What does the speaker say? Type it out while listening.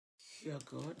You are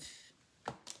God.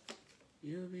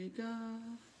 You be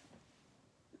God.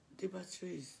 The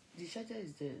battery is, the charger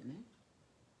is there, ne?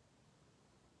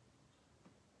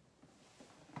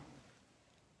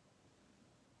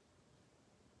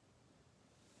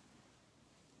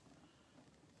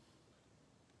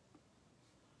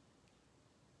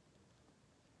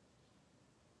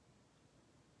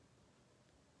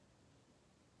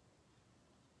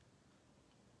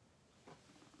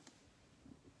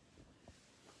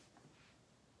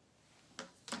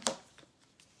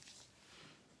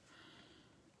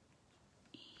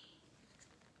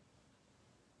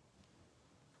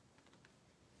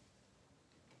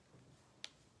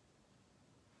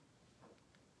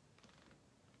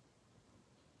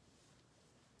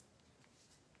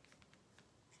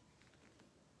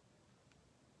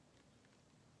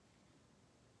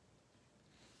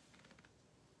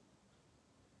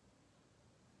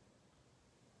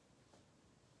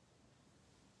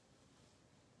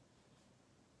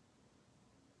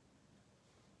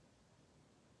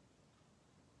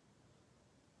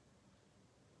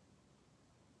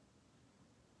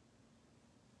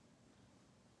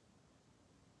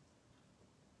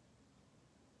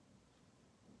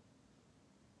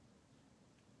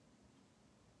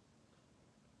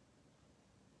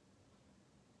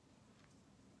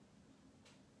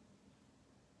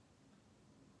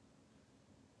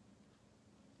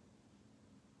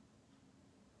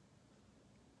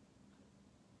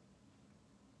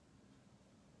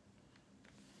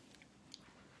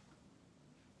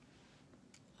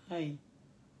 Hi.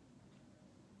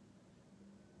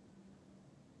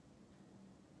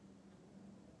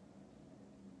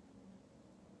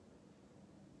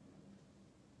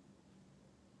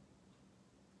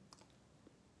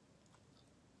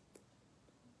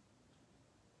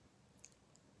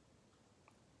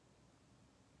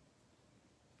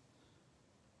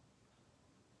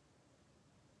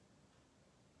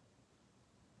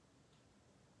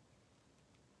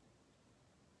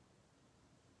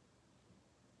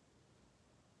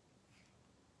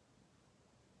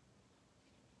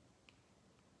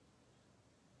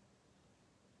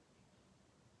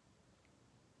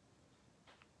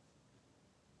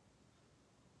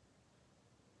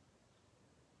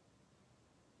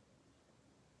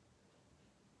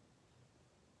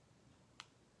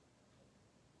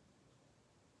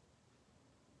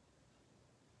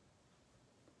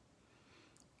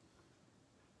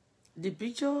 The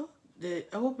picture, I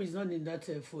hope it's not in that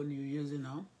phone you're using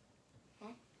now. Huh?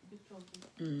 Picture of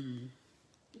who?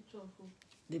 Picture of who?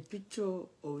 The picture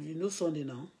of, you know, Sunday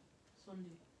now?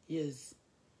 Sunday. Yes.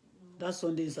 No. That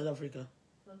Sunday in South Africa.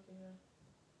 Okay,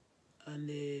 yeah.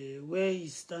 And where he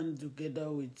stand together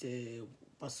with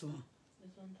Pasuma.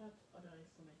 It's on that other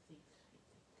iPhone, I think.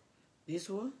 This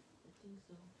one? I think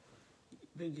so.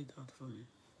 Bring it out for me.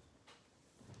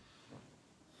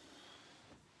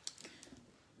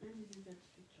 When did you get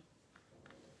the picture?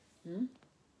 Hmm?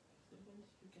 So when did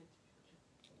you get the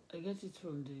picture? I get it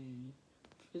from the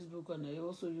Facebook, and I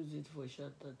also use it for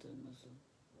chat that time also.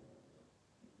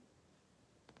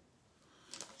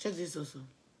 Check this also.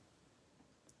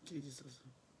 Check this also.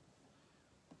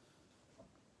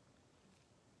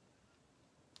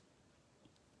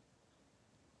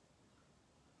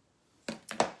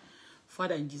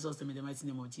 Father, in Jesus' name, in the mighty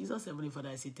name of Jesus, Heavenly Father,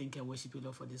 I say thank you and worship you,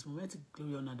 Lord, for this moment.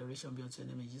 Glory and adoration be unto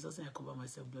your name. In Jesus' name, I cover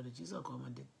myself, blood of Jesus. I cover my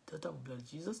daughter with blood of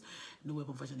Jesus. No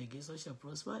weapon fashioned against us shall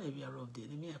prosper. Every arrow of the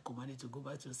enemy, I command it to go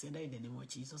back to the sender in the name of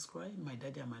Jesus Christ. My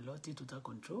daddy and my Lord, take total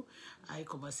control. I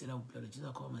cover Sarah with blood of Jesus.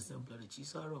 I cover myself with blood of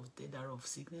Jesus. Arrow of death, arrow of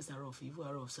sickness, arrow of evil,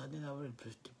 arrow of sadness, arrow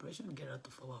of depression. Get out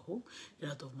of our home.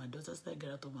 Get out of my daughter's life. Get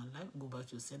out of my life. Go back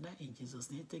to the sender in Jesus'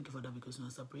 name. Thank you for that because you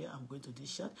answer prayer. I'm going to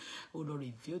this chat. Oh Lord,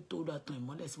 reveal to that time.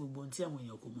 Ohun tí àwọn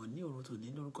èèyàn kò mọ̀ ní òru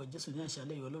tòní ní orúkọ Jésù ní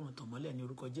àṣálẹ́ yìí Ọlọ́run tàn mọ́lẹ̀ ní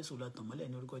orúkọ Jésù la tàn mọ́lẹ̀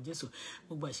ní orúkọ Jésù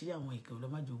gbogbo àṣírí àwọn ìkà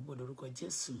ọlọ́májò ń bọ̀ lórúkọ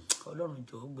Jésù Ọlọ́run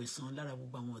jọ̀ọ́ gbẹ̀san lára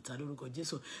gbogbo àwọn ọ̀tá lórúkọ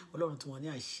Jésù Ọlọ́run tí wọ́n ní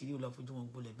àṣírí olàfojú wọn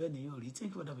gbolẹ̀ bẹ́ẹ̀ ni yóò rí.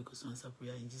 Thank you for that because you answer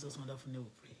prayer in Jesus' wonderful name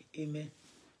we pray. Amen.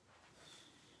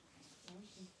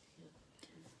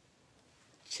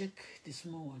 Check the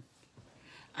small one.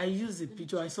 I use the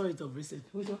picture. I saw it of recent.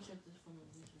 Which one?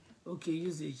 Okay,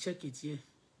 use it. Check it here.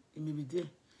 It may be there.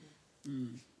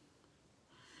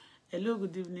 Hello,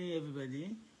 good evening,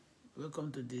 everybody.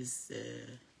 Welcome to this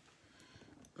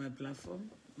my platform.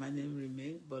 My name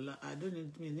remains Bola. I don't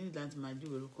need that my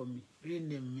will call me.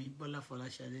 Rename me Bola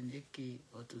Folashade aka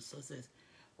Auto-Success.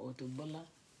 Auto-Bola.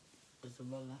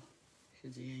 Auto-Bola.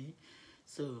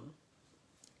 So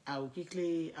I'll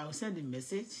send a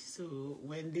message. So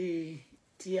when they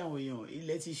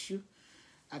let issue,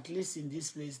 at least in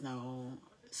this place now,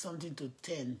 something to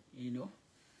 10, you know.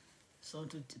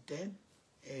 Something to 10.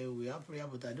 We have prayer,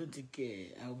 but I don't think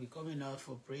I will be coming out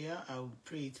for prayer. I will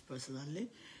pray it personally.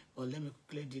 But let me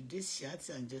quickly do this chat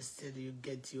and just tell you,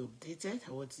 get you updated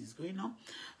what is going on.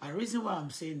 And the reason why I'm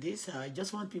saying this, I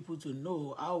just want people to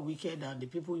know how wicked and the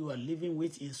people you are living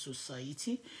with in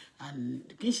society. And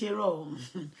Kinshiro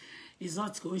is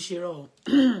not Kinshiro.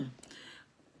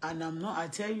 And I'm not, I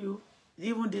tell you,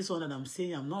 even this one that I'm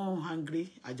saying, I'm not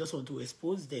angry. I just want to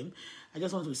expose them. I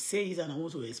just want to say it and I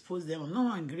want to expose them. I'm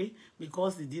not angry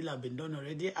because the deal have been done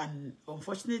already. And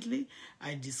unfortunately,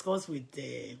 I discussed with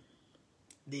the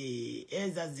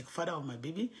ex, that's the father of my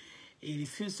baby. He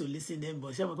refused to listen to them.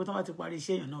 But she was going to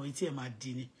party. You know, it's a mad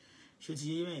dinner. She was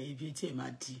a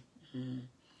mad tea.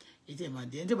 It's a mad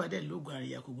dinner. Anybody look at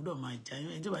you, could do my time.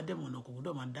 Anybody want to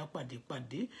do my dark party.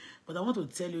 But I want to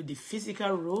tell you the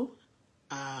physical role.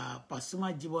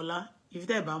 Pasuma Jibola. If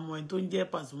there be more tó ń jẹ́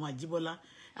Pasuma Jibola,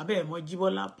 abe mo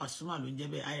Jibola Pasuma ló ń jẹ́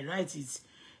bẹ́ẹ̀. I write it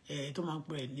tó máa ń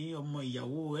pè ní ọmọ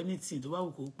ìyàwó anything tó bá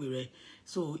wù kó pè rẹ̀.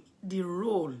 So the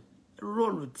role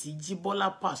tí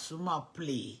Jibola Pasuma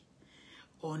play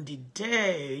on the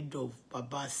death of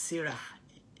Baba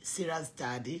Sarah's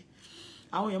daddy.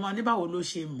 Àwọn èèyàn máa ní báwo ló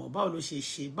ṣe mọ̀, báwo ló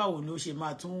ṣe báwo ló ṣe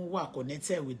máa tún wà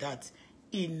connected with that.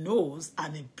 He knows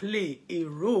and he play a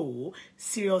role,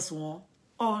 serious one,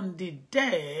 on the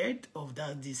death of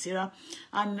that Sarah.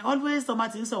 And always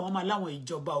somebody sọ wọ́n máa láwọn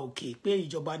ìjọba òkè pé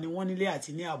ìjọba ni wọ́n nílé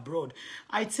àti ní abroad.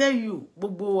 I tell you,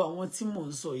 gbogbo àwọn tí mò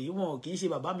ń sọ yìí wọn kì í ṣe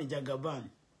bàbá mi Jagaban.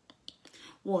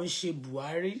 Wọ́n ń ṣe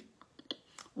Buhari,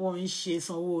 wọ́n ń ṣe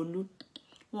Sanwó-Olú,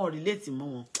 wọ́n relate mọ́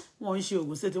wọn. Wọ́n ń ṣe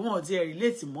Ògùn State, wọ́n ti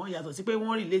relate mọ́ yàtọ̀ sí pé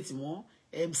wọ́n relate mọ́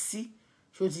MC.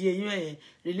 Ṣó ti yé yín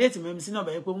relate mọ́ MC náà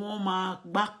bẹ́ẹ̀ pé wọ́n máa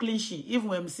gbá clean sheet.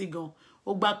 Even MC gan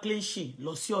ó gbá clean sheet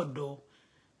lọ sí ọ̀dọ̀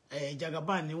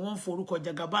Jagaban ni wọ́n forúkọ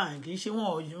Jagaban kì í ṣe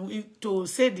wọ́n to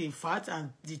say the fact and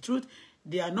the truth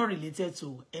they are not related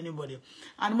to anybody.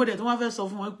 And mo dẹ̀ tí wọ́n fẹ́ sọ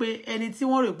fún wọn pé ẹni tí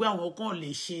wọ́n rò pé àwọn kan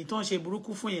lè ṣe tó ń ṣe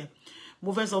burúkú fún yẹn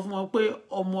mo fẹ́ sọ fún wọn pé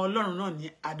ọmọ Ọlọ́run náà ni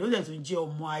àdójẹ̀ tó jẹ́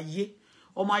ọmọ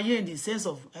ayé in the sense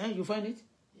of you find it?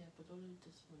 Yeah, but only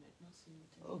this one. I've not seen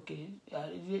it.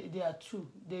 Okay, they are two.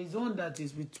 There is one that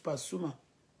is with Pasuma.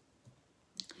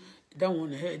 That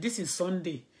one, this is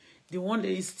Sunday. The one that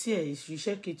is here, if you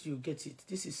check it, you get it.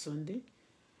 This is Sunday.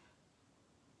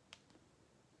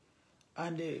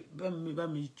 And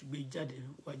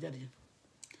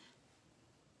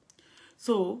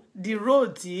so the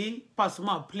road tí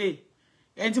Pasuma play,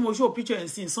 ẹni tí mo show picture and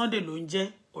see Sunday ló ń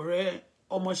jẹ́ ọ̀rẹ́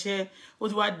ọmọṣẹ́ ó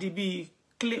ti wá di bí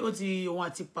ó ti òun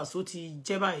àti Paso ti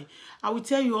jẹ́ báyìí. I will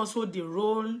tell you also the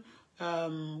role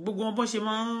gbogbo wọn bó ṣe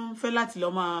máa ń fẹ́ láti lọ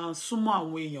máa súnmọ́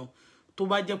àwọn èèyàn tó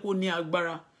bá jẹ́ kó ní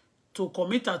agbára to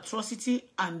commit atrocity,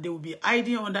 and they will be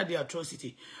hiding under the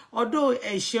atrocity. Although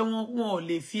ẹ̀ṣẹ̀ wọn ò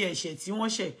lè fi ẹ̀ṣẹ̀ tí wọ́n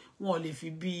ṣẹ̀ wọn ò lè fi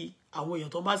bí àwọn èèyàn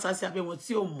tó bá sá sí abẹ́ wọn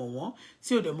tí ò mọ̀ wọ́n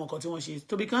tí ò dẹ̀ mọ̀ nǹkan tí wọ́n ṣe.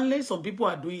 To be candid, some people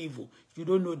are doing evil. You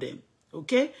don't know them.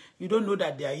 Okay? You don't know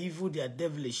that they are evil, they are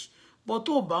devilish. But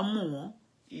tó bá mọ̀ wọ́n,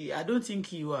 I don't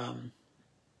think you are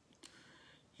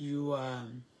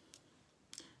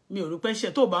mi ò rò pé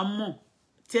ẹ̀ṣẹ̀ tó bá mọ̀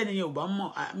tí ẹnìyàn ò bá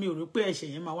mọ̀ mi ò rò pé ẹ̀ṣẹ̀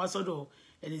yẹn máa wá sọ́dọ̀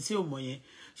ẹni tí ò mọ̀ yẹn.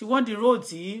 Ṣùgbọ́n the role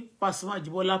tí Pasuma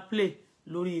Jibola play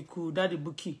lórí ikú Daddy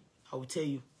Bukky, I will tell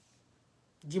you.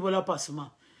 Jibola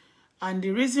Pasuma. And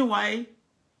the reason why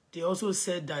they also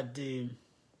said that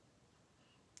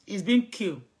he's been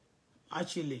killed,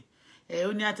 actually.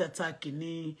 Ó ní heart attack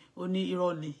ni, ó ní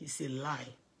irọ́ ni, it's a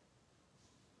lie.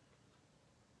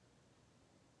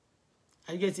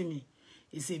 Are you getting me?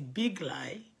 It's a big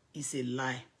lie, it's a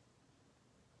lie.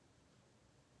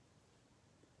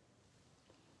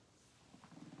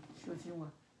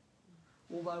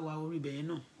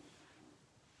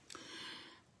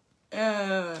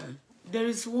 There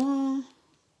is one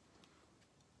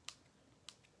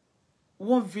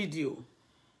video.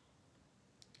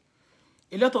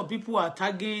 A lot of people are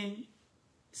tagging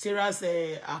Sarah's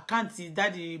account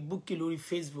Daddy Bukky lórí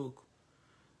Facebook,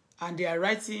 and they are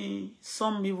writing,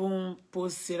 some even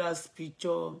post Sarah's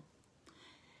picture.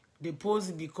 They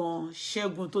post because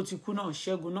Ṣẹ́gun tó ti kú náà,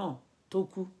 Ṣẹ́gun náà tó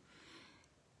kú.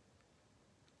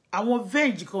 Àwọn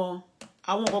veg kan,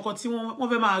 àwọn kọ̀ọ̀kan tí wọ́n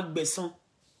fẹ́ máa gbẹ̀san.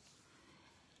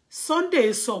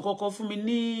 Sunday sọ kọ̀ọ̀kan fún mi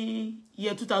ní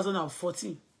year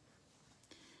 2014.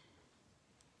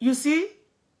 You see,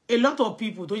 a lot of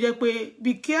people tó jẹ́ pé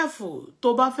be careful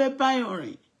tó bá fẹ́ báyàn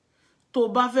rìn, tó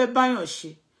bá fẹ́ báyàn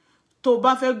ṣe, tó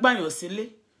bá fẹ́ gbàyàn sílé,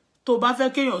 tó bá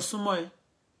fẹ́ kéèyàn súnmọ́ ẹ.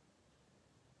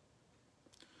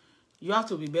 You have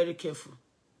to be very careful.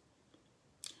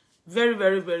 Very,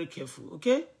 very, very careful,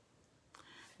 okay?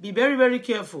 Be very, very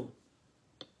careful.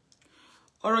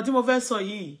 Ọ̀rọ̀ tí mo fẹ́ sọ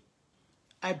yìí,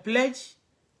 I pledge,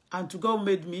 and to God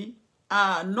made me,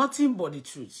 are nothing but the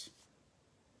truth.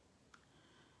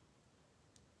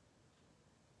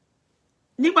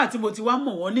 Nígbà tí mo ti wá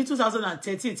mọ̀ wọ́n ní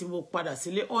 2013 tí mo padà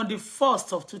sílé on the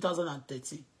 1st of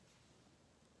 2013.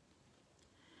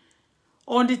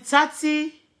 On the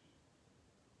 30th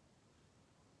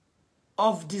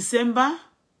of December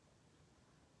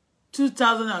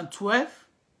 2012,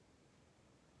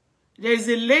 there is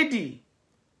a lady,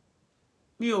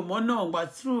 mi ò mọ̀ náà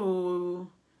gbà through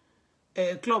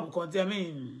a club kan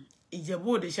tí Ìjẹ̀bú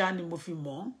Òde ṣá ni mo fi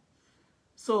mọ̀.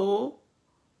 So,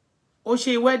 ó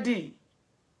ṣe wedding,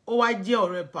 ó wá jẹ́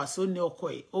ọ̀rẹ́ Paso ní ọkọ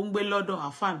ẹ̀, ó ń gbé lọ́dọ̀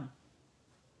Afan.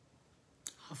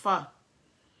 Afa.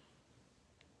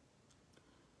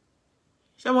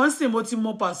 Ṣé mo ń sìn mo ti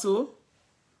mọ̀ Paso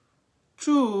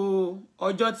through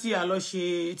ọjọ́ tí a lọ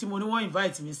ṣe tí mo ní wọ́n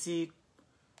invite mi sí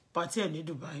party ẹ̀ ní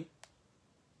Dubai.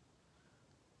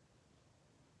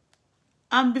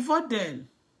 And before then,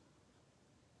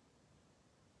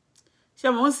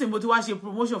 ṣé mo ń sìn mo ti wá ṣe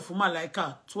promotion fún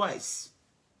Malaika twice.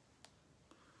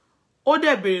 Ó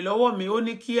dẹ̀ béèrè lọ́wọ́ mi, ó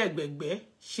ní kí ẹ̀gbẹ̀gbẹ́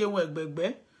ṣeun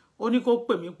ẹ̀gbẹ̀gbẹ́, ó ní kó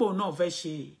pè mí pé òun náà fẹ́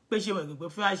ṣe pé ṣeun ẹ̀gbẹ̀gbẹ́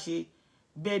fẹ́ ṣe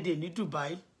birthday ní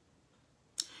Dubai.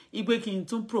 Ìpè kí n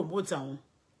tún promote àwọn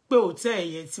pé hotel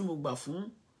yẹn tí mo gbà fún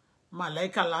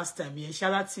Malaika last time yẹn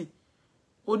Sheraton,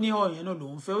 ó ní hall yẹn náà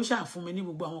lòun fẹ́, ó ṣáà fún mi ní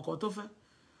gbogbo àwọn kan tó fẹ́.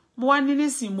 Mo wá ní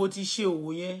nísìn mo ti ṣe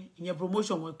òwò yẹn, ìyẹn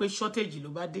promotion wọn pé shortage ló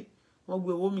bá dé, wọ́n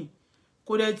gbé owó mi.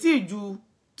 Kò dẹ̀ tí ju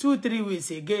 2-3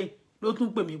 weeks again ló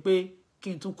tún pè mí pé kí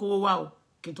n tún kówó wá o,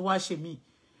 kí n tún wá ṣe mí.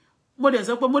 Mo dẹ̀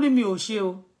sọ pé mo ní mi ò ṣe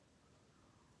o.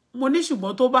 Mo ní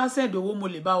ṣùgbọ́n tó bá send owó mo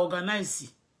lè bá organize.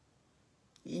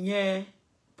 Ìyẹn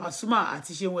Pasuma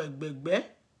àti ṣeun ẹ̀gbẹ̀gbẹ́.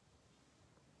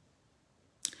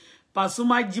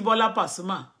 Pasuma Jibola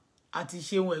Pasuma àti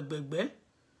ṣeun ẹ̀gbẹ̀gbẹ́.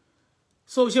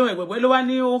 So ṣeun ẹ̀gbẹ̀gbẹ́ ló wá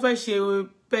ní ó fẹ́ ṣe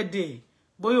birthday,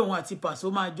 bóyá òun àti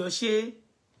Paso máa jọ ṣe.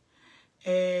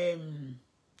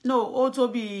 No, ó tó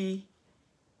bí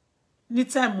ní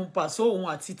time Paso òun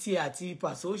àti ti àti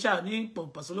Paso ṣá ní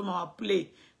Paso ló máa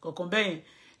play kankan bẹ́yẹn.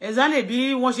 Exactly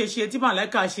bí wọ́n ṣe tí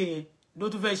Malaika ṣe yẹn ló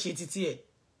tún fẹ́ ṣe títí ẹ̀.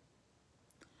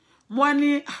 Mo wá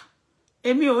ní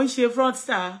èmi ò ń ṣe front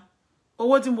star,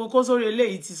 owó tí mo kó sórí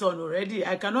eléyìí ti sọnù already,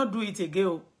 I cannot do it again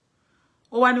o.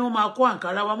 Ó wá ní wọ́n máa kó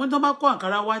àǹkárá wá, mo ní tó bá kó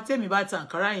àǹkárá wá tèmi bá ta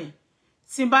àǹkárá yẹn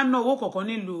tí n bá ná owó kọ̀ọ̀kan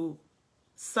nílùú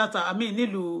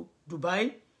nílùú Dubai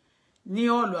ní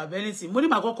ọ̀lù abẹ́nìtì, mo ní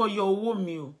màá kọ́kọ́ yọ owó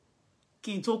mi o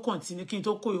kí n tó continue, kí n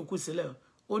tó kó yòókù sílẹ̀ o.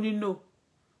 Ó ní no,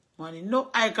 wọ́n ní no,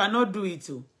 I cannot do it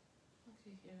o.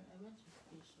 Okay, yeah, I went to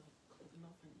school, so I did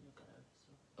not find your gallery.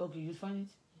 So. Okay, you find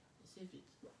it? Yeah, I saved it.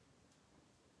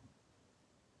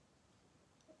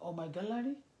 On my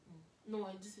gallery? No,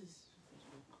 this is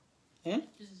Facebook. Eh?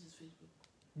 This is his Facebook.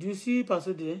 Do you see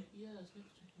Paso there? Yeah, I spoke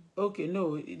to him. Okay,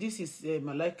 no, this is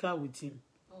Malaika with him.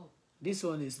 Oh. This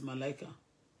one is Malaika.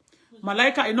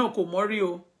 Malaika, you know, Komori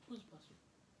o. Who's Paso?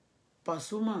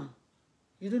 Pasuma.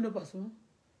 You don't know Pasuma?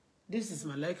 This is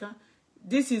Malaika.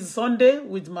 This is Sunday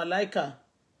with Malaika.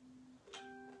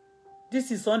 This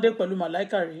is Sunday pẹ̀lú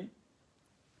Malaika re.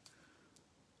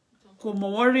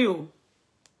 Komori o.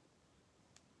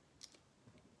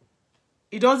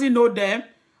 He doesn't know them.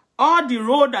 All the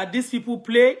role that these people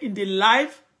play in the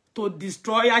life to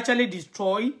destroy, actually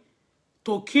destroy,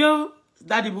 to kill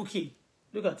Daddy Buki.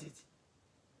 Look at it.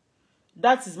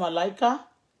 That is Malaika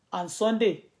and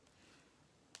Sunday.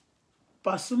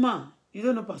 Pasuma. You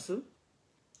don't know Paso?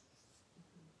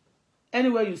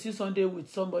 Anywhere you see Sunday with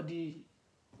somebody.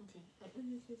 Okay.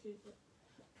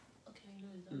 Okay, I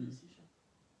know it's that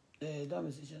musician. That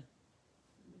musician.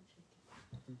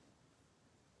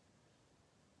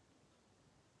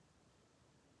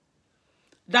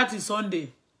 That is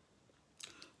Sunday.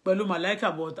 Pẹ̀lú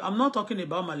Malaika, but I'm not talking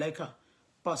about Malaika.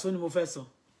 Paso ni mo fẹ́ sọ.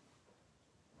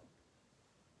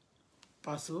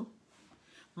 Paso.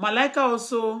 Malaika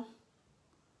also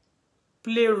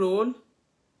play role,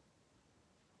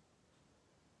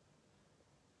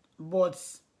 but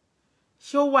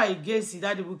show why against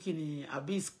Daddy Bukini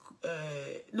Abyss.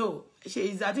 No,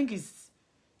 I think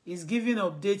he's giving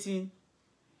updating.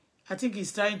 I think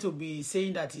he's trying to be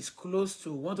saying that he's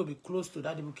want to be close to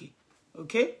Daddy Buki.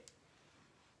 Okay?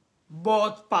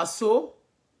 But Paso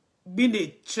being a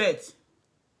threat.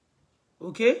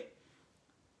 Okay?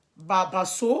 But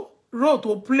Paso wrote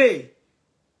to play.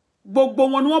 Gbogbo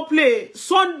wọn wọ́n play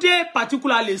Sunday,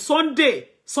 particularly Sunday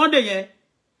yẹn.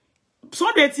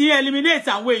 Sunday ti eliminate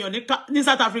àwọn èèyàn ní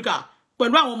South Africa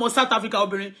pẹ̀lú àwọn ọmọ South Africa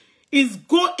obìnrin is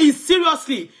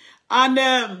seriously, and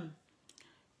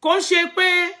kò ṣe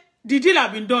pé the deal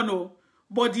have been done, oh,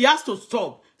 but he has to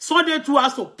stop. Sunday too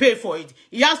has to pay for it.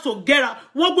 He has to get out.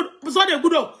 Sunday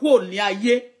gbọ́dọ̀ kúrò ní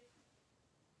ayé.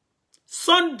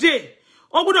 Sunday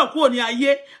ó gbọ́dọ̀ kúrò ní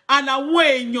ayé and àwọn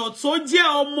èèyàn tó jẹ́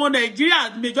ọmọ Nàìjíríà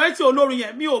majority olórin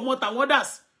yẹn mi ò mọ̀ tàwọn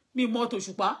others mi mọ̀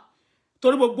tòṣùpá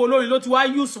torí gbogbo olórin ló ti wá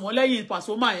use wọn lẹ́yìn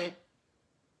Pasuma yẹn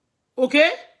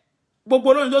okay gbogbo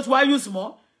olórin ló ti wá use mọ́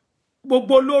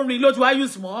gbogbo olórin ló ti wá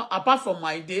use mọ́ apart from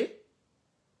my day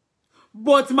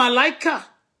but Malaika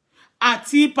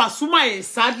àti Pasuma ẹ̀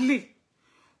sadly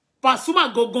Pasuma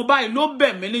gogon báyìí ló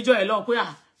bẹ̀ mí níjọ́ ẹ̀ lọ́hùn pé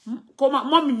kó má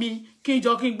mọ́mì mi kí n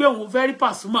jọ kí n gbé òun very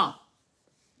Pasuma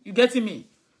you get me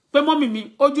pé mọ́mì mi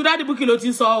ojú Daddy Bukky ló ti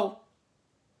ń sọ o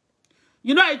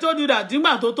you know I told you that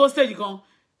nígbà tó stage kan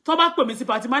tó bá pè mí sí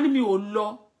party má ní mi ò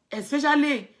lọ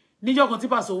especially níjọ́ kan tí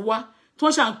Paso wá tó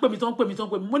ṣà ń pè mí tó ń pè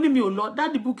mí mo ní mi ò lọ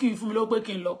Daddy Bukky fún mi ló pé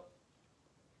kí n lọ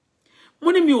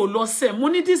mo ní mi ò lọ sẹ́ mo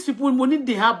ní these people mo ní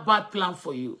they have bad plan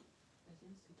for you.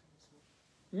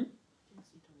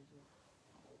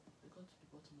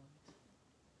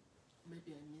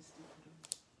 Maybe I missed it. I don't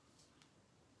know.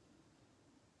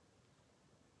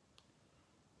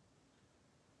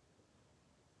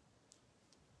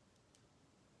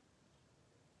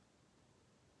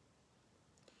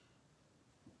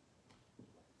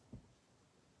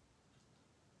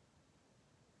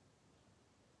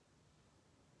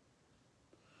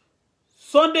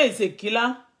 Sunday is a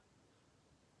killer.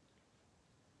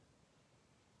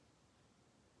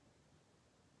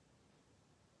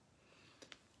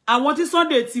 Àwọn tí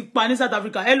Sunday ti pa ní South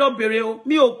Africa ẹ lọ bèrè o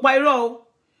mi ò pa irọ́ o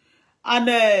and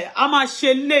a máa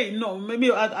ṣe lay no maybe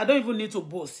I don't even need to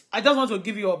boast. I just want to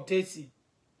give you updates.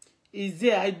 Is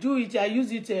there I do it I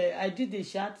use it I did the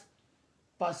chat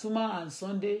Pasuma and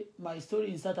Sunday my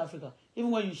story in South Africa.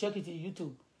 Even when you check it in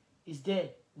YouTube it's there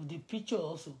with the picture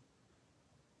also.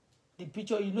 The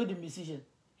picture you know the musician.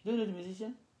 You don't know the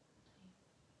musician?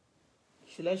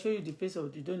 Should I show you the face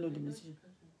of you don't know the musician?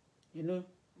 You know?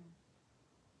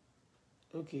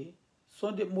 Okay.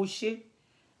 Sunday Moshe,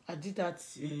 I did that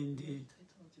in the...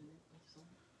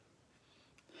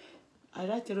 I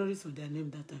write terrorists on their name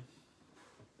that time.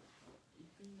 You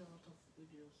bring a lot of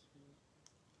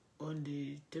videos. On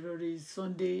the terrorists,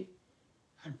 Sunday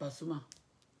and Pasuma.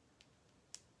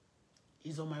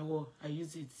 It's on my wall. I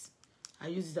use it. I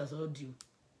use it as audio.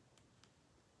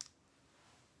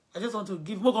 I just want to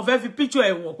give more of every picture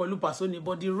I want pẹ̀lú Pasuma,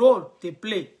 but the role they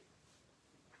play.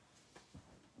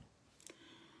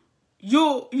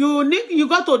 You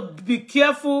got to be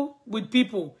careful with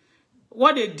people.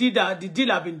 What they did, the deal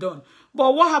have been done.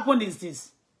 But what happened is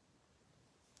this.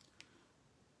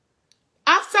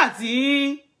 After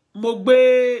mo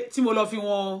lọ fi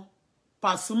wọn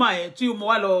Pasuma tí mo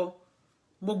wá lọ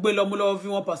mo lọ fi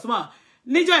wọn Pasuma.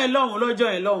 Níjọ́ yẹn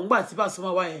lọ́hùn gbà tí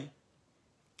Pasuma wá yẹn.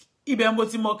 Ibẹ̀ mo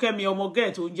ti mọ Kẹ́mi ọmọ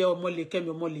gẹ̀ tó jẹ́ ọmọlé Kẹ́mi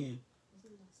ọmọlé yẹn. Was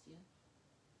it last year?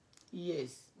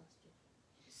 Yes.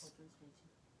 Last year.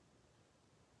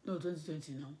 No, Or 2020?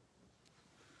 2020 now.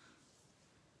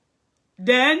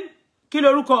 Then, kí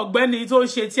lorúkọ ọ̀gbẹ́ni tó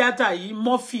ṣe tíátà yìí,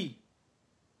 Murphy.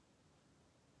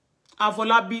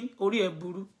 Afọlábí, orí ẹ̀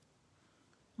burú.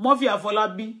 Murphy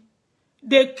Afọlábí.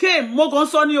 They came, mo kàn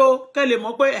sọ ní o, kẹ́ lè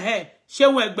mọ̀ pé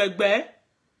ṣéun ẹ̀gbẹ̀gbẹ́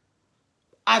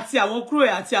àti àwọn crew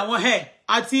àti àwọn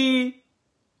àti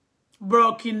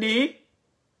Brokini.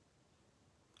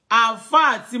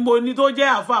 Àfáà tí mo ní tó jẹ́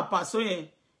àfáà Paso yẹn.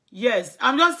 Yes,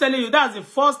 I'm just telling you that's the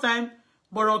first time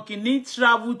Borokini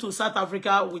traveled to South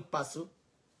Africa with Paso.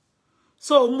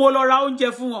 So mo lọ ra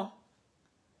oúnjẹ fún wọn.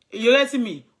 You get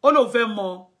me? Ó ló fẹ́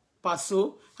mọ̀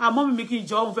Paso. Àmọ́ mi kí n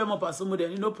jọ ó fẹ́ mọ̀ Paso mo dẹ̀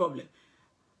ní no problem.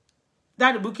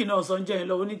 Daddy Bukky náà sọ nje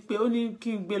lọ ó ní pé ó ní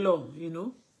kí n gbé lọ, you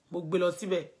know. Mo gbé lọ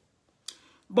síbẹ̀.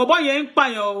 Bọ̀bọ́ yẹn ń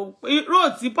pàyàn o.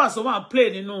 Role tí Paso máa play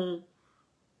nínú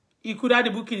ikú Daddy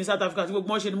Bukky ní South Africa tí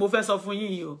gbogbo wọn ṣe ni mo fẹ́ sọ fún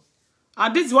yín yìí o.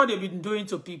 And this is what they've been doing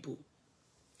to people.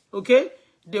 Okay?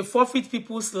 They forfeit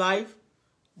people's life.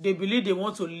 They believe they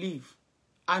want to live.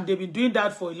 And they've been doing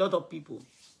that for a lot of people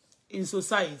in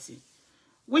society.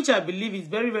 Which I believe is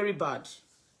very, very bad.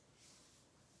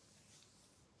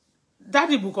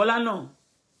 Daddy Bukola, no.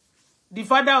 The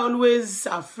father always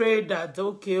afraid that,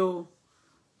 okay, I'm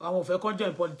of a country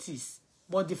in politics.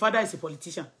 But the father is a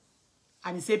politician.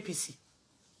 And he's APC.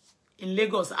 In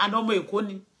Lagos. And Omo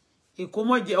Ekoni. Èkó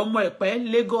je ọmọ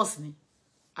Ẹ̀pẹ́ Lagos ni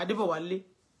Adébọ̀wálé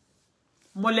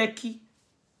Mọ́lẹ́kí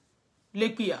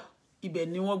Lẹ́pìà ibẹ̀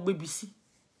ni wọ́n gbé bí sí.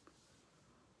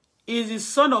 He is the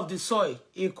son of the soil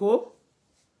Èkó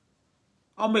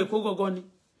ọmọ Èkó gangan ni.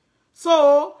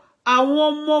 So àwọn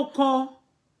ọmọ kan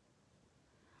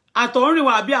àtọ̀rìn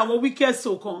wa àbí àwọn wicked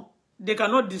soul kan they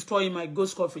cannot destroy my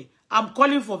ghost coffee. I'm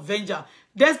calling for vengeance.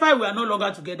 Despite we are no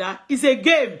longer together, it's a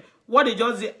game. What they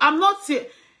just say. I'm not saying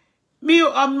me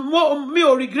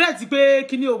ò regret pé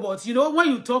kíni o, but you know when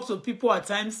you talk to people at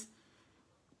times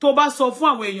tó bá sọ fún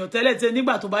àwọn èèyàn tẹ́lẹ̀ tẹ́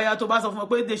nígbà tó bá yá tó bá sọ fún wọn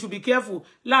pé they should be careful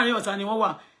láàrin ọ̀tá ni wọ́n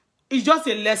wà. It's just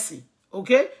a lesson,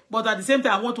 okay? But at the same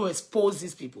time, I want to expose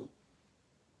these people.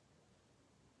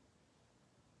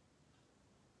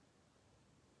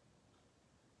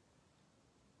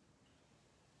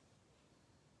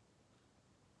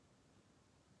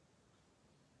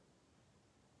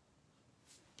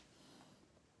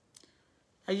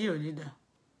 Ayé ò ní dá.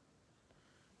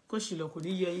 Kó ṣì lọ kò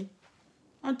ní yé yín.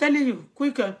 I'm telling you,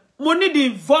 quicker. Mo need the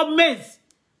involvement.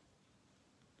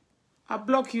 I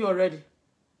block you already.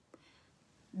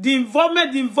 The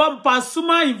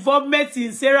Pasuma involvement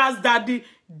in Sarah's daddy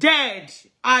dead.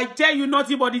 I tell you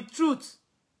nothing but the truth.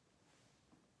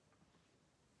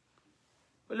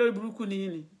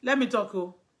 Let me talk.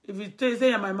 Oh. If you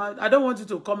say in my mouth, I don't want you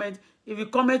to comment. If you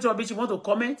comment rubbish, you want to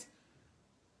comment?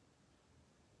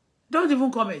 Don't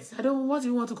even comment. I don't. What do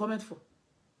you want to comment for?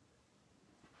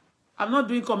 I'm not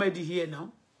doing comedy here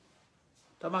now.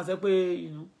 Thomas, you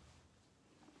know.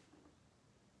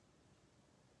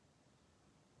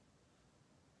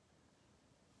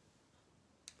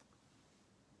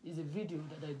 It's a video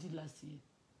that I did last year.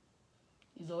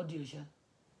 It's audio, sha.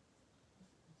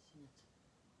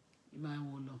 In my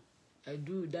own law. I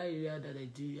do that area that I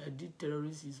did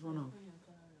terrorists is one of.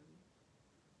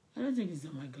 I don't think it's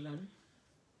on my gallery.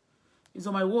 It's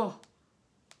on my wall.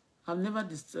 I've never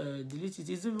deleted it.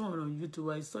 It's even on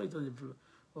YouTube. I saw it on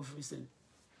the of recent.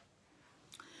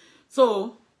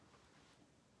 So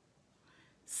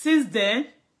since then,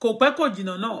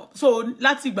 no. So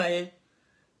láti ìgbà yẹn,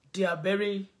 they are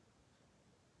very,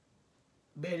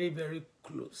 very, very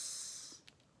close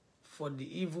for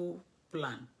the evil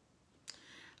plan.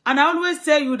 And I always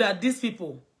tell you that these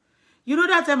people, you know,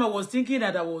 that time I was thinking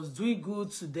that I was doing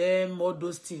good to them, all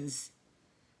those things.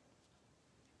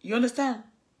 You understand?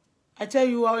 I tell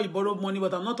you how you borrow money,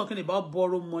 but I'm not talking about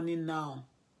borrow money now.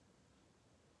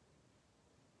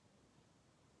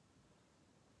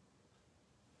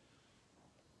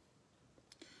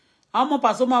 How much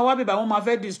Pasuma wabi by one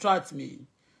very distract me.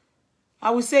 I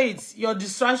will say it. Your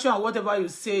distraction or whatever you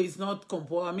say is not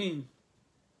compulsory. I mean,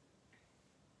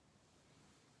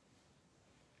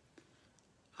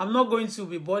 I'm not going to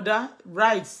be bothered.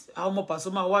 Right? How much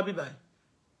Pasuma wabi by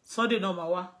Sunday no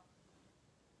mawa.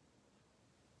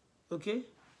 Okay?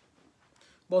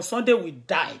 But Sunday will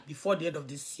die before the end of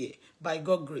this year by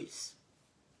God's grace.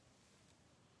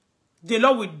 The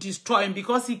Lord will destroy him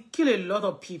because he killed a lot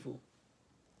of people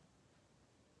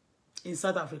in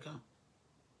South Africa.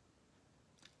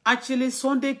 Actually,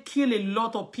 Sunday killed a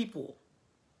lot of people.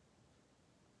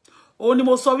 Only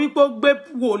mo sọ wípé ó gbé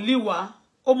wòlíì wá,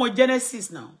 ó mọ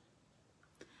Genesis now.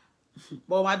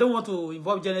 But I don't want to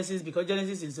involve Genesis because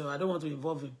Genesis is I don't want to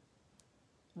involve him.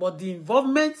 But the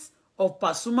involvement of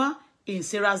Pasuma in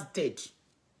Sarah's death.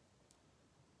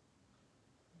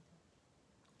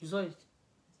 You saw it?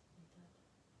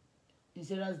 In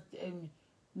Sarah's,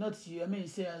 not you, I mean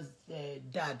Sarah's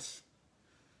dad.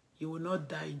 You will not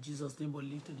die in Jesus' name, but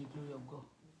live to the glory of God.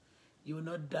 You will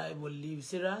not die, but live.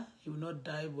 Sarah, you will not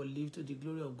die, but live to the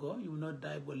glory of God. You will not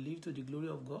die, but live to the glory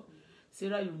of God.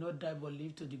 Sarah, you will not die, but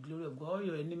live to the glory of God. All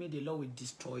your enemy, the Lord will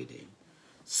destroy them.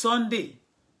 Sunday,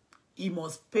 he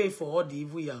must pay for all the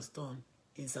evil he has done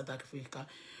in South Africa.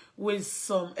 With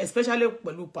some, especially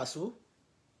Pelu Paso,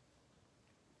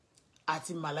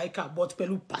 Ati Malaika, but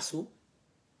Pelu Paso.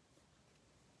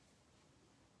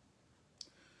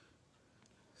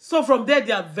 So from there,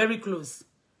 they are very close.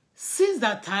 Since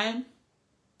that time,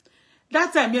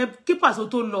 yeah, keep us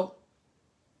auto law.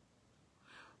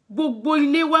 Gbogbo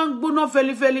ilé wa ń gbóná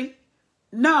fẹ́lifẹ́li.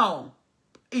 Now,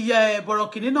 ìyá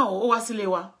Borokini náà ó wá sílé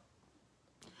wa.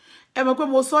 Ẹ mọ̀ pé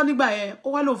mo sọ nígbà yẹn,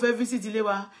 ó wá lọ fẹ́ visit ilé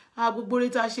wa. Gbogbo ore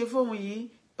tá ṣe fóun yìí,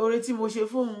 ore tí mo ṣe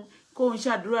fóun, kó ń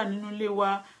ṣàdúrà nínú ilé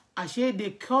wa. Àṣé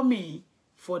they coming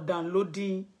for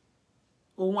downloading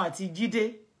ohun àti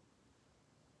Jídé.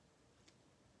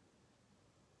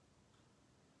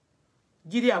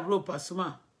 Jídé àbúrò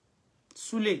Pasuma,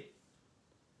 Sule.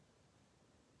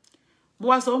 Mo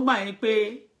wá sọ ngba yẹn pé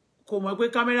kò mọ̀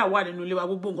pé camera wà nínú ilé wa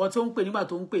gbogbo nǹkan tó ń pè nígbà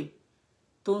tó ń pè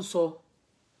tó ń sọ.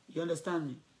 You understand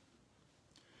me?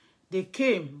 They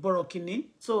came Borokini.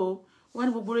 So, wọ́n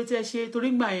ní gbogbo rete ṣe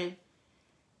torí ngba yẹn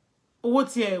owó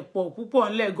tí ẹ pọ̀ púpọ̀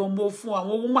nle gan mo fún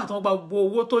àwọn owó ngba tán gba gbogbo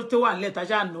owó tó wà nle ta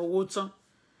ja na owó tán.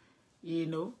 You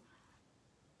know?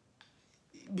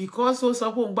 Because ó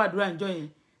sọ pé ó ń gbàdúrà ńjọ́ yẹn.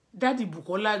 Daddy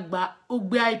Bukola ó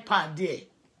gbé iPad ẹ̀.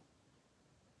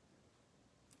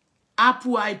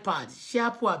 Apple iPad, ṣé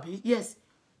Apple àbí? Yes.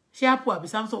 Ṣé Apple àbí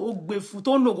Samsung ó gbé fún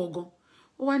tó ń lò gangan.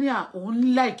 Ó wá ní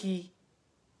òun like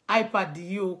iPad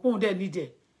yìí o, kóun dẹ̀ need ẹ̀.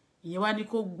 Ìyẹn wá ní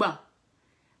kó gbà.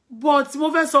 But mo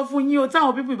fẹ́ sọ fún yín o,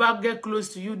 táwọn people bá get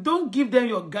close to you, don't give them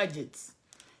your gadgets.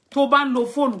 Tó bá ń lo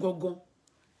phone gangan,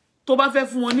 tó bá fẹ́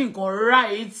fún wọn ní nǹkan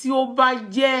right tí ó bá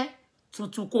jẹ́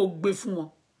tuntun kó gbé fún wọn.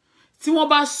 Tí wọ́n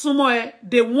bá súnmọ́ ẹ,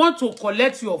 they want to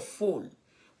collect your phone,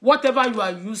 whatever you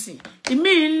are using. Ìmí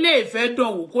ilé ìfẹ́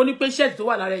dánwò kó ní pé shirt tó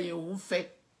wà lára yẹn òun fẹ́.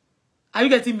 Are you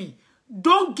getting me?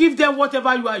 Don't give them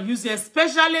whatever you are using,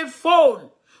 especially phone.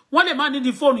 Wọ́n lè má need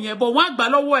the phone yẹn, but wọ́n gbà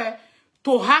lọ́wọ́ ẹ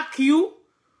to hack you,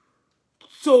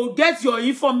 to get your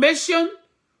information,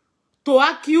 to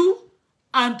hack you,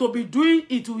 and to be doing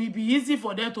it will be easy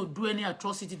for them to do any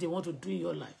atrocity they want to do in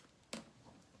your life.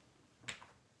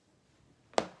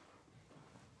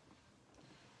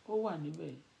 Ó wà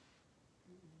níbẹ̀.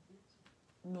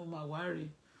 No ma worry.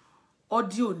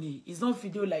 Audio ni, it's not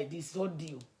video like this,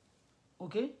 audio.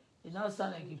 Okay? It now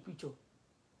sound like a picture.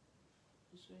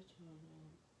 It's right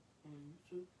on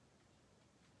YouTube.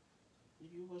 Did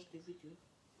you watch the video?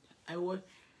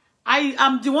 I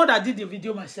am the one that did the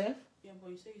video myself. Yeah, but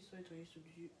you say you saw it on YouTube.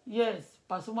 Did you? Yes,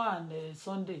 Pasuma and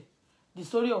Sunday. The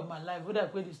story of my life. What I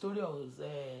played the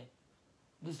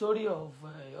story of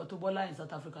Auto-Bola in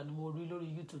South Africa. No more really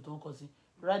YouTube. Don't cause it.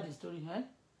 Write the story, eh?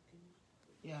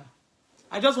 Yeah.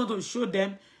 I just want to show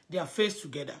them their face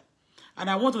together. And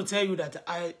I want to tell you that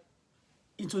I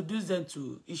introduce them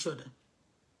to each other.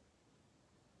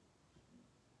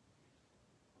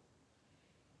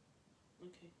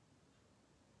 Okay.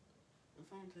 I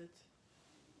found it.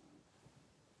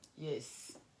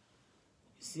 Yes.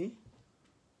 You see?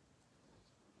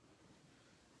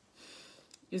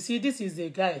 You see, this is the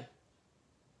guy.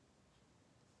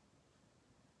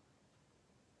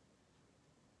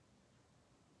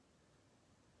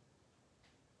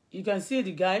 You can see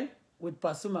the guy with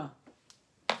Pasuma.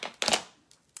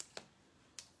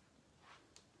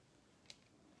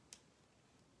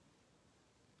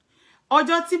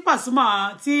 Ọjọ́ tí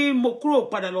Pasuma tí mo kúrò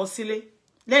padà lọ sílé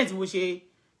lẹ́yìn tí mo ṣe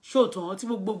show tán tí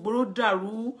gbogbo ro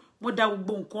dàrú, mo dá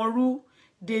gbogbo nǹkan rú,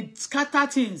 they scatter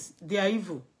things, they are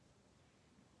evil.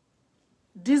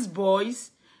 These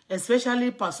boys,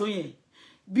 especially Pasoyen,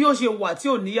 bí ó ṣe wà tí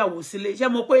ò níyàwó sílé, ṣé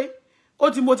mo pé ó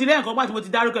ti mo ti lẹ́yìn kan tí mo ti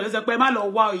dárúkọ ló sọ pé má lọ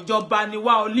wá ìjọba ni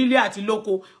wá onílé àti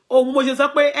lóko. Ohun mo ṣe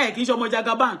sọ pé kì í ṣe ọmọ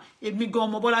Jagaban, èmi gan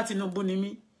ọmọ Bọ́lá Tinubu ni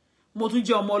mí. Mo tún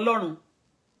jẹ́ ọmọ Ọlọ́run.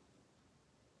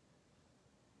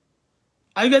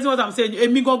 Are you getting what I'm saying?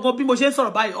 Èmi gangan bí mo ṣe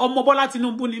sọ̀rọ̀ báyìí, ọmọ Bọ́lá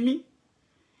Tinubu ni mí.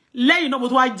 Lẹ́yìn náà mo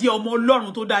tún wá jẹ́ ọmọ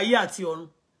Ọlọ́run tó dá ayé àti ọ̀run.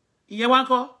 Ìyẹn wá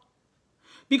ńkọ́?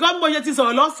 Because mo ṣe ti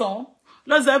sọ̀rọ̀ lọ́sàn-án,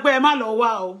 ló sọ pé ẹ má lọ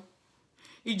wá o.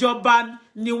 Ìjọba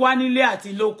ni wá nílé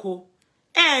àti lóko.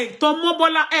 Tọmọ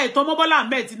Bọ́lá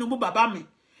Ahmed Tinubu bàbá mi.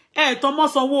 Tọmọ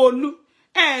Sanwó-Olú.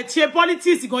 Ṣe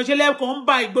politics gan ṣe lẹ́kọ̀ọ́ ń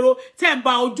ba ìgboro, tẹ́ ń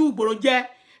ba ojú ìgboro jẹ́,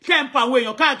 tẹ́ ń pa àwọn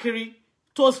èèyàn káàkiri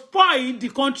to spoil the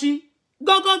country.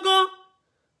 Go, go, go.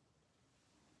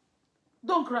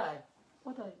 Don't cry.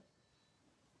 What are you?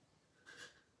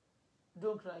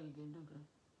 Don't cry again. Don't cry.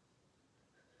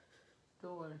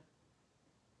 Don't worry.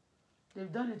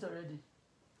 They've done it already.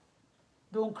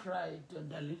 Don't cry,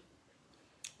 darling.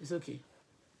 It's okay.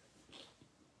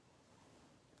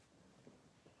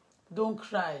 Don't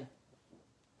cry.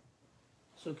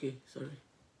 It's okay. Sorry.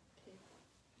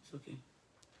 It's okay.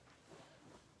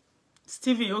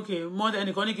 Stephen, okay. More than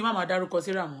anything, kí má máa dárúkọ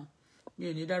síra mọ́. Mi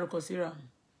ò ní dárúkọ síra mọ́.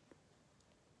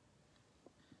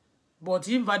 But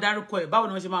if I dárúkọ ẹ̀, báwo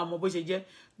ni wọ́n ṣe máa mọ bó ṣe jẹ́?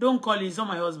 Don't call him. He's not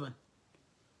my husband.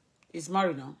 He's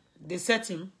married now. They set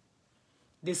him.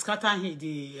 They scatter him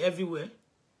everywhere.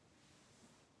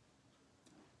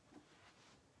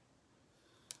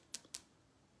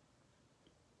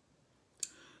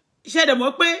 Ṣé dẹ̀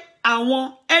mọ̀ pé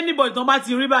àwọn anybody tó bá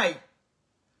ti rí báyìí,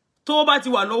 tó bá ti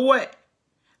wà lọ́wọ́ ẹ̀,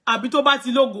 àbí tó bá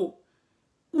ti lógo,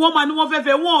 wọ́n máa ní wọ́n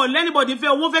fẹ́ wọ́n anybody fẹ́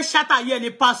wọ́n fẹ́ shatter ayé ni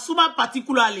Pasuma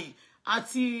particularly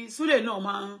àti Sule náà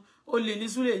máa ó lè ní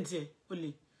Sule ntí ó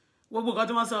lè gbogbo kan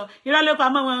tó máa sọ irọ́ ló pa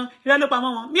mọ́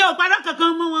wọn mi ò parọ́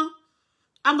kankan mọ́ wọn.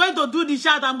 I'm going to do the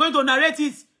shout. I'm going to narrate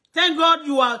it. Thank God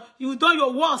you've done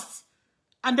your worst.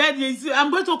 And then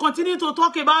I'm going to continue to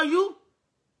talk about you.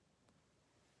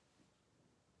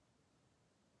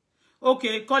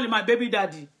 Okay, call him my baby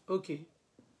daddy. Okay.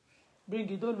 Bring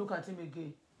it. Don't look at him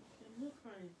again. I'm not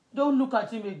crying. Don't look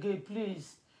at him again,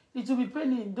 please. It will be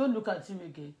paining. Don't look at him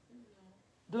again.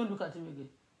 Don't look at him again.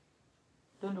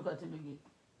 Don't look at him again.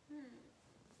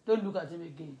 Don't look at him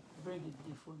again. Bring it,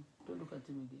 the phone. Don't look at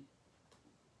him again.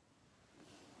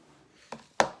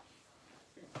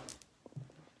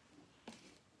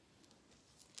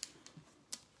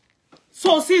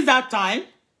 So since that time,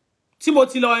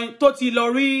 Timothy tó ti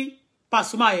lọ rí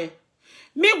Pasuma yẹn.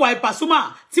 Meanwhile,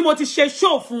 Pasuma, Timothy ṣe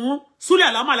show fún Sule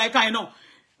Alamalaika yẹn náà.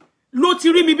 ló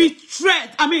ti rí mi bí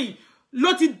threat. I mean,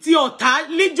 ló ti di ọ̀tá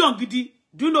legion gidi.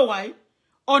 Do you know why?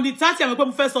 On the 30th, I'm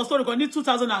going to first story in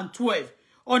 2012.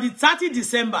 On the 30th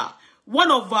December,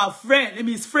 one of our friend, I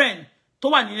mean his friend, tó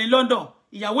wà ní London,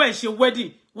 ìyàwó ẹ̀ ṣe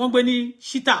wedding, wọ́n gbé ní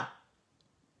Shita.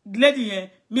 Lady yẹn,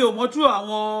 mi ò mọ̀ through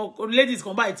àwọn ladies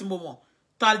kan báyìí tí mo mọ̀.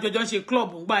 Tá jọjọ ṣe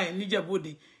club ngba yẹn ní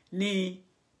Ìjẹ̀bú-Òde ni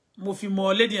mo fi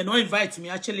mọ̀ lady yẹn no invite me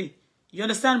actually. You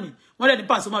understand me? Wọ́n dẹ̀ ní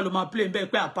Pasuma ló máa play bẹ́ẹ̀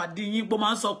pé àpàdé yín pé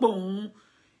máa ń sọ pé òun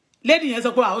lady yẹn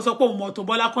sọ pé àwọn sọ pé òun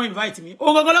Auto-Bola kan invite me.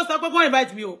 Òun gangan ló sọ pé kan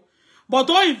invite me o. But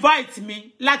ó invite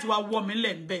me láti wá wọ́ mi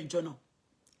lẹ̀ ńbẹ̀ ìjọ náà.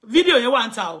 Video yẹn wà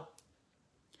ńta o.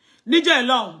 Níjọ́ ẹ̀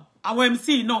lọ́hùn, àwọn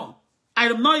MC náà. I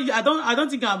don't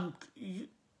think I'm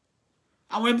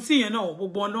àwọn MC yẹn náà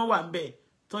gbogbo ọ̀nà wà ńbẹ̀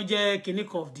tó jẹ́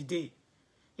clinic of the day.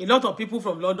 A lot of people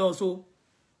from London also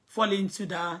fall into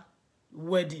that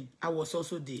wedding. I was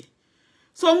also there.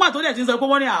 So ngba tó dẹ̀ tin sọ pé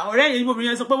wọ́n ní ọ̀rẹ́ yẹn obìnrin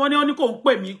yẹn sọ pé wọ́n ní ó ní kó ń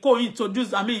pè mí kó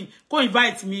introduce kó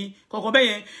invite me kọ̀kọ̀ bẹ́ẹ̀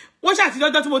yẹn wọ́n ṣàti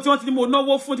lọ́jọ́ tí wọ́n ti ní mo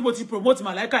náwó fún tí mo ti promote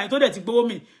Malaika yẹn tó dẹ̀ ti gbowó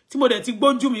mi tí mo dẹ̀ ti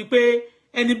gbójú mi pé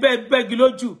ẹni bẹ́ẹ̀gi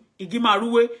lójú igi máa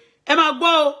rúwé ẹ máa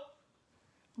gbọ́ o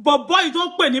bọ̀bọ́ yìí tó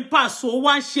ń pè ní Paso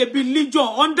wá ń ṣe bí legion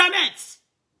undernet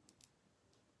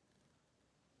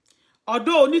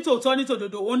ọ̀dọ̀ onítòótọ́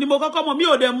nítòdodo òun ni mo kọ́kọ́ mọ̀ mi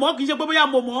ò dẹ̀ mọ̀ kì í ṣe pé bóyá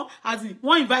mo mọ̀ as in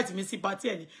wọ́n invite mi sí party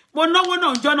ẹ̀ ni mo náwó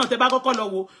náà jọ́ náà tẹ́ bá kọ́kọ́ lọ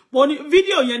wo mo ní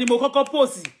fídíò yẹn ni mo kọ́kọ́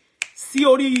post sí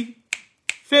orí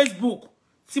Facebook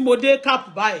tí mo dé cap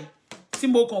báyìí tí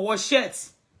mo kàn wọ shirt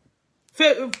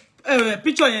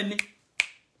picture yẹn ni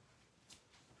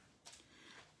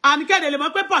and kẹ́dẹ̀ lè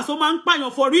mọ̀ pé Paso máa ń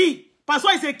pààyàn for real Paso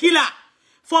is a killer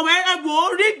for my elbow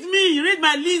read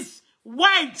my list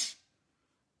wide.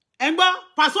 Engbo,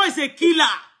 Paso is a killer.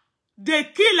 They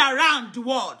kill around the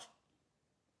world.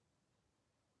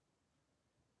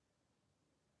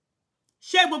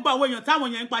 Ṣé gbogbo àwọn èèyàn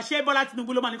táwọn yẹn ń pa ṣé Bọ́lá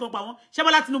Tinubu ló máa ní kó pa wọ́n? Ṣé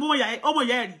Bọ́lá Tinubu ọmọ ìyá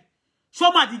ẹ̀ rí? Ṣé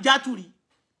ọmọ Àdìjátù rí?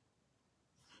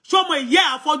 Ṣé ọmọ ìyá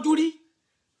afọ́jú rí?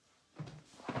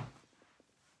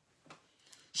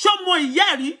 Ṣé ọmọ ìyá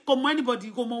ẹ̀ rí? Kò mọ anybody,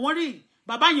 kò mọ wọ́n rí.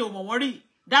 Bàbá yẹn ò mọ wọ́n rí.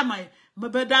 That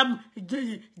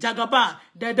Jagaba,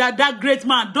 that great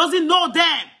man doesn't know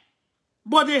them.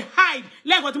 But they hide.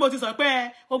 Like what Timothy sọ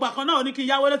pé ó gbà kan náà ní kí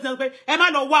yáwó ló ti sọ pé ẹ má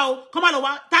lọ wá o, kó má lọ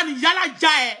wá. Ta ni yálà já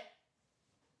ẹ.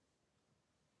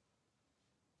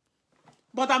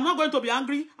 But I'm not going to be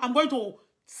angry. I'm going to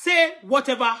say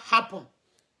whatever happened.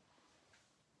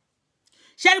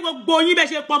 Ṣé gbogbo yín bẹ́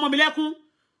ṣe pa ọmọ mi lẹ́kún.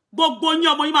 Gbogbo yín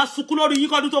ọmọ yín máa sunkún lórí yín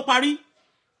kọ́dún tó parí.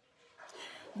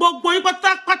 Gbogbo yín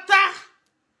pátápátá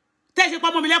tẹ́ ṣe pa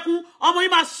ọmọ mi lẹ́kún ọmọ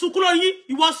yín máa sunkún lórí yín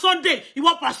ìwọ Sunday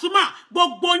ìwọ Pasuma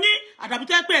gbogbo yín àdàbí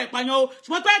tẹ́ pé ẹ pààyàn o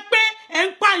ṣùgbọ́n tẹ́ pé ẹ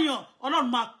ń pààyàn Ọlọ́run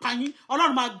máa pa yín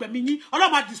Ọlọ́run máa gbẹ̀mí yín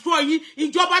Ọlọ́run máa destroy yín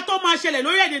ìjọba tó máa ṣẹlẹ̀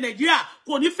lórí èdè Nàìjíríà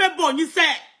kò ní fẹ́ bọ̀ yín ṣe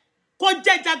kó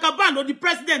jẹ́ Jagaban ló di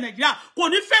president Nàìjíríà kò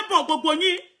ní fẹ́ bọ̀ gbogbo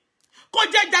yín kó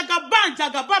jẹ́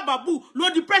Jagaban Babu ló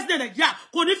di president Nàìjíríà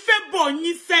kò ní fẹ́ bọ̀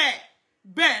yín ṣe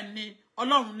bẹ́ẹ̀ ni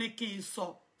Ọlọ́run ní kí n sọ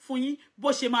fún yín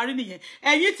bó ṣe máa rí nìyẹn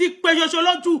ẹ̀yin ti pé ṣoṣo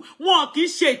lójú wọn kì í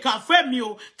ṣe ìkàfẹ́ mi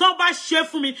o tó bá ṣe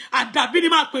fún mi àdàbí ni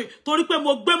máa pè torí pé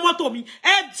mo gbé mọ́tò mi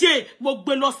FJ mo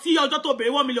gbé lọ sí ọjọ́ tó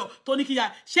bèrè 1 million tó ní kíyà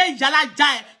ṣé ìyálà já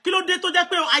ẹ kí ló dé tó jẹ́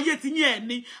pé ayé ti yín ẹ̀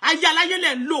ní ayé aláyé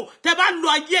lẹ̀ ń lò tẹ́ bá lo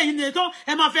ayé ẹ̀yin nìyẹn tó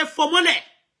ẹ máa fẹ́ fọmọ́lẹ̀.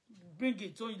 Bring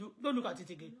it so you don't look at it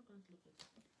again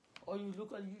or you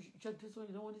look at you check this one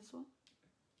you don't want this one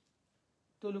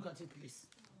don't look at it please.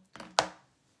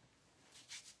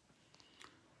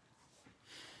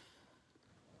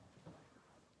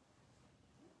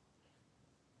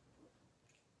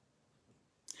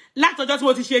 Látọjọ́ tí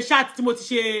mo ti ṣe chat tí mo ti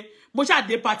ṣe mo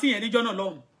ṣàdé party yẹn níjọ́ náà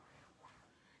lọ́hùn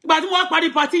ìgbà tí mo wá parí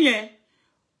party yẹn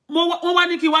wọ́n wá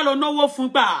ní kí wá lọ náwó fún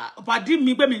gbà pàdí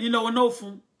mi pé mi ní lọ́wọ́ náwó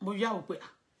fún mo yá ò pé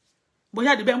mo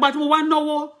ṣàdé bẹ́ẹ̀ nígbà tí mo wá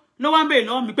náwó ló wá ń bèèrè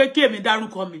lọ́wọ́ mi pé kí èmi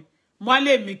dárúkọ mi mo wá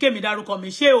lè mí kí èmi dárúkọ mi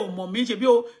ṣé o mọ̀ mí ṣe bí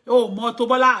o mọ̀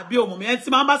Auto-Bola àbí o mọ̀ mí ẹ ti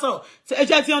máa ń bá sọ̀rọ̀ ẹ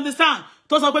jẹ́ ti understand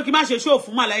tó sọ pé kí má ṣe show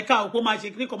fún Malaika o kó má ṣe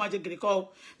kíríkọ má ṣe kíríkọ o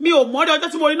mi ò mọ̀ ọjọ́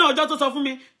tí mo rí náà ọjọ́ tó sọ fún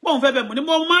mi pé òun fẹ́ bẹ̀ mọ̀ ní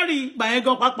mo marry gbà yẹn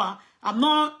gan pàápàá I'm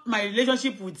not my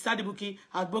relationship with Sadibuki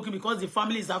has broken because the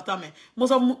family is after me mo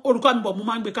sọ orúkọ mi bọ̀ mo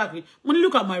máa ń gbé káàkiri mo ní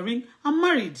look at my ring I'm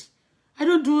married I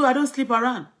don't sleep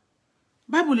around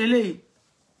Bible lele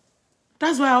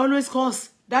that's why I always curse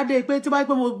that day pé tí bá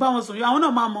pé mo bá wọn sùn àwọn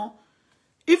náà máa mọ̀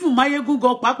even Mayegun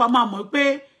gan pàápàá máa mọ̀ pé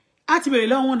á ti bèrè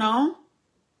lọ́wọ́ náà.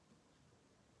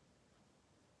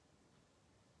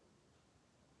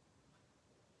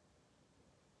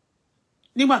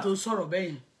 Nígbà tó sọ̀rọ̀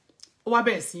bẹ́yẹn ó wá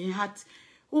bẹ̀rẹ̀ sí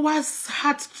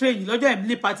heart train lọ́jọ́ ẹ̀mí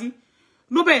ní party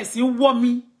ló bẹ̀rẹ̀ sí wọ́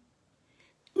mi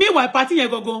meanwhile party yẹn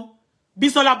gangan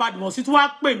Bísọ́lá Badmus tí wá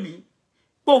pè mí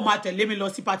pé ó máa tẹ̀lé mi lọ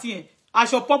sí party yẹn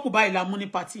aṣọ purple báyìí la mú ní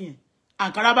party yẹn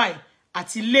àǹkárá báyìí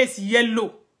àti lace yellow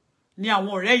ni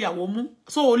àwọn ọ̀rẹ́ ìyàwó mú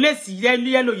so lace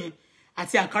yellow yẹn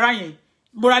àti àǹkárá yẹn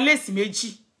mo ra lace méjì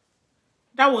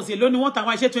that was alone wọ́n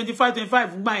tàwọn iṣẹ́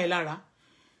 25 gbà yẹn lára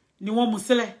ni wọ́n mú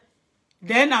sílẹ̀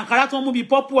then àǹkárá tó mú bí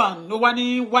purple and ló wá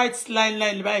ní white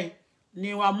line báyìí ni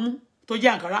wọ́n mú tó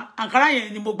jẹ́ àǹkárá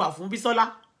yẹn ni mo gbà fún Bísọ́lá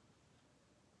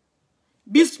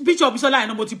picture Bísọ́lá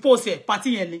yẹn mo ti post ẹ̀ party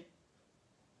yẹn ni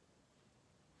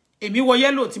èmi wọ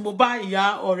yellow tí mo bá ìyá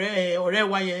ọ̀rẹ́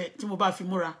wa yẹn tí mo bá fi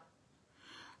múra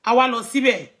àwa lọ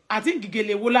síbẹ̀ àti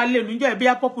gègèlè wo la lẹ́nu níjọ́ ẹ̀bí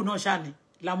purple náà ṣáà ni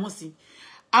la mú sí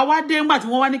àwa dé ńgbà tí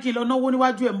wọ́n wá ní kí n lọ náwó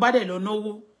níwájú ẹ̀ ń bá dẹ̀ lọ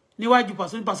náwó níwájú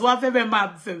Pasuma wá fẹ́ máa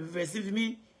fẹ̀fẹ̀ sí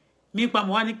mi pa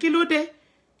mọ́ wá ní kí ló dé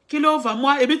kí ló fà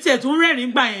mọ́ ebi tiẹ̀ tún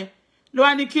rẹ́rìn gbà yẹn ló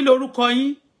wá ní kí lórúkọ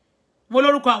yín mo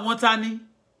lórúkọ àwọn ta ni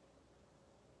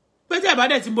pé tí ẹ̀bá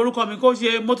dẹ̀ ti borúkọ mi kó ṣe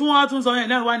mo tún wá tún sọ yẹn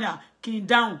náà wá ní kí n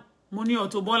dáhùn mo ní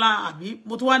Auto-Bola àbí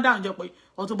mo tún wá dáhùn jọ pé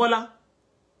Auto-Bola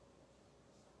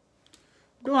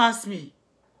don't ask me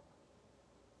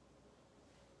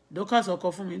Dorcas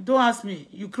ọkọ fún mi don't ask me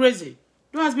you crazy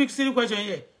don't ask me silly question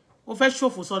here o fẹ́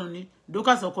ṣòfò sọnù ni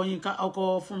Dorcas ọkọ yín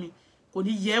ọkọ fún mi kò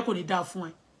ní yẹ kò ní dáa fún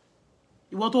ẹ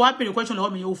ìwọ tó wá béèrè question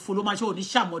lọ́wọ́ mi o fò ló máa ṣe ò ní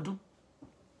ṣàmọ́dún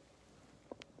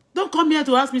don't come here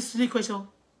to ask me silly question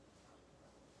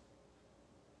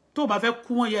tó bá fẹ́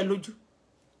kú wọn yẹ lójú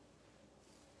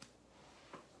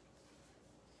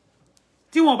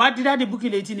tí wọ́n bá di Daddy Bukky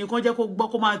létí ni kàn jẹ́ kó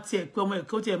gbọ́ kó máa tiẹ̀ pé ọmọ ẹ̀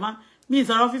kó tiẹ̀ má mi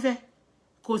ìsọ̀rọ̀ fífẹ́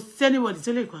kò sẹ́nìwọ̀dì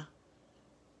tó lè pa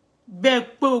bẹ́ẹ̀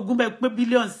pé ogún bẹ́ẹ̀ pé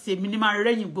bílíọ̀nù sèmi ní máa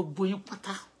rẹ́yìn gbogbo yín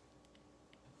pátá.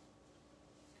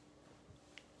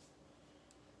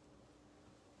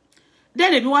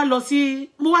 dẹ́rẹ̀ mi wá lọ sí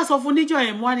mo wá sọ fún níjọ́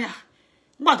yẹn mo wá ní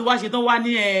nígbà tó wá ṣe tán wá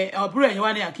ní àbúrò ẹ̀yìn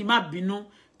wá ní kí n má bínú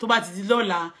tó bá ti di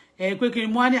lọ́la pé kí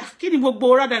n mo wá ní kí ni gbogbo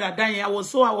rádaràda yẹn I was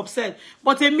so upset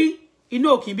but èmi inú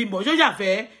òkè bí mo ṣọ́jà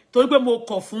fẹ́ torí pé mo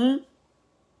kọ̀ fún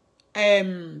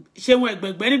ṣeun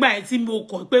ẹ̀gbẹ̀gbẹ́ nígbà yẹn tí mo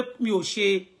kọ̀ pé mi ò ṣe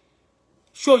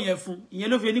show yẹn fún ìyẹn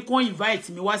ló fi ní kàn invite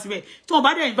mi wá síbẹ̀ tí wọ́n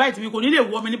bá dẹ̀ invite mi kò ní lè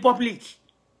wọ́ mi ní public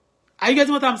are you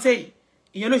getting what I'm saying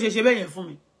ìyẹn ló ṣe bẹ́ẹ̀ yẹn fún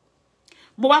mi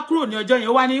mo wá kúrò ní ọjọ́ yẹn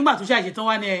ó wá ní nígbà tó ṣàṣe tán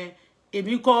wá ní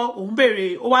èmi kọ́ òun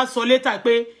béèrè ó wá sọ later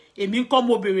pé èmi kọ́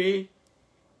mo béèrè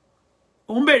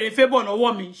òun béèrè favour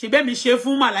lọ́wọ́ mi ṣe bẹ́ẹ̀ mi ṣe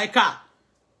fún màláìkà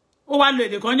ó wá lo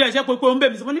èdè kan jẹ́ iṣẹ́ pé òun bẹ̀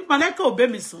mí sùn mo ní màláìkà ò bẹ̀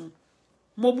mí sùn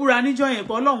mo búra níjọ́ yẹn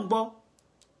pé Ọlọ́run gbọ́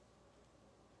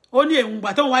ó ní èhun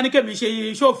gbà tó wá ní kèmi ṣe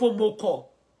ṣòfò mo kọ̀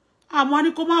àmọ́ ní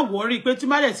kó má worry pé tí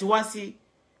má dẹ̀ ti wá sí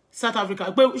South Africa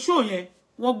pé show yẹn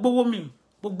wọ́n gbowó mi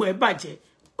gbogbo ẹ̀ bàjẹ́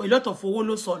ìlọ́tọ̀ fowó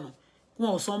ló sọnù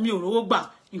wọn ò san mi ò rówó gbà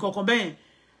nǹkan kan bẹ́yẹn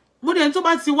mo dẹ̀ ní tó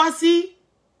bá ti wá sí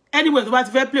anywhere tó bá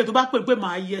ti fẹ́ play tó bá pè pé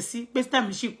màá yẹ sí pé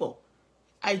time ṣì pọ̀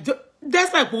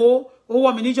despite pé ó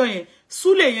wọ́ mi níjọ́ yẹn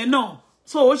súlẹ̀ yẹn náà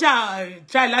so ó ṣáà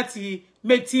try láti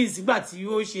make things nígbà tí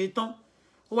ó ṣe tán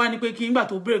ó wá ní pé kí nígbà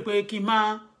tó béèrè pé kí n má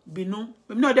bínú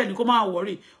èmi náà dẹ̀ ní kó má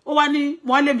worry ó wá ní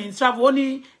mo wá lè mi travel ó ní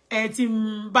tí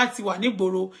n bá ti wà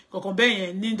nígboro kankan bẹ́ẹ̀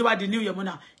yẹn ní tó bá di New Year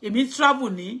mọ́nà èmi travel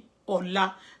ní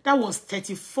ọ̀la that was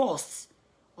 31st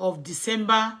of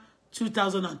December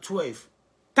 2012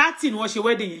 30 ni wọ́n ṣe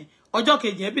wedding yẹn ọjọ́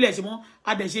kejì yẹn bílẹ̀ ṣe mọ́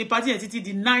adẹ̀ṣe party yẹn títí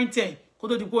di 9-10 kó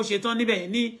tó di pé ó ṣe tán níbẹ̀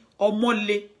yẹn ní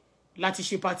Ọmọlé láti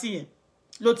ṣe party yẹn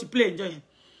ló ti play ǹjọ́ yẹn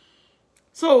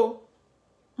so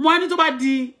mo wá ní tó bá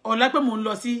di ọ̀la pé mo ń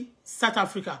lọ sí South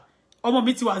Africa ọmọ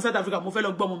mi ti wà ní South Africa mo fẹ́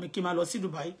lọ gbọ́ ọmọ mi kí n máa lọ sí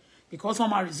Dubai because wọ́n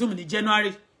máa resume ní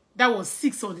January that was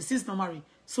 6 on the 6th January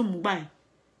so mo gbà yẹn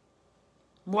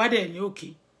mo wá dẹ̀ ní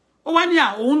òkè ó wá ní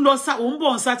òun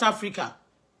bọ̀ ní South Africa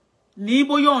ní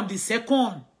bóyá on the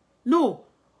 2nd no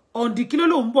on the kilo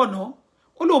lòun bọ̀ náà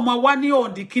ó lòun máa wá ní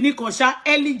on the kíní kan ṣá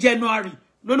early January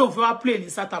ló lòun fẹ́ wá play ní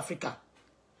South Africa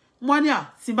mo ní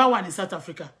tí n bá wà ní South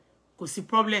Africa kò sí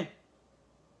problem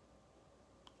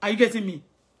are you getting me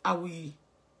I will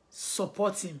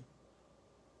support him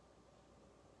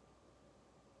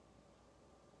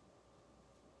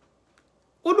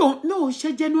ó lòun no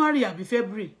ṣe January àbí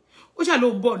February ó ṣá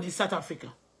lòun bọ̀ ní South Africa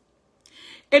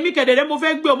èmi kedere mo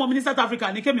fẹ́ gbé ọmọ mi ní South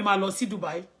Africa ní kémi máa lọ sí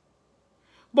Dubai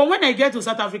but when I get to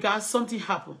South Africa something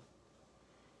happened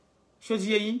ṣó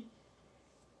ti yé yín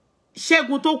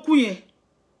Ṣẹ́gun tó kú yẹn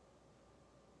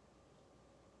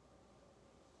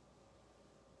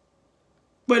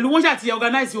pẹ̀lú wọ́n ṣá ti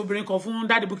organize obìnrin kan fún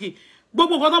Daddy Bukky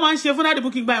gbogbo nǹkan tó máa ń ṣe fún Daddy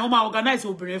Bukky gbà yẹn wọ́n máa organize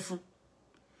obìnrin fún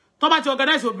tó bá ti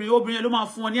organize obìnrin yẹn ló máa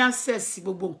fún wọn ní access sí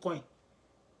gbogbo nǹkan ẹ̀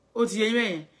ó ti yé yín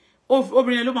yẹn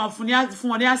obìnrin yẹn ló máa fún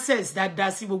wọn ní access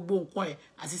dáadáa sí gbogbo nǹkan ẹ̀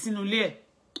àti sínú ilé ẹ̀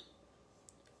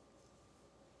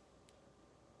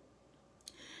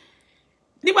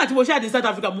nígbà tí mo ṣáà dé South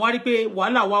Africa mo wá rí pé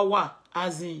wàhálà wá wà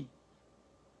as in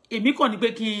èmi kàn ní pé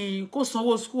kí kó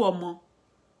sanwó school ọmọ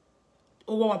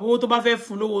owó wa owó tó bá fẹ́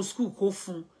fún lówó school kó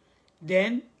fún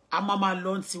then a máa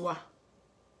lọ ntiwa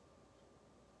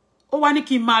ó wá ní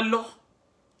kí n máa lọ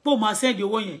pé ó máa send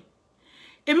owó yẹn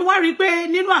èmi wá rí pé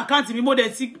nínú account mi mo dẹ̀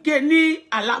ti gé ní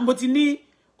àlá mo ti ní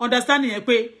understanding yẹn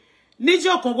pé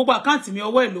níjọ́ kan gbogbo account mi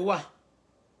ọwọ́ ẹ̀ ló wà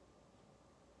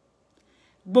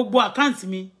gbogbo account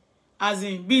mi as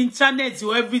in bí internet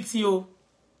or everything o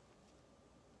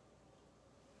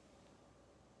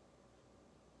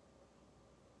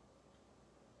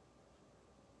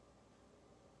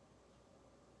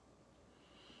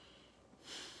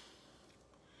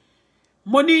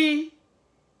mo ní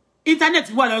internet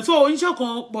wà lọ́wọ́ so oníṣẹ́ kan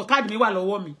pọ̀ káàdì mi wà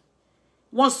lọ́wọ́ mi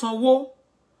wọ́n san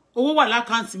owó wà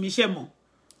lákàǹtì mi ṣe mọ̀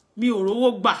mi ò rówó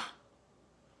gbà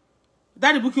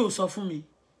Daddy Bukky ò sọ fún mi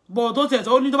bọ̀ tó tẹ̀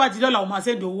tó ní tó bá ti dọ́là ó máa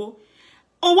send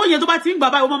owó yẹn tó bá ti ń gbà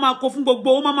báyìí ó máa kó fún gbogbo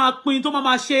ó máa pín tó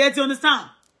máa ṣe ẹ́ ti understand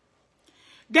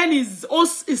then is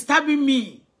stabbing me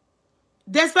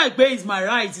despite pé it's my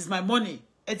right it's my money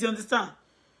ẹ́ ti understand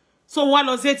so wọ́n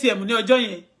lọ sí ATM ní ọjọ́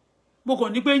yẹn mo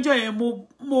kàn ní pé ńjọ́ yẹn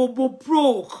mo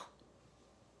broke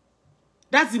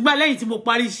that's ìgbà lẹ́yìn tí mo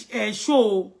parí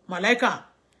show Malaika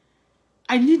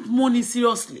I need money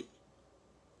seriously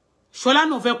Ṣọlá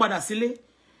náà fẹ́ padà sílé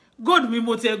God mi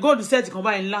mo tẹ God set kan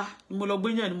báyìí ńlá ni mo lọ gbé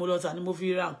yàn ni mo lọ tà ni mo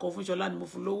fi ra nǹkan fún Ṣọlá ni mo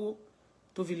fún lówó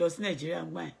tó fi lọ sí Nàìjíríà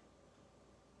gbà yẹn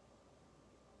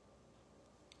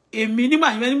èmi nígbà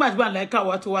tí Malaika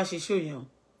wá tó wá ṣe show yẹn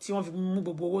tí wọ́n fi mú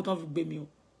gbogbo owó tán fi gbé mi o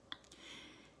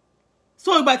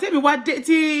so ìgbà tí mi wá dé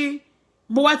tí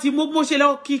mo wá ti mo ṣe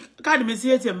lọ kí káàdì mi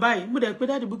sí ATM báyìí mo dẹ̀ pé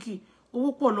Daddy Bukky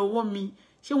owó pọ̀ lọ́wọ́ mi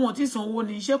ṣé wọn ti san owó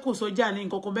ni iṣẹ́ kò sọjà ní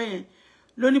nǹkan kan bẹ́yẹn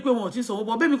ló ní pé wọn ti san owó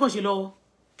bọ́ bẹ́ẹ̀ mi kàn ṣe lọ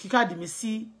kí káàdì mi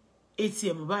sí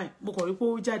ATM báyìí mo kàn rí pé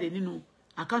ó jáde nínú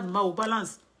account mi báwo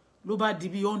balance ló bá di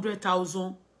bí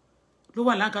 100,000 ló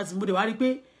wà lákàtí mo dẹ̀ wá rí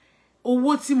pé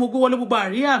owó tí mo gbé wọlé gbogbo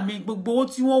àríyá mi gbogbo owó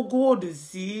tí wọ́n góòdù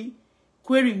sí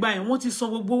query gbà yẹn wọ́n ti san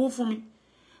gbogbo owó fún mi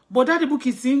but Daddy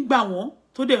Bukky ti ń gbà wọ́n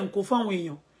tó dẹ̀ ń kó fáwọn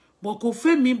èèyàn but kò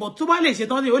fẹ́ mi but tó bá lè ṣe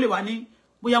tán ó lè wà ní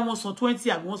bóyá wọ́n san 20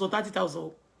 àbí wọ́n san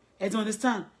 30,000 ẹ ti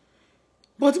understand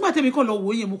but nígbà tẹ́mi kàn lọ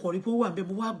wò yẹn mo kàn rí pé ó wà níbẹ̀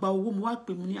mo wá gba owó mo wá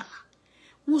pè mo ní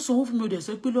wọ́n san owó fún mi ò dẹ̀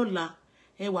sọ pé lọ́la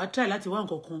ẹ wàá try láti wá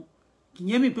nǹkan kan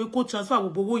ìyẹn mi pé kó transfer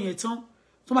gbogbo owó yẹn tán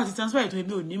tó bá ti transfer ètò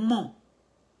èmi ò ní mọ̀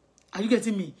are you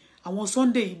getting me àwọn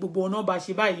Sunday gbogbo ọ̀nà bá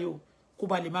ṣe báyìí o kó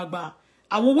ba lè má gba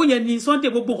àwọn owó yẹn ní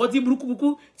Sunday gbogbo nǹkan tí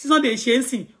burúkú tí Sunday ṣe ń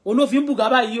sìn òun ló fi ń bùgá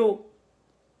báyìí o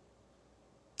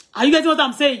are you getting what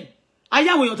I'm saying ayé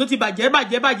àwọn èèyàn tó ti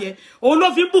bàjẹ́ òun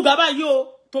ló fi ń bùgá báyìí o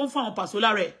tó ń fa àwọn pàṣọ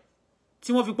lára ẹ̀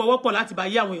tí wọ́n fi pọwọ́ pọ̀ láti bá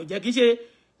ayé àwọn èèyàn jẹ́ kì í ṣe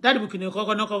Daddy Bukky ní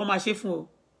kọ́kọ́ máa ṣe fún o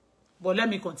but let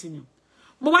me continue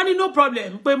mo wá ní no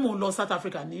problem pé mò ń lọ South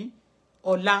Africa ní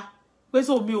ọ̀la pé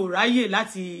so mi ò ráyè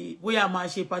láti bóyá máa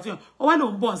ṣe party ó wá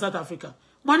lòun bọ̀ ní South Africa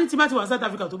mo ní tí bá ti wà ní South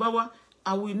Africa tó bá wá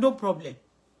I will no problem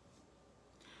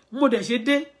mo dẹ̀ ṣe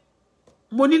dé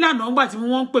mo ní lánàá ńgbà tí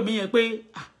wọ́n ń pè mí yẹn pé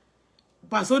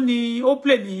Paso ni ó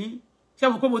play ní ṣé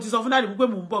mo pé mo ti sọ fún Daddy Bukky pé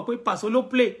mò ń bọ̀ pé Paso ló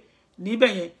play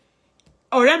níbẹ̀ yẹn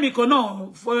ọ̀rẹ́ mi kan náà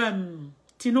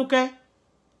Tinúkẹ́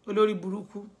olórí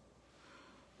burúkú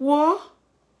wo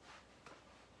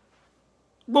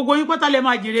gbogbo yín pátá lẹ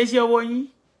máa jèrè iṣẹ́ ọwọ́ yín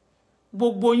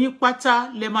gbogbo yín pátá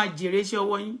lẹ máa jèrè iṣẹ́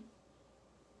ọwọ́ yín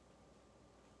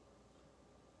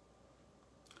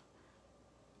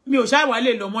mi ò ṣáà wá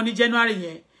lè lọ mọ́ ní January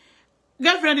yẹn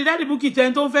girlfriend Daddy Bukky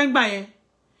tẹ́ni tó ń fẹ́ gbà yẹn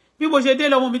bí mo ṣe dé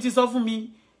lọ́mọ mi ti sọ fún mi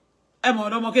ẹ mọ̀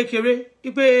ọ̀dọ́mọ kékeré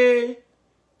wípé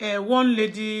one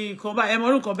lady kan bá ẹ mọ̀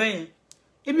orúkọ bẹ́ẹ̀ yẹn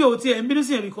èmi ò tiẹ̀ ń bínú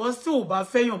sí yẹn because tí ò bá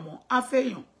fẹ́yàn mọ́ á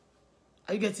fẹ́yàn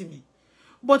are you getting me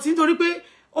but nítorí pé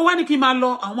ó wá ní kí n máa lọ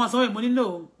àwọn àsanwó ìmọ̀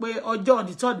nínú pé ọjọ́ on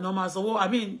the 3rd náà máa sanwó I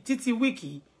mean títí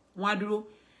wíìkì wọn á dúró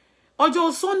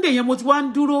ọjọ́ Sunday yẹn mo ti wá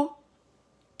ń dúró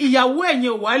ìyàwó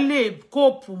ẹ̀yẹn ò wá lè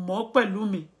kóòpù mọ́ pẹ̀lú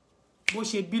mi bó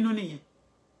ṣe bínú nìyẹn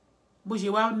bó ṣe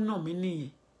wá nà mí nìyẹn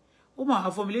ó máa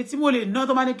fọ mi létí mo lè ná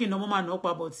tó bá ní kí n ná mo máa ná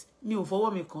pa but mi ò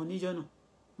fọwọ́ mi kàn níjọ́ náà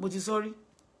mo ti sorry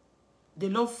the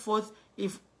Lord fought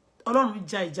if Ọlọ́run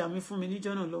ja ìjà mi fún mi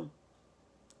níjọ́ náà lọ́hùn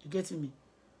you get me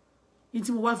ní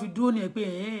tí mo wá fi dúró ní ẹ pé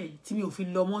tí mi ò fi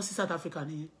lọ mọ́ sí South Africa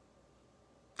nìyẹn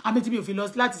àmì tí mi ò fi lọ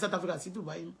láti South Africa sí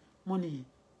Dubai mọ́ nìyẹn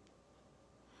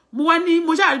mo wá ní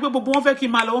mo ṣáà rí pé gbogbo wọn fẹ́ kí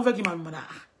n máa lọ wọ́n fẹ́ kí n máa lọ mọ̀dà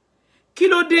kí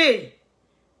ló dé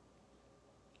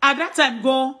at that time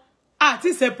gan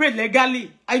àti separate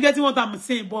legally I get what I'm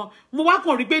saying but mo wá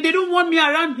kàn rí pé they don't want me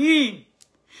around him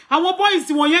àwọn boys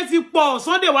wọn yẹn ti pọ̀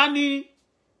Sunday wá ní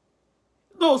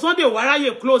no Sunday wá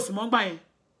ráyè close mọ́ gbà yẹn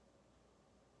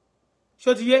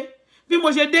ṣó ti yé bí mo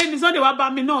ṣe dé ní Sunday wá bá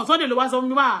mi náà Sunday ló wá sọ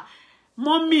mi wá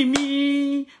mọ́mì mi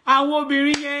àwọn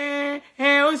obìnrin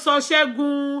yẹn ó sọ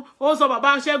Ṣẹ́gun ó sọ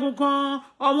bàbá Ṣẹ́gun kan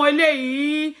ọmọ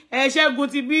eléyìí Ṣẹ́gun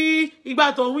ti bí ìgbà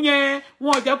tóun yẹn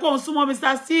wọn ò jẹ́ kó ń súnmọ́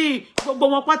Mr. C gbogbo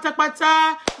wọn pátápátá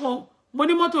mo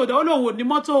ní mọ́tò ó lòun ò ní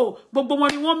mọ́tò gbogbo wọn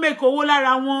ni wọ́n make owó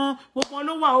lára wọn gbogbo wọn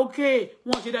ló wà okay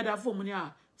wọn ò ṣe dáadáa fún mo ní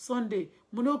Sunday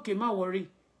mo ní okay má worry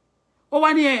ó wá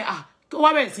ní ó wá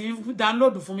bẹ̀rẹ̀ sí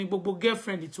download fún mi gbogbo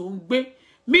girlfriend tó ń gbé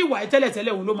meanwhile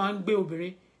tẹ́lẹ̀tẹ́lẹ̀ òun ló máa ń gbé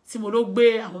obìnrin tí mo ló gbé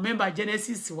àwọn member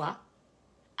Genesis wá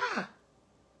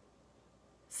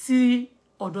sí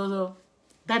ọ̀dọ̀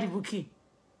Daddy Bukky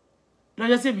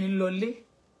lọ́jọ́ tí mi ń lọlé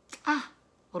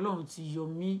Ọlọ́run ti yọ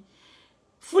mí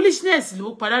foolishness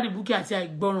ló pa Daddy Bukky àti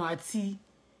àìgbọràn àti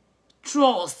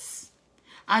trust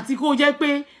àti kó jẹ́ pé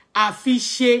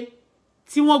àfiṣe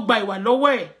tí wọ́n gba ìwà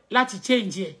lọ́wọ́ ẹ̀ láti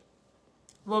change ẹ̀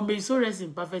but may so rest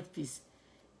in perfect peace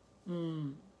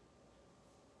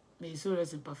may so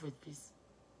rest in perfect peace.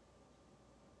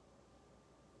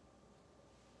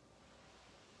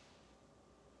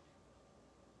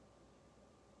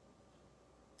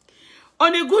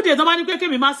 On a good day tó bá ní pé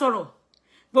kémi má sọ̀rọ̀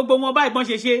gbogbo wọn bá ìbọn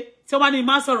ṣe tí wọ́n bá ní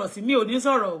má sọ̀rọ̀ sí mi ò ní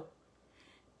sọ̀rọ̀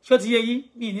ṣó ti yé yín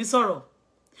mi ní sọ̀rọ̀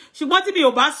ṣùgbọ́n tí mi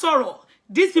ò bá sọ̀rọ̀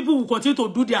these people will continue to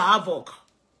do their havoc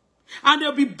and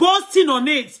they'll be boasting on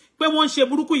it pé wọ́n ṣe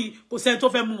burúkú yìí kò sẹ́ni tó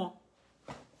fẹ́ mú wọn.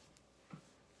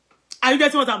 Are you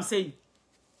getting what I'm saying?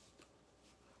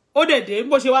 Ó dẹ̀dẹ̀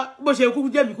bó ṣe kúkú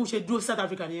jẹ́ mi kú ṣe dúró South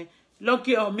Africa nìyẹn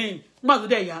lucky or me nígbà tó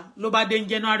dẹ̀ yá ló bá dé ní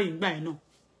January nígbà yẹn náà.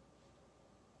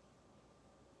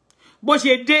 Bó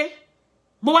ṣe dé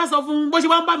mo wá sọ fún bó ṣe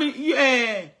wá ń bá mi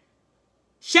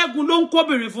Ṣẹ́gun ló ń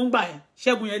kóbìnrin fún gbà yẹn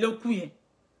Ṣẹ́gun yẹn ló kú yẹn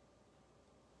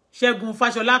Ṣẹ́gun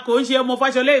Fáṣọlá kò ń ṣe ọmọ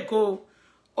Fáṣọlá Èkó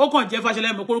ó kàn jẹ́ Fáṣọlá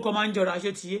ẹ̀mọ́ kórúkọ máa ń jọra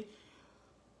ṣé ti yé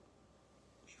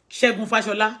Ṣẹ́gun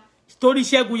Fáṣọlá torí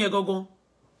Ṣẹ́gun yẹn gangan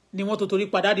ni wọ́n tó torí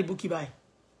pa Daddy Bukky báyìí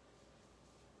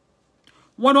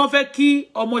wọ́n náà fẹ́ kí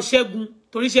ọmọ Ṣẹ́gun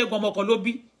torí Ṣẹ́gun ọmọ kan ló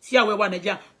bí tí àwẹ̀ wà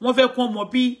Nàìjíríà wọ́n fẹ́ kún ọmọ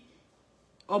bí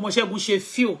ọmọ Ṣẹ́gun ṣe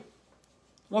feel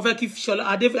wọ́n fẹ́ kí Ṣọlá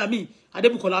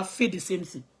Adébùkọ́lá feel the same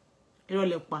thing irọ́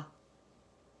lẹ pa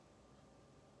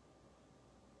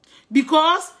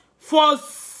because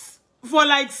for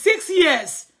like 6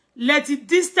 years let it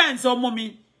distance ọmọ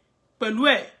mi pẹ̀lú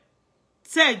ẹ̀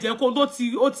tẹ́ jẹ́ kó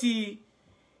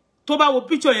tó bá wo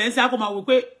picture yẹn ṣe á kó máa wò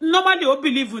pé normally ó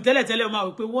believe tẹ́lẹ̀tẹ́lẹ̀ ó máa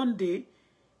wò pé one day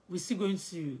we still going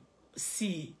to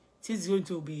see things going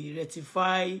to be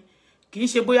rectified kì í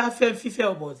ṣe bóyá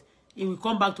fífẹ́ but he will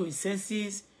come back to his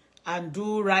senses and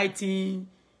do right thing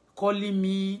calling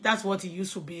me that's what he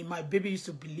used to be my baby used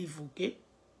to believe okay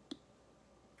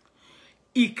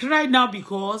he cried now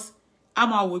because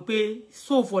I'm away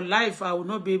so for life I will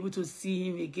not be able to see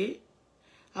him again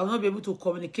I will not be able to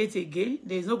communicate again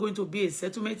there is not going to be a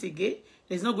settlement again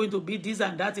there is not going to be this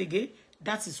and that again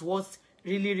that is what's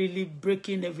really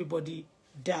breaking everybody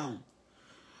down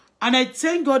and I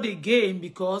thank God again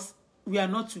because we are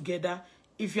not together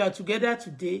if you are together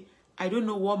today I don't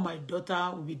know what my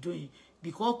daughter will be doing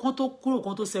because kan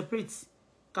to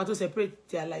separate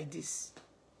they are like this.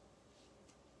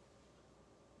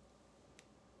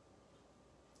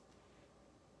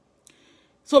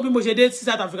 So bí mo ṣe dé sí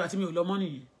South Africa tí mi ò lọ mọ́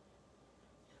nìyẹn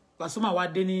Pasuma wá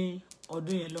dé ní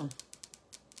ọdún yẹn lọ́hùn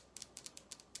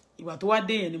ìgbà tó wá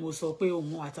dé yẹn ni mo sọ pé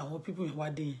òun àtàwọn people yẹn wá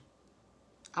dé yẹn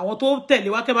àwọn tó tẹ̀lé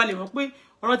wá kẹ́ bá lè mọ̀ pé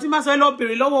ọ̀rọ̀ tí máa sọ lọ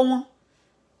bèrè lọ́wọ́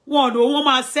wọn lò wọ́n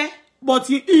máa ṣẹ́ but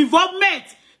involvement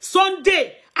Sunday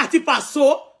àti Paso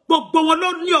gbogbo wọn ló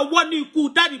ní ọwọ́ ní ikú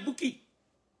Daddy Bukky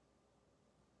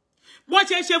wọ́n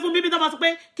ṣe fún mi bí tó máa sọ pé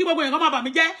kí gbogbo èèyàn kan máa bà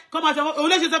mí jẹ́ kó máa sọ òun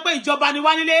lè ṣe sọ pé ìjọba ni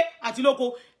wá nílé àti lóko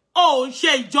ó ń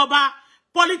ṣe ìjọba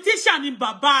politician ni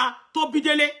bàbá tó bí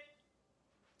délé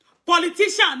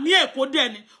politician ní Èkó dẹ̀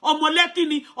ni ọmọ Lẹ́kì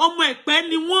ni ọmọ Ẹ̀pẹ́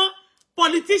ni wọ́n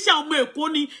politician ọmọ Èkó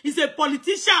ni is a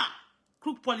politician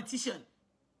crook politician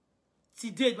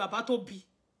ti dé bàbá tó bí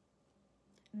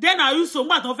then I used to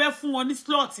ngba tó fẹ́ fún wọn ní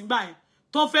slot ngba yẹn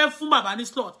tó fẹ́ fún bàbá ní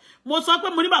slot mo sọ pé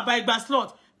mo ní bàbá igba slot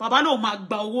bàbá ló máa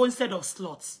gba owó instead of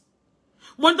slot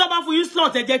mo ní tó bá fún yín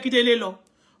slot ẹ jẹ́ kí délé lọ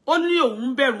ó ní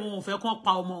òun bẹ̀rù òun fẹ́ kàn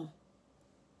pa ọmọ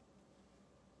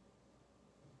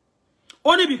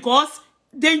only because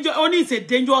danger only it's a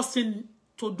dangerous thing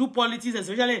to do politics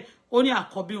especially only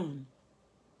àkọ́bí òun.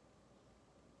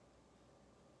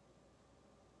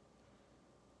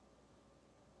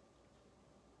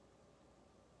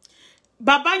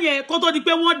 Bàbá yẹn kó tó di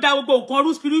pé wọ́n da gbogbo nǹkan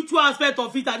rú spiritual aspect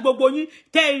of it àti gbogbo yín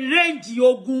tẹ range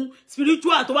ogun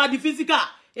spiritual tó wá di physical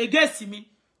against mi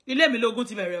ilé mi lógun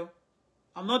ti bẹ̀rẹ̀ o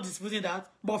I'm not disputing that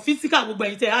but physical gbogbo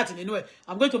yín tẹ heart nínú ẹ̀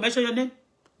I'm going to mention your name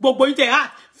gbogbo yín tẹ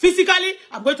heart physically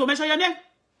I'm going to mention your name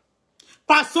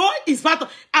Paso is part of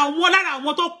àwọn lára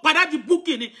àwọn tó padà di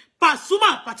Bukky ni Pasuma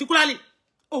particularly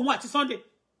òun àti Sunday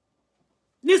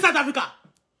ní South Africa.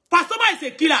 Pasuma is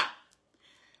a killer.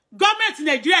 Government in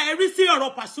Nigeria every sí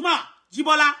ọ̀rọ̀ Pasuma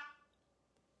Jibola.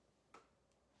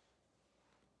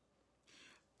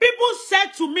 People said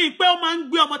to me pé ó máa ń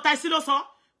gbé ọmọ Taisi ló sọ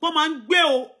pé ó máa ń gbé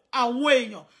àwọn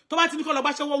èèyàn tó bá ti ní kó lọ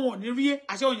bá ṣe wọ́n ní rí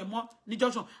àṣẹ òyìn mọ́ ní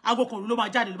junction aago kan ló máa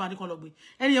jáde ló máa ní kó lọ gbé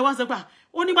ẹni yẹn wá sọ pé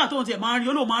ó nígbà tóun tiẹ̀ máa ń rí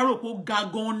ó lóun máa ń rò pé ó ga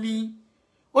gan ni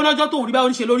ó lọ́jọ́ tóun rí bá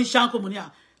oníṣe lórí ṣáńkò mọ́ ní à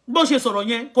bó ṣe sọ̀rọ̀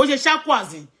yẹn kò ṣe ṣáńkò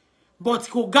àzìn but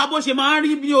kò ga bó ṣe máa ń rí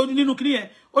nínú kiri yẹn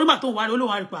ó nígbà tóun wá rí ó lóun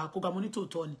wá rí pa kò ga mọ́ ní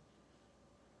tòótọ́ ni.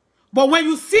 But when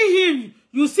you see him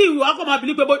you see you are come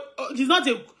believe pé he's not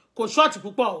a kò short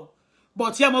púpọ̀ o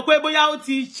but yẹ mọ̀ pé bóyá ó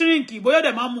ti shrink bóyá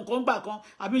dẹ̀ máa mú nǹkan gbà kan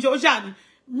àbí ṣe ó ṣáà ni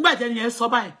nígbà tẹ́ni yẹn sọ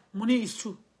báyìí mo ní it's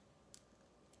true.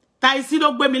 Taisi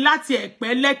ló gbé mi láti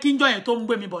Ẹ̀pẹ́ lẹ́kínjọ́ yẹn tó ń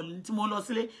gbé mi bọ̀ tí mo lọ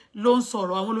sílé ló ń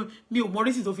sọ̀rọ̀ àwọn mi ò mọ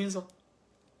rísì tó fi ń sọ.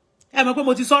 Ẹ mọ̀ pé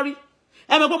mo ti sorry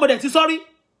ẹ mọ̀ pé mo dẹ̀ ti sorry.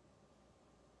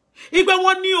 Ìpè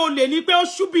wọ́n ní olè ní pé ó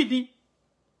ṣúbì ni.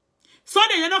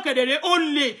 Sunday yẹn náà kedere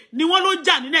olè ni wọ́n ló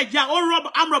jà ní Nàìjíríà ó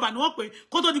amrọ̀bà ni wọ́n pè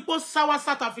kó tó di pé sáwá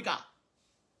South Africa.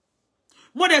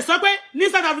 Mo dẹ̀ sọ pé ní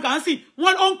South Africa ń sìn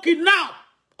wọ́n ó ń kidnap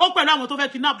ó pẹ̀lú àwọn tó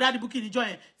fẹ́ kidnap Daddy Bukky níjọ́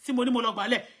yẹn tí mo ní mo lọ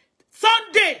gbálẹ̀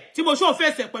Sunday tí mo show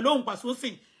face pẹ̀lú ohun Paso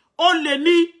sìn ó lè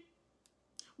ní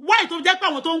why tó jẹ́ pé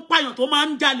àwọn tó ń pààyàn tó máa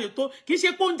ń jalè tó kì í ṣe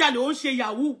pé ó ń jalè ó ń ṣe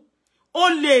yahoo ó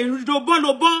lè lobọ́n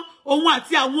òun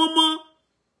àti àwọn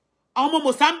ọmọ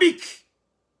Mozambique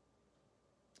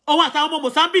òun àti àwọn ọmọ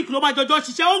Mozambique ló máa jọjọ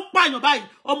ṣiṣẹ́ ó ń pààyàn báyìí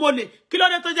ọmọ olè kí ló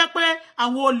dé tó jẹ́ pé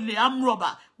àwọn olè amrọ̀bà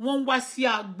wọ́n wá sí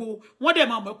agbo wọ́n dẹ̀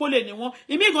máa mọ̀ pé olè ni wọ́n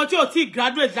ìmí gan tí ò tí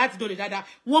graduate láti dolè dáadáa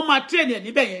wọ́n máa train ẹ̀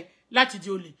níbẹ̀ yẹn láti di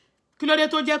olè kí ló dé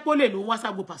tó jẹ́ pé olè ló ń wá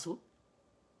ságbo Paso.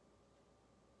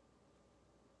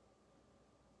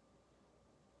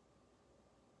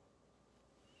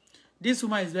 This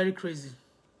woman is very crazy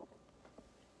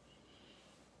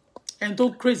and tó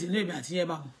crazy ní èmi àti yẹn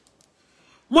bá mu.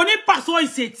 Mo ní Paso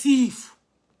is a thief.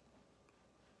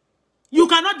 You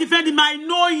cannot defend him. I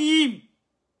know him.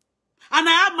 And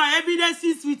I have my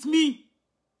evidences with me.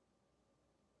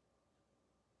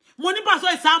 Mo ní Paso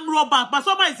is armed robber.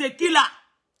 Pasuma is a killer.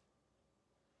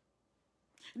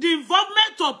 The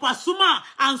involvement of Pasuma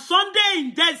and Sunday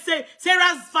in death, say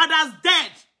Sarah's father's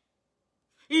dead.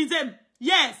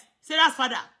 Yes, Sarah's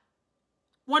father.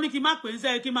 Wọ́n ní kí má pè ní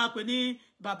say kí má pè ní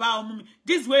bàbá ọmọ mi.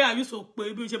 This way I used to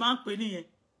pè bí ṣe máa ń pè nìyẹn.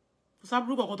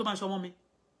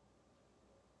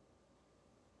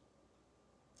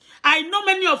 I know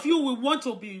many of you will want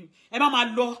to be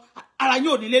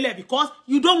because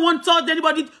you don't want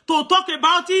anybody to talk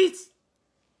about it.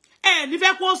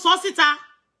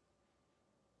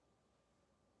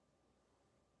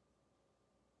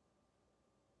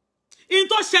 In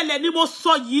tó ṣẹlẹ̀ ni mo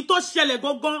sọ yìí tó ṣẹlẹ̀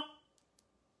gangan.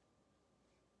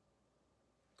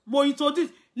 Mo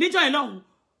introduce níjọ́ yẹn lọ́hùn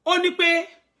ó ní pé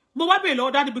mo wá bèèrè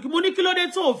lọ́wọ́ Daddy Bukky mo ní kí ló dé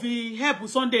tó fi help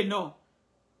Sunday náà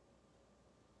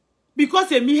because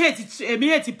èmi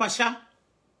hate Pasha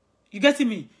you get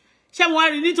me ṣé mo wá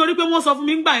rí nítorí pé wọ́n sọ fún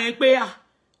mi ńgbà yẹn pé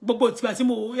gbogbo ìtìgbà tí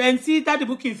mo ẹni tí Daddy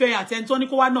Bukky fẹ́ àti ẹni tó ní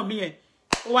kó wá nà mí yẹn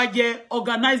ó wá jẹ́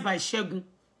organized by Ṣẹ́gun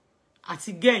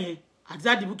àti gẹ́yẹn àti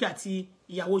Daddy Bukky àti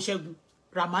ìyàwó Ṣẹ́gun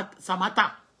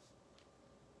Samata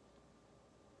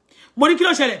mo ní kí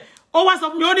ló ṣẹlẹ̀ ó wá sọ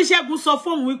fún mi ó ní Ṣẹ́gun sọ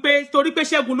fún mi wípé torí pé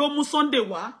Ṣẹ́gun ló mú Sunday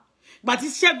wá gbà tí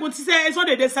Ṣẹ́gun tí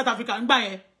Sunday dé South Africa ńgbà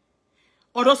yẹn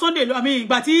ọ̀dọ̀ Sunday ló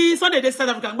gbà tí Sunday dé South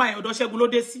Africa ńgbà yẹn ọ̀dọ̀ Ṣẹ́gun ló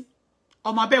dé sí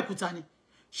ọmọ Abẹ́òkúta ni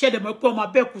ṣẹ̀dẹ̀ mọ̀ pé ọmọ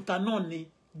Abẹ́òkúta náà ni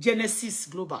Genesis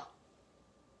Global.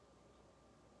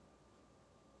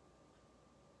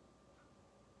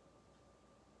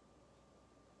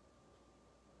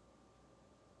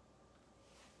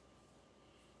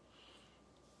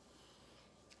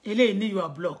 Eléyìí ní you are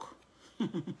blocked.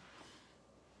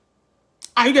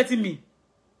 Are you getting me?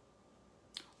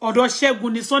 Ọ̀dọ̀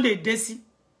Ṣẹ́gun ni Sunday dé sí.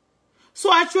 So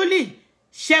actually,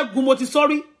 Ṣẹ́gun mo ti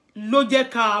sorry ló jẹ́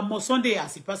ká mọ̀ Sunday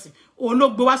as a person. Òun ló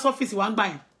gbé wá sọ́fíìsì wa ńgbà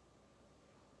yẹn.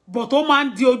 But ó máa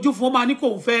ń di ojú fún ó máa ní kò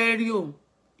fẹ́ rí òun.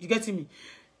 You getting me?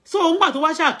 So ńgbà tó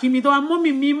wá ṣáàkí mi tó wá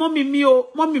mọ́mì mi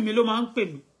o mọ́mì mi ló máa ń pè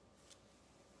mí.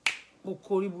 Mo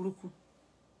kórí burúkú.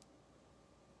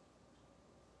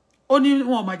 Ó ní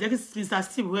wọn máa jẹ́ kí Mr.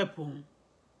 Steve help òun.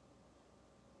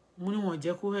 Mo ní wọn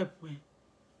jẹ́ kó help ẹ.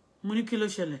 Mo ní kí ló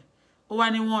ṣẹlẹ̀? Ó wá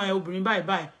ní wọn obìnrin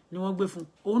báyìí ni wọ́n gbé fún.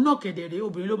 Òun náà kedere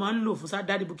obìnrin ló máa ń lò fún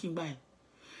Daddy Bukky gbà yẹn.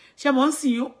 Ṣé mo ń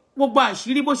sìn gbogbo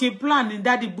àṣírí bó ṣe plan ní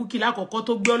Daddy Bukky lákọ̀ọ́kọ́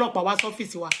tó gbé ọlọ́pàá wá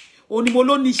sọ́fíìsì wa. Òun ni mo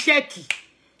ló ní ṣẹ́ẹ̀kì.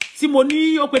 Tí mo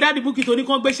ní ó pe Daddy Bukky tó ní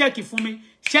kàn gbé ṣẹ́ẹ̀kì fún mi.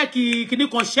 Ṣẹ́ẹ̀kì kíní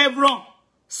kan Chevron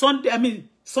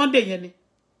Sunday yẹn ni.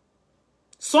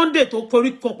 Sunday tó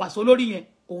forí kan Paso lórí yẹn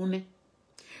òun ni.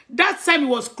 That time he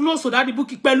was close to Daddy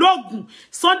Bukky pẹ̀lú ogun.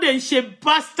 Sunday ń ṣe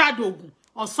bastard ogun.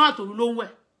 Ọ̀sán àtòru ló ń wẹ̀.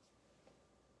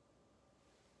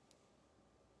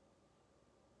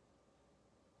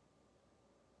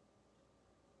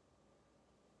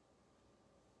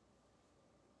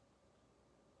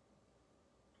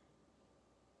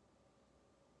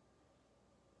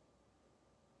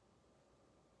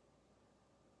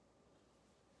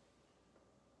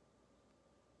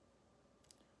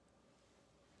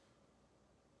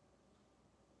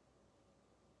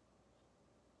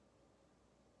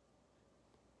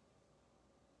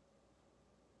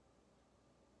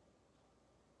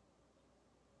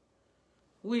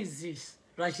 Who is this?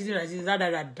 Rashidi,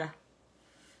 da.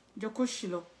 Joko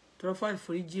shilo. Trofa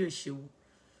foriji oshewu.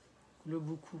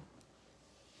 Kulobuku.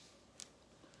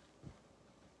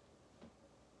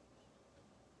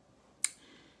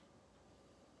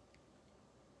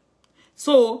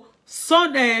 So,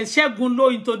 Sunday, Ṣẹ́gun ló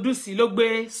introduce ló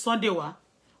gbé Sunday wá.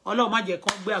 Ọlọ́run má jẹ́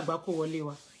kán gbé àgbákò wọlé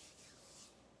wa.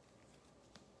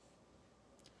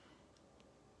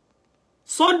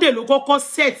 Sunday ló kọ́kọ́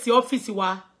set ọ́fíìsì wa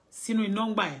sínú iná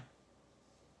ngba ẹ̀.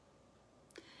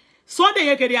 Sunday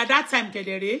yẹn kede at that time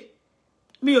kedere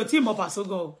mi ò tí mọ̀ Paso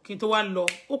gan o kí n tó wá lọ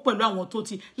ó pẹ̀lú àwọn tó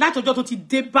ti látọjọ́ tó ti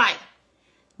dé báyìí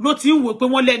ló ti ń wò pé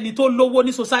wọ́n lẹ́ni tó lówó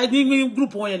ní society ní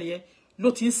group wọn yẹn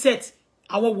ló ti ń set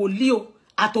àwọn wòlíì o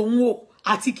àtòun o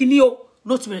àti kíní o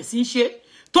ló ti bẹ̀rẹ̀ sí ń ṣe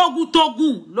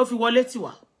tógún ló fi wọlé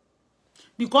tiwa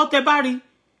because tẹ́ bá rí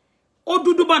ó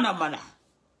dúdú bànàbànà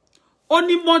ó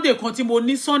ní Monday kan tí mo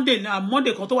ní Sunday na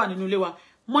Monday kan tó wà nínú ilé wa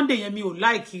Monday yẹn mi ò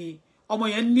like ọmọ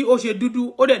yẹn ní ó ṣe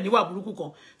dúdú ó dẹ̀ níwà burúkú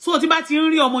kan so tí bá ti ń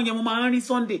rí ọmọ yẹn mo máa ń rí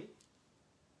Sunday.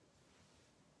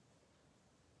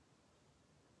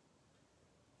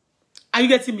 Are you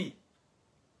getting me?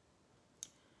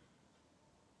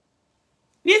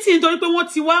 Nítorí pé wọ́n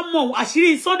ti wá mọ̀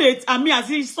àṣírí Sunday àmì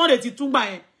àṣírí Sunday ti tún gbà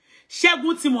yẹn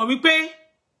Ṣẹ́gun ti mọ̀ wípé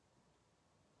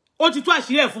ó ti tú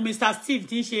àṣírí ẹ̀ fún Mr. Steve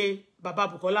tí ń ṣe bàbá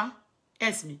Bukola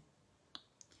mi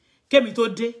kémi tó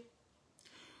dé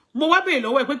mo wá bèèrè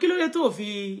lọ́wọ́ ẹ̀ pé kí ló dé tó fi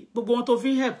gbogbo wọn tó fi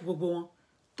help gbogbo wọn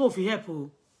tó fi help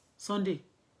Sunday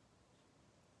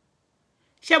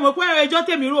ṣé mo pé ẹjọ́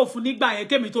tèmi rò fún nígbà yẹn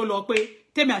kémi tó lọ pé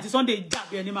tèmi àti Sunday jà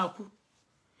bí ẹni máa kú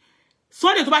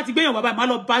Sunday tó bá ti gbéyàn bàbá má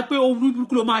lọ bá pé ó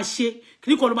burúkú ló máa ṣe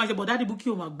kí ko ló máa ṣe but Daddy Bukky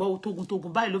ó máa gbọ́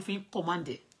togun báyìí ló fi command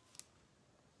ẹ̀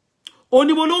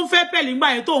oni mo ló ń fẹ́ pẹ̀lì nígbà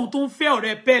yẹn tóun tó ń fẹ́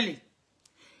ọ̀rẹ́ pẹ̀lì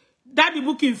Daddy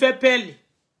Bukky ń fẹ́ pẹ̀lì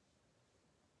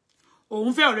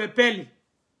òun fẹ́ ọ̀rẹ́ pẹ̀lì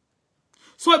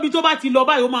so ibi tó bá ti lọ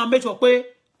báyìí ó máa make sure pé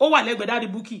ó wà lẹ́gbẹ̀ẹ́ Daddy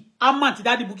Bukky á mà ti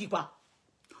Daddy Bukky pa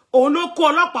òun ló kó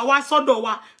ọlọ́pàá wá sọ́dọ̀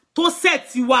wa tó set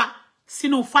wa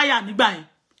sínú fire nígbà yẹn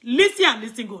listen and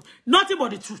listen good nothing but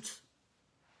the truth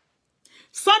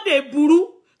Sunday burú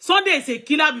Sunday is a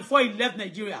killer before he left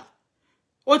Nigeria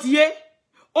ó ti yé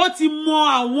ó ti mọ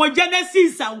àwọn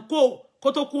Genesis àǹkó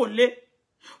kó tó kú òlé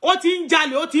ó ti ń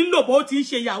jalè ó ti ń lòbó ó ti ń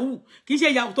ṣe yahoo kì í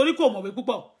ṣe yahoo torí kò mọ̀wé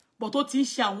púpọ̀ but ó ti ń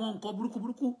ṣe àwọn nǹkan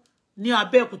burúkú ní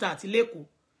Abẹ́òkúta àti lẹ́kọ̀ọ́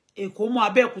Èkó mọ́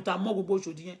Abẹ́òkúta mọ́ gbogbo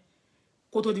Òṣòdì yẹn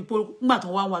kó tó di pé ńgbà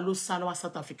tán wá ló sá lọ wá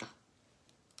South Africa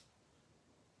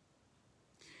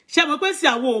ṣé mo pé sí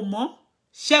àwọn ò mọ̀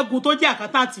Ṣẹ́gun tó jẹ́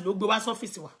àkátàǹtì ló gbé wá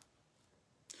sọ́fíìsì wa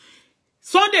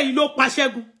Sunday yìí ló pa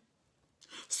Ṣẹ́gun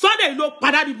Sunday yìí ló pa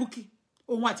Daddy Bukky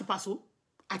òun àti Paso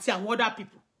àti àwọn other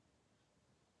people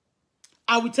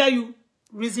I will tell you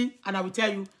reason and I will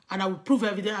tell you and I will prove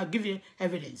evidence. I'll give you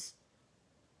evidence.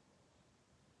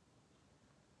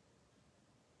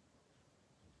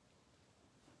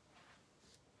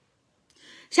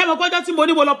 Ṣé mo gbọ́dọ̀ tí mo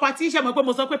ní mo lọ party ṣé mo pé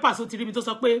mo sọ pé Paso ti rí mi tó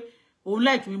sọ pé òun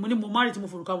like mi mo ní mo marry tí mo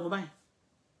forúkọ wọn báyìí.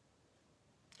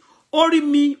 Orí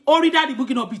mi, orí Daddy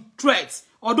Bukky no be threat.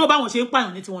 Although báwọn ṣe ń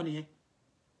pààyàn ní tiwọn nìyẹn.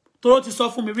 Toro ti sọ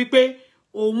fún mi wípé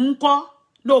òun ńkọ́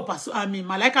no Paso àmì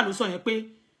Màláíkà ló sọ yẹn pé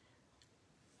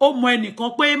ó mọ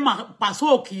ẹnìkan pé Paso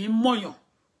kì í mọ̀yàn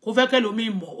kò fẹ́ kẹ́lòmí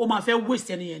mọ̀ ó máa fẹ́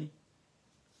waste ẹni yẹn ni.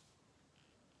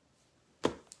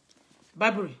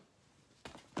 Bible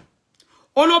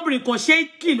olóbìnrin kan ṣe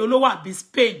Italy ló wà bí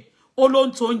Spain ó ló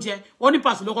ń tó oúnjẹ ó ní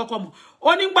Paso ló kọ́kọ́ mọ̀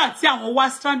ó nígbà tí àwọn wá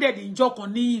stranded ìjọ kan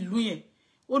ní ìlú yẹn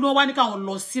ó ní wọ́n wá ní káwọn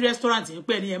lọ sí restaurant yẹn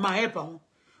pé ẹni yẹn máa help àwọn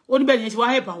ó ní bẹ́ẹ̀ ni yẹn ṣe wá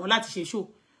help àwọn láti ṣe show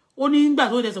ó ní nígbà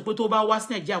tó dẹ̀ sọ pé tó bá wá sí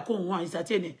Nàìjíríà kó òun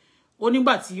entertain ẹ̀ ó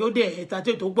nígbà tí ó dẹ̀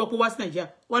entertain tó gbọ́ pé wá sí Nàìjíríà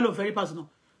wọ́n lọ fẹ́ rí Paso náà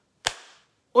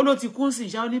ó ló ti kún sí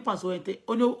ìṣá ó ní Paso ẹ̀tẹ̀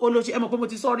ó ló ṣe ẹ mọ̀ pé mo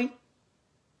ti sọ́rí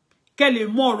kẹ́ lè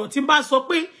mọ ọ̀rọ̀ tí n bá sọ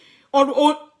pé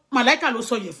ọ̀rọ̀ Màláíkà ló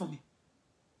sọ yẹ fún mi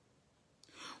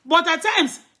but at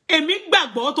times èmi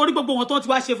gbàgbọ́ torí gbogbo wọn tó ti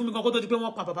wá ṣe fún mi gan kó tó di pé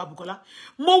wọ́n pa bàbá Bukola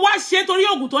mo wá ṣe torí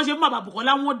ogun tó ń ṣe fún bàbá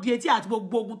Bukola wọ́n di etí àti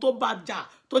gbogbo ogun tó bá jà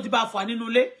tó ti bá fà nínú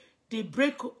ilé they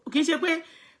break kì í ṣe pé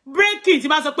breaking tí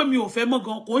bá sọ pé mi ò fẹ́ mọ́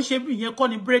gan kò ń ṣe ìyẹn kọ́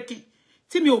ni breaking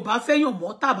tí mi ò bá fẹ́ yàn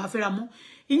mọ́ tá bá fẹ́ra mọ́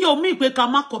ìyẹn ò mí pé ká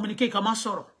má communicate ká má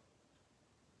sọ̀rọ̀.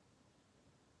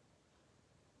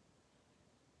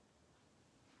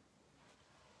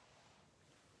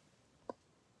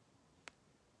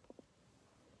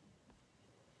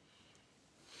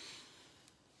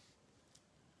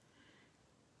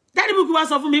 Daddy Bukky wá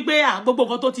sọ fún mi pé gbogbo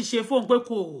nǹkan tó ti ṣe fóun pé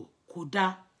kò dá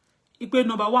ipe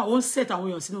number 1 ó ń set àwọn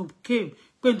èèyàn sínú cave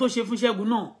pé n tó ṣe fún Ṣẹ́gun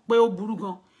náà pé ó burú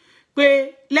gan pé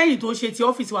lẹ́yìn tó ṣe ti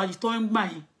ọ́fíìsì wa tó ń gbà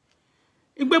yẹn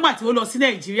ìgbé gbà tí ó lọ sí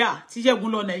Nàìjíríà tí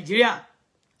Ṣẹ́gun lọ Nàìjíríà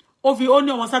ó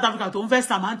ní ọmọ South Africa tó ń fẹ́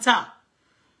Samantha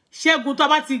Ṣẹ́gun tó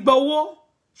bá ti gba owó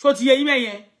ṣó ti yẹ yín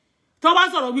mẹ́yẹn tó bá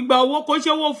sọ̀rọ̀ gbígba owó kò ṣe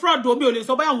owó fraud omi ò lè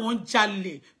sọ báyà wọ́n ń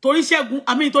jalè torí Ṣẹ́gun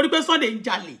àmì torí pé Sunday ń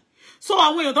jalè so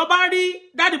àwọn èèyàn tó bá rí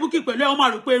Daddy Bukky pẹ̀lú ẹ̀ wọ́n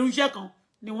máa rò pé irú iṣẹ́ kan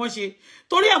ni wọ́n ṣe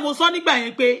torí ẹ̀ mo sọ nígbà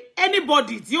yẹn pé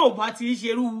anybody tí ò bá ti ń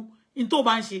ṣerú in tó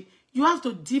bá ń ṣe you have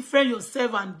to different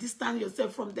yourself and distance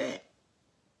yourself from there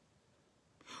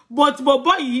but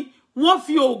bọ̀bọ̀ yìí wọ́n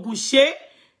fi oògùn ṣe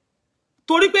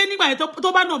torí pé nígbà yẹn tó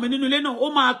bá nà mí nínú ilé náà ó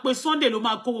máa pe Sunday ló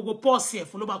máa kó gbogbo pọ́ọ̀sì ẹ̀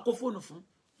fún ló máa kó fóònù fún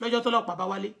lọ́jọ́ tọ́lọ́pàá bá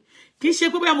wálé kì í ṣe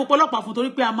pé bóyá mo pọ̀ ọlọ́pàá fún torí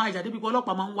pé a máa ìjà débi pé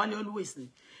ọlọ́pàá máa ń wálé always ni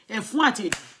ẹ̀fún àti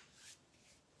èdè.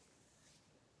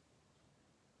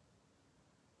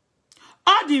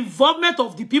 All the involvement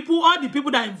of the people, all the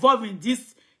people that are involved in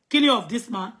this killing of this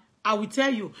man, I will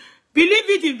tell you. Believe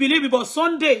it if you believe it, but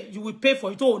Sunday you will pay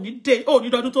for it. Oh, ní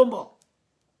ọdún tó ń bọ̀.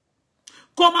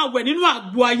 Kó máa wẹ̀ nínú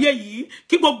àgbo ayé yìí,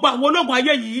 kí gbogbo àwọn ológun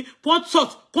ayé yìí, kó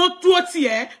dúró tì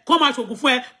ẹ́, kó máa ṣògùn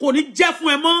fún ẹ, kò ní jẹ́ fún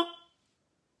ẹ mọ́.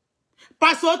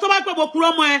 Pàṣẹ tó bá pẹ́ bó kúrò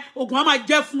mọ́ ẹ, ògùn á máa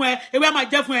jẹ́ fún ẹ, ewé á máa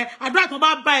jẹ́ fún ẹ, àdúrà tó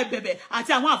bá bá ẹ bẹ̀bẹ̀,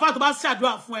 àti àwọn àfáà tó bá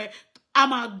ṣàdúrà fún ẹ, a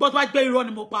máa gbọ́ tó bá gbé irọ́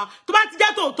ni mo pa tó bá ti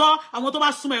jẹ́ tòótọ́ àwọn tó bá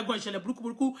súnmọ́ ẹ̀gbọ́n ìṣẹ̀lẹ̀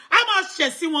burúkú a máa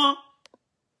ṣẹ̀ sí wọn.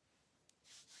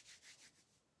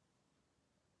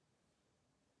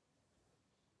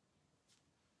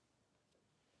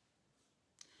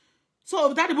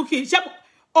 So Daddy Bukky ṣe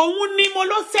òun ni mo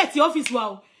lọ set ọ́fíìsì wa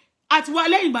o àti wa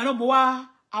lẹ́yìn ìgbà náà mo wá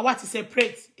àwa ti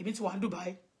separate èmi ti wà ní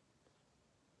Dubai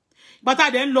bàtà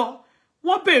dẹ̀ ń lọ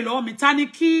wọ́n béèrè lọ́wọ́ mi ta ni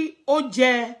kí ó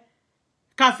jẹ́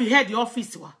ká fi head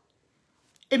ọ́fíìsì wa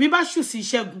èmi bá ṣù sí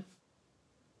Ṣẹ́gun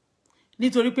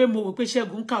nítorí pé mo wò pé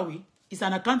Ṣẹ́gun kàwé is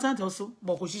an accountant also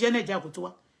but kò ṣiṣẹ́ Nàìjíríà kò tó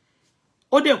wá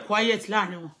ó dẹ̀ quiet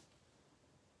láàrin wọn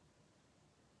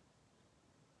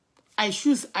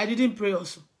I didn't pray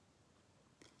also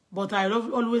but I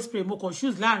always pray mo kàn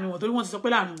choose láàrin wọn torí wọ́n ti sọ pé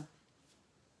láàrin wọn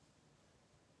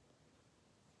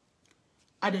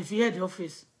a dẹ̀ fi head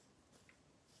office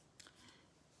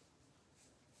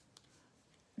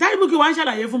Daddy Bukky wá ń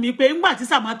ṣàlàyé fún mi pé ńgbà tí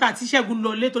Samantha tí Ṣẹ́gun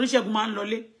lọlé torí Ṣẹ́gun máa ń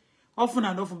lọlé often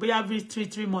and often bóyá every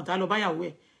 3 months á lọ bá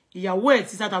ìyàwó ẹ̀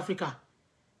tí South Africa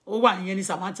ó wà ìyẹn ní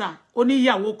Samantha ó ní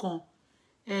ìyàwó kan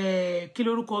kí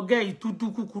lórúkọ gẹ́ ìtúdú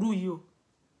kúkúrú yìí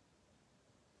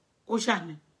ó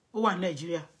ṣàní ó wà ní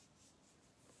Nàìjíríà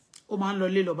ó máa ń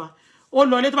lọlé lọ́ba ó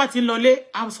lọlé tó bá ti ń lọlé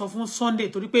á sọ fún Sunday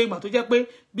torí pé ìgbà tó jẹ́ pé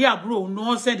bí àbúrò òun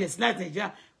náà sẹ̀dẹ̀ sí láti Nàìjíríà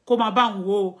kó máa bá òun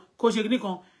wo kó ṣe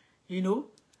nìkan you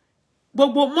know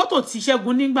gbogbo mọ́tò tí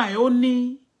Ṣẹ́gun nígbà yẹn ó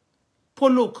ní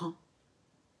polo kan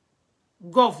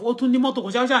golf ó tún ní mọ́tò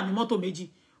kan ṣáṣá ní mọ́tò méjì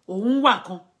òun wà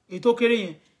kan ètò kéré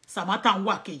yẹn Samantha ń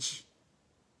wà kejì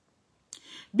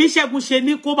bí Ṣẹ́gun ṣe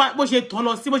ní kó bó ṣe tán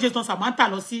lọ sí bó ṣe tán Samantha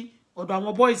lọ sí ọ̀dọ̀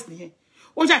àwọn boys nìyẹn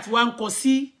ó ṣàti wá ń kọ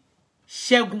sí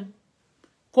Ṣẹ́gun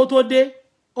kó tó dé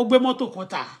ó gbé mọ́tò kan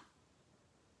tà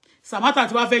Samantha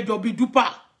ti wá fẹ́ jọ bí dúpà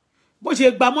bó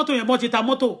ṣe gba mọ́tò yẹn bó ṣe ta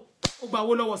mọ́tò ó gba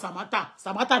owó lọ́wọ́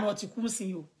Samantha náà ti kú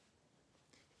sí o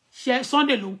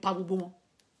Sunday ló ń pa gbogbo wọn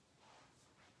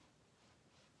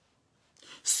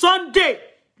Sunday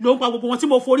ló ń pa gbogbo wọn tí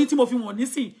mo forí tí mo fi wọ̀n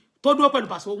nísìn tó dúró pẹ̀lú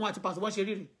pàṣẹ wọn àti pàṣẹ wọn ṣe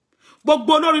rírì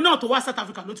gbogbo olórin náà tó wá South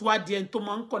Africa ló ti wá di ẹni tó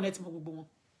máa ń connect mọ́ gbogbo wọn.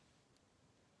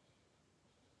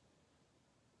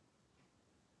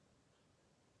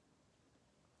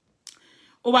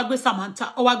 ó wá gbé Samantha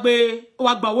ó wá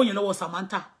gba owó yẹn lọ́wọ́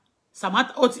Samantha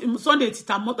Sunday ti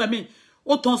ta mọ́tò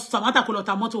ó tán Samantha kó lọ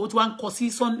ta mọ́tò ó ti wá ń kọ sí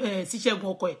Ṣẹ́gun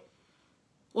ọkọ ẹ̀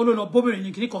ó ló lọ bóbìnrin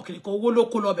ní kìnnìkan owó ló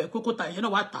kó lọ bẹ̀ pé kó ta ìyẹn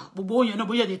náà wá ta gbogbo owó yẹn náà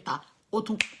bóyá lè ta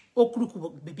ó kúrúkù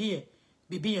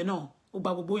bèbí yẹn náà ó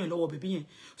gba gbogbo yẹn lọ́wọ́ bèbí yẹn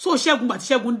so Ṣẹ́gun gbà tí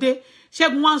Ṣẹ́gun dé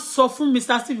Ṣẹ́gun wá ń sọ fún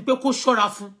Mr. Steve pé kó ṣọ́ra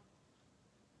fún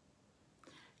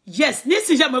yes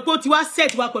nísìnyí ṣe mọ̀ pé ó ti wá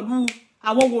set wa pẹ̀lú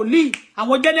àwọn wòlíì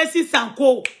àwọn Genesis and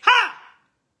co ha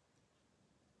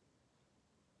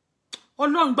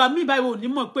Ọlọ́run gbà mí báyìí ò ní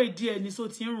mọ̀ pé díẹ̀ ní so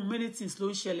ti ń rùn many things ló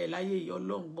ń ṣẹlẹ̀ láyé yìí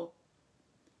Ọlọ́run gbọ́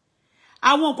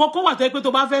àwọn nǹkan kan wà tó pé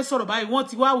tó bá fẹ́ sọ̀rọ̀ báyìí wọ́n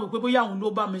ti wá wò pé bóyá òun ló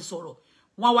bá mi sọ̀rọ̀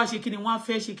wọ́n wá ṣe kíni wọ́n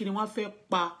fẹ́ ṣe kíni wọ́n fẹ́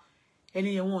pa ẹni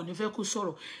yẹn wọn ò ní fẹ́ kó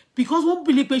sọ̀rọ̀ because wọ́n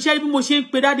believe pé ṣé bí mo ṣe ń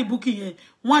pe Daddy Bukky yẹn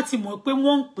wọ́n á ti mọ̀ pé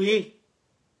wọ́n ń pè é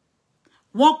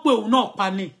wọ́n pè òun náà pa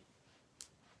ni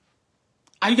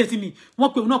are you getting me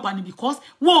wọ́n pè òun náà pa ni because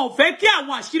wọn ò fẹ́ kí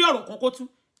àwọn àṣírí ọ̀rọ̀ kan kó tú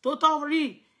totally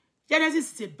Genesis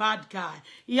is a bad guy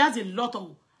he has a lot of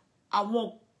àwọn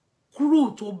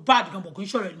crew tó bad gan bọ̀ kò ń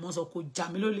ṣọ̀rọ̀ ẹ̀ mọ́ sọ kò jà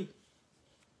mí lólè.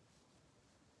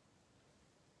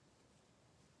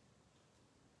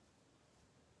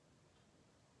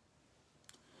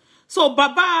 So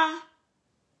bàbá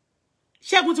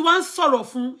Ṣẹ́gun tí wọ́n ń sọ̀rọ̀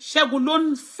fún Ṣẹ́gun ló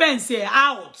ń fence ẹ̀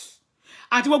out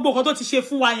àti gbogbo nǹkan tó ti ṣe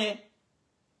fún wa yẹn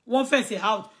wọ́n fence ẹ̀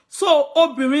out so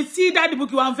obìnrin tí Daddy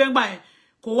Bukky wá ń fẹ́ gbà yẹn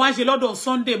kò wá ṣe lọ́dọ̀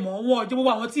Sunday mọ́ wọn ọjọ́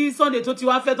gbogbo àwọn tí Sunday tó ti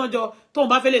wá fẹ́ tọ́jọ́ tóun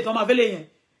bá fẹ́ lè tọ́ máa fẹ́ lè yẹn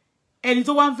ẹni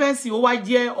tó wá ń fẹ́ sí ó wá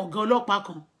jẹ́ ọ̀gá ọlọ́pàá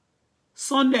kan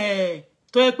Sunday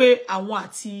tó yẹ pé àwọn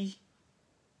àti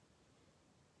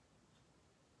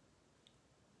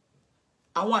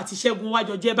Ṣẹ́gun wá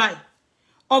jọ jẹ́ báyìí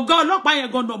ọ̀gá ọlọ́pàá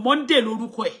yẹn gan-an Monday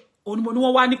lórúkọ ẹ̀ òun ni mo ní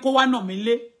wọ́n wá ní kó wá nà mí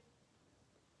lé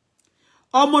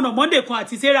ọmọ náà Monday kan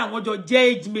àti Sarah àwọn jọ jẹ́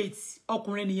age mate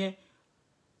ọkùnrin nìyẹn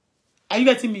are you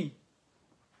getting me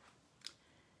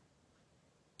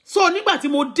so nígbà tí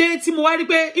mo dé tí mo wá rí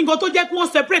pé nǹkan tó jẹ́ kí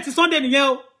wọ́n separate Sunday nìyẹn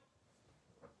o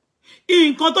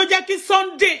nǹkan tó jẹ́ kí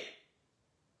Sunday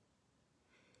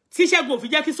tí Ṣẹ́gun ò fi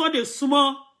jẹ́ kí Sunday súnmọ́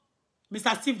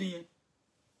Mr. Steve nìyẹn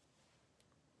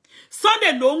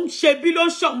Sunday ló ń ṣe bí ló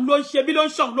ń ṣọ̀hún ló ń ṣe bí ló ń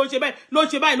ṣọ̀hún ló ń ṣe bẹ́ẹ̀ ló ń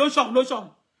ṣe báyìí ló ń ṣọ̀hún ló ń ṣọ̀hún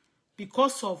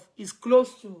because of his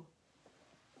close to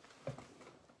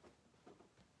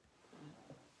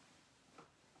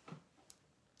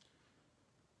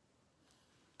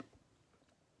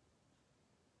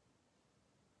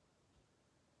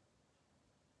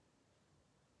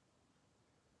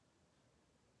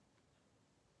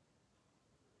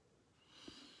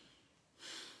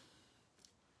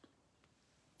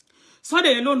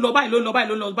Sunday ló ń lọ báyìí ló ń lọ báyìí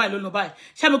ló ń lọ báyìí ló ń lọ báyìí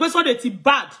ṣé mo pé Sunday ti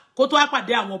bad kó tó wá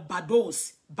pàdé àwọn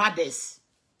baddest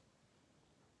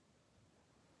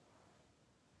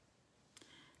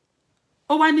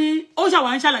ó wá ní ó ṣàwà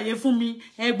ń ṣàlàyé fún mi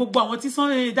gbogbo àwọn tí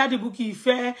Sunday Daddy Bukky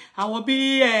fẹ́ àwọn bí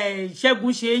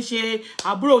Ṣẹ́gun ṣe ń ṣe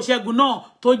àbúrò Ṣẹ́gun náà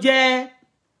tó jẹ́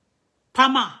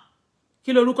Pama kí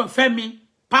lorúkọ Fẹ́mi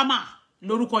Pama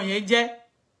lorúkọ yẹn jẹ́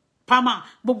Pama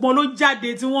gbogbo ló jáde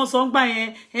tí wọ́n sọ ń gbà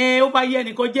yẹn ó bá yẹ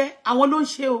ẹnìkan jẹ́ àwọn ló ń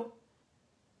ṣe o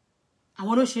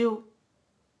àwọn ló ṣe o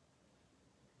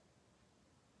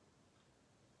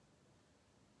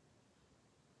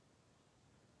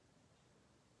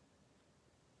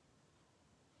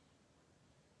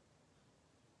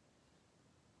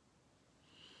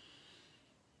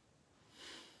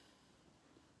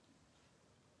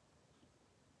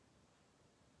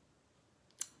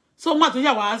so wọ́n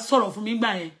àtúnyà wá sọ̀rọ̀ fún mi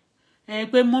gbà yẹn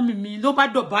pé mọ́mì mi ló bá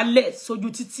dọ̀bálẹ̀ sójú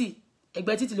títì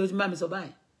ẹgbẹ́ títì ló ti bá mi sọ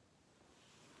báyìí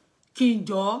kí n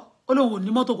jọ ó lóun ò ní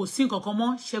mọ́tò kò sí nǹkan kan mọ́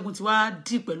Ṣẹ́gun ti wá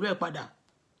dì pẹ̀lú ẹ̀ padà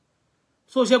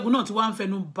so Ṣẹ́gun náà ti wá ń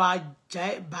fẹnu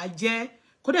bàjẹ́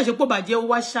kó dẹ̀ ṣe pọ̀ bàjẹ́ ó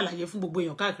wá ṣàlàyé fún gbogbo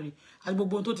èèyàn káàkiri àti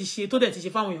gbogbo ohun tó ti ṣe tó dẹ̀ ti ṣe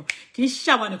fáwọn èèyàn kì í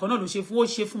ṣàwa nìkan náà ló ṣe fún ó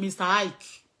ṣe fún Mr. Ike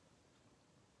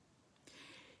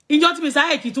ìjọ tí Mr.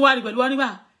 Ike tó wá rí pẹ̀lú wa nígbà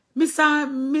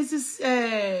Mrs.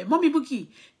 Mommy Bukky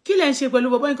kí lẹ ń ṣe pẹ̀lú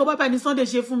bàbá nǹkan bàbá ní Sunday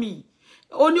ṣe fún mi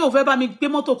ó ní ó fẹ́ bá mi gbé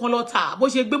mọ́tò kan lọ tà bó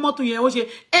ṣe gbé mọ́tò yẹn ó ṣe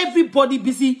everybody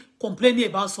busy complaining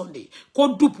about Sunday kó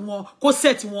dupe wọn kó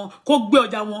set wọn kó gbé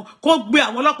ọjà wọn kó gbé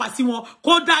àwọn ọlọ́pàá sí wọn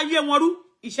kó dá ayé wọn rú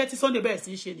iṣẹ́ tí Sunday bẹ̀rẹ̀ sí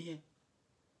í ṣe nìyẹn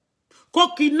kó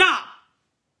kidnap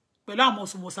pẹ̀lú àwọn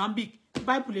ọmọ Mozambique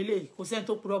Bible lélẹ̀ kò sẹ́ni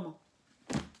tó purọ́ mọ́.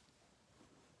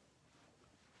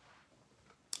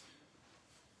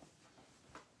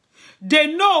 They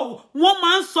know wọ́n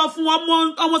máa ń sọ fún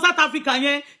ọmọ South Africa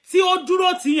yẹn tí ó dúró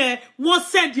tí yẹn wọ́n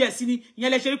send ẹ̀ sí ni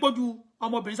ìyẹn lè ṣe rí pójú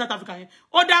ọmọbìnrin South Africa yẹn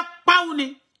ó dá páwọn ni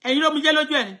ẹ̀yin ló mi jẹ́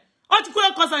lójú ẹ̀ ni ó ti kúrò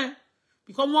kọ́sọ̀ yẹn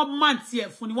because wọ́n máa ń tiẹ̀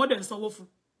fún ni wọ́n dẹ̀ ń sanwó fún.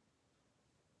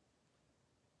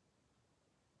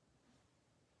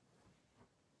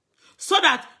 So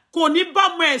that kò ní bá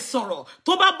ọmọ ẹ̀ sọ̀rọ̀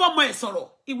tó bá bá ọmọ ẹ̀ sọ̀rọ̀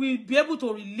he will be able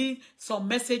to release some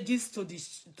messages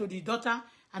to the daughter.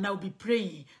 And I will be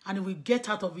praying and he will get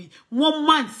out of it. One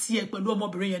man see ẹ pẹ̀lú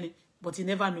ọmọbìnrin yẹn ni, but he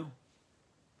never know.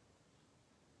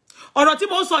 Ọ̀rọ̀ tí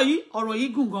mo sọ yìí, ọ̀rọ̀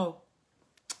yìí gùn gan.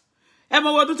 Ẹ mọ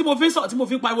ọdún tí mo fi sọ tí mo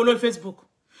fi pariwo lórí Facebook.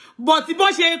 But bó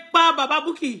ṣe pa Baba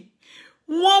Bukky,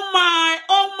 wọ́n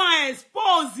máa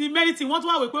expose many things. Wọ́n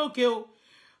tún wá wí pé okay o.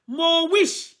 Mo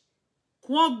wish kí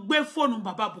wọ́n gbé fóònù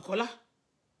Baba Bukola.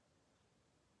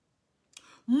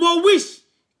 Mo wish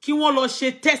kí wọ́n lọ ṣe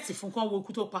test fún kan wo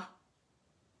ikú tó pa.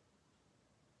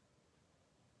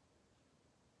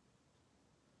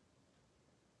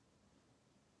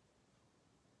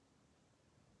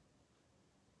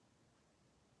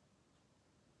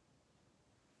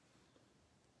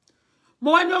 mo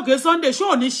wá ní òkè Sunday ṣó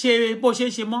ní ṣe bó ṣe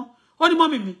mọ́ ó ní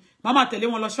mọ́mì mi màmá tẹ̀lé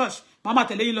wọn lọ church màmá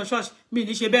tẹ̀lé yín lọ church mi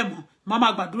ní ṣe bẹ́ẹ̀ mọ́ màmá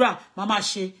gbàdúrà màmá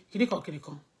ṣe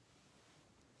kìnìkan.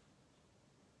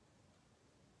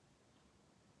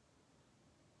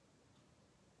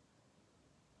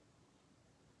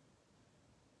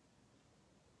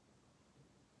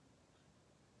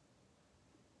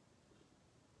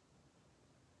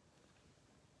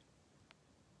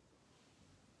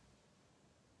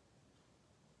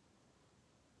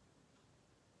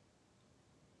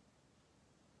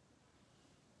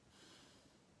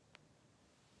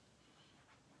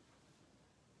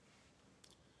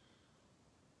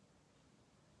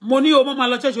 Mo ní o mama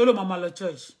lọ church o lo mama lọ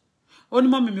church ó ní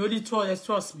mọ́mì mi ó ní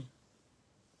trust me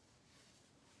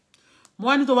mo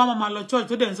wá ní tó bá mama lọ church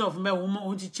tó dẹ̀ ń sọ fún me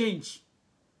òun ti change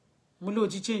mo ló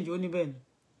ti change ó ní bẹ́ẹ̀ ni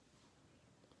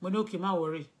mo ní okay má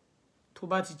worry tó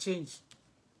bá ti change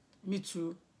me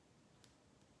too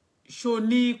ṣó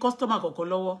ní customer kọ̀ọ̀kan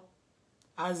lọ́wọ́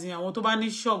as in àwọn tó bá ní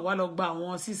shop wá lọ gba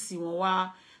àwọn cc wọn wá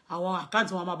àwọn account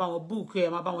wọn máa bá wọn book ẹ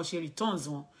máa bá wọn ṣe returns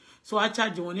wọn so I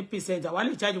charge wọn ní percent àwa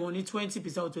lè charge wọn ní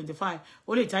 20% or 25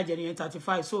 ó lè charge ẹni yẹn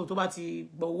 35 so tó bá ti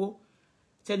gbowó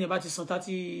tẹ́ni bá ti san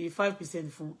 35%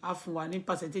 fún á fún wa ní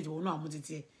percentage òun náà mú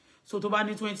títí ẹ̀ so tó bá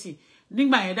ní 20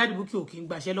 nígbà yẹn Daddy Bukky ò kì í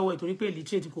gbàṣẹ́ lọ́wọ́ ẹ̀ torí pé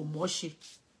illiterate kò mọ̀ ṣe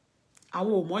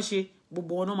àwọn ò mọ̀ ṣe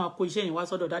gbogbo wọn náà máa kó iṣẹ́ yẹn wá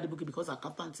sọ́dọ̀ Daddy Bukky because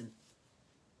accountant ni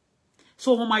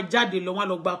so wọ́n máa jáde lọ wọ́n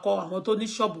lọ gba kọ́ àwọn tó ní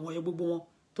shop wọn yẹn gbogbo wọn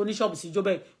tó ní shop sí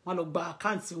jọ́bẹ̀ wọ́n lọ gba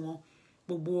account wọn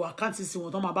gbogbo account sí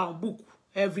wọn tó máa bá wọn book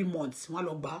every month wọ́n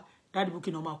lọ gba Daddy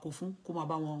Bukky náà máa kó fún kó máa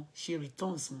bá wọn ṣe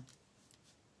returns wọn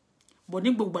but ní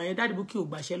gbogbo àyẹn Daddy Bukky ò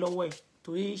gbàṣẹ́ lọ́wọ́ ẹ̀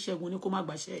torí Ṣẹ́gun ní kó má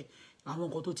gbàṣẹ́ àwọn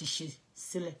nǹkan tó ti ṣe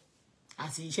sílẹ̀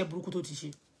àti iṣẹ́ burúkú tó ti ṣe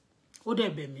ó dẹ̀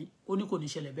bẹ̀ mí ó ní kò ní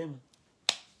ṣẹlẹ̀ bẹ́ẹ̀ mọ́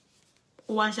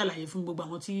ó wá ń ṣàlàyé fún gbogbo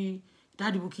àwọn tí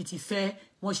Daddy Bukky ti fẹ́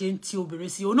wọ́n ṣe ń ti obìnrin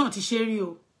sí òun náà ti ṣe rí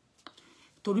o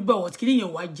torí bọ̀wọ̀ kí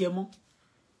nìyẹn wá jẹ mọ́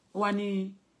ó wá ní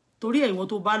torí ẹ̀ ìwọ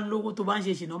tó bá lówó tó bá ń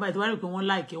ṣe ṣìnà báyìí tó bá rí pé wọ́n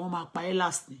láìkẹ́ wọ́n máa pa ẹ́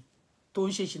last ni tó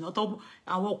ń ṣe ṣìnà tó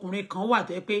àwọn ọkùnrin kan wà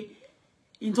tẹ́ pé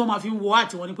in tó máa fi ń wo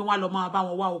àti wọn ni pé wọ́n lọ máa bá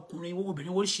wọn wá ọkùnrin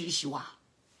obìnrin oríṣiríṣi wà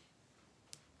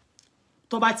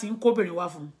tó bá ti ń kóbìnrin wá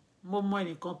fún mo mọ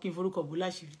ẹnìkan kí n forúkọ bù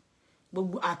láṣìírí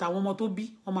gbogbo àtàwọn ọmọ tó bí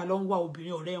wọ́n máa lọ ń wá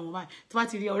obìnrin ọ̀rẹ́ wọn báyìí tó bá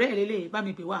ti rí ọ̀rẹ́ ẹ̀ lélẹ̀ bá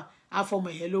mi pè wá á fọmọ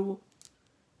ẹ̀ lówó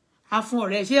á fún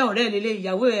ọ̀rẹ́ ṣé ọ̀rẹ́ ẹ̀ lélẹ̀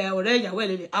ìyàwó ẹ̀ ọ̀rẹ́ ìyàwó ẹ̀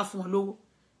lélẹ̀ á fún wọn lówó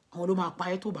àwọn ló máa pa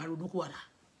ẹ́ tó bá ronú kú wàrà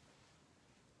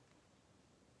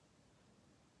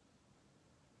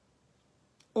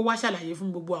ó wá ṣàlàyé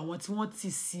fún gbogbo àwọn tí wọ́n ti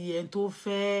sí ẹni tó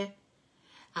fẹ́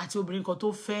àti obìnrin kan tó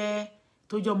fẹ́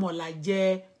tó jọmọ làjẹ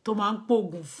tó máa ń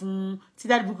pògùn fún tí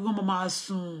Daddy Bukky kan máa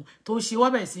sùn tó ṣe wá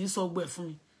bẹ̀rẹ̀ sí í sọ gbẹ̀ fún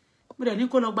mi mo dẹ̀ ní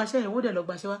kó lọ gbaṣẹ́ yẹn ó dẹ̀ lọ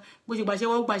gbaṣẹ́ wá bó ṣe gbaṣẹ́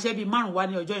wá ó gbaṣẹ́ bíi 5 wá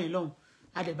ní ọjọ́ yẹn lọ́hùn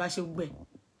a dẹ̀ bá ṣe gbẹ̀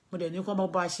mo dẹ̀ ní kó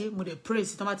máa bá ṣe mo dẹ̀ pray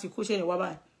sí tán bá ti kó ṣẹ́ yẹn wá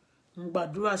báyìí mo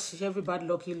gbàdúrà ṣe every bad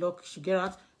luck should get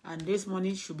out and this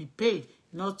money should be paid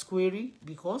not query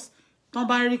because tán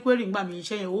bá rí query ńgbà mi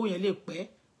iṣẹ́ yẹn owó yẹn lè pẹ́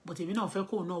but èmi náà fẹ́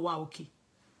kóun náà wá òkè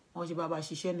wọ́n ṣe bá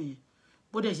ṣiṣẹ́ nìyẹn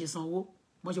bó dẹ̀ ṣe sanwó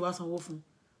wọ́n ṣe wá sanwó fún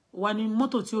wa ní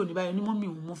mọ́tò tí ò ní báyìí ní mọ́mì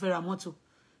òun mo fẹ́ ra mọ́tò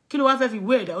kí ló wá fẹ́ fi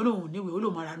wé ẹ̀dá ó lóun níwèé ó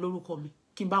lóun máa ra lórúkọ mi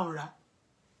kí n bá òun ra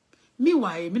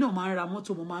míwàá èmi náà máa ń ra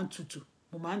mọ́tò mo máa ń tutù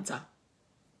mo máa ń tà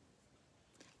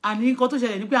àní nǹkan tó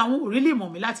ṣẹlẹ̀ ni pé àwọn ò rí lè mọ̀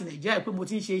mí láti Nàìjíríà pé mo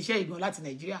ti ń ṣe iṣẹ́ ìgbọ̀n láti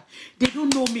Nàìjíríà they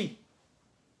don't know me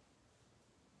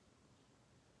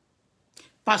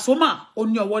Pasuma ó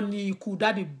ní ọwọ́ ní ikú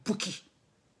Daddy Bukky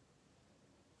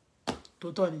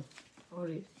tó tọ́ ni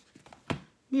ọ̀rẹ́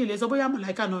mi ì lè sọ bóyá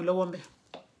màláìka náà lọ́wọ́ ńbẹ̀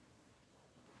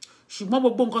ṣùgbọ́n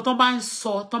gbogbo nǹkan tó bá ń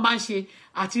sọ tó bá ń ṣe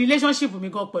àti relationship mi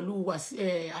gan pẹ̀lú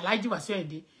Alhaji Wasiu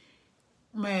Ayinde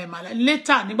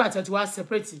later nígbà tí wọ́n ti wá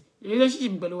separate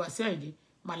relationship mi pẹ̀lú Wasiu Ayinde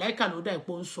màláìka ló dà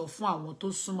ipò ń sọ fún àwọn tó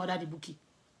súnmọ́ Daddy Bukky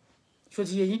ṣó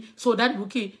ti yé yín so Daddy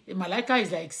Bukky màláìka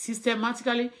is like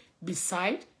systematically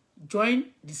beside join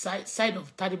the side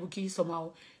of Daddy Bukky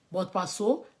somehow but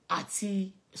Paso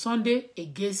àti Sunday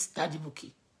against Daddy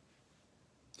Bukky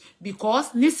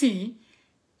because nísìnyí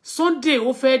Sunday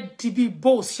ó fẹ́ di bí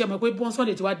boss ṣe mọ̀ pé bon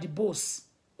Sunday ti wá di boss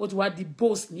ó ti wá di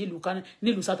boss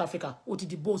nílùú South Africa ó ti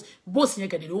di boss yẹn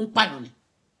kẹ̀dẹ̀ ló ń pààyàn ni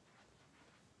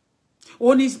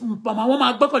ó ní màmá wọn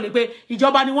máa gbọ́kànlé pé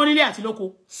ìjọba ni wọ́n nílé àti lóko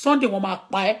Sunday wọn máa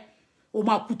pa ẹ́ ó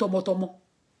máa kú tọmọtọmọ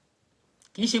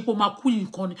kì í ṣe pé ó máa kú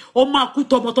nǹkan ni ó máa kú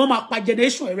tọmọtọmọ máa pa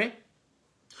generation rẹ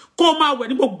kó máa wẹ̀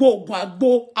ní gbogbo oògùn àgbo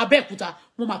Abẹ́òkúta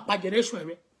wọ́n máa pa generation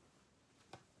rẹ.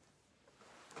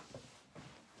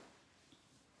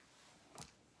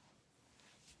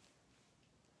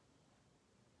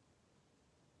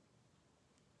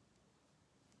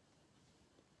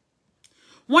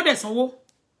 wọ́n dẹ̀ sanwó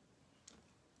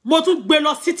mo tún gbé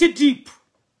lọ City Deep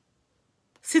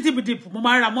City Deep mo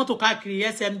máa ra mọ́tò káàkiri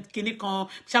SM kíní kan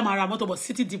ṣá máa ra mọ́tò but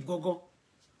City Deep gogo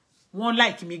wọ́n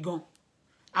like me gan.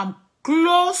 I'm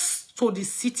close to the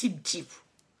City Deep.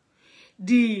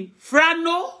 The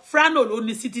Frano ló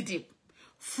ní City Deep.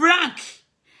 Frank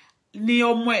ni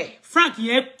ọmọ ẹ̀. Frank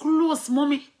yẹn close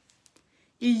mommy.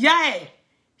 Ìyá ẹ̀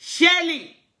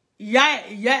Shelly. Ìyá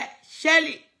ẹ̀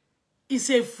Shelly is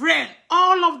a friend.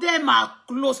 All of them are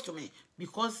close to me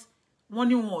because wọ́n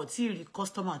ní wọn ò tí rí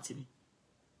customer to me.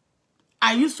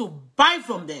 I used to buy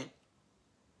from them.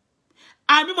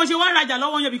 And bí mo ṣe wá rajà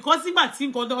lọ́wọ́ yẹn because nígbà tí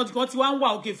nǹkan ti wá ń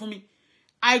wà okay fún mi.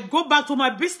 I go back to my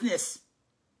business.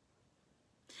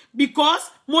 Because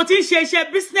mo ti ṣe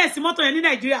iṣẹ́ business mọ́tò yẹn ní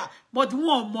Nigeria, but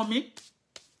wọn mọ̀ mí.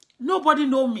 Nobody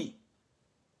know me.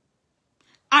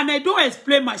 And I don't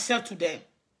explain myself to them,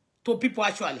 to people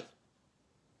actually.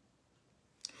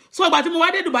 So ìgbà tí mo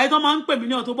wá dé Dubai tó máa ń pè mí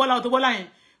ní Auto-Bola yẹn.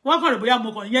 Wọ́n kàn rò bóyá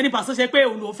mo kàn yẹn ní pàṣẹ ṣe pé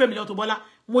òun ló fẹ́ mi ní Auto-Bola.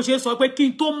 Mo ṣe sọ pé kí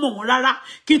n tó mọ̀ wọ́n rárá,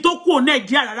 kí n tó kúrò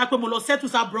Nigeria rárá pé mo lọ settle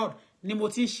abroad ni mo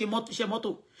ti ń ṣe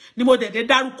mọ́tò. Ni mo dẹ̀dẹ̀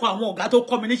dárúkọ àwọn ọ̀gá tó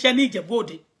kọ́ mi níṣẹ́ ní Ìjẹ̀bú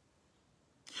Òde.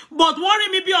 But worry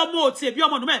me be ọmọ òtí bí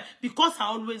ọmọ nume because I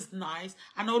always nice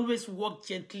and I always walk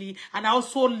gently and I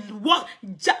also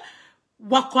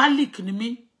workaholic ni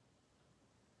mi.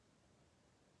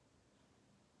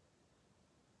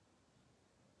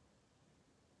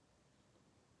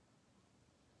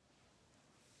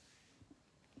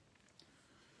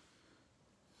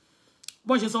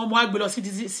 Bó ṣe sọ mo wá gbé lọ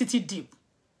City Deep.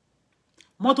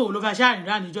 Mọ́tò ló fẹ́ ṣá rìn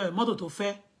rán níjọ́ ẹ̀ mọ́tò tó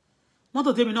fẹ́.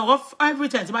 Mọ́tò tèmi náà every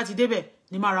time tí bá ti débẹ̀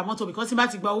ni máa ra mọ́tò because tí bá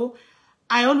ti gba owó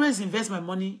I always invest my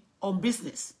money on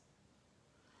business.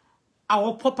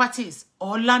 Our properties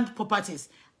or land properties.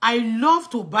 I love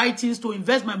to buy things to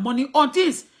invest my money on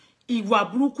things.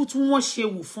 Ìwà burúkú tí wọ́n ṣe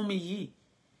wù fún mi yìí.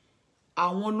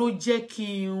 Àwọn ló jẹ́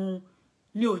kí n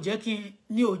ní ò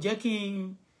jẹ́ kí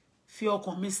n fi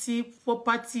ọkàn mi sí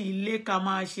property ilé ká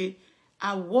máa ṣe.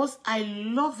 I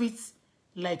love it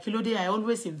like kílódé I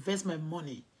always invest my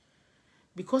money.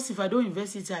 Because if I don't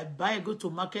invest it, I go to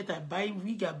market, I buy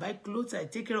wig, I buy clothes, I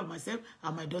take care of myself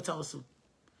and my daughter also.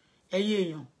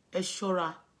 Èyàn, ẹ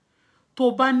ṣọ́ra.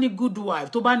 Tó bá ní good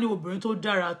wife, tó bá ní obìnrin tó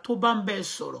dára, tó bá ń bẹ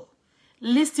sọ̀rọ̀.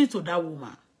 Listen to that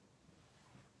woman.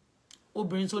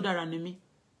 Obìnrin tó dára ni mí.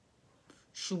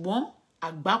 Ṣùgbọ́n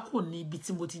àgbákò ní ibi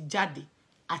tí mo ti jáde,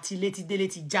 àti ilé tí délé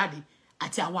ti jáde,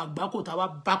 àti àwọn àgbákò tá wá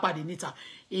bá pàdé níta.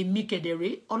 Èmi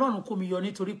kedere, Ọlọ́run kó mi yọ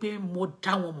nítorí pé mo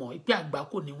dá wọn mọ̀ pé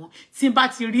àgbákò ni wọ́n. Tí n bá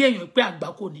ti rí èèyàn pé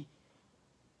àgbákò ni,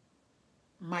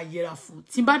 máa yẹra fún.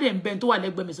 Tí n bá dẹ̀ ń bẹ tó wà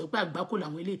lẹ́gbẹ̀ẹ́ mi sọ pé àgbákò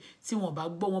làwọn ilé tí wọ́n bá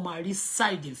gbọ́ wọn máa rí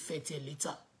side effect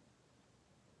later.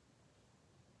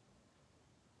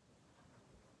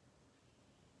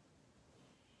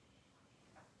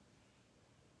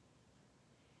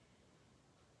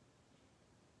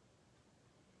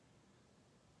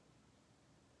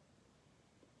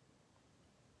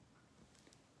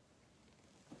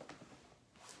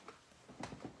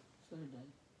 Sorry,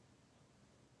 Daddy.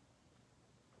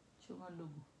 Show my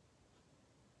logo.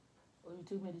 Oh, you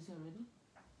took medicine already?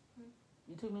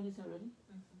 You took medicine already?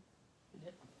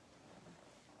 Yeah.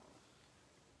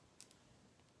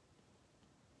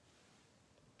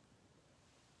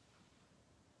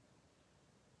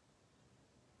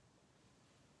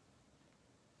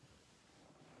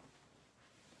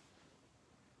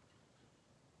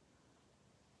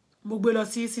 Mo gbé lọ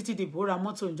sí City Deep ó ra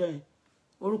mọ́tò ńjọ́ yẹn.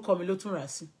 Orúkọ mi ló tún rà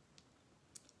sí.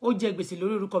 Ó jẹ gbèsè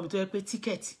lórí orúkọ mi tó yẹ pé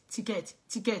ticket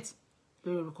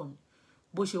lórí orúkọ mi.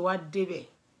 Bó ṣe wá débẹ̀.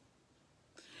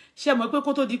 Ṣé mọ̀ pé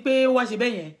kó tó di pé ó wá ṣe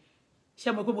bẹ́ẹ̀ yẹn.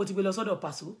 Ṣé mọ̀ pé mo ti gbé lọ sọ́dọ̀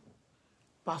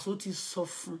Paso ti sọ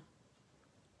fún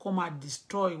kó máa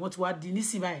destroy wọ́n ti wá di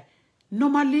nísìn báyìí.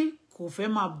 Normally kò fẹ́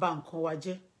máa ba nǹkan wa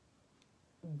jẹ́.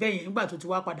 Bẹ́ẹ̀ yẹn nígbà tó ti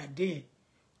wá padà dé yẹn.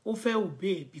 Ó fẹ́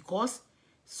obey because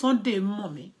Sunday mọ̀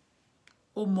mí.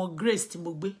 Ó mọ grace tí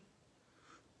mo gbé.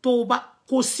 Tó bá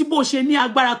kò sí bó ṣe ní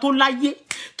agbára tó láyé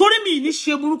torí mi ní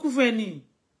ṣe burúkú fún ẹni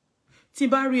tí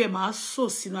bá rí ẹ máa sọ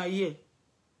sínú ayé ẹ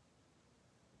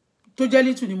tó jẹ́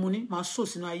little ni mo ní máa sọ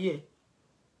sínú ayé ẹ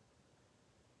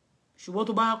ṣùgbọ́n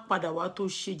tó bá padà wá tó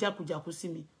ṣe jákujàku sí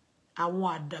mi àwọn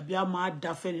àdàbí á máa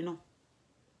da fẹ́ni náà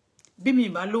bí mi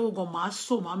bá lówó gan máa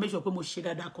sọ máa make sure pé mo ṣe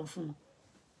dáadáa kan fún wọn.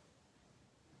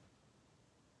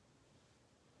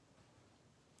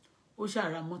 Ó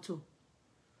ṣàrà mọ́tò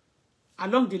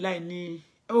along the line ni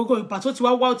ogo Paso ti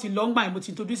wá wá ti long by mo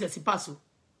ti introduce ẹ sí Paso.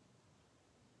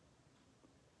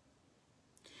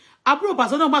 Àbúrò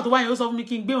Paso náà gbà tó wá yẹn ó sọ fún mi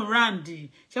kí n gbé on round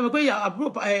ṣé mo pé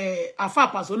àbúrò afa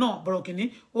Paso náà bọ̀rọ̀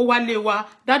kìíní ó wá lé wa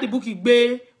daddy Bukky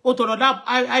gbé ó tọrọ da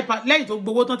iPad lẹ́yìn tó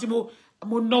gbowó tán tí mo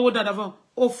náwó dáadáa fún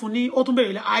ó fún ní ó tún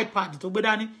béèrè iPad tó gbé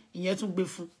dání ìyẹn tún gbé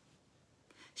fún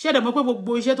ṣé dẹ̀ mọ̀ pé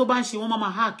gbogbo iṣẹ́ tó bá ń ṣe wọ́n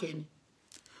máa hack ẹ̀ ni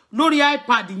lórí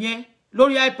iPad yẹn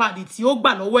lórí iPad tí ó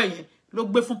gbà lọ́wọ́ ẹ̀ yẹn ló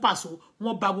gbé fún Paso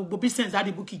wọ́n bà gbogbo business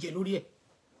Daddy Bukky jẹ́ lórí ẹ̀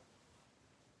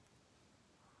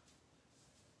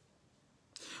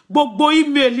gbogbo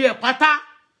email ẹ̀ pátá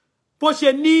bó ṣe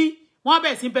ní wọ́n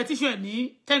bẹ̀ sí petition ní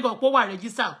thank God pé wà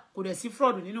register kò dẹ̀ sí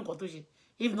fraud nínú nǹkan tó ṣe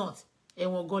if not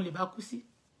ẹ̀wọ̀n gan lè bá kú sí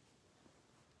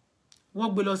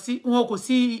wọ́n gbé lọ sí wọn kò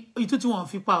sí ìtú tí wọ́n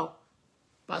fi pa o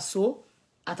Paso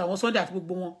àtàwọn Sunday àti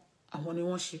gbogbo wọn àwọn ni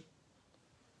wọ́n ṣe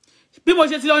bí mo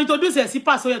ṣe ti lọ introduce ẹ̀ sí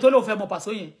Paso yẹn tó lóun fẹ́ mọ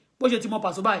Paso yẹn bó ṣe ti mọ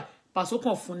Paso báyìí Paso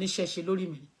kàn fún ní ṣẹṣẹ lórí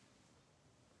mi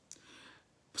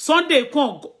Sunday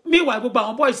kan meanwhile gbogbo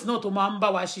àwọn boys náà tó máa ń bá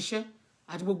wa ṣiṣẹ́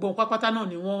àti gbogbo wọn pápátá náà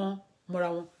ni wọ́n mọ́ra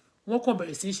wọn wọ́n kàn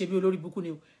bẹ̀rẹ̀ sí í ṣe bí olórí burúkú ni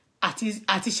o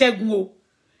àti Ṣẹ́gun o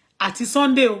àti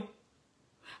Sunday o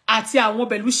àti àwọn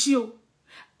Belushi o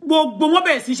gbogbo wọn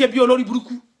bẹ̀rẹ̀ sí í ṣe bí olórí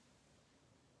burúkú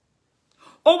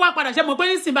ó wá padà ṣe mọ̀ pé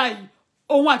nísìn báyìí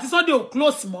òun àti Sunday ò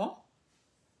close mọ́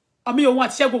àmì òun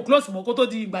àti Ṣẹ́gun ò close mọ́ kó tó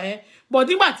di ìgbà yẹn but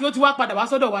nígbà tí ó ti wá padà wá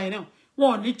sọ́dọ̀ wa yẹn náà wọn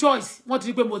ò ní choice wọ́n ti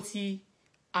rí pé mo ti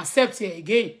accept it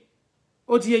again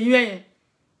ó ti yẹ yín yẹn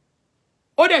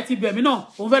ó dẹ̀ ti bẹ̀ mí náà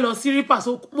òun fẹ́ lọ sí rípà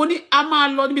so mo ní a máa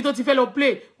lọ níbi tó ti fẹ́ lọ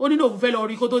play ó ní òun fẹ́ lọ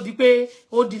rí kó tó di pé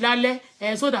ó di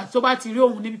lálẹ́ so that tó bá ti rí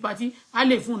òun níbi party á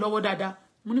lè fún un lọ́wọ́ dáadáa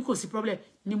mo ní kò sí problem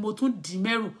ni mo tún dì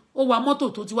mẹ́rù ó wa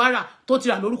mọ́tò tó ti wá rà tó ti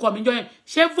rà lórúkọ mi jọ yẹn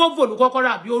ṣé Volvo ló kọ́kọ́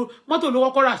rà bí mọ́tò ló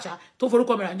kọ́kọ́ rà ṣá tó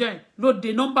forúkọ mi rà jọ yẹn ló de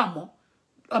nọ́mbà mọ́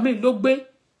àmì ló gbé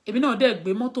èmi náà dẹ̀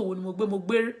gbé mọ́tò wo ni mo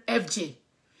gbé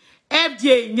FJ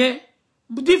yẹn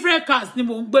different cars ni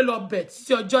mo ń gbé lọ bẹ̀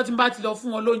títí ọjọ́ tí n bá ti lọ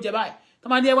fún wọn lóúnjẹ báyìí tó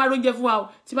máa ní ẹ wá lóúnjẹ fún wa o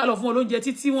tí bá lọ fún wọn lóúnjẹ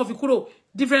títí wọ́n fi kúrò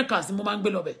different cars ni mo máa ń gbé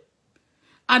lọ bẹ̀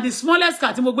and the smallest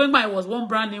car tí mo gbé ńgbà was one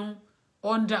brand new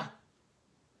Honda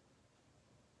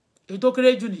èyí tó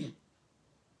kéré jù nìyẹn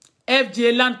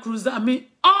FJ Land Cruiser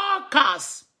all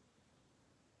cars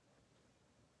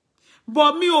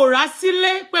but mi ò rà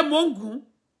sílé pé mo ń gùn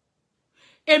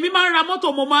èmi máa ń ra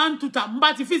mọ́tò mo máa ń tuta mo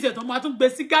bá ti fi ìṣẹ̀tàn mo máa tún gbé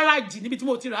sí gáràjì níbi tí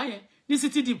mo ti rà yẹn ní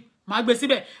City Deep máa gbé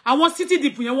síbẹ̀ àwọn City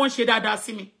Deep yẹn wọ́n ṣe dáadáa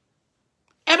sí mi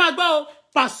ẹ máa gbọ́ o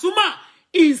Pasuma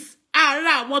is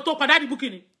ara àwọn tó padà Daddy Bukky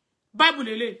ni Bible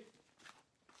lélẹ̀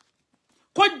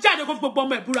kó jáde kó gbogbo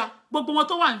ọmọ ìbúra gbogbo wọn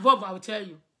tó wà involve I will tell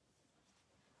you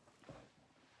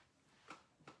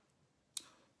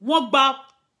wọ́n gba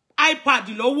iPad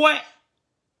lọ́wọ́ ẹ̀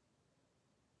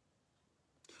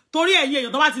torí ẹ̀yin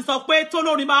èèyàn tó bá ti sọ pé tó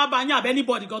lórin bá bá yín àbẹ́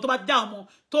anybody gan tó bá dá ọmọ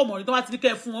tó mọ̀ ní tó bá ti ní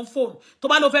kẹ́ fún wọn fóònù tó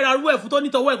bá lọ fẹ́ ra rú ẹ̀ fún tó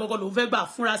nítọwọ́ ẹ̀ gọ́gọ́ lòun fẹ́ gbà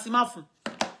fúnra sí má fún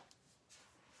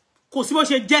kò sí bó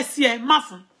ṣe jẹ́ sí ẹ má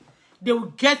fún they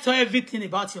will get to everything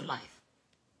about your life.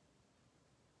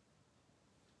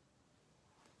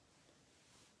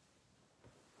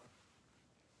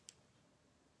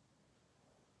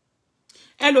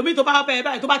 ẹlòmíì tó bá bẹ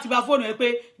báyìí tó bá ti bá fóònù ẹ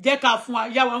pé jẹ́ ká fún wa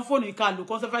yá wa ń fóònù ìka lò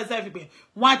conservative pé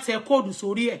wọ́n á tẹ kóòdù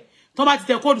sórí ẹ̀ tó bá ti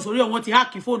tẹ kóòdù sórí ẹ̀ wọ́n ti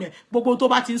hack fóònù ẹ̀ gbogbo tó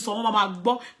bá ti ń sọ wọ́n máa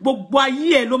gbọ́ gbogbo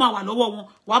ayé ẹ̀ ló máa wà lọ́wọ́ wọn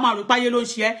wàá máa rò páyé ló ń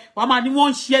ṣe ẹ́ wàá máa ní wọ́n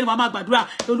ń ṣe ẹ́ ni wàá máa gbàdúrà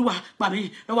Olúwa gbà mí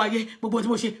lọ́wọ́ ayé gbogbo tí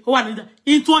mo ṣe ó wà nígbà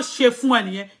ìtọ́ ṣe fún ẹ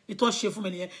nìyẹn ìtọ́ ṣe fún mi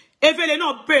nìyẹn Efele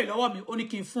náà béèrè lọ́wọ́ mi ó ní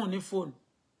kí n fún un ní fóònù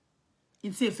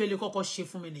ìtí Efele kọ́kọ́ ṣe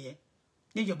fún mi nìyẹn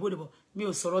ní Ìjẹ̀bú Òde bọ̀ mi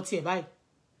ò sọ̀rọ̀ tiẹ̀ báyìí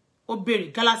ó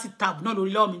béèrè Galaxy Tab náà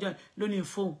lórí lọ́wọ́ mi jẹ́ lónìí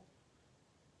fóònù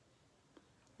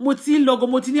mo ti ń lọgọ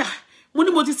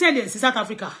mo ti send ẹ̀ sí South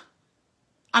Africa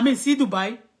I mean sí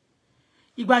Dubai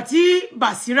ìgbà tí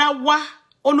Basira wá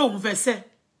ó lóun fẹ́ ṣe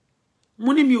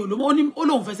mo ní mi ò lówó ó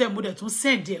lóun fẹ́ ṣe mo dẹ̀ tún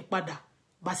send ẹ̀ padà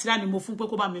Basira ni mo fún pé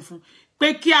kó bá mi fún pé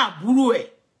kí àbúrò ẹ̀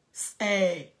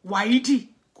Wáídì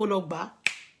kó lọ gbà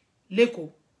lẹ́kọ̀ọ́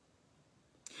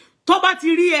tó bá ti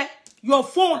rí ẹ your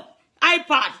phone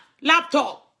iPad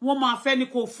laptop wọ́n máa fẹ́ ní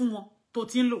kó fún wọn tó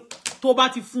ti ń lò tó bá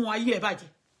ti fún wọn ayé ẹ̀ bàjẹ́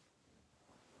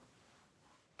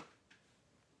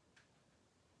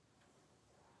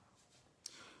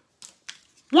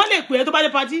wọ́n lè pè é tó bá dé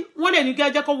party wọ́n lè ní kí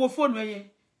ẹ jẹ́ kó wo fóònù ẹ yẹn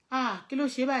kí ló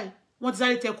ṣe báyìí wọ́n ti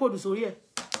sáré tẹ kóòdù sórí ẹ̀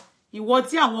ìwọ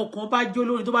tí àwọn kan bá jó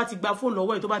lórí tó bá ti gba fóònù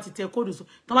lọ́wọ́ ẹ̀ tó bá ti tẹ kóòdù sórí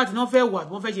tó bá ti náà fẹ́ wà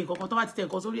bí wọ́n fẹ́ ṣe nǹkan kan tó bá ti tẹ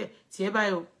nǹkan sórí ẹ̀ tiẹ̀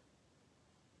báyìí o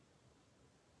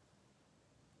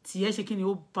tiẹ̀ ṣe kí ni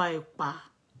ó bá ẹ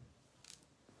pa.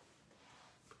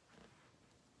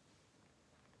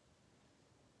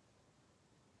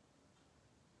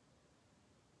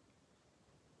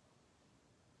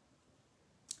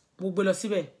 mo gbé lọ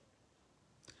síbẹ̀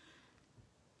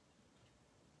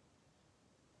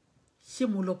ṣé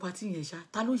mo lọ party yẹn ṣá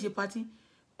ta ló ṣe party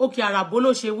òkè àràbó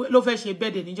ló fẹ́ ṣe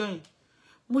bẹ́ẹ̀dẹ̀ níjọ́ yẹn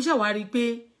mo ṣàwárí pé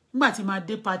nígbà tí máa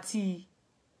dé party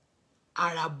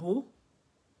àràbó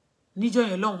níjọ́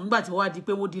yẹn lọ́hùn nígbà tí wọ́n wá di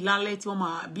pé wọ́n di lálẹ́ tí wọ́n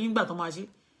máa bí nígbà tó máa ṣe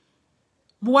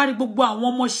mo wá rí gbogbo àwọn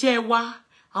ọmọọṣẹ́ wa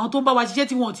àwọn tó ń bá wa ṣiṣẹ́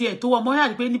tí wọ́n ti ẹ̀ tó wa mọ́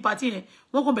yàrá pé ní party yẹn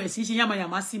wọ́n kàn bẹ̀rẹ̀ sí ṣe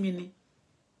yàmàyàmá sí mi ni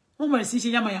wọ́n bẹ̀rẹ̀ sí ṣe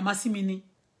yàmàyàmá sí mi ni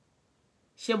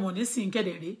ṣe mọ̀ ní sìn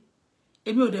kẹ́dẹ̀ rí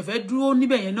èmi ò dẹ̀ fẹ́ dúró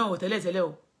níbẹ̀ yẹn náà tẹ́lẹ̀tẹ́lẹ̀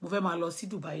o mo fẹ́ máa lọ sí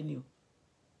Dubai ni o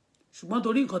ṣùgbọ́n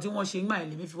torí nǹkan tí wọ́n ṣe ń gbà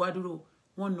lèmi fi wá dúró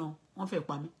wọ́n fẹ́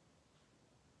pa mí.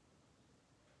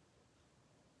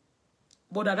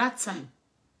 But at that time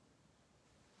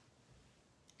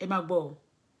ẹ máa gbọ́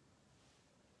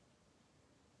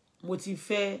mo ti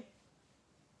fẹ́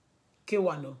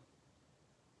kéwà lọ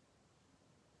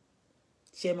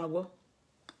ṣe ẹ máa gbọ́.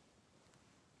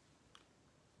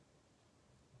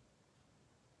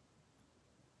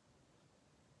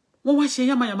 Wọ́n wá ṣe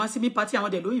yamayama sí mi party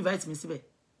àwọn dẹ̀ ló invite mi síbẹ̀.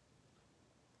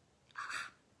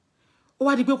 Ó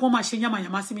wá di pé kó máa ṣe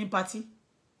yamayama sí mi party.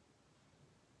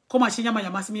 Kó máa ṣe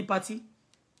yamayama sí mi party.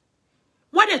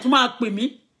 Wọ́n dẹ̀ tún máa pè mí.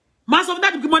 Máa sọ fún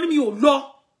dáàdì pé mo ní mi ò lọ.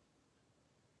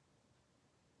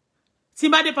 Tí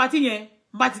n bá dé party yẹn,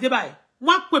 n bá ti dé báyìí.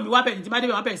 Wọ́n pè mí wá bẹ̀ ní tí n bá dé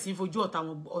bẹ̀ wọ́n bẹ̀rẹ̀ sí fojú ọ̀tá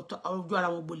wọn ojú ara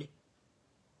wọn gbolẹ̀.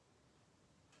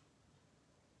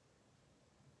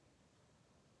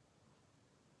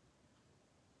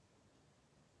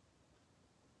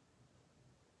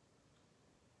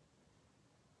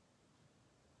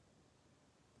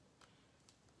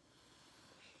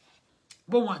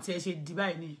 Bóun àti ẹ ṣe di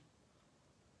báyìí ni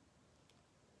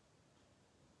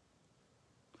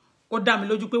ó dá mi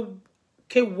lójú pé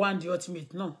K1 the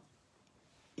ultimate náà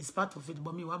is part of it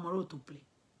but mi wá mọ role to play.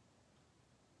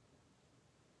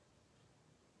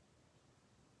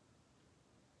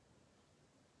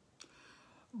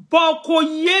 Bọ́ kò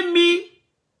yé mi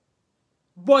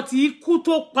but ikú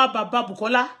tó pa bàbá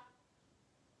Bukola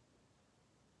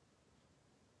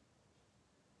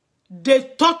they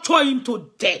torture him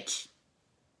to death.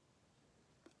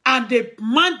 And they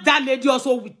man that lady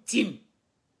also with him.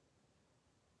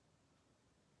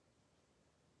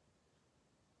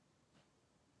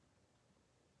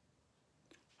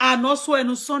 And also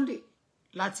on Sunday,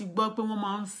 láti gbọ́ pé wọ́n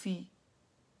máa ń fi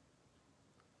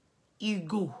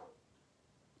ego.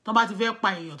 Tó bá ti fẹ́ pa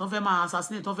èèyàn, tó fẹ́ máa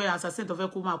assassinate, tó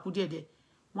fẹ́ kó máa kú díẹ̀díẹ̀.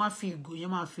 Wọ́n á fi ego yẹn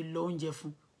máa fi lọ oúnjẹ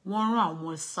fún. Wọ́n rán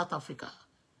àwọn South Africa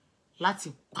láti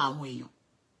pa àwọn èèyàn.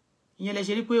 Ìyẹn lẹ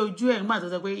ṣe rí pé ojú ẹ̀ nígbà tó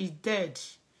sọ pé he's dead.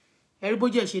 Ẹ̀rí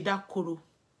bójú ẹ̀ ṣe dá koro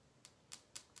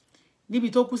níbi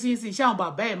tó kú sí ṣé àwọn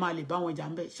bàbá ẹ̀ máa lè bá wọn jà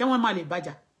ń bẹ̀ ṣé wọ́n máa lè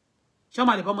bájà ṣé wọ́n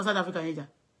máa lè bá ọmọ South Africa yẹn jà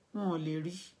wọn ò lè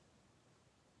rí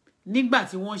nígbà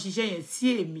tí wọ́n ṣiṣẹ́ yẹn sí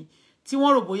èmi tí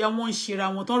wọ́n rò bóyá wọ́n ń ṣera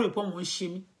wọn tán rò pé wọ́n ń ṣe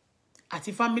mí àti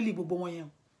fámìlì gbogbo wọn yẹn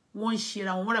wọ́n ń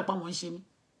ṣera wọn wọ́n rẹ̀ pé wọ́n ń ṣe mí.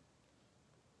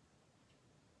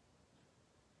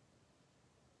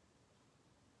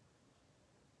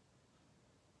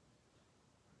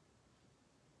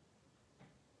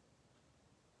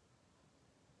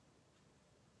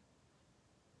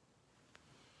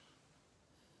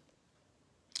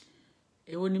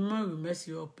 Èwo ni mo will mess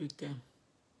you up big time.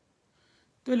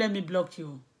 Don't let me block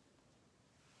you.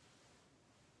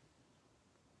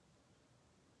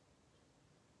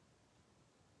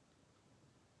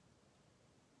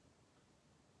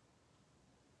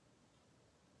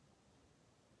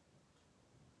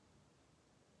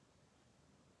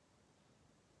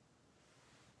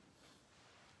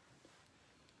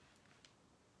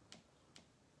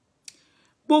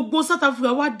 Gbogbo South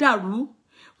Africa wá dàrú.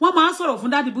 Wọ́n máa ń sọ̀rọ̀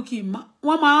fún Daddy Bukky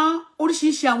wọ́n máa ń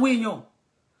oríṣiríṣi àwọn èèyàn.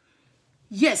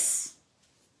 Yes.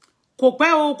 Kò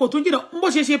pẹ́ o kò tún jìnnà ń bó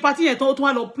ṣe party yẹn tó tún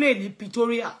wá lọ play ní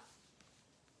Pretoria.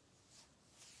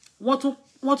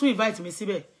 Wọ́n tún invite mi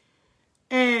síbẹ̀.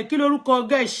 Kí lorúkọ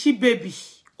girl She Baby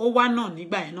ó wá náà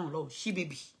nígbà yẹn náà lọ She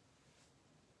Baby.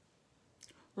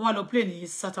 Wọ́n wá lọ play ní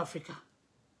South Africa.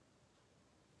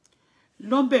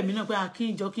 Lọ́nbẹ̀ mi náà pé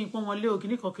akínjọ kí n pọ́n wọn lé o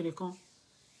kìnnìkan kan.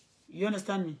 You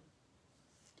understand me?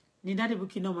 Ni Daddy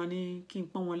Bukky náà máa ní kí n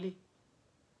pọ́n wọn lé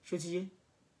ṣó ti yé.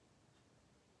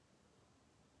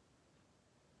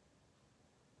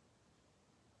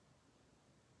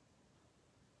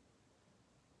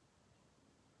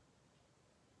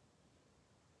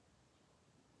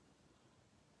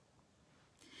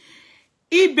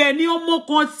 Ibẹ̀ ni ọmọ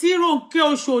kan tí Ronke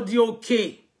Oṣòdì Òkè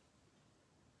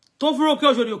tó fún Ronke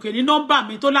Oṣòdì Òkè ní nọ́mbà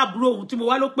mi tó lábúrò ohun tí mo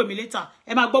wá ló pè mí later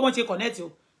ẹ máa gbọ́ bọ́n ṣe connect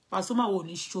o Pasuma wo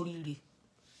ní ṣoríire.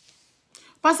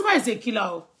 Pasuma is a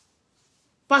killer.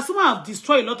 Pasuma have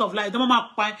destroyed a lot of lives. Wọ́n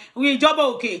máa pa ìjọba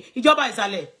òkè, ìjọba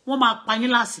ìsàlẹ̀, wọ́n máa pa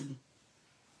yín láàsì ni.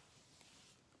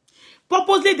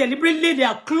 Purposely, deliberately, they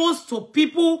are close to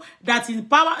people that in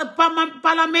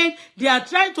parliament, they are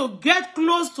trying to get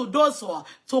close to those one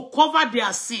to cover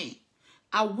their sin.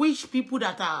 I wish people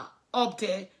that are up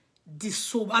there they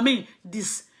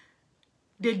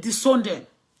disown them.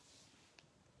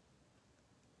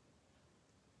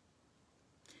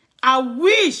 I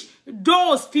wish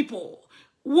those people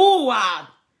who are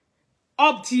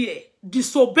up there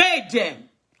disobey them.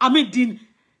 I mean,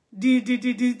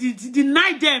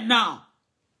 deny them now.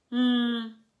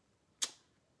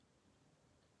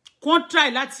 Kon try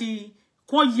láti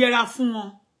kon yẹra fún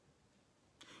wọn.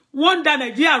 Wọ́n dá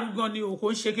Nigeria rú gan ni o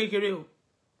kò ṣe kékeré o.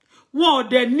 Wọ́n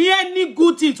dẹ̀ ní any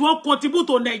good thing wọ́n contribute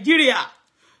to Nigeria.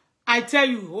 I tell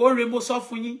you, o re mo sọ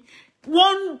fún yín.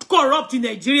 Wọ́n corrupt in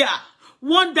Nigeria.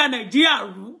 Wọ́n dá Nigeria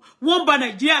rú, wọ́n bà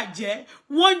Nigeria jẹ́,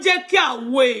 wọ́n jẹ́ kí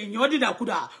àwọn èèyàn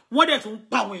dìdàkudà, wọ́n dẹ̀ tún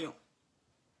pa àwọn èèyàn.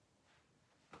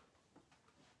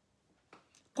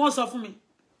 Kon sọ fún mi.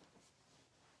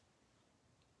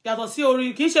 Yàtọ̀ sí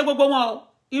orin kì í ṣe gbogbo wọn o.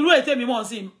 Irú ètè mi mọ̀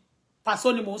sí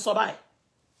Paso ni mò ń sọ báyìí.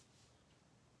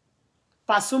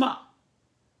 Pasuma.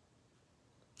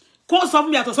 Kon sọ fún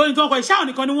mi yàtọ̀ sórin tó ń kọ iṣẹ́ àwọn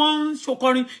nìkan ni wọ́n ń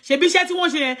ṣokọrin. Ṣebí iṣẹ́ tí wọ́n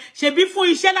ṣe yẹn, ṣebí fún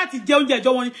iṣẹ́ láti jẹ oúnjẹ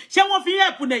ìjọ wọn ni. Ṣé wọ́n fi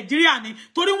help Nigeria ni?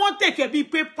 Torí wọ́n take bí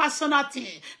pé personal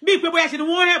thing. Bí pé bóyá ṣe ni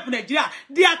wọ́n help Nigeria.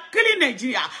 They are killing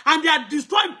Nigeria and they are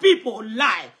destroying people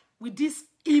live with these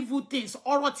evil things,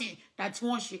 horror things that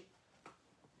wọ́n ṣe.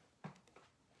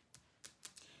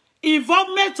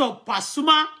 Involvement of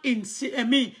Pasuma in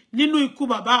nínú ikú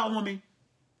bàbá ọmọ mi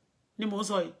ni mo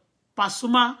sọ yìí.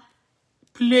 Pasuma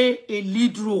play a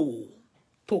lead role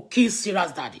to kill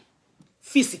Sarah's daddy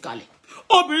physically.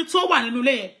 Obìnrin tó wà nínú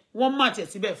ilé yẹn wọ́n má tẹ̀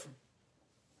síbẹ̀ fún.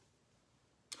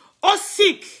 Ó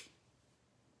sick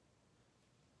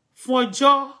fún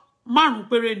ọjọ́ 5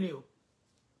 péré ni o.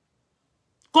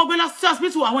 Kò gbé lọ sí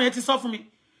hospital àwọn yẹn ti sọ fún mi.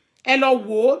 Ẹ lọ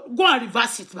wò, go and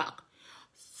reverse it back.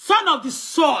 Son of the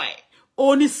soil,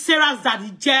 oni Sarah's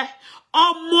daddy jẹ́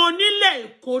ọmọ onílé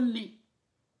Èkó ni.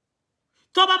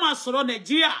 Tó bá máa sọ̀rọ̀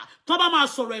Nigeria, tó bá máa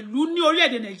sọ̀rọ̀ ìlú ní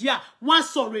orílẹ̀-èdè Nigeria, wọ́n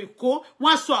sọ̀rọ̀ Èkó,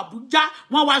 wọ́n sọ Abuja,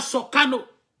 wọ́n wá sọ Kano.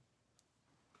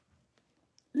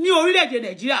 Ní orílẹ̀-èdè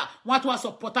Nigeria, wọ́n tó wá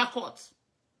sọ Port Harcourt.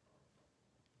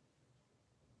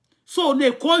 So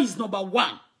Èkó is number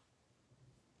 1.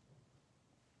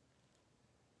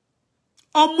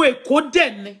 Ọmọ Èkó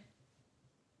dẹ̀ ni.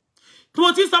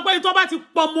 Tó ti sọ pé tó bá ti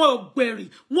pọmọ ògbèrì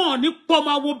wọn ò ní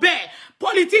pọmọ wo bẹ́ẹ̀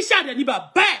politician dẹ̀ ní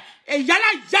bàbá ẹ̀ yálà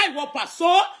ya ìwọ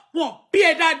Paso wọn bí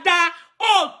ẹ dáadáa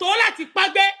ó tó láti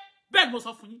pàgbé bẹ́ẹ̀ ni mo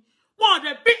sọ fún yín wọn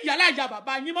dẹ̀ bí yálà ya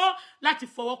bàbá yín mọ́ láti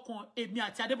fọwọ́ kan èmi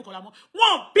àti Adébùkọ́lá mọ́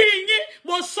wọn bí yín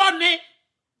mo sọ ni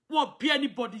wọn bí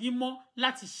anybody yín mọ́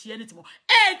láti ṣe anything mọ́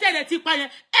tẹ́lẹ̀ ti pa yẹn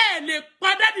lè pa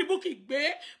Daddy Bukky gbé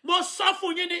mo sọ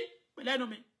fún yín ní pẹ̀lẹ́nu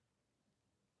mi.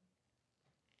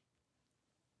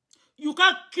 You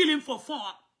can't kill him for fun.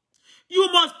 You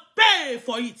must pay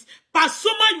for it.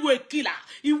 Pasuma, you a killer.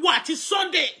 Ìwọ àti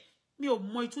Sunday. Mi ò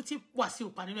mọ itu tí wà sí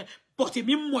òpa nínú ẹ̀. But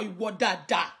èmi mọ ìwọ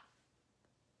dáadáa.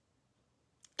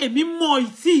 Èmi mọ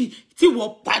tí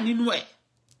wọ́n pa nínú ẹ̀.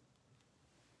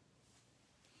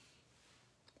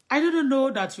 I don't know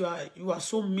that you are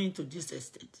so mean to this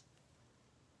extent.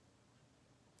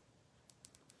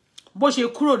 Bó ṣe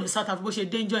kúrò ní South Africa, bó ṣe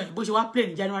danger yẹn, bó ṣe wá play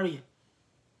ní January yẹn.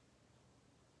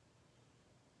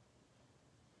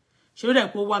 Ṣé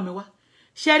rẹ̀ kó wá mi wá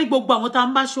ṣé rí gbogbo àwọn tá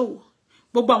ń bá ṣòwò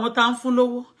gbogbo àwọn tá ń fún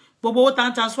lówó gbogbo owó tá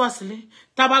ń transfer sílé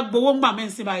tá bá gbowó ngba men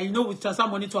sí báyìí we transfer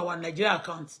money to our Nigeria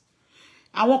account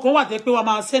àwọn kan wà tẹ́ pé wọ́n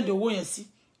máa send owó yẹn sí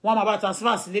wọ́n máa bá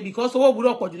transfer sílé because owó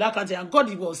gbúdọ̀ pọ̀ jù lákàntì and God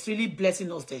was really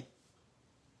blessing us then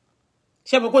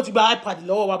ṣé mo kò ti gba iPad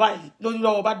lọ́wọ́ wa báyìí lórí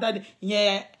lọ́wọ́ bá dáde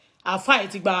ìyẹn àfáà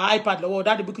ti gba iPad lọ́wọ́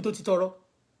Daddy Bukky tó ti tọrọ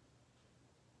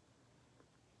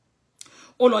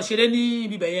ó lọ ṣeré ní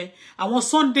ibi bẹ̀yẹn àwọn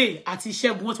Sunday àti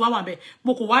Ṣẹ́gun wọ́n ti wá wà ńbẹ̀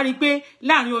mo kò wá rí pé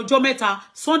láàrin ọjọ́ mẹ́ta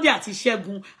Sunday àti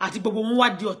Ṣẹ́gun àti gbogbo wọn wá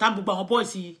di ọ̀tá gbogbo àwọn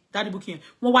boys Daddy Bukky yẹn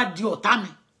wọ́n wá di ọ̀tá mi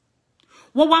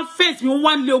wọ́n wá face mi wọ́n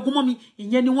wá lé ogun mọ́ mi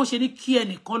ìyẹn ni wọ́n ṣe ní kí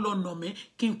ẹnìkan lọ nà mí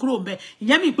kí n kúrò ńbẹ̀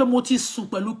ìyẹn mi pé mo ti sùn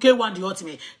pẹ̀lú K1 the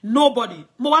ultimate nobody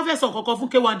mo wá fẹ́ sọ kankan fún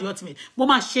K1 the ultimate mo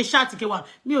máa ṣe ṣáàtì K1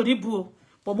 mi ò ní bu o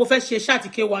but mo fẹ́ ṣe ṣáàtì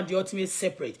K1 the ultimate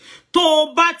separate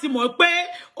tó bá ti mọ̀ pé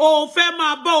o fẹ́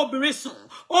máa bá obìnrin sùn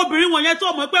obìnrin wọn yẹn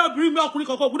tó mọ̀ pé obìnrin mi ọkùnrin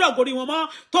kankan gbọ́dọ̀ gorí wọn mọ́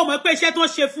tó mọ̀ pé iṣẹ́ tó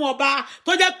ṣe fún ọba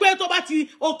tó jẹ́ pé tó bá ti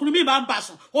ọkùnrin mi bá ń bá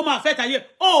sùn ó máa fẹ́ tayé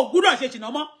ó gbọ́dọ̀ ṣe jìnnà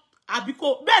mọ́ àbí kò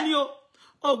bẹ́ẹ̀ ni o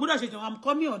ó gbọ́dọ̀ ṣe jìnnà I'm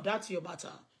coming on that to your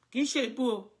matter kì í ṣe ìbú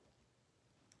o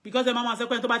because ẹ máa sọ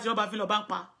pé tó bá ti rọ́bà fi lọ bá ń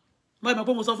pa mo mọ̀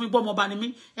pé mo sọ fún yín pé ọmọ ọba ni mí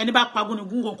ẹni bá pagún ni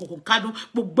gúngàn kò kádùn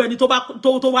gbogbo ẹni tó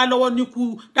wá lọ́wọ́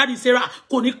níkú Daddy Sarah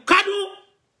kò ní kádùn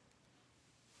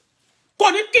kò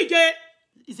ní kíje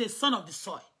is a son of the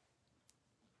soil.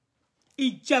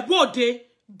 Ìjẹ̀bú Òde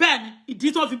bẹ́ẹ̀ ni ìdí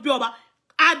tó fi bí ọba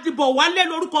Adébọ̀wálé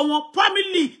lórúkọ wọn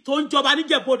family tó ń jọba ní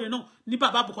Ìjẹ̀bú Òde náà ní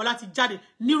bàbá Bùkọ́lá ti jáde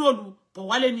níròlù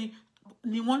Bọ̀wálé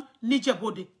ni wọ́n ní Ìjẹ̀bú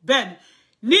Òde bẹ́ẹ̀ ni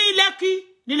ní Lẹ́kì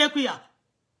ní Lẹ́kìyà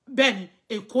bẹ́ẹ̀ ni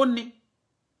Èkó ni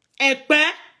Ẹ̀pẹ́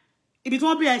ibi tí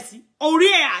wọ́n bí ẹ sí orí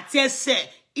ẹ̀ àti ẹsẹ̀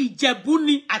Ìjẹ̀bú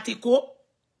ni àtìkó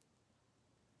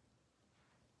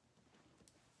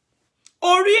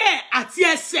orí ẹ̀ àti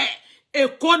ẹsẹ̀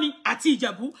Èkó ni àti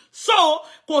Ìjẹ̀bú so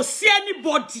kò sí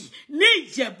anybody ní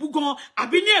Ìjẹ̀bú gan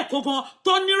àbí ní Èkó gan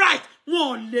tó ní right wọn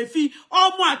ò lè fi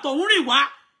ọmọ àtọ̀húnrìn wá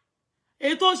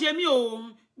èyí tó ṣe mí ò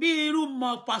bí irú mọ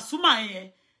Pasuma yẹn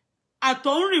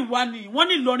àtọ̀húnrìn wá ni wọ́n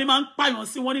ní Ìlọrin máa ń pààyàn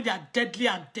sí wọ́n ní they are deadly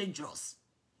and dangerous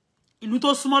ìlú tó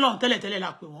súnmọ́ lọ́hùn tẹ́lẹ̀tẹ́lẹ̀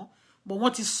la pè wọ́n bọ̀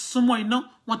wọ́n ti súnmọ́ iná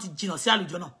wọ́n ti jìnnà sí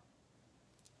àlùjọ náà.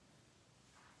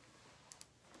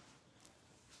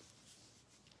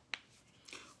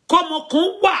 Kọ́mọ kan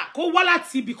wà kó wá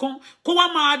láti ibì kan kó wá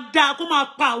máa dá kó máa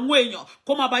pa àwọn èèyàn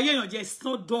kó máa bá yéèyàn jẹ́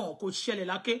snowdon kò ṣẹlẹ̀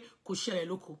láké kò ṣẹlẹ̀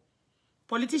lóko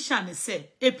politician ni sẹ́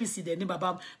APC dẹ̀ ní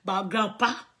baba grandpa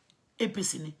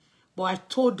APC ni but I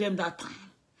told them that time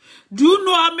do you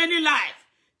know how many lives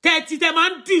 30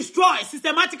 man destroy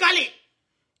systematically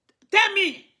tell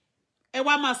me ẹ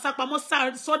wá máa sápamọ́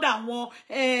sọ́dọ̀ àwọn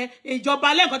ìjọba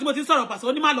lẹ́ẹ̀kan tí mo ti sọ̀rọ̀ pàṣẹ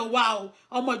ó ní má lọ wá o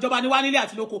ọmọ ìjọba ni wá nílé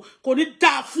àti lóko kò ní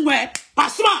dáa fún ẹ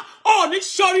Pasuma ó ní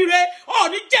ṣoríire ó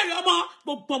ní jèrè ọmọ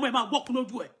gbogbo ọmọ ẹ máa wọ́kú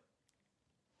lójú ẹ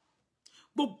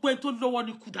gbogbo ẹ tó lọ́wọ́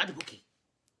ní kú dáàdì bòkè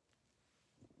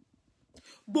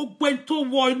gbogbo ẹ tó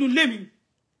wọ inú ilé mi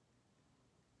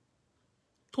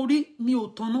torí mi ò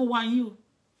tanná wá yín o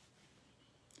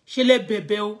ṣe lè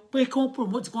bẹ̀bẹ̀ o pé kí wọ́n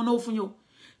promote kan náà fún yín o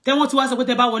tẹ́ wọ́n ti wá sọ pé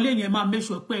tẹ́ bá wọlé yẹn máa make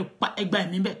sure pé ẹgbà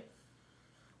ẹ̀mí bẹ̀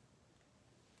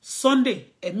Sunday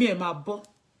ẹ̀mí ẹ̀ máa bọ́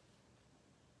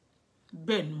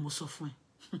bẹ́ẹ̀ ni mo sọ fún ẹ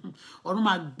ọ̀run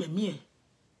máa gbẹ̀mí ẹ̀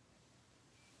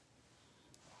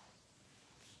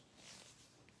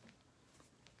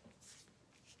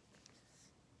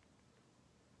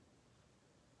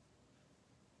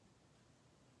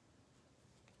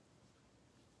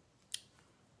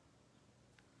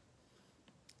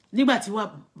nígbà tí wà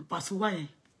pàṣẹ wà yẹn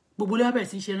gbogbo ilé bẹ̀rẹ̀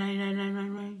sí ń ṣe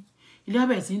ráín ilé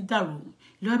bẹ̀rẹ̀ sí ń dàrú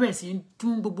ilé bẹ̀rẹ̀ sí ń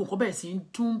dún gbogbo nǹkan bẹ̀rẹ̀ sí ń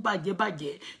dún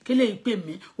bàjẹ́ kélé ìpè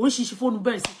mi oríṣiríṣi fóònù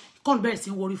bẹ̀rẹ̀ sí kọ́ọ̀lù bẹ̀rẹ̀ sí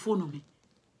ń wọrí fóònù mi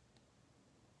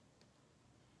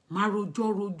máa rojọ́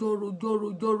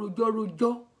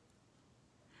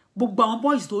gbogbo àwọn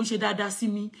boys tó ń ṣe dáadáa sí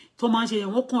mi tó máa ń ṣe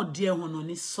yẹn wọ́n kàn di ẹ̀hàn náà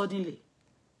ní suddenly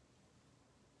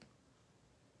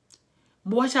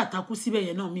mo wá ṣàtakú síbẹ̀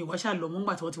yẹn náà mi wá ṣàlọ́ mọ́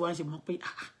nígbà tí wọ́n ti wá ń ṣe mọ́ pé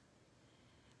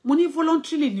mo ní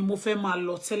voluntarily ni mo fẹ́ máa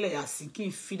lọ tẹ́lẹ̀ àsìn kí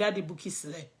n fi Daddy Bukky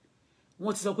sílẹ̀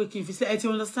wọ́n ti sọ pé kí n fi sílẹ̀ ẹ ti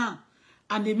understand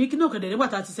and èmi kí náà kẹ̀dẹ̀ nígbà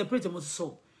tá a ti separate mo ti sọ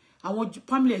àwọn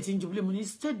family ẹ̀ ti ń jubilé mo ní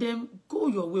tell them go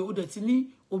your way ó dẹ̀ ti ní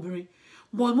obìnrin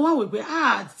but mo wá wò pé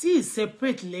tí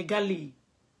separate legally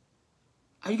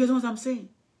are you getting what I'm saying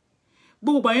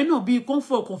gbogbo àyẹn náà bíi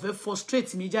comfort kò fẹ́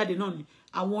frustrate mi jáde náà ni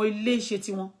àwọn ilé ṣe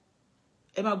tiwọn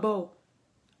ẹ máa gbọ́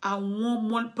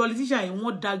àwọn politician yìí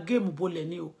wọ́n da game bolẹ̀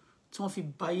ni o tí wọ́n fi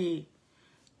báyé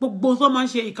gbogbo tó máa ń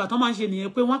ṣe ìkà tó máa ń ṣe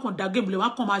nìyẹn pé wọ́n kàn da game bolẹ̀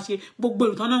wọ́n kàn máa ṣe gbogbo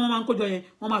èrò tó náà wọ́n máa ń kójọ yẹn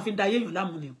wọ́n máa fi da ayé èèyàn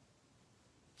láàmú ni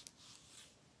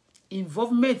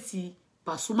involvement ti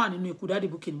Pasuma nínú ikú Daddy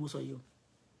Bukky ni mo sọ yìí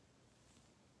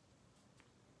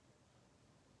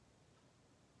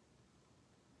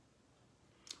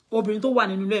o obìnrin tó wà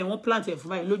nínú ilé wọ́n plant ẹ̀ fún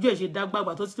báyìí lójú ẹ̀ ṣe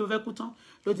dágbàgbà tó ti tó fẹ́ kú tán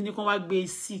ló ti ní kán wá gbé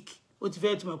sick ó ti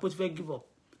fẹ́ tìmọ̀ pé ó ti fẹ́ give up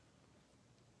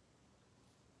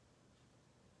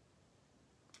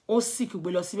ó sick gbé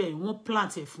lọ síbẹ̀ wọ́n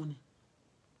plant ẹ̀ fún ni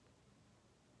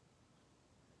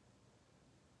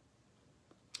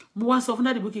mo wá sọ fún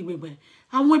Daddy Bukky gbẹgbẹ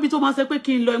àwọn ibi tó máa ṣe pé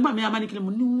kí n lọ ẹgbà mi amánikele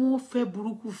mo ní wọ́n fẹ́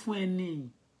burúkú fún ẹni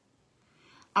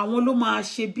àwọn ló máa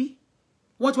ṣe bí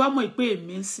wọ́n ti wá mọ̀ pé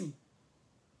èmi ń sìn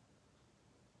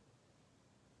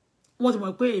wọ́n ti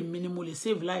mọ̀ pé èmi ni mo lè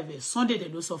save life ẹ̀ Sunday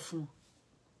dẹ̀ ló sọ fún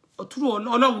ọ̀túrò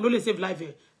Ọlọ́run ló lè save life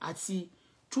ẹ̀ àti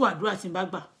tú àdúrà tí n bá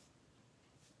gbà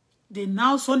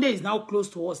Sunday is now close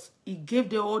to us he gave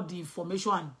them all the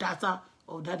information and data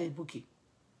of Daddy Bukky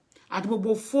àti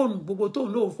gbogbo fóònù gbogbo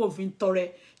tóun lóun fóònù fi ń tọrẹ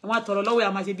àwọn àtọrọ lọ́wọ́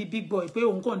ẹ̀ máa ṣe bí big boy pé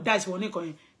òun kàn dash wọn nìkan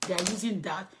yẹn they are using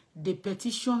that they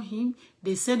petition him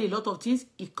they send a lot of things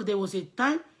there was a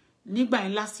time nígbà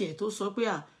yẹn last year tó sọ pé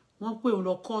wọ́n pè òun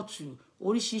lọ kóòtù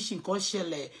oríṣiríṣi nǹkan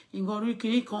ṣẹlẹ̀ nǹkan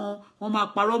oríkìrí kan wọ́n máa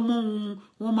parọ́ mọ́ òun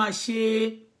wọ́n máa ṣe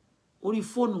orí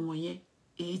fóònù wọ̀nyẹn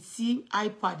èyí tí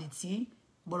iPad tí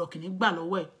bọ̀rọ̀kìnní gbà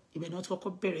lọ́wọ́ ẹ̀ ibẹ̀ náà ti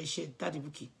kọ́kọ́ bẹ̀rẹ̀ iṣẹ́ Daddy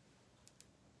Bukky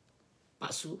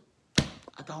Paso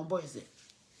àtàwọn boys ẹ̀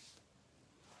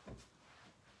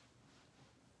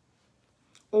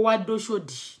ó wá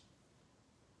dóṣòdì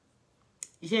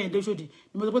iṣẹ́ yẹn dóṣòdì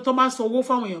ni mo sọ pé tó bá sọ owó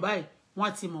fáwọn èèyàn báyìí wọ́n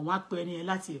á ti mọ̀ wọ́n á pe ẹni yẹn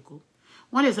láti Èkó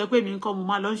wọ́n lè sọ pé mi nǹkan mo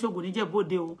máa lọ ń ṣògùn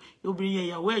níjẹ̀bóde o obìnrin yẹn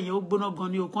ìyàwó ẹ̀yẹn ó gbóná gan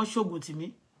ni o kàn ṣògùn tì mí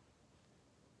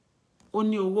ó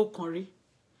ní owó kan rí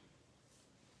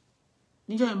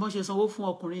níjọ́ yẹn bọ́n ṣe sanwó fún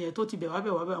ọkùnrin yẹn tó ti bẹ̀ wá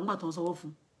nígbà tó ń sanwó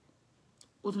fún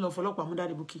ó tún lọ fọlọ́pàá mú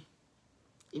Daddy Bukky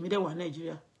èmi dẹ̀ wà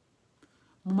Nàìjíríà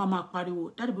mo máa pariwo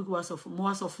Daddy Bukky wá sọ fún mo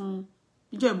wá sọ fún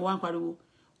ìjọ ẹ̀ mo wá ń pariwo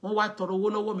wọ́n wá tọrọ owó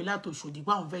lọ́wọ́ mi láti Òṣòdì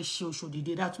pé àwọn fẹ́ ṣe Òṣòdì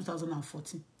dé dá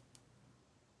 2014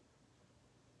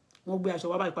 wọ́n gbé aṣọ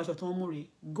wá báyìí paṣọ tí wọ́n mú rèé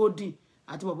golden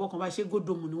àti bọ̀bọ̀ kan bá ṣe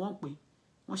gódòmù ni wọ́n pè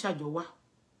wọ́n ṣàjọ wá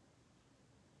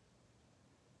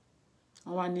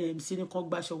wọ́n wá ní MC ní kan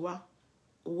gbáṣọ wá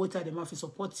owó tí a dẹ̀ máa fi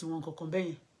support wọn kankan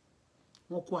bẹ́yẹn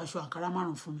wọ́n kó aṣọ àǹkárá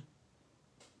 5 fún mi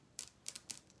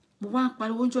mo wá ń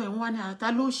pariwo jọ yẹn wọ́n wá ní ata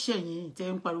ló ṣẹ̀yìn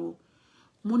tẹ́ ń pariwo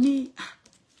mo ní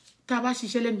tá a bá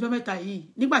ṣiṣẹ́ lẹ́nu ọjọ́ mẹ́ta yìí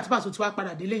nígbà tí Paso ti wá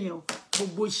padà délé yẹn o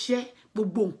gbogbo iṣẹ́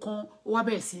gbogbo nǹkan ó wá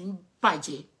bẹ̀rẹ̀ sí ń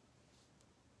bàjẹ́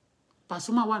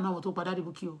Pasuma wà náà tó padà Daddy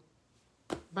Bukky o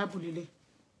Bible lele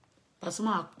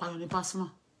Pasuma apààyàn ní Pasuma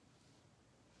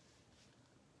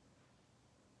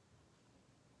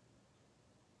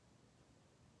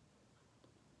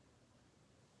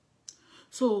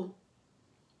so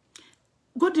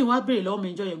Golden wá béèrè lọ́wọ́ mi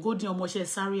ìjọ yẹn Golden ọmọọṣẹ́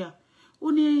Zaria ó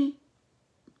ní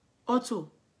Auto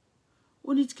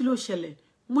ó ní kí ló ṣẹlẹ̀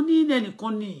mo ní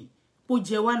ẹnìkan ní kó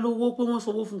jẹ wá lówó pé wọ́n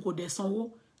sanwó fún kò dẹ̀ sanwó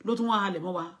ló tún wá halẹ̀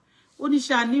mọ́ wa ó ní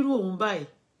ṣá nírú òun báyìí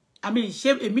àmì ṣe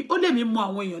èmi ó lè mi mọ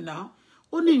àwọn èèyàn náà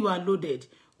ó ní you are loaded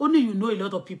ó ní you know a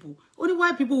lot of people ó ní why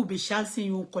people will be chancing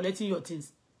you collecting your things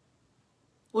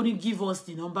ó ní give us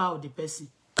the number of the person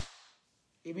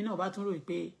èmi náà bá tún rò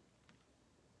pé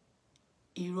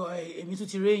ìrọ̀ èmi tún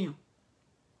ti rí èèyàn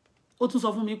ó tún sọ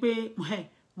fún mi pé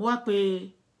mo wá pé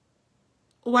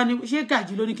ó wá ní ṣé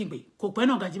Gàjí ló ní kí n pè kò pẹ́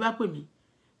náà Gàjí bá pè mí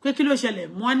pé kí ló ṣẹlẹ̀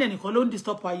mo wá lẹ́nìkan ló ń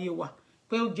disturb ayé wa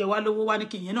pé ó jẹ wá lówó wá ní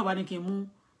kí ìyẹn náà wá ní kí n mú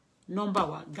nọ́mbà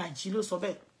wa Gàjí ló sọ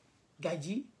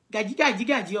bẹ́ẹ̀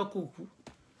Gàjí ọkọ̀ òkú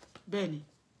bẹ́ẹ̀ ni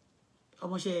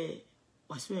ọmọọṣẹ́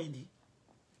Wàsíù Àyìndé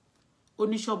ó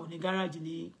ní ṣọ́ọ̀bù ní gáràjì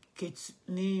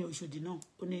ní Òṣòdì náà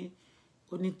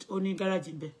ó ní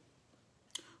gáràjì ń bẹ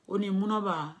ó ní mú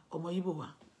nọ́mbà ọmọ Yíbò wá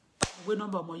gbé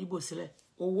nọ́mbà ọmọ Yíbò sílẹ̀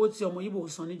owó tí ọmọ Yíbò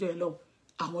san níjọ́ yẹn lọ́wọ́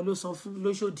àwọn ló san fún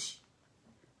lóṣòdì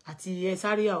àti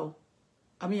Zaria o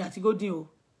àmì àti Golden o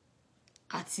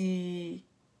àti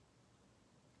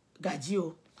Gàjí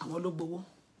o àwọn ló gbowó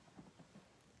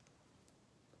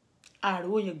ààrẹ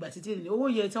yẹn gbà títí ní owó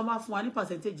yẹn tí wọ́n bá fún wa ní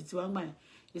percentage tí wọ́n gbà yẹn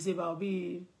ìṣe bá bí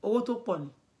owó tó pọ̀ ni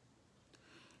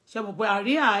ṣe mọ̀ pé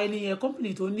àríà ẹni yẹn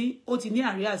company tó ní ó ti ní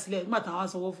àríà sílẹ̀ nígbà táwọn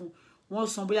sanwó fún wọ́n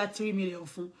san bóyá 3 million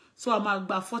fún so a máa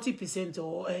gba 40%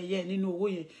 ẹ̀yẹ nínú owó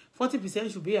yẹn 40%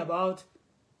 should be about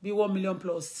bí 1 million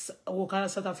plus owó kára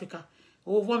South Africa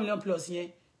owó 1 million plus yẹn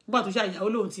nígbà tó ṣàyàwó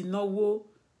lòun ti náwó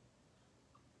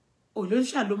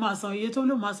olóṣà ló máa san iye tó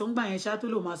ló máa san ńgbà yẹn ṣá tó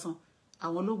ló máa san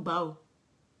àwọn ló gbà o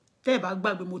tẹ́ ẹ̀ bá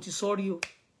gbàgbé mo ti sọ́rí o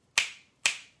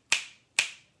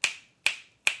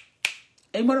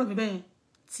ẹ gbọ́dọ̀ mi bẹ́yẹn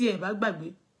tí ẹ̀ bá gbàgbé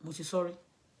mo ti sọ́rí.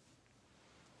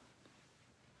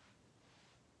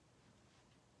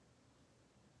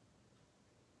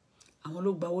 àwọn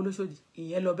ló gba owó lóṣòdì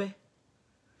ìyẹn lọ bẹ́ẹ̀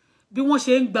bí wọ́n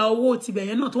ṣe ń gba owó tibẹ̀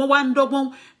yẹn náà tí wọ́n wá ń dọ́gbọ́n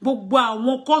gbogbo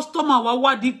àwọn kọ́sítọ́mà wa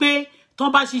wádìí pé tí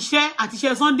wọ́n bá ṣiṣẹ́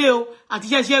àtiṣẹ́ Sunday o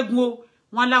àtiṣẹ́ Ṣẹ́gun o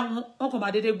wọ́n láwọn wọ́n kàn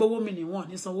máa dédé gbowó mi níwọ̀n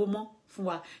ní sanwó mọ́ fún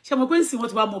wa ṣe mọ̀ pé ń sìn wọ́n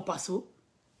ti wá mọ Pàṣọ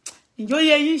ǹjọ́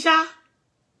yẹ yín ṣá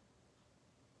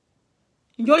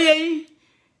ǹjọ́ yẹ yín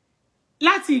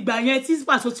láti ìgbà yẹn tí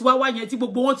Pàṣọ ti wá yẹn tí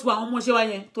gbogbo wọn ti wá àwọn ọmọọṣẹ́ wa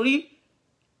yẹn torí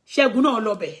Ṣẹ́gun náà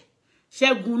lọ bẹ̀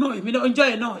Ṣẹ́gun náà èmi náà ǹjọ́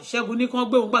yẹn náà Ṣẹ́gun ní kán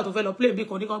gbé òun gbà tó fẹ́ lọ play bí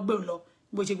kan ní kán gbé òun lọ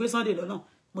bó ṣe gbé Sunday lọ náà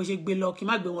mo ṣe gbé lọ kí n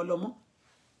má gbé wọn lọ mọ́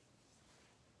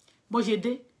bó ṣe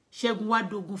dé Ṣẹ́gun wá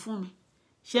dogun fún mi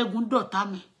Ṣẹ́gun dọ̀tá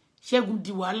mi Ṣẹ́gun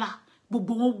di wàhálà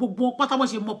gbogbo wọn pátá bó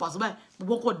ṣe mọ Pàṣọ báyìí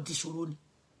gbogbo wọn kò di ṣòro ni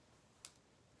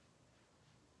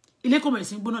ilé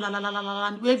kọmẹ̀sì gbóná lálálálálá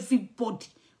ní everybody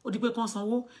ó di pé kán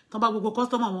sanwó kán bá gbogbo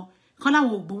kọ́sítọ́mà wọn kán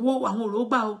láwọn ògbówó àwọn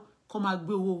òrógbà o kán máa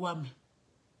gbé owó wa mi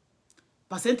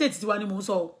percentage tiwa ni mò ń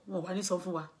sọ wọn ò bá ní sọ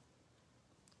fún wa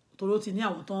torí ó ti ní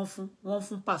àwọn tó ń fún wọn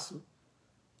fún Pàṣọ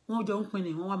wọn jọ ń pin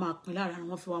ní wọn wá máa pin lára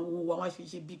wọn fi wọn owó wa wá fi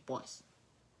ṣe big boys.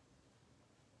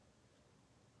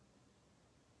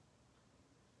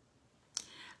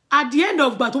 At the end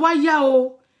of gbà tó wá yá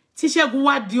o tí Ṣẹ́gun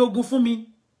wá di ogun fún mi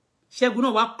Ṣẹ́gun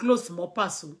náà wá close mọ́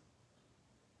Pàṣọ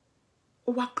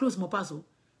ó wá close mọ́ Pàṣọ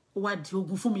ó wá di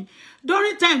ogun fún mi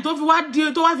during time tó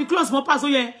wá fi close mọ́ Pàṣọ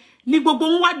yẹn ní gbogbo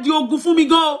wọn wá di ogun fún mi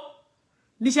gan o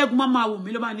ní Ṣẹ́gun máa wò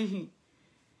mí ló máa níhìn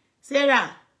Sarah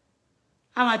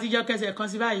àwọn àtijọ́ kẹsẹ̀ kan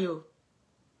sí báyìí o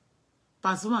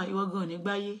Pasuma ìwọ gan ní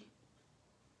gbáyé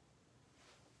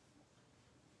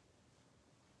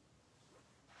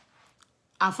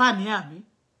àfáà ní àmì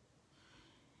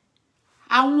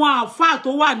àwọn àfáà tó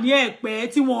wà ní Ẹ̀pẹ́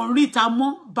tí wọ́n ń ríta mọ́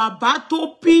bàbá tó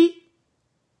bí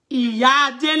ìyá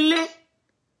Adélé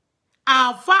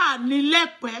àfáà ní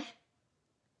l'Ẹ̀pẹ́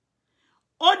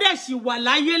ó dẹ̀ sì wà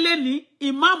láyé lẹ́ni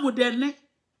ìmáàmù dẹ̀ni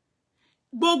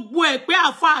gbogbo ẹ̀ pé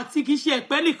àfa àti kìí ṣe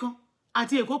ẹ̀pẹ́ nìkan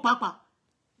àti Èkó pàápàá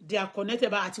they are connected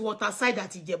by àti Waterside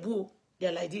àti Ìjẹ̀bú they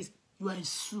are like this you are in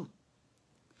Su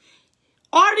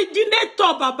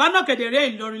originator bàbá náà kedere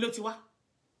Ìlọrin ló ti wá.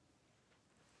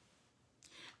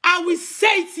 I will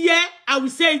say it here, I will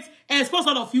say it, and expose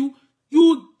all of you, you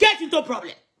will get into a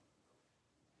problem.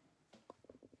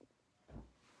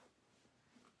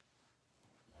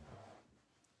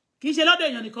 Kì í ṣe lọ́dọ̀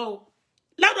èèyàn nìkan o,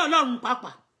 lọ́dọ̀ Ọlọ́run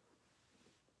pàápàá.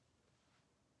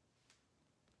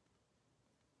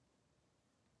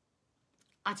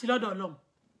 Àti lọ́dọ̀ Ọlọ́run.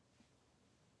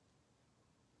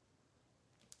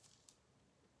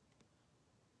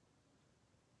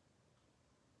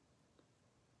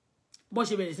 Bó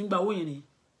ṣe bẹ̀rẹ̀ sí gba owó yẹn ni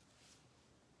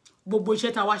gbogbo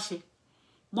iṣẹ́ tá wá ṣe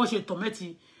mo ṣe tọ̀mẹ́tì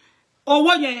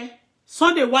owó yẹn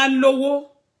Sunday wá lówó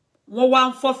wọ́n wá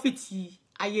ń forfeit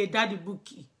ayé daddy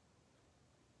Bukky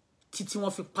títí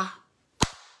wọ́n fi pa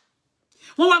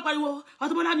wọ́n wá pariwo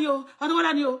Auto-Bola ni o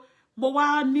Auto-Bola ni o mo wá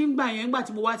nígbà yẹn nígbà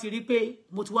tí mo wá ti rí pé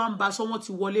mo ti wá ń bá sọ wọ́n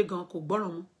ti wọlé gan kò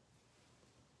gbọ́ràn mọ́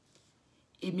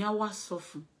èmi á wá sọ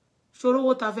fún ṣòro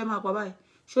owó tá fẹ́ máa pa báyìí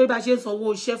ṣòro bá ṣe ń sanwó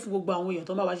iṣẹ́ fún gbogbo àwọn èèyàn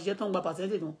tó ń bá wa ṣiṣẹ́ tó ń gba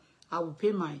percentage wọn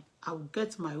I will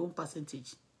get my own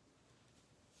percentage.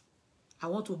 I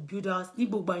want to build us ní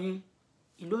gbogbo yẹn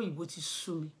ìlú òyìnbó ti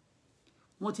sú mi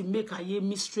wọ́n ti make ayé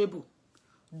miserable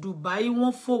Dubai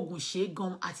wọ́n fògùn ṣe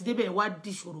gan àti débẹ̀ wá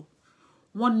dìṣòro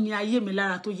wọ́n ní ayé mi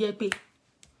lára tó jẹ́ pé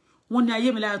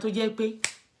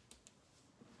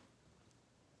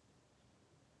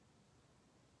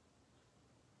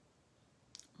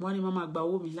wọ́n ní mama gba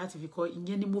owó mi láti fi kọ́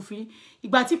ìyẹn ni mo fi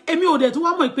ìgbà tí èmi ò dẹ̀ tún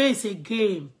wá mọ̀ pé it's a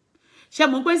game ṣé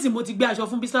mo pé sì mo ti gbé aṣọ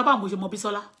fún Bísọ́lá bá mo ṣe mọ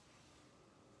Bísọ́lá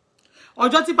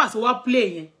ọjọ́ tí Paso wá play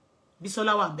yẹn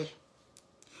Bísọ́lá wà ńbẹ̀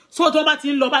so tó bá ti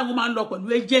ń lọ báyìí wọ́n máa ń lọ pẹ̀lú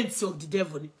agents of the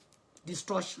devil ni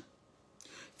destruction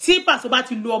tí Paso bá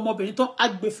ti lo ọmọbìnrin tán á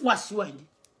gbé fún àṣìwà ni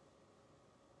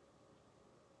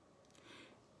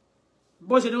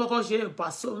bó ṣe ní kọ́kọ́ ṣe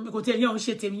Paso kò tí ẹ̀yìn ọ̀hún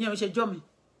ṣe tèmi yẹn ṣe jọ́ mi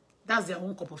that's their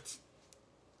own cup of tea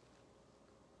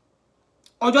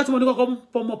ọjọ́ tí mo ní kọ́kọ́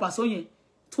pọ̀ mọ́ Paso yẹn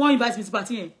tí wọ́n invite me sí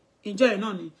party yẹn enjoy ẹ̀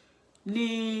náà ni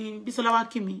Bísọ́lá wá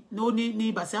kí mi ní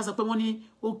Bàsíà sọ pé wọ́n ní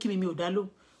ó kí mi ò dá ló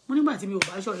mo nígbà tí mi ò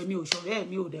bá ṣọ̀rẹ́ mi ò ṣọ̀rẹ́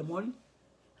mi ò dẹ̀ mọ́ rí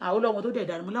àwọn ọlọ́wọ́n tó dẹ̀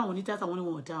dàrí mo láwọn ní tíátà wọn ni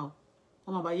wọn ò dá o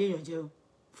wọ́n máa bá yé èèyàn jẹ́ o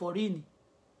for real ni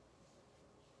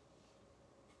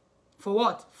for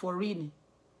what for real ni.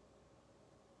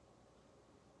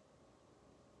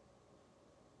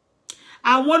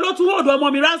 àwọn ló tún wọ́ọ̀dù ọmọ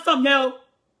mi ransom yẹn o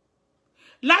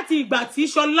láti ìgbà tí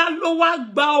Ṣọlá ló wá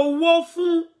gba owó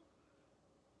fún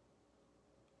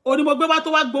onímọ̀gbé wá tó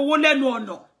wá gbowó lẹ́nu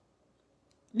ọ̀nà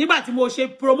nígbà tí mo ṣe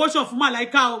promotion fún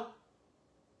Màláíkà o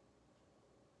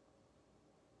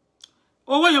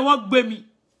owó yẹn wọ́n gbé mi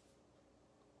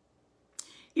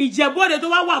Ìjẹ̀bú-Òde tó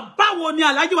wá wà báwo ni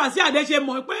Alhaji Wasiu Ade ṣe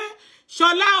mọ̀ pé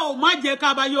Ṣọlá ò má jẹ́ ká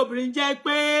bá yé obìnrin jẹ́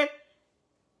pé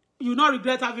you not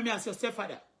regret having me as your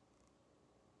stepfather.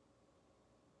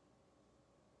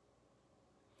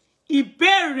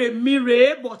 Ìbéèrè mi rèé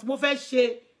but mo fẹ́ ṣe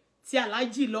ti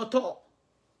Alhaji lọ́tọ̀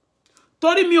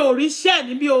torí mi ò rí iṣẹ́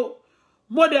níbí o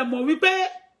mo dẹ̀ mọ̀ wípé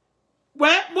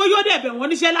mo yóò dẹ̀ bẹ̀ wọ́n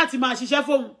níṣẹ́ láti máa ṣiṣẹ́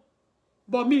fóun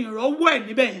but mi ìrọ́wọ́ ẹ̀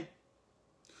níbẹ̀ yẹn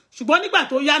ṣùgbọ́n nígbà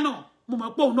tó yá náà mo mọ̀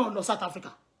pé òun náà lọ South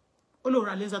Africa ó lóun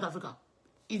ra lé South Africa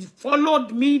it followed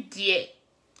me there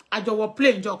àjọwọ̀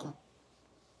plane jọ kan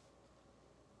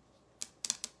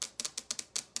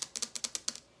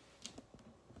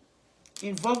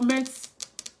involvement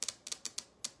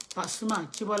Pasuma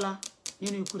Jibola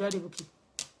nínú ikú Daddy Bukky.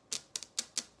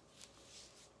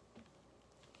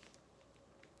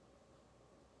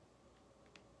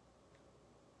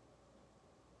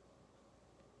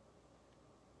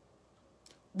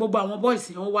 Gbogbo àwọn boys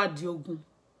wọ́n wá di ogun.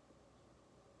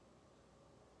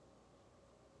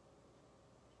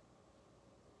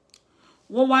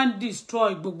 Wọ́n wá ń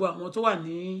destroy gbogbo àwọn tó wà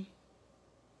ní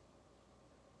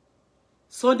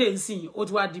Sunday nsìn ó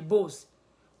ti wá di boss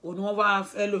òun ni wọ́n wá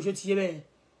fẹ́ lò ṣó ti yé bẹ́ẹ̀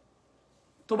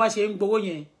tó bá ṣe ń gbowó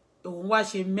yẹn òun wá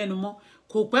ṣe mẹ́nu mọ́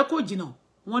kò pẹ́ kò jìnnà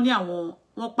wọ́n ní àwọn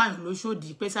wọ́n pààyàn lóṣòdì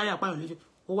pé sáré àpààyàn lóṣòdì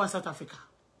ó wá South Africa.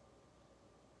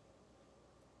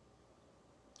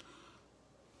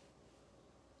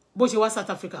 Bó ṣe wá South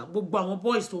Africa gbogbo àwọn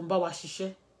boys tó ń bá wa ṣiṣẹ́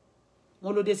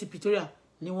wọ́n ló dé sí Pretoria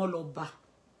ni wọ́n lọ bá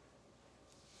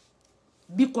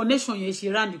bí connection yẹn ṣe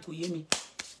rà ní kò yé mi.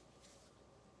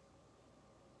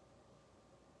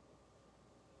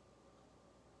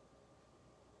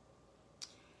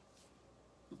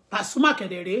 Pasuma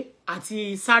kedere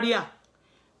àti Saria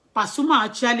Pasuma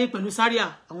actually pẹ̀lú Saria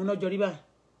àwọn náà jọ rí báyìí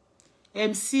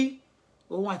MC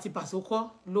òun àti Paso kọ́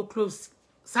ló close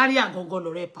Zaria gangan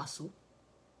lọ̀rẹ́ Paso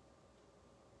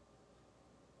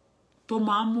tó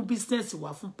máa ń mú business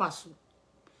wá fún Paso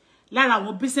lára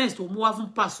àwọn business tó mú wá fún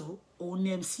Paso òun ni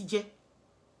MC jẹ́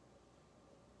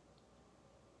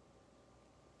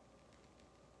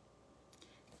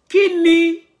kí ni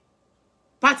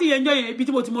party yẹn jọ yẹn ibi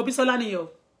tí mo ti mọ Bísọ́lá nìyẹn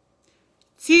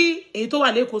tí èyí tó wà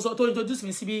lẹ́kọ̀ọ́ sọ tó introduce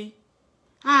mi síbí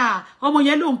ọmọ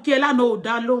yẹn ló ń kí ẹ lánàá ò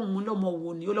dá lóhùn lọ́mọ wo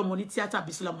ni ó lọ́mọ ní tíátà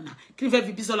Bísọ́lá mọ̀nà kí ni fẹ́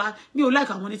fi Bísọ́lá mi ò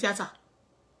like àwọn ní tíátà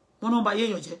wọn náà bá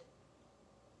yéèyàn jẹ́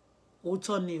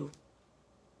òótọ́ ni o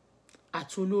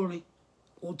àti olórin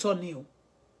òótọ́ ni o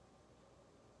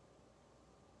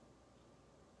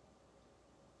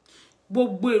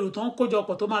gbogbo èrò tó ń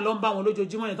kójọpọ̀ tó máa lọ ń bá wọn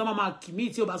lójoojúmọ́ yẹn tó máa kì mí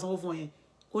tí ò bá sanwó fún yẹn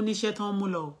ó níṣẹ́ tó ń mú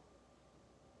lọ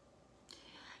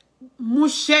mú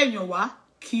ṣẹ́yàn wá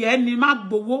kí ẹni má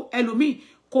gbowó ẹlòmíì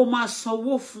kó máa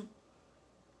sanwó fún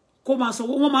kó máa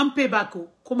sanwó wọ́n máa ń pay back o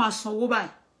kó máa sanwó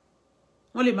báyìí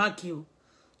wọ́n lè má kí o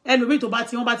ẹlòmíì tó bá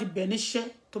ti wọ́n bá ti bẹ̀ níṣẹ́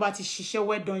tó bá ti ṣiṣẹ́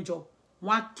wẹ́dán jọ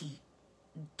wọ́n á kì í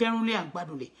dẹ́rùnlé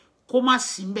àgbàdùnlé kó má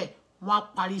sí ń bẹ̀ wọ́n á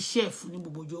parí iṣẹ́ ẹ̀ fún ní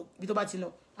gbogbo ọjọ́ bí tó bá ti lọ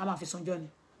á máa fi sanjọ́ ni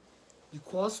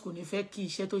because kò ní fẹ́ kí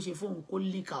iṣẹ́ tó ṣe fóun kó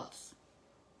leak out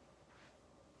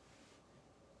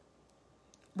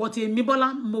but èmi Bọ́lá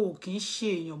mo kì í ṣe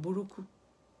èèyàn burúkú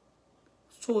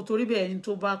so torí bẹ́ẹ̀ ẹni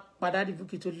tó bá padà di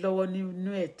Bukky tó lọ́wọ́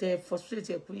nínú ẹ̀ tẹ́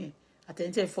frustrate ẹ̀kú yẹn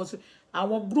àtẹ̀yìn tẹ́ frustrate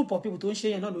àwọn group of people tó ń ṣe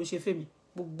yẹn náà ló ń ṣe fèmí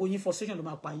gbogbo yín frustration ló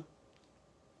máa pa yín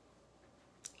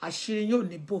àṣírí yóò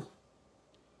ní bò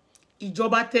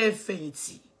ìjọba tẹ́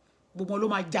fẹ̀yìntì gbogbo ló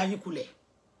máa já yín kulẹ̀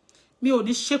mi ò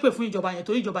ní ṣépè fún ìjọba yẹn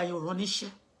torí ìjọba yẹn ò rán níṣẹ́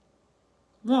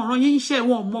wọn ò rán yín iṣẹ́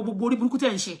wọn ò mọ gbogbo orí burúkú tẹ́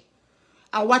ń ṣe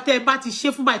àwa tẹ́ bá ti ṣe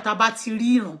fún báyìí tá bá ti rí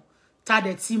ìràn tá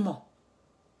dẹ̀ ti mọ̀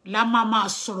la máa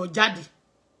sọ̀rọ̀ jáde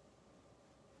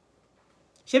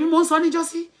ṣé bí mo ń sọ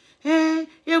níjọ́sí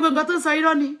nǹkan tó ń sọ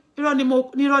irọ́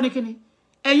ni kíni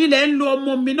ẹ̀yin lẹ ń lo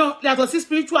ọmọ mi náà yàtọ̀ sí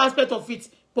spiritual aspect of it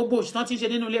gbogbo òṣìṣẹ́ tí ń ṣe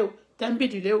nínú ilé o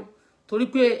tẹ́ńbìdì ilé o torí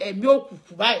pé ẹ̀mí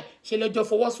òkùnkùn báyìí ṣe lọ́jọ́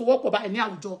fọwọ́sowọ́pọ̀ báyìí ní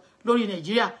àwùjọ lórí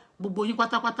Nàìjíríà gbogbo yín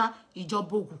pátápátá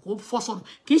ìjọba òkùnkùn fọ́sọ̀nù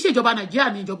kì í ṣe ìjọba Nàìjíríà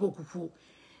ní ìjọba òkùnkùn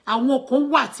àwọn kan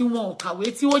wà tí wọn ò kàwé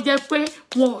tí ó jẹ́ pé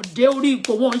wọn ò dé orí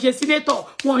ipò wọn ò ń ṣe sínétọ̀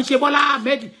wọn ò ń ṣe Bọ́lá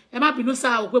Ahmed ẹ má bínú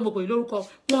sáà ò pé mo kò ní lórúkọ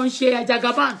wọn ò ń ṣe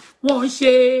Jagaban wọn ò ń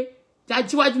ṣe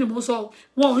Ajíwájú ni mo sọ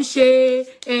wọn ò ń ṣe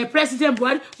president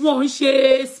Buhari wọn ò ń ṣe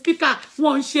speaker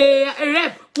wọn ò ń ṣe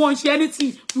rep wọn ò ń ṣe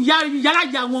anything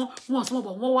yálàjà wọn ò sọ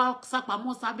bọ̀ wọn wá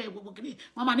sápamọ́ sábẹ́ gbogbo kìíní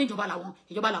wọn máa ní ìjọba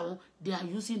làwọn they are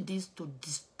using this to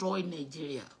destroy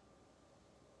Nigeria.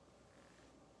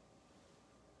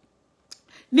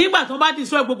 nígbà tó bá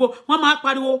destroy gbogbo wọn máa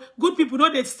pariwo good people no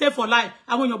dey stay for life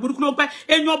àwọn èèyàn burúkú ló ń pẹ́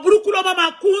èèyàn burúkú ló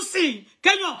máa kú sí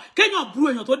kéèyàn burú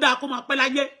èèyàn tó dáa kó máa pẹ́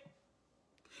láyé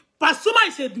Pasuma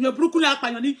ìṣèdùnyàn burúkú ní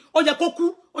apàyàn ní ó yẹ kó kú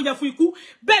ó yẹ fún ikú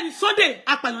bẹ́ẹ̀ ni Sunday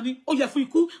apàyàn ní ó yẹ fún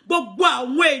ikú gbogbo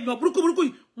àwọn èèyàn burúkú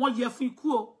yìí wọ́n yẹ fún ikú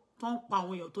o tó ń pa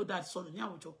àwọn èèyàn tó dáa sọnù ní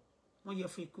àwùjọ wọ́n yẹ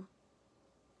fún ikú.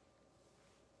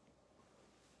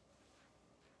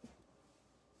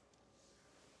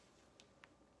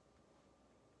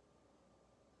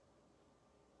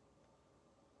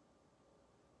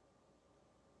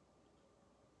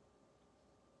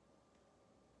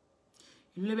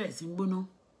 ilé bẹ̀rẹ̀ sí ń gbóná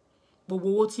gbogbo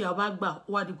owó tí a bá gbà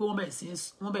ó wá di pé wọ́n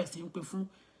bẹ̀rẹ̀ sí ń pè fún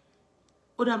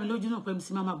ó dá mi lójú náà pé mi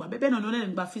sì máa gbà bẹ́ẹ̀ náà ló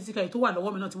ń gba physical tó wà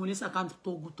lọ́wọ́ mi náà tí mo ní sàkáǹtì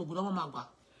tògùn lọ́wọ́ máa gbà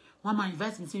wọ́n máa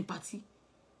invite mi sí party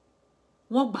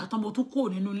wọ́n gbà tán mo tún kúrò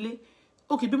nínú ilé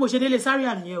ókè bí mo ṣe délé sáré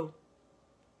àníyẹ o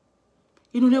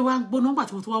inú ilé wa ń gbóná nígbà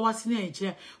tí mo tún wá sí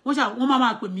Nàìjíríà wọ́n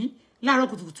máa pè mí láàárọ̀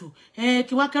kùtùkùtù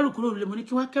kí wá kẹ́rù kúrò lè mo ní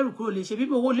kí wá kẹ́rù kúrò lè ṣe bí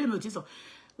owó lè mi ò ti sọ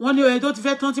wọ́n ní tó ti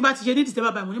fẹ́ tán tí bá ti ṣe ní ìdìtẹ́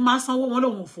bàbá mi ní máa sanwó wọn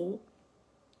lòun ò fowó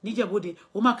níjẹ̀bọ́dẹ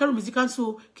ó máa kẹ́rù mi sí káńsù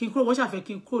kí n kúrò wọ́n ṣàfẹ́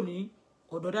kí n kúrò ní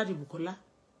ọ̀dọ̀ dáàdì Bùkọ́lá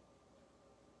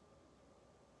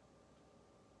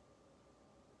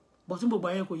bọ̀ tí gbogbo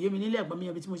àyẹn kò yé mi nílé ẹ̀gbọ́n mi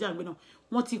ẹbí tí mo ṣàgbé náà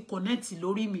wọ́n ti kọ̀nẹ́ẹ̀tì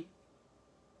lórí mi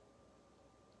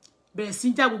bẹ̀rẹ̀ sí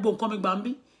já gbogbo nǹkan mi gbà ń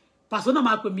bí Pàṣọ náà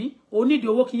máa pè mí òun nídìí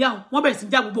owó kí yáhùn wọ́n bẹ̀rẹ̀ sí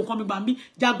já gbogbo nǹkan mi gbà ń bí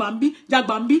jágbà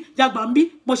ń bí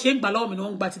mo ṣe ń gbà lọ́wọ́ mi ni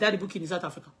wọ́n ń gba ti dáàdì Bukky ní South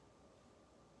Africa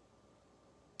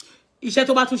iṣẹ́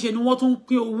tó bá tún ṣe ni wọ́n tún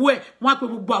pín owó ẹ̀ wọ́n á pe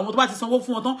gbogbo àwọn tó bá ti sanwó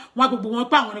fún wọn tán wọ́n á pe gbogbo wọn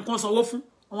pé àwọn nìkan sanwó fún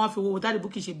wọ́n á fi owó dáàdì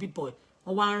Bukky ṣe big boy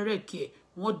wọ́n wá ń rẹ̀kì ẹ̀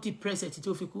wọ́n depress ẹ̀ títí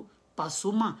ó fi kú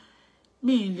Pasuma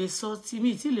mi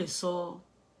ti lè sọ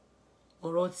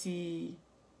ọ̀rọ̀ ti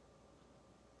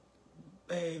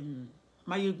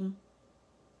Máyégún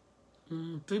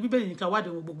torí bíbélì ní ká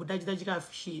wádìí wọn gbogbo dájúdájú ká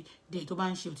fi ṣe dé tó bá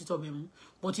ń ṣe òtítọ́ bẹ̀ mú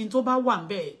but in tó bá wà ń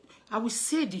bẹ́ẹ̀ I will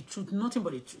say the truth nothing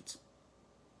but the truth.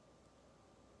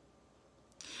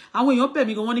 àwọn èèyàn bẹ̀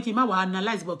mí gan wọ́n ní kí n má wá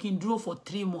analyse but kí n dúró for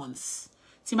 3 months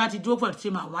tí má ti dúró for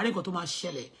 3 months wàá rí nǹkan tó máa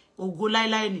ṣẹlẹ̀ ògo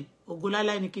láíláí ni ògo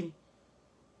láíláí ni kíni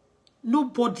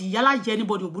nobody yálà jẹ́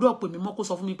anybody ò gbọ́dọ̀ pè mí mọ́ kó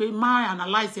sọ fún mi pé má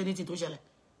analyze anything tó ṣẹlẹ̀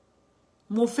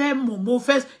mo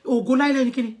fẹ́ ògo láíláí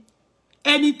ni kíni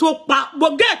ẹni tó pa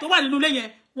gbogbo tó wà nínú ilé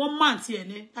yẹn wọ́n máa ti ẹ̀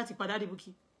ní láti padà dé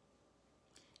Bukky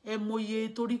ẹ mọye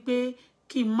torí pé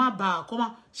kí n má bàa kọ́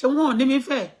máa ṣé wọ́n ní mi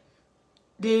fẹ́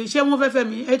de ṣé wọ́n fẹ́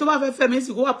mi ẹni tó bá fẹ́ mi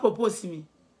sì kó wá propose mi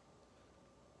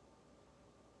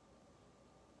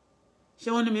ṣé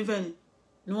wọ́n ní mi fẹ́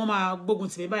ni wọ́n máa gbógun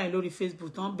tì mí báyìí lórí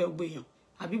Facebook tán bẹ gbogbo èèyàn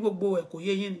àbí gbogbo ẹ̀ kò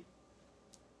yé yín ni.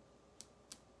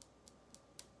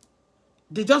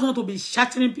 They just want to be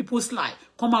shattering people's life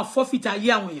come and forfeit ayé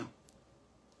àwọn èèyàn.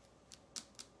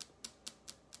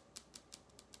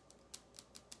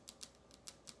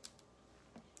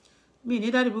 Mi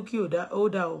ní Daddy Bukky ó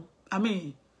dá o I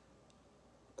mean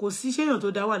kò sí ṣéyàn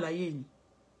tó dá wà láyé ni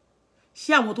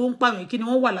ṣé àwọn tó ń pààyàn kí ni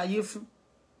wọ́n wà láyé fún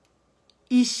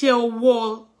iṣẹ́ ọwọ́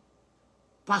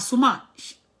Pasuma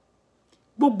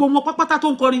gbogbo wọn pápátá tó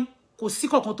ń kọrin kò sí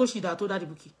kankan tó ṣìdá tó Daddy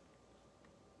Bukky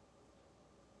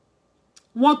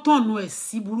wọ́n tọ̀nù ẹ̀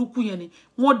sí burúkú yẹn ni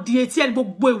wọ́n di etí ẹ̀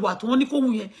gbogbo ìwà tí wọ́n ní kó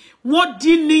wù yẹn wọ́n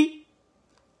dí ní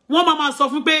wọ́n máa sọ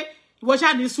fún pé ìwọ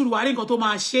ṣáà ní sùúrù wàá rí nǹkan tó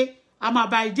máa ṣe a máa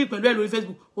bá ìdí pẹ̀lú ẹ̀ lórí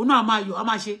Facebook òun náà máa yọ̀ a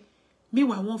máa ṣe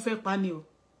meanwhile wọ́n fẹ́ pa ni o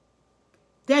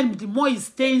then the more he's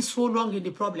staying so long in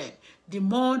the problem the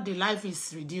more the life is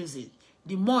reducing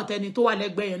the more tẹni tó wà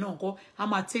lẹ́gbẹ̀ẹ́ yẹn náà kọ́ a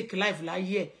máa take life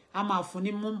láyé ẹ̀ a máa fún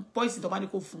ní poison tó bá ní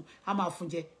kó fún a máa fún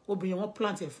jẹ obìnrin wọn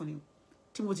plant ẹ̀ fún ni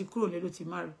tí mo ti kúrò lé ló ti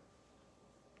marry.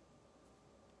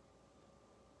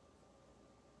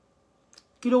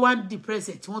 Kí ló wá depress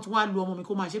ẹ̀ tí wọ́n tún wá lu ọmọ mi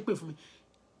kó máa ṣe pè fún mi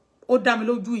ó dá mi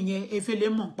lójú ìyẹn efele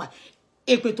mọ̀ pa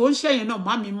èpè tó ń ṣẹ̀yẹn náà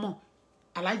má mi mọ̀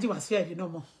Alhaji Wasiu Ayinde náà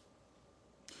mọ̀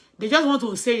they just want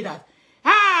to say that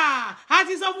a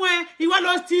ti sọ fún ẹ ìwọ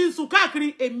ló ti sùn káàkiri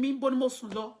èmi bó ni mo sùn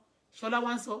lọ Ṣọlá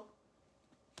wá ń sọ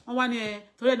wọ́n wá ní ẹ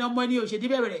torí ẹni ọmọ ẹni òṣèdí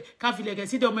bẹ̀rẹ̀ ká filẹ̀ kẹ̀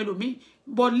sídẹ̀ ọmọ ẹlòmíì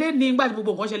bọ̀ lé ní ìgbà tí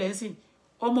gbogbo nǹkan ṣẹlẹ̀ ń sìn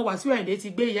ọmọ Wasiu Ayinde ti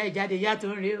gbé ìyá ìjáde ìyá tó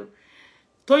ń rè o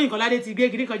Tóyìn Kọ́ládé ti gbé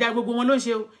kiri kọjá gbogbo wọn ló ń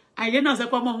ṣe o Àyìndé náà sọ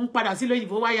pé ọmọ òun padà sí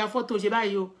lóyìnbó wá ya fọ́tò ṣe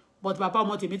báyìí o but bàbá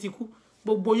ọmọ tèmi ti kú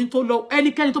gbogbo yín tó lọ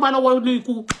ẹnikẹ́ni tó bá lọ́wọ́ ní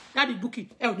ikú Daddy Bukky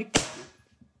ẹ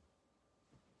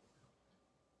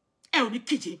ò ní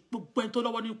kíje gbogbo ẹni tó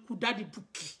lọ́wọ́ ní ikú Daddy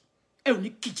Bukky ẹ ò ní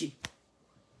kíje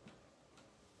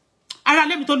ara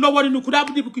lẹ́mi tó lọ́wọ́ nínú ikú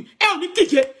Daddy Bukky ẹ ò ní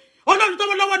kíje Ọlọ́run tó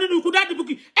lọ́wọ́ nínú ikú Daddy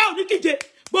Bukky ẹ ò ní kíje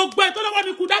gbogbo ẹni tó lọ́wọ́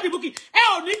nínú ikú Daddy Bukky ẹ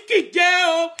ò ní kíje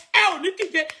o ẹ ò ní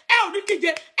kíje ẹ ò ní kíje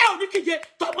ẹ ò ní kíje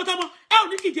tọmọtọmọ ẹ ò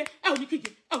ní kíje ẹ ò ní kíje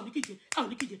ẹ ò ní kíje ẹ ò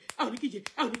ní kíje ẹ ò ní kíje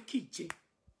ẹ ò ní kíje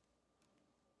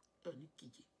ẹ ò ní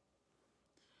kíje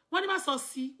wọ́n ní má sọ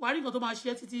sí wàá rí nǹkan tó máa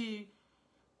ṣe títí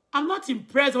I'm not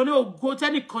impressed wọ́n ní ògo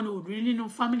tẹ́nìkan ní òrí nínú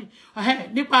family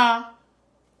nípa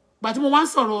gbà tí mo wá ń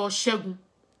sọ̀rọ̀ Ṣẹ́gun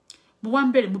mo wá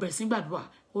ń bẹ̀rẹ̀ mo bẹ̀rẹ̀ sí gbàdúrà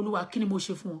Olúwa kí ni mo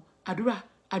ṣe fún wọn àdúrà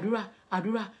àdúrà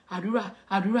àdúrà àdúrà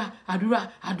àdúrà àdúrà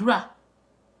àdúrà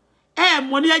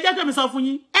mo ní ẹ jẹ́ kí mi sọ fún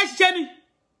yín ẹ ṣiṣẹ́ ni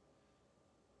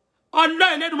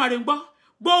Ọlọ́run Elédùmarè ń gbọ́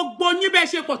gbogbo yín bẹ́ẹ̀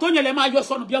ṣe pọ̀ tó yẹn lẹ máa yọ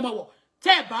sọnù bí ọmọ wọ̀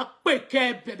tẹ́ ẹ bá pè kẹ́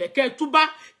ẹ bẹ̀bẹ̀ kẹ́ ẹ túbá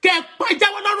kẹ́ ẹ pa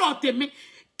jáwọ́ lọ́rọ̀ tèmi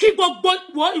kí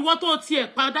gbogbo ìwọ tó tiẹ̀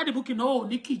pa Daddy Bukky náà ò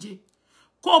ní kíje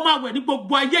kó máa wẹ̀ ní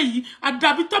gbogbo ayé yìí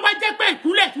àdàbí tó bá jẹ́ pé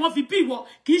ìkúnlẹ̀ tí wọ́n fi bí ìwọ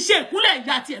kì í ṣe ìkúnlẹ̀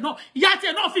ìyá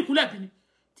tiẹ̀ náà fi ìkúnlẹ̀ bí ni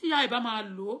tí ìyá ìbá máa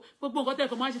lò ó gbogbo nǹkan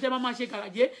tẹ́kọ̀ọ́ máa ṣe tẹ́ máa ṣe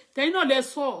gàràjé tẹ́yìn náà lẹ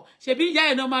sọ ṣebí ìyá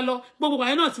ẹ̀ náà máa lọ gbogbo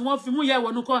àyẹ̀ náà tí wọ́n fi mú ìyá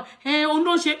ìwọ̀nù kan òun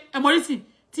ló ṣe ẹ̀mọ́rìsì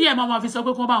tí ẹ̀ máa fi sọ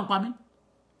pé kí wọ́n bá ń pa mí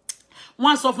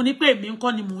wọ́n á sọ fún ni pé èmi ńkọ́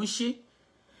ni mò ń ṣe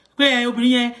pé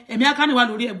obìnrin yẹn ẹ̀mí akániwá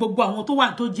lórí ẹ̀ gbogbo àwọn tó wà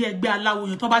tó jẹ́ ẹgbẹ́ aláwo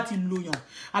yẹn tó bá ti lò yàn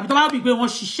àbí tó bá bí pé wọ́n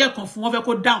ṣiṣẹ́ kan fún wọn fẹ́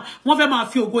kó dáhùn wọ́n fẹ́ máa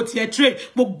fi ògo tiẹ̀ trade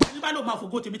gbogbo ẹni bá lò máa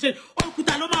fògo tèmi trade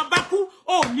òkúta ló máa bá kú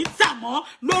ò ní tà mọ́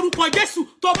lórúkọ Jésù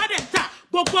tó bá dẹ̀ tà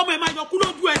gbogbo ọmọ ẹ̀ máa yọ kú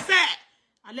lójú ẹsẹ̀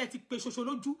alẹ́ ti pe ṣoṣo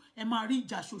lójú ẹ máa rí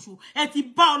ìjà ṣoṣo ẹ ti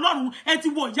bá Ọlọ́run ẹ ti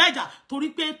wọ ìyá ìjà torí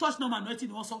pé touch no man nothing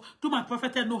ni wọ́n sọ do my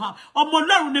prophet no harm ọmọ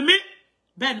Ọlọ́run ni mí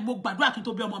bẹ́ẹ̀ ni mo gbàdúrà kí n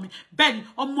tó bí ọmọ mi bẹ́ẹ̀ ni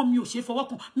ọmọ mi ò ṣe fọwọ́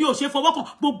kàn mi ò ṣe fọwọ́ kàn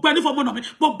gbogbo ẹni fọmọ náà mi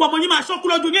gbogbo ọmọ yín máa ṣọ́kú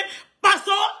lójú yín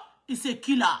Pastor is a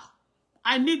killer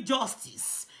I need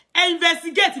justice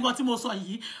investigate nǹkan tí mo sọ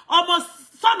yìí ọmọ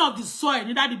son of the soil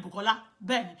ní Daddy Bukola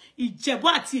bẹ́ẹ̀ ni Ìjẹ̀bú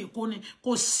àti Èkó ni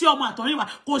kò sí ọmọ àtọ̀rìnwá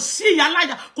kò sí ìyá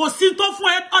láyà kò sí tó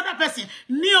fún other person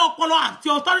ní ọpọlọ àti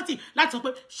authority láti sọ pé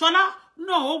Ṣọlá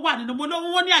náà ó wà nínú mo lówó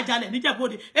wọn ní àjálẹ̀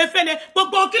níjẹ̀bú-Òde efele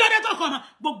gbogbo kílódé tó kàn náà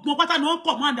gbogbo pátá ni wọ́n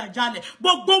command àjálẹ̀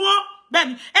gbogbo wọn bẹ́ẹ̀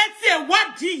ni ẹ ti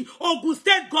ìwádìí Ogun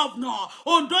state governor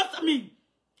Ondo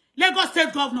Lagos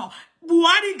state governor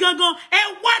Buhari gangan ẹ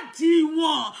wádìí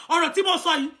wọn ọ̀rọ̀ tí mo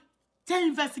sọ yìí tẹ́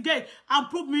investigate and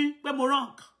prove me pé mo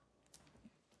wrong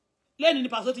lẹ́ni ni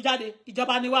Pastor ti jáde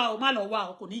ìjọba ni wá o má lọ wá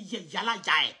o kò ní yẹ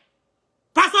ìyálàjà ẹ̀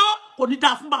Paso kò ní dá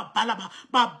fún bàbá la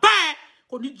bàbá ẹ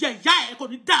kò ní jẹ ìyá ẹ kò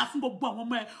ní dá fún gbogbo àwọn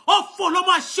ọmọ ẹ òfò ló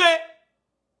máa ṣe.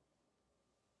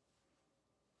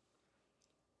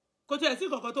 Kò tiẹ̀ sí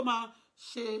kankan tó máa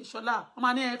ṣe Ṣọlá ọmọ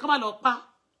ní ẹ kán má lọ pa.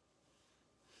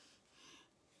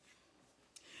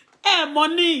 Ẹ mọ̀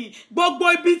ní gbogbo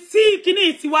ibi tí kíní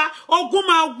tiwa ogun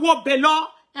máa wọ bẹ̀ lọ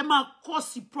ẹ máa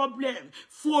cause problem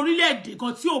fún orílẹ̀-èdè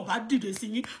kan tí ò bá dìde sí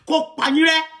yín kó pa yín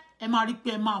rẹ́ ẹ máa rí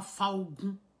pé ẹ máa fa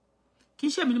ogun kì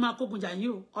í ṣe mi ní máa kógun jà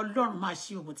yín o Ọlọ́run máa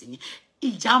ṣe ogun tì yín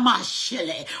ìjà máa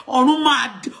ṣẹlẹ̀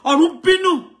ọ̀run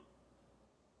bínú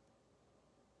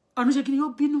ọ̀run ṣe kí ni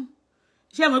yóò bínú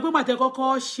ṣé mọ̀ pé pàtẹ kọ́kọ́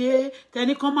ṣe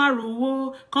tẹni kan má rówó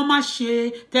kan má ṣe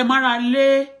tẹ mára lé.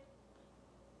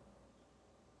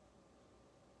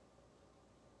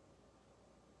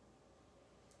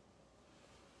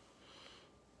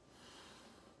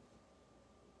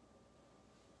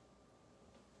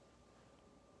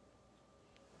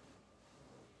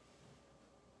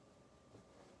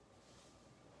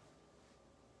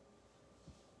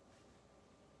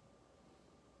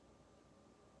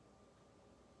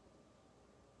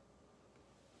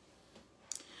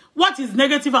 What is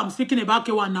negative I'm speaking about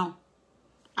K1 now?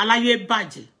 Alaye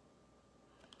Baje.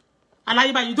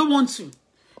 Alaye Baje,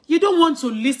 you don't want to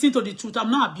listen to the truth. I'm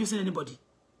not abusing anybody.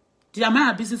 Am I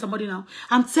abusing somebody now?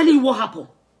 I'm telling you what happened.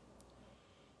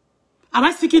 Am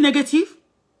I speaking negative?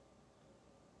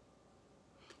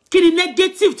 Kini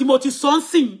negative Timothy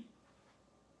something.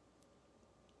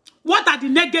 What are the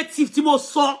negative Timothy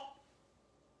saw?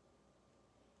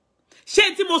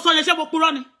 Ṣé tí mo sọ yẹn ṣé mo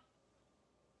purọ́ ni?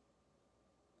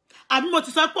 Àbí mo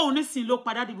ti sọ pé òun nísìn ló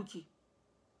padà di Bukky.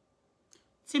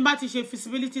 Tí n bá ti ṣe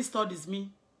feasibility studies mi.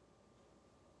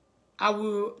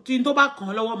 Tí n tó bá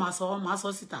kàn lọ́wọ́ máa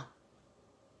sọ síta.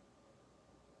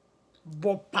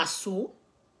 But Paso.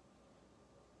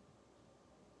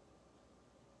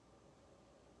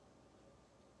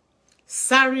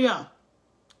 Saria.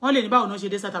 Wọ́n lè ní báwo náà ṣe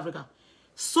dé South Africa.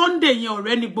 Sunday yẹn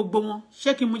ọ̀rẹ́ ni gbogbo wọn.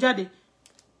 Ṣé kí n mú jáde?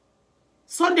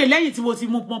 Sunday lẹ́yìn tí mo ti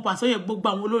mú pọn Paso yẹn gbogbo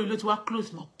àwọn olórin ló ti wá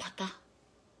close mọ́ pátá.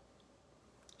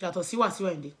 Yàtọ̀ sí Wasiu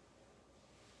Ayinde.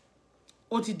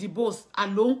 Ó ti di boss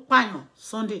àló ń pààyàn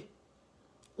Sunday.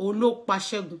 Òun ló pa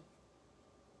Ṣẹ́gun.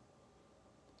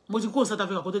 Mo ti kó South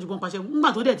Africa kó tó di pọn pa Ṣẹ́gun.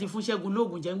 Ńgbà tó dẹ̀ ti fún Ṣẹ́gun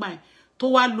lóògùn jẹ́ ńgbà yẹn. Tó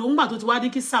wá lò ńgbà tó ti wá ní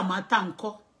kí Samantha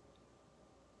ńkọ́.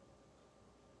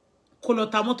 Kó lọ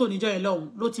ta mọ́tò níjọ́ yẹn lọ́hùn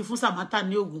ló ti fún Samantha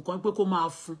ní oògùn kan pé kó máa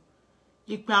fún.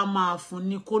 Ipe a máa fún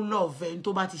ní kó love ẹni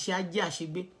tó bá ti ṣe ajé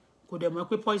àṣegbé kò dẹ̀ mọ̀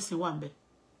pé poison wà ńbẹ̀.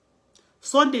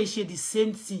 Sunday ṣe the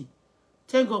same thing.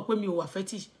 Thank God pé mi ò wà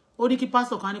fetish. Ó ní kí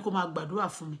pastor kan ní kó máa gbàdúrà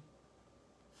fún mi.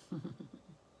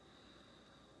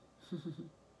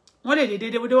 Wọ́n lè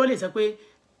dédé wọ́n lè sọ pé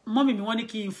mọ́mì mi wọ́n ní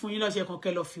kí n fún yín lọ́ṣẹ kan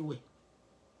kẹ́ lọ fi wẹ̀.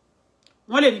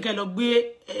 Wọ́n lè ní kẹ́ lọ gbé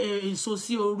èso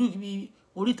sí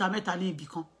oríta mẹ́ta ní ibì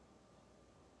kan.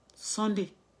 Sunday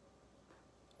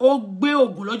ó gbé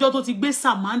oògùn lọ́jọ́ tó ti gbé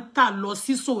Samantha lọ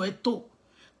sí Soweto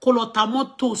kó lọ ta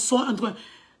mọ́tò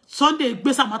Sunday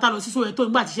gbé Samantha lọ sí Soweto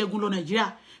nígbà tí Ṣẹ́gun lọ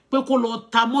Nàìjíríà pé kó lọ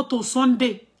ta mọ́tò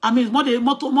Sunday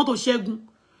mọ́tò Ṣẹ́gun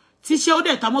tí ṣé ó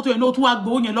dẹ̀ ta mọ́tò yẹn ló tún wá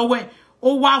gbowó yẹn lọ́wọ́ ẹ̀ ó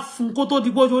wá fún kó tó di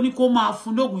bójú ó ní kó máa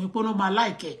fún lóògùn yìí pé ó máa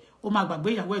láìkẹ́ ó máa gbàgbé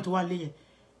ìyàwó ẹ̀ tó wá lé yẹn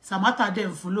Samantha dẹ̀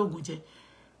ń fún lóògùn jẹ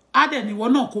á dẹ̀ níwọ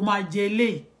náà kó máa jẹ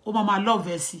eléyìí ó máa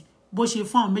lọ́ọ̀vẹ̀ sí bó ṣe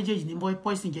fún àwọn méjèèjì ní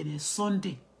poison jẹ ní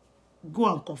Sunday. Go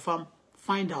and confirm,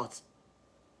 find out.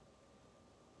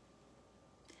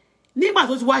 Nígbà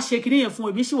tó ti wá ṣe kíní yẹn fún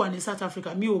èmi sì wà ní South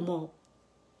Africa mi ò mọ̀.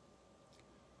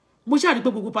 Mo ṣáà rí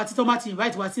pé gbogbo party tó máa ti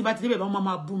invite wá tí bá ti débẹ̀ bá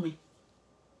máa bú mi.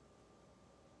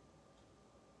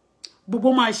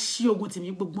 Gbogbo máa ṣí ogun tì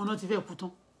mí gbogbo náà ti fẹ́ kú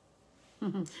tán.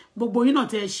 Gbogbo yín náà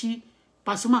tẹ́ ṣí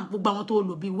Pasuma gbogbo àwọn tó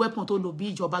lò bí weapon tó lò bí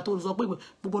ìjọba tó sọ pé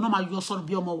gbogbo náà máa yọ sọ́nù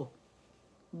bí ọmọ wọ̀.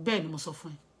 Bẹ́ẹ̀ ni mo sọ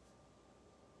fún ẹ.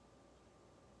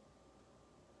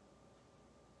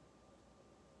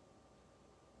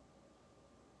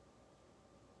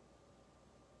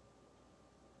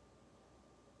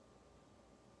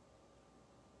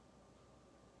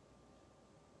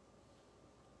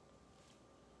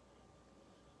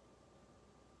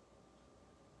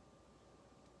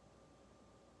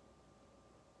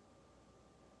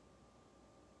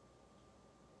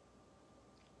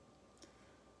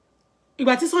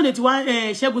 Ìgbà tí Sunday ti wá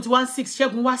Ṣẹ́gun ti wá sick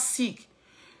Ṣẹ́gun wá sick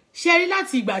ṣe rí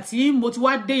láti ìgbà tí mo ti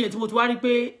wá dé yẹn tí mo ti wá rí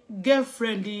pé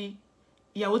girlfriend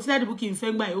ìyàwó tí Daddy Bukky ń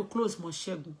fẹ́ gbà ó close mọ́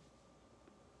Ṣẹ́gun.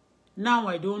 Now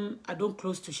I don't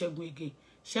close to Ṣẹ́gun again.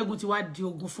 Ṣẹ́gun ti wá di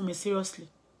ogun fún mi seriously.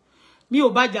 Mi ò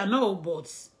bá jà náà but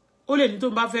ó lè ní tó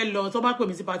bá fẹ́ lọ tó bá pè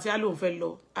mí sí party á lóun fẹ́ lọ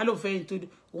á lóun fẹ́ into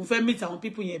òun fẹ́ meet àwọn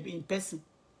people yẹn in person.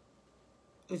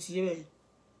 Ó ti yé bẹ́ẹ̀.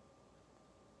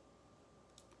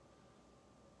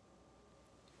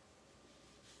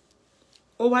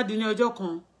 ó wá di ní ọjọ́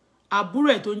kan àbúrò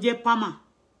ẹ̀ tó ń jẹ́ Pama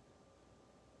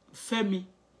Fẹ́mi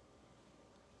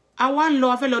a wá ń lọ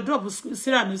a fẹ́ lọ drop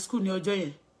Sarah ní school ní ọjọ́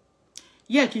yẹn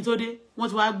yẹ kí n tó dé wọ́n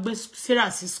ti wá gbé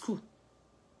Sarah sí school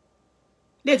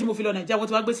lẹ́yìn tí mo fi lọ Nàìjíríà wọ́n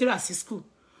ti wá gbé Sarah sí school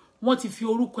wọ́n ti fi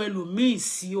orúkọ ẹlòmíì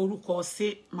sí orúkọ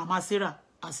mama Sarah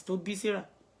àti tó bí Sarah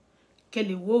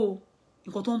kẹlẹ̀ wo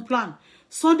nǹkan tó ń plan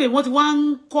Sunday wọ́n ti wá ń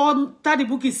kọ́ Daddy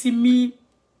Bukky sí mi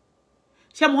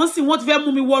ṣé mo ń sìn wọ́n ti fẹ́ mú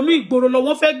mi wọnú ìgboro lọ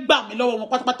wọ́n fẹ́ gbà mí lọ́wọ́ wọn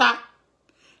pátápátá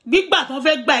gbígbà tó ń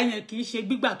fẹ́ gbà yẹn kì í ṣe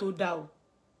gbígbà tó dáa o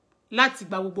láti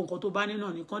gba gbogbo nǹkan tó bá ní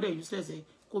náà nìkan dẹ̀ useless ẹ̀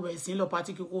kó bẹ̀rẹ̀ sí lọ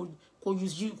pàtí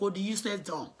kó di useless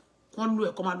down kán lu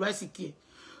ẹ̀ kó máa lo àìsíkì ẹ̀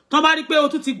tó bá rí pé o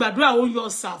tún ti gbàdúrà ó yọ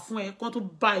ọ̀sà fún ẹ kán tún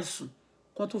bá ẹ sùn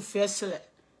kán tún fẹ́ sílẹ̀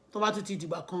tó bá tún ti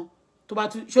dìgbà kan tó bá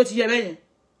tún ṣé ó ti yẹ bẹ́yẹn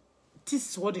this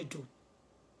is what they do.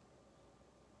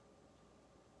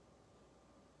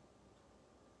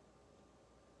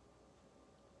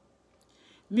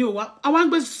 Mi ò wá àwa ń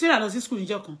gbé Sarah lọ sí school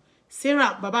níjọ́ kan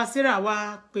Sarah bàbá Sarah wá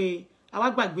pé àwa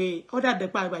gbàgbé ó dàdé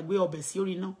pa gbàgbé ọbẹ̀ sí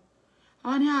orí iná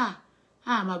àwa ní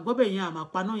mà gbọ́bẹ̀ yẹn àmà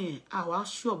paná yẹn àwa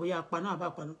ṣú bóyá paná àbá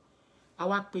paná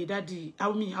àwa pé dádì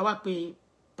àwa pé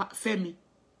Fẹ́mi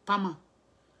Pama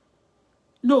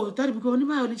no Daddy Bukky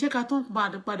oníbàyọ̀ ní ṣé ká tán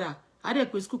padà àdé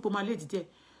pé school pọ̀ máa lè dìde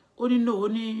ó ní no ó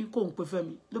ní kò ń pe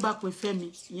Fẹ́mi ló bá pe Fẹ́mi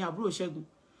ìyẹn àbúrò Ṣẹ́gun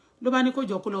ló bá ní kó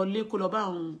jọ kó lọ lé kó lọ bá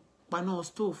àwọn paná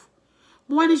stove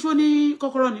mo wá ní ṣó ní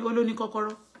kọ́kọ́rọ́ ni ó ló ní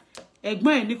kọ́kọ́rọ́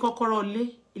ẹ̀gbọ́n ẹ̀ ní kọ́kọ́rọ́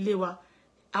ilé wa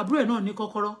àbúrò ẹ̀ náà ní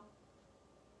kọ́kọ́rọ́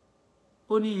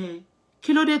ó ní ẹ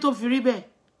kí ló dé tó fi rí bẹ́ẹ̀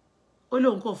ó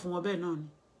lóun kọ̀ fún wọn bẹ́ẹ̀ náà ni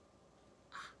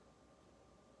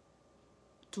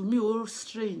to me all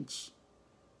strange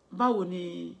báwo ni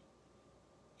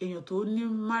èèyàn tó ní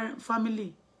family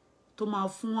tó máa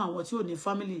fún àwọn tí ò ní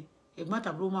family ẹ̀gbọ́n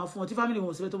tàbúrò máa fún wọn tí family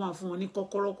wọn síbẹ̀ tó máa fún wọn ní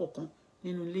kọ́kọ́rọ́ kọ̀ọ̀kan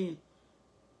nínú ilé yẹn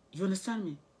you understand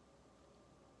me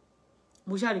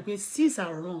mo ṣáà rí pé things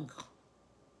are wrong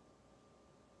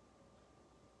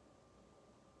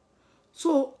so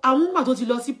àwọn ìgbà tó ti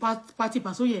lọ sí party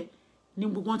pàṣọ yẹn ni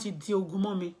gbogbo wọn ti di ogun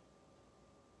mọ́ mi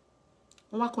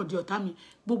wọ́n wá kàn di ọ̀tá mi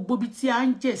gbogbo bí tí a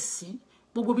ń jẹ̀ sí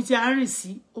gbogbo bí tí a ń rìn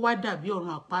sí ó wá dàbí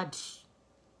ọ̀run àpáàdì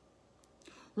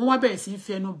wọ́n wá bẹ̀rẹ̀ sí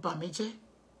fẹnu bà mí jẹ́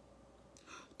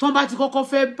tọ́n bá ti kọ́kọ́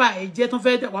fẹ́ bà ẹ́ jẹ́ tọ́n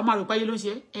fẹ́ wàá máa rò páyé ló ń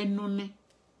ṣe ẹnu ni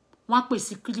wọ́n á pè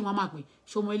sí kílì wọ́n máa pè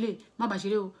ṣọmọ ilé má bàa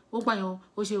ṣeré o ó pààyàn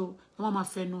ó ṣe o wọ́n máa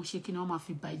fẹnu ṣe kí ni wọ́n máa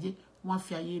fi bà ẹ́ jẹ́ wọ́n á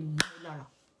fi ayé mi lára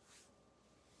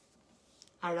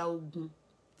ara ogun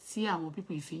tí àwọn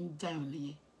pípọ̀ ìfi ń jàyàn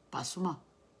nìyẹn Pasuma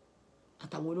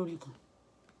àtàwọn olórin kan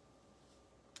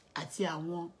àti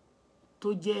àwọn tó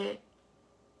jẹ́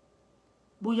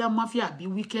bóyá mafia bí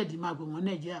wicked máa gbé wọn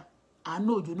Nàìjíríà Àánú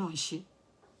Òjó náà ń ṣe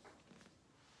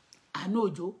Àánú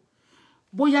Òjó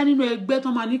bóyá nínú ẹgbẹ́ tó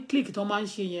máa ní click tó máa ń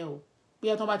ṣe yẹn o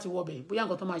bóyá tó bá ti wọbẹ̀ bóyá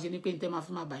nǹkan tó máa ṣe ni pé ní tẹ́ máa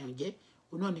fi máa bàyàn jẹ́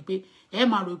òun náà ni pé ẹ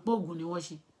máa rò pé oògùn ni wọ́n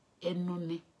ṣe ẹnu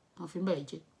ni wọ́n fi ń bàyẹ̀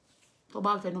jẹ́ tó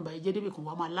bá ń fẹnu bàyẹ̀ jẹ́ débì kan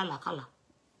wọ́n máa lálàkàlà.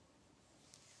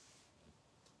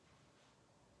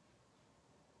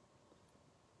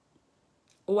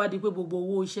 Ó wá di pé gbogbo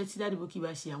owó iṣẹ́ tí Daddy Bukky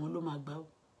bá ṣe àwọn ló máa gbà ó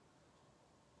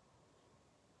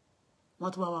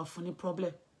wọ́n tún wá fún ní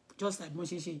problem just like mo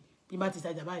ṣe ṣe bí bá ti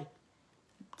tajà báyìí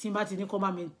tí n bá ti ní kọ́ bá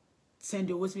mi send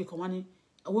owó síbi kan wọ́n ní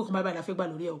owó kan báyìí la fẹ́ gbà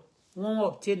lórí ẹ̀ o wọ́n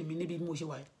obtain mi níbi mo ṣe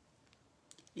wà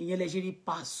ìyẹn lẹ ṣe rí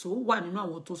Paso wà nínú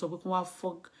àwọn tó sọ pé kí wọ́n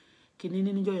fọ́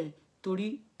kìíní níjọ́ yẹn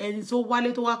torí ẹni tó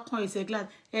wálé tó wá kàn ẹsẹ̀ glass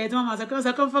ẹ̀ tí wọ́n máa sọ kí wọ́n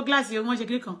sọ kí wọ́n fọ́ glass yẹn wọ́n ṣe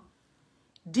kiri kan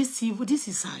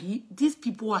these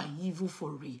people are evil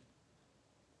for real.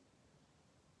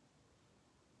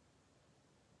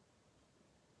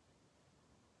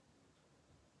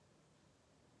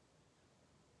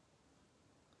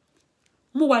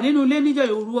 Mo wà nínú ilé níjọ́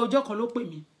òru ọjọ́ kan ló pè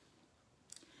mí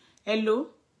hello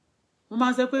mo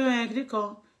máa sọ pé kiri kan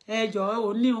ẹjọ́ ò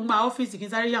ní òun máa ọ́fíìsì kí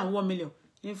n sáré yà 1 million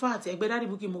in fact ẹgbẹ́ Daddy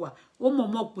Bukky mo wà ó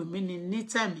mọ̀ọ́mọ̀ pè mí ní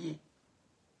time yẹn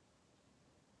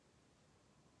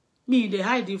mi ì dẹ̀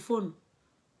hide phone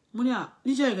mo ní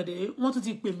níjọ́ ìgẹ̀dẹ̀ wọ́n tún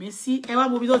ti pè mí sí ẹ wá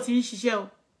mo bí tó ti ń ṣiṣẹ́ o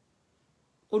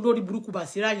olórí burúkú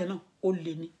Bàsírà yẹn náà ó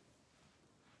lè ní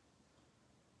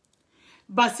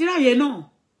Bàsírà yẹn náà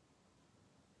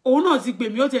òun náà ti pè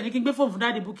mí ó tiẹ̀ ní kí n gbé fóònù fún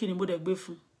Daddy Bukky ni mo dẹ̀ gbé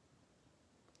fún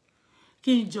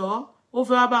kí n jọ ó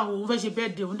fẹ́ wá bá òun fẹ́ ṣe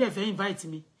birthday òun dẹ̀ fẹ́ invite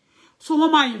mi so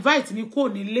wọ́n máa invite mi kò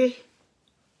nílé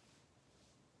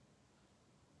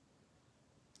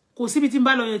kò síbi tí n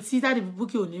bá lọ yẹn tí Daddy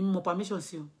Bukky ò ní mọ permission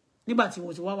sí o nígbà tí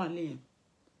wọ́n ti wá nílé yẹn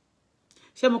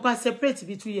ṣé mo pa separate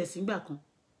bí 2 years nígbà kan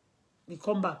we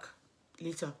come back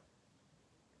later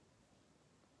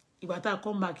ìgbà tá a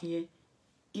come back yẹn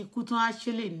ikú tán á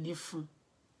ṣe lè ní fún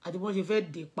àti bọ́n ṣe fẹ́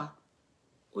dè pa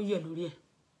ó yẹ lórí ẹ̀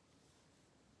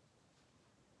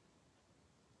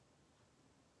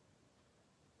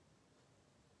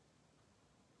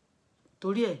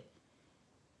torí ẹ̀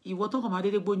ìwọ tó kàn máa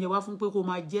dédé gbóúnjẹ wá fún pé kó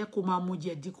máa jẹ kó máa mu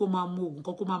jẹ̀dí kó máa mu oògùn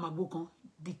kan kó máa máa gbó kan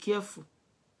be careful.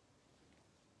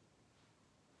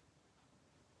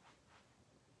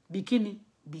 Bikini,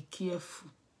 be careful.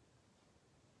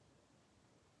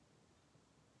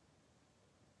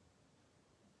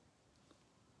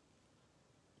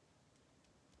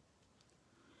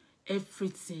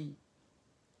 Everything.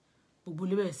 Gbogbo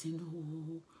lè bẹ̀rẹ̀ sí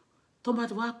ní tó bá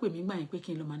ti wá pè mí gbà yín pé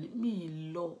kí n lọ máa ní mi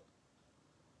lọ.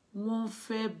 Wọ́n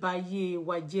fẹ́ bayé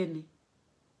wa jẹ́ ni.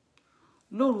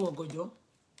 Lóru ọ̀gànjọ́.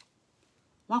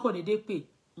 Wọ́n kò dédé pè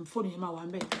fóònù yẹn máa wà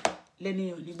ńbẹ̀ lẹ́ni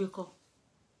èèyàn ní gbé kọ́.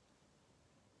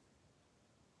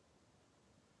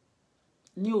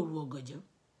 Ní òru ọ̀gànjọ́.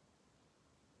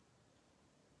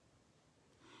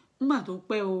 Nígbà tó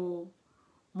pẹ́ o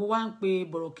mo wá ń pe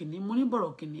bọ̀rọ̀kìnní mo ní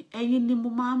bọ̀rọ̀kìnní ẹ̀yin ni mo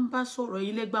máa ń bá sọ̀rọ̀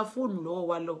ẹ̀yin lẹ gba fóònù lọ́wọ́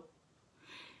wa lọ.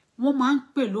 Wọ́n máa ń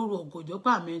pè lóru ọ̀gànjọ́ pé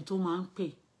àmì tó máa ń pè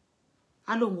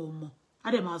á lóun ò mọ̀ á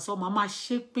dẹ̀ máa sọ máa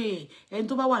ṣépè ẹni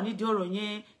tó bá wà nídìí ọ̀rọ̀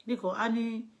yẹn nìkan á ní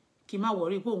kí n má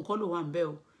wọ̀rí pé òun kọ́ ló wà ń bẹ̀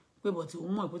o pé bọ̀ tí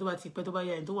òun mọ̀ pé tó bá ti pẹ́ tó bá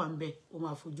yá ẹni tó wà ń bẹ̀ ó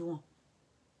máa fojú wọn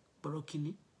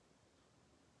bọ̀rọ̀kìnní.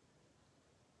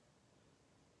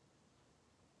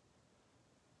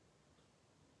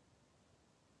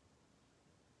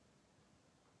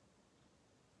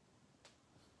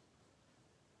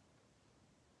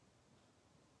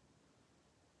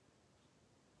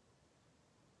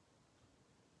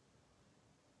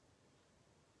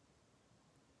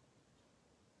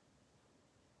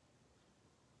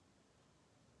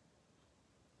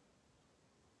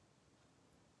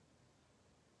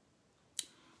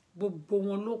 Gbogbo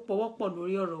wọn ló pọwọ́pọ̀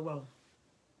lórí ọ̀rọ̀ wa o.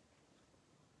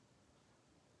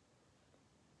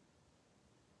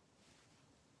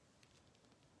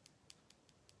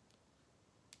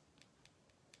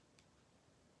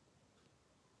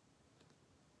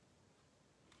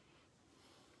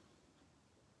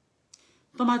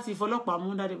 Tó má ti fọlọ́pàá mú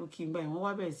Daddy Bukky gbà wọ́n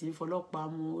wá bẹ̀rẹ̀ sí fọlọ́pàá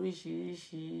mú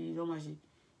oríṣiríṣi ló máa ṣe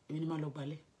èmi ni máa lọ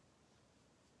gbalẹ̀.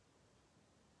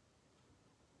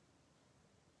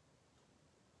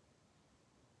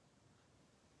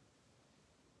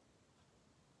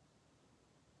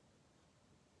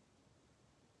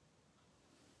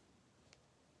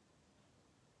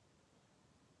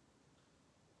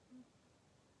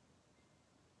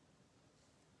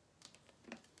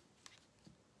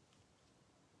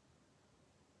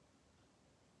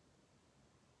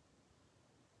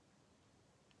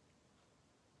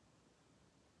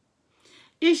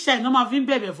 Each time no ma fi ń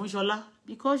bẹ̀bẹ̀ fún Ṣọlá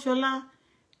because Ṣọlá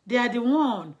they are the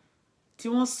one tí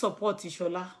wọ́n support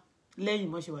Ṣọlá lẹ́yìn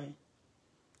bó ṣe wà yẹn.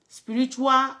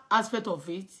 Spiritual aspect of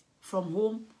it from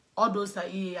home all those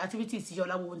activities tí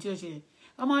Ṣọlá gbogbo tí ó ṣe yẹn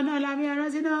ọmọ náà lámì ẹran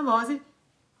sí náà bọ̀ sí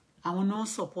àwọn náà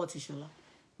support Ṣọlá.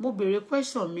 Mo béèrè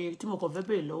question mi tí mo kàn fẹ́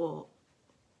béèrè lọ́wọ́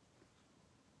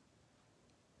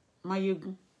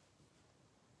Máyégún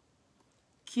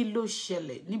kí ló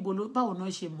ṣẹlẹ̀ níbo ló báwo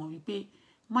náà ṣe mọ̀ wípé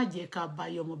má jẹ́ ká bà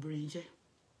yọ ọmọbìnrin jẹ́.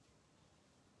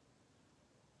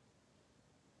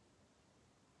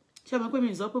 Ṣé mo pé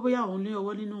mi sọ pé bóyá òun ní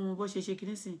ọwọ́ nínú bó ṣe ṣe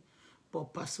kíní sí but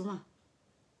Pasuma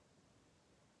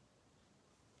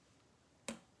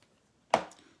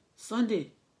Sunday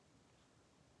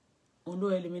òun ló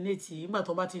eliminate nígbà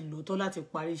tó bá ti lò tó láti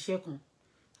parí iṣẹ́ kan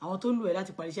àwọn tó lù ẹ́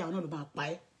láti parí iṣẹ́ àwọn náà ló máa pa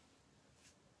ẹ́.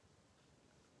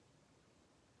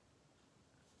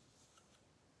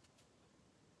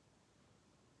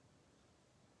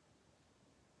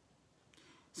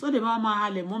 So de máa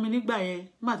halẹ̀ mọ́ mi nígbà yẹn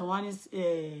nígbà tó wá ní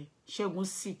Ṣẹ́gun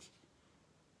sick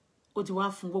ó ti wá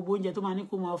fún gbogbo oúnjẹ tó máa ní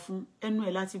kó máa fún ẹnu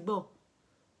ẹ̀ láti gbọ́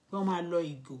pé wọ́n máa lọ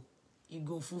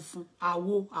ìgò funfun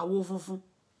àwo funfun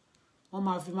wọ́n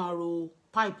máa fi máa ro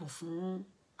pipe fún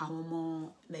àwọn ọmọ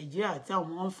Nàìjíríà tí àwọn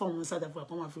ọmọ ń fọ̀ wọn South Africa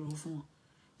kó máa fi ro fún wọn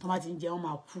tó máa ti ń jẹ wọ́n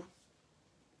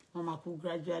máa kú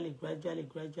gradually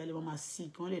wọ́n máa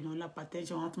sick wọ́n lè ná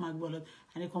hypertension wọ́n tún máa gbọ́ lọ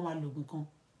àní kó máa lògùn kan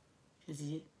ṣe ti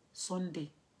yé Sunday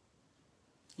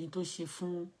ní tó ṣe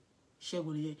fún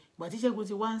Ṣẹ́gun nìyẹn ìgbà tí Ṣẹ́gun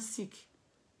ti wá ń sick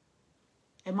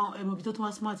ẹ mọ ibi tó tún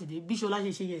wá smart dé bí Ṣọlá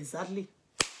ṣe yẹ exactly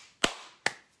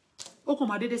ó kàn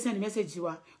máa dédé send message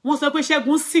wa wọ́n sọ pé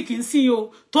Ṣẹ́gun sick ń sìn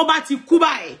o tó bá ti kú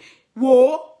báyìí wò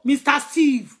ó Mr.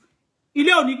 Steve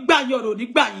ilé ò ní gbà yín ọ̀rọ̀ ò ní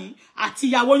gbà yín àti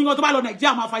ìyàwó yín tó bá lọ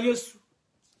Nàìjíríà máa fa Jésù.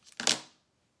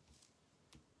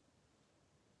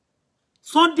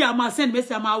 Sunday a máa send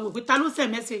message a máa wò pé ta ló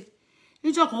send message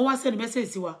níjọ́ kan wá send message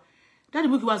sí wa Daddy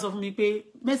Bukky wá sọ fún mi pé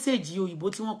message òyìnbó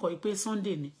tí wọ́n kọ pé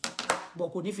Sunday ni bọ̀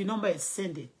kò ní fi number ẹ̀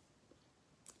send ẹ̀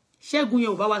Ṣẹ́gun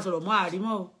yẹn ò bá wa sọ̀rọ̀ mọ́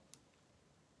àrímọ́ o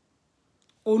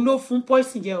òun ló fún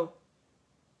poison jẹ o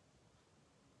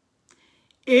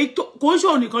èyí tó kò ń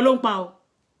ṣòro nìkan ló ń pa o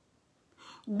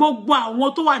gbogbo àwọn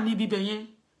tó wà níbi bẹ̀ yẹn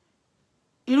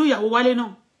irú ìyàwó Wálé náà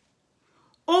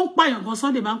ó ń pààyàn gan.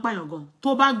 Sunday máa ń pààyàn gan. Tó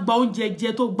bá gba oúnjẹ jẹ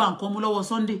tó gba nǹkan mú lọ́wọ́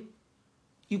Sunday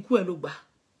ikú ẹ̀ ló gbà.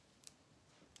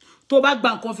 Tó bá gba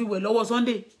nǹkan fi wẹ̀ lọ́wọ́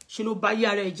Sunday ṣe ló bá yí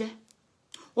ara ẹ̀ jẹ́.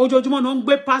 Ojoojúmọ́ ló ń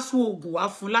gbé pásù oògùn wá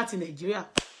fún láti Nàìjíríà.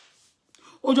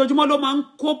 Ojoojúmọ́ ló máa ń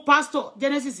kó pastor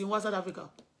Genesis ń wá South Africa.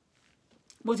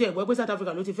 Mo ti ẹ̀ gbọ́ pé South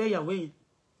Africa ló ti fẹ́ ìyàwó yẹn.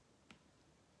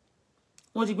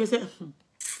 Wọ́n ti gbé sẹ́.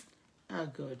 Ah,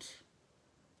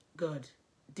 God,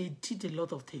 they did a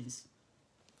lot of things.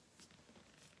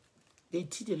 They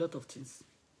did a lot of things.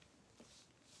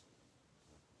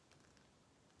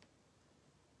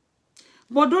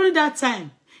 But during that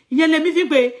time, ìyẹn lèmi fi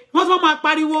pé wọ́n tún máa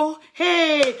pariwo,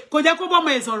 hey, kò jẹ́ kó bọ́ ọmọ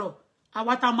ẹ̀ sọ̀rọ̀.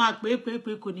 Àwa tá máa pé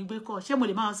kò ní gbé kọ́. Ṣé mo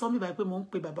lè máa sọ mí báyìí pé mo ń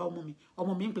pe bàbá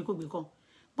ọmọ mi ń pe kò gbé kọ́.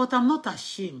 But I'm not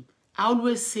ashamed. I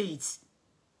always say it.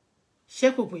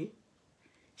 Ṣé kò pé?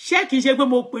 Ṣé kìí ṣe pé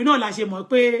mo pè náà la ṣe mọ̀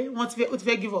pé ó ti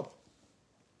fẹ́ give up.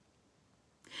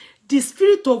 The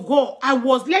Spirit of God, I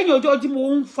was lẹ́yìn ọjọ́ tí mo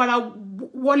ń fara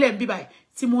wọlé bí báyìí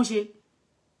tí mo ṣe.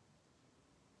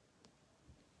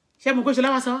 Ṣé mo kò ṣe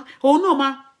láwa sọ? Òun náà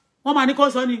wọ́n máa ní kó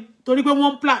sọ ni torí pé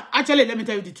wọ́n plan. Actually, let me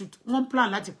tell you the truth. Wọ́n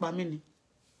plan láti pa mí ni.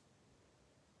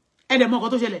 Ẹ dẹ̀ mọ̀ nǹkan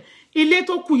tó ṣẹlẹ̀. Ilé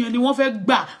tó kù yẹn ni wọ́n fẹ́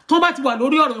gbà. Tó bá ti wà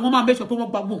lórí ọ̀rọ̀ yẹn wọ́n máa make sure pé wọ́n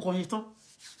gba gbogbo nǹkan yẹn tán.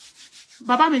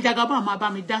 Bàbá mi Jagaba máa bá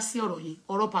mi dá sí ọ̀rọ̀ yẹn,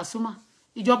 ọ̀rọ̀ Pasuma.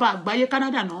 Ìjọba àgbáyé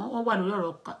Canada náà wọ́n wà lórí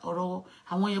ọ̀rọ̀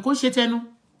àwọn yẹn kò ṣe tẹnu.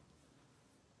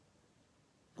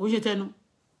 Kò ṣe tẹnu.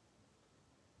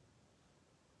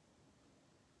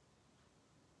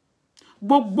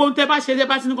 Gbogbo tẹ́ bá ṣe tẹ́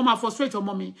bá ti ní kó máa frustrate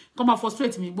ọmọ mi, kó máa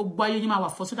frustrate mi, gbogbo ayé yín máa wà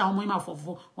frustrate, àwọn ọmọ yín máa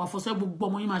wà frustrate, gbogbo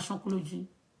ọmọ yín máa ṣánkú lójú.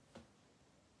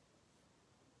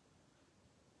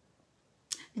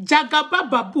 Jagaba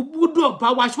babu gbọ́dọ̀ bá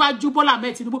wa ṣáájú Bọ́lá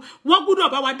Ahmed Tinubu, wọ́n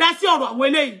gbọ́dọ̀ bá wa dá sí ọ̀rọ̀ àwọn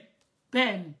eléyìí.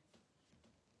 Bẹ́ẹ̀ni.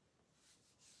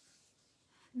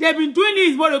 They've been doing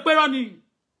this mo rò pé rọ́ni.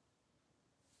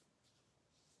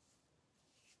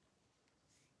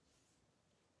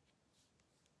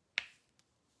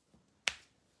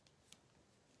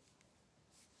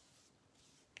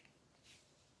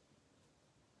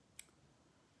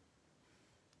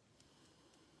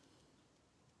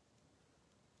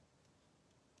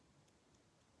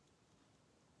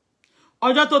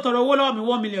 Ọjọ́ tó tọrọ owó lọ́wọ́ mi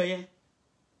 1 million yẹn.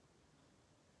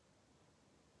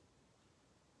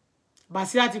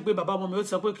 Basira ti pé bàbá ọmọ mi ó ti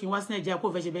sọ pé kí n wá sí Nàìjíríà kó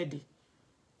fẹ́ ṣe birthday.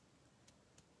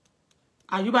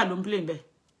 Ayuba ló ń play ńbẹ̀.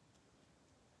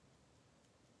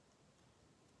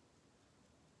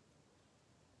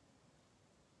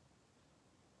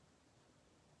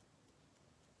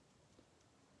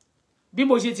 Bí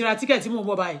mo ṣe ti ra ticket tí mo ń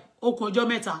bọ̀ báyìí, ó kù ọjọ́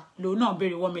mẹ́ta lòun náà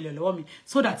béèrè 1 million lọ́wọ́ mi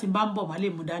so that tí n bá ń bọ̀ má lè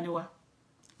mú dání wá.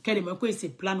 Kelly mọ̀ pé it's a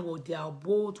plan where they are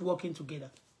both working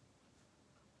together.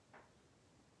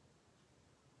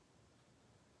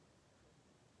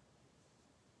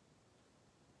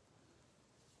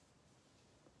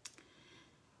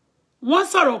 Wọ́n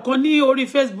sọ̀rọ̀ kan ní orí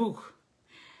Facebook,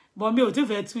 but mi ò tún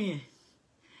fẹ́ tún yẹn.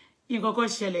 Nǹkan kan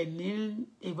ṣẹlẹ̀ ní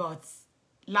about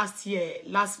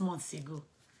last month ago,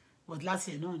 but last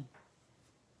year no.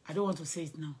 I don't want to say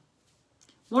it now.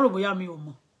 Wọ́n rò bóyá mi ò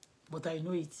mọ̀, but I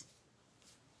know it.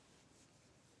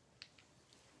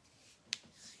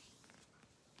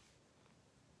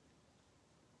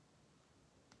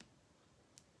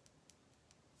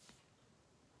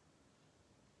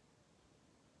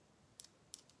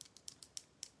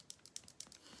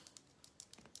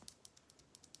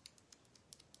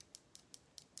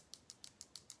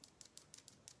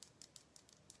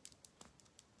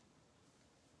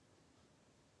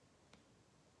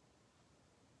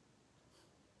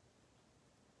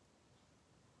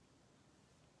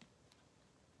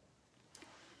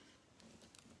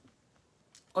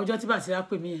 Ọjọ́ tí Basira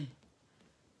pè mí yẹn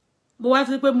mo wá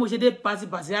tún pé mo ṣe dé party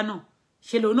Basira náà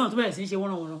ṣe lòun náà tún bẹ̀rẹ̀ sí ṣe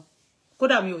wọ́nranwọ̀nran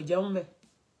kódà mi ò jẹun bẹ́ẹ̀.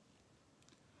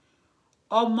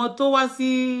 Ọmọ tó wá sí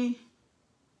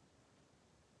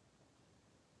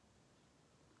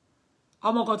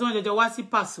ọmọ kan tó ń jọjọ wá sí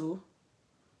Paso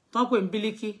tó ń pè ní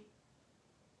Bílíkì.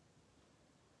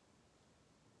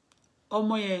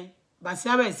 Ọmọ yẹn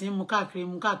Basira bẹ̀rẹ̀ sí mú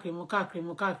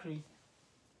káàkiri.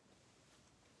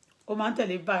 Ó máa ń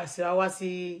tẹ̀lé Basira wá sí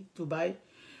Dubai.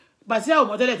 Basira ò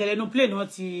mọ̀ tẹ́lẹ̀ inú plane náà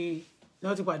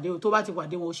ti pàdé o. Tó bá ti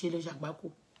pàdé wọn ó ṣe lè ṣàgbákò.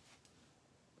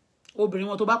 Obìnrin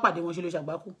wọn tó bá pàdé wọn ṣe lè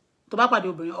ṣàgbákò. Tó bá pàdé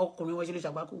ọkùnrin wọn ṣe lè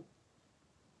ṣàgbákò.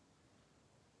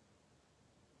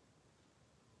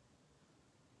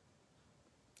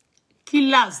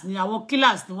 Killers ni àwọn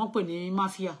killers ni wọ́n pè ní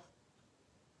mafia.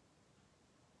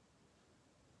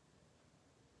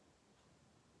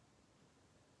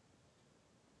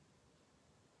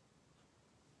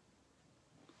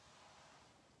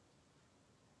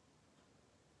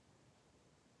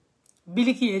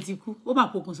 Bílíkì yẹn ti kú ó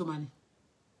máa pokùn so mani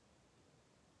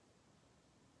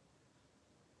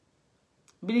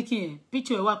Bílíkì yẹn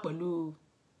picture ẹ̀ wà pẹ̀lú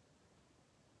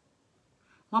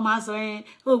wọ́n máa sọ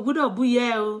o gbọ́dọ̀ bú yẹ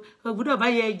o gbọ́dọ̀ bá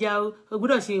yẹ ẹja o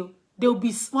gbọ́dọ̀ ṣe o they will be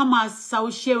wọ́n máa sa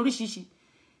oṣẹ́ oríṣiríṣi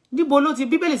níbo ló ti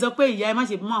Bíbélì sọ pé ìyá ẹ má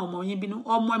ṣe mú àwọn ọmọ yín bínú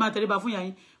ọmọ ẹ má tẹríba fún ìyá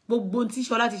yín gbogbo ohun tí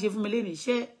Ṣọlá ti ṣe fún mi lénìí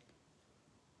iṣẹ́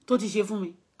tó ti ṣe fún mi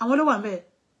àwọn ló wà ńbẹ̀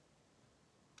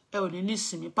ẹ ò ní ní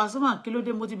sinmi Pasuma kí ló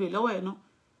dé mo ti bèèrè lọ́wọ́ ẹ̀ náà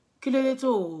kí ló dé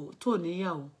tó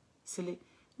níyàwó sílé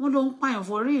wọ́n ló ń pààyàn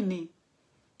for real ni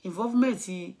involvement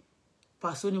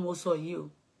Paso ni mo sọ yìí o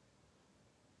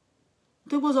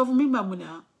tó gbọ́ sọ fún mi gbà mo ní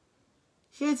à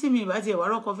ṣé tí mi ìbá ti ẹ̀wà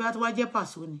rọ́kọ fẹ́ tó wá jẹ́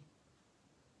Paso ni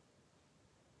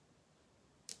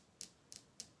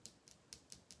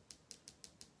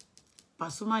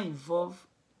Pasuma involve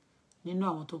nínú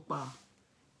àwọn tó pa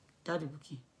Daddy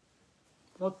Bukky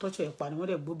wọ́n tọ́jú ẹ̀ pa ni wọ́n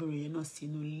dẹ̀ gbóbìnrin yẹn náà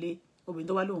sínú ilé obìnrin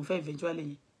tó wá lóun fẹ́ eventually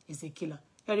yẹn is a killer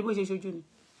ẹ rí bó ṣe ṣojú ni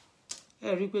ẹ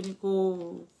rí pé ní kò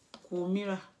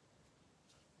mìíràn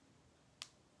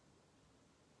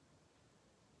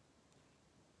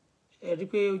ẹ rí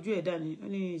pé ojú ẹ̀ dà ní ó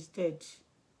ní instead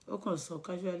ó kàn sọ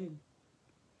casually ni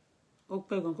ó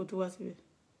pẹ́ gan kó tó wá síbẹ̀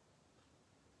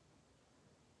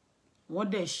wọ́n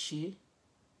dẹ̀ ṣe é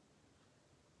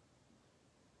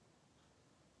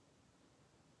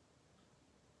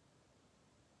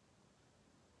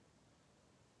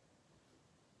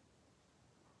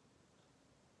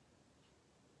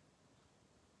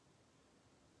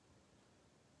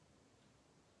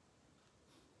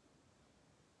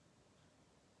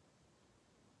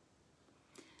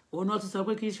òun náà ti sọ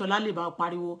pé kí Ṣọlá lè bá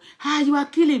pariwo you are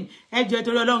killing ẹjọ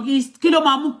ìtorí Ọlọ́run kí ló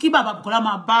máa mú kí bàbá Bùkọ́lá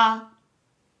máa bá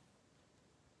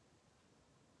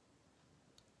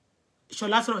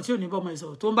Ṣọlá sọ̀rọ̀ tí ò ní bọ́mọ ẹ̀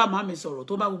sọ̀rọ̀ tó ń bá màmí sọ̀rọ̀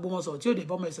tó ń bá gbogbo wọn sọ̀rọ̀ tí ò ní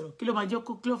bọ́mọ ẹ̀ sọ̀rọ̀ kí ló máa jẹ́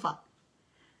kí ló fà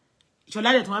Ṣọlá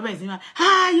dẹ̀ tó wá bẹ̀rẹ̀ sí máa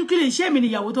you killing ṣé èmi ni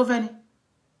ìyàwó tó fẹ́ ni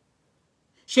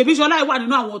ṣèbí Ṣọlá wà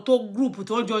nínú àwọn tó gúrùpù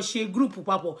tó jọ ṣe gúrùpù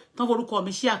papọ̀ tán forúkọ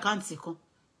mi sí àkáǹtì kan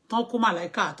tán kó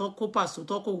Màláíkà tán kó Paso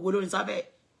tán kó gbogbo lórin sábẹ́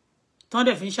tán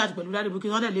dẹ̀ fi ń ṣáàtì pẹ̀lú Daddy Bukky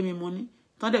tán dẹ̀ lé mi mọ́ ní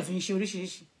tán dẹ̀ fi ń ṣe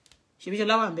oríṣiríṣi ṣèbí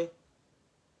Ṣọlá wà ń bẹ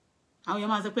àwọn èèyàn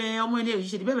máa sọ pé ọmọ ilé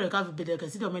òṣìṣẹ́ ní bẹ̀rẹ̀ ká fi bẹ̀rẹ̀ kẹ̀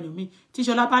sí ọmọ ẹni mi tí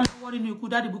Ṣọlá bá lọ́wọ́ nínú ikú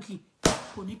Daddy Bukky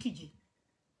kò ní kíje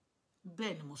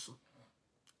bẹ́ẹ̀ ni mo sọ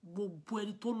gbogbo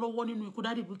ẹni tó lọ́wọ́ nínú ikú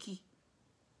Daddy Bukky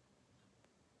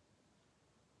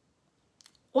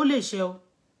ó lè ṣe o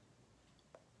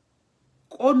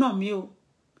ó nà mí o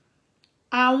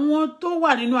àwọn tó wà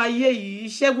nínú ayé yìí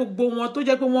iṣẹ́ gbogbo wọn tó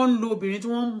jẹ́ pé wọ́n ń lo obìnrin tí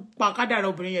wọ́n ń pa kádàrá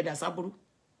obìnrin yẹn dà sábúrú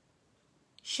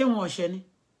ṣé wọn ọ̀ṣẹ́ ni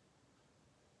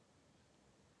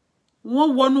wọ́n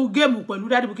wọnú géèmù pẹ̀lú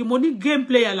Daddy Bukky mo ní game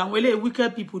player làwọn eléyìí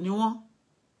wicked people ni wọ́n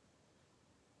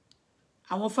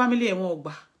àwọn family ẹ̀ wọn ò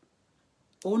gbà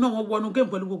òun náà wọ́n wọnú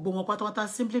géèmù pẹ̀lú gbogbo wọn pátápátá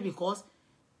simply because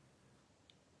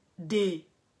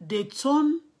they turn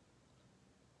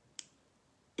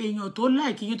èèyàn tó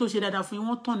láìkí yín tó ṣe dáadáa fún yín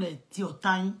wọ́n tọ̀nà ẹ̀ tí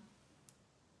ọ̀tá yín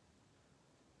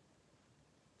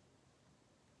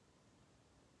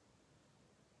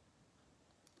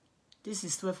this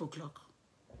is 12 o'clock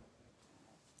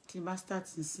tí n bá start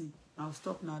nsìn I will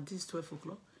stop now this is 12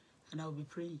 o'clock and I will be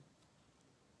praying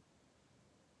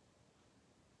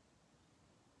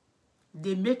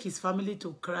they make his family to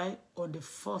cry on the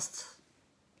first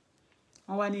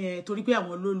wọ́n wá ní torí pé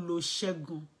àwọn ló lo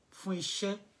Ṣẹ́gun fún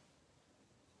iṣẹ́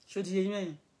ṣó ti ṣe yín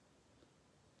mẹ́yìn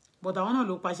but àwọn náà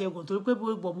ló pa Ṣẹ́gun torí pé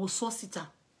bọ́ mo sọ síta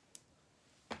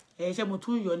ṣé mo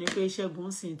tún yọ ni pé Ṣẹ́gun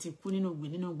sì ti kú nínú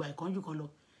ìgbà ìkánjú kan lọ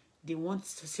they want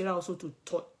Sarah also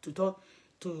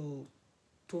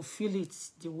to feel it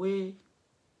the way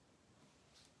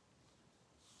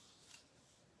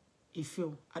he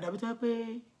feel àdàbí tó yẹ pé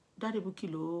Daddy Bukky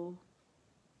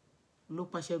ló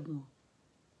pa Ṣẹ́gun o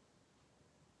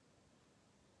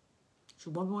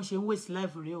ṣùgbọ́n bí wọ́n ṣe ń waste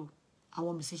life rèé o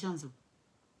àwọn musicians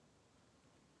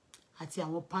àti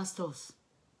àwọn pastors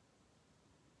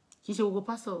kì í ṣe gbogbo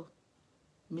pastor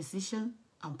musician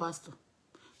and pastor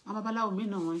àwọn babaláwo míì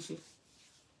náà wọ́n ń ṣe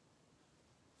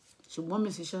ṣùgbọ́n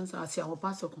musicians àti àwọn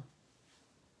pastor kan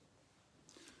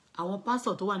àwọn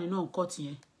pastor tó wà nínú ọ̀nkọ́tì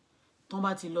yẹn tó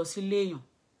bá ti lọ sílé èèyàn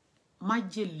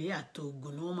májèlé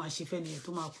àtògùn ni wọ́n máa ṣe fẹ́ nìyẹn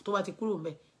tó bá ti kúrò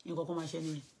ńbẹ̀ nǹkan kan máa ṣe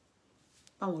nìyẹn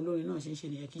báwọn olórin náà ṣe ń ṣe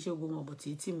nìyẹn kì í ṣe gbogbo ọ̀bọ̀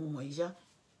tí mo mọ̀ yíṣá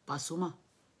Pasuma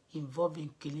involved in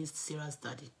killing Sarah's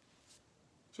daddy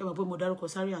ṣé mo pé mo dárúkọ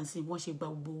sáré àǹsí wọ́n ṣe gba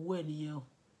gbogbo owó ẹ̀ nìyẹn o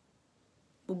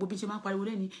gbogbo bí ṣe máa pariwo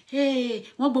lẹ́ni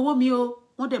wọ́n gbowó mi o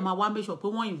wọ́n dẹ̀ máa wá make sure pé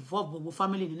wọ́n involve gbogbo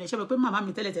family nínú ẹ̀ ṣé mo pé màmá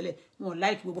mi tẹ́lẹ̀tẹ́lẹ̀ wọn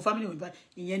like gbogbo family wọn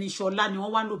ìyẹn ni Ṣọlá ni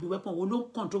wọ́n wá ń lò bí weapon wo ló ń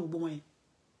control gbogbo wọn yẹn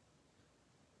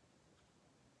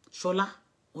Ṣọlá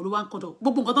olúwa ń control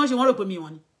gbogbo nǹkan tó ń ṣe wọ́n rò pé mi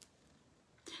wọn ni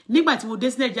nígbà tí mo dé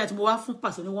sí Nàìjíríà tí mo wá fún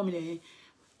pàṣẹ ní 1 million yẹn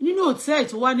nínú hòtẹ́ẹ̀lì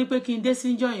tó wá ní pé kí n dé sí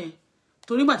ìjọ yẹn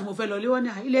torí nígbà tí mo fẹ́ lọ lé wọ́n ní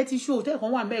ilé tí ṣó hòtẹ́ẹ̀lì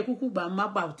kan wà ńbẹ̀ kúkú gbà má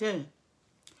gbà hòtẹ́ẹ̀lì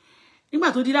nígbà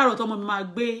tó di láàárọ̀ tọ́mọ mi máa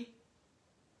gbé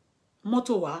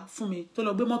mọ́tò wá fún mi tó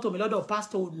lọ gbé mọ́tò mi lọ́dọ̀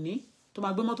pásítọ̀ òní tó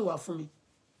máa gbé mọ́tò wá fún mi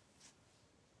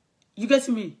you get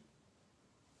me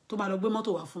tó máa lọ gbé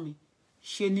mọ́tò wá fún mi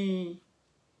ṣe ni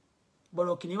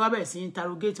bọ̀rọ̀ kìíní wá bẹ̀rẹ̀ sí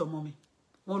interrogate ọmọ mi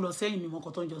wọ́n lọ sẹ́yìn mi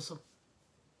mọ́kàn tó ń jọ sọ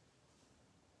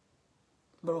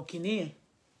bọ̀rọ̀ kìíní yẹn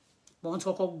wọ́n ti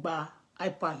kọ́kọ́ gba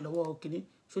iPad lọ́wọ́ kìíní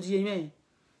ṣó ti yé mẹ́yìn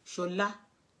Ṣọlá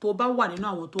tó bá wà nínú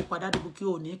àwọn tó padà dìbò kí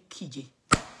ò ní kíje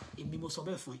èmi mo sọ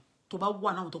bẹ́ẹ̀ fún ẹ tó bá wà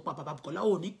náà tó pa bàbá Bùkọ́lá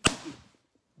ò ní kíje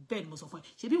bẹ́ẹ̀ ni mo sọ fún ẹ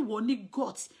ṣebí wọ́n ní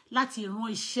guts láti rán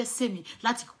iṣẹ́ sí mi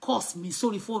láti curse mi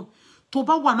sórí fóònù tó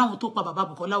bá wà náà tó pa bàbá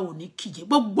Bùkọ́lá ò ní kíje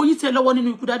gbogbo yín tẹ́ lọ́wọ́ nínú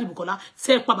ikú dádì Bùkọ́lá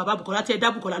tẹ́ pa bàbá Bùkọ́lá tẹ́ dá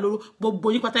Bùkọ́lá lóró gbogbo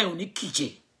yín pátá ẹ ò ní kíje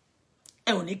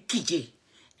ẹ ò ní kíje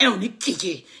ẹ ò ní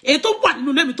kíje èyí tó wà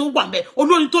nínú ilé mi tó wà ńbẹ̀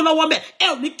olórin tó lọ́wọ́ ńbẹ̀ ẹ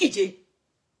ò ní kíje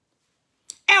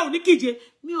ẹ ò ní kíje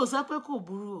mi ò sọ pé kò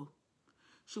burú o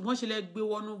ṣùgbọ́n ṣe lẹ gbé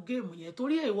wọnú géèmù yẹn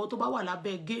torí ìwọ tó bá wà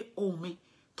lábẹ́ gé ohun mi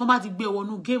tó bá ti gbé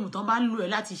wọnú géèmù tó bá ń lò ẹ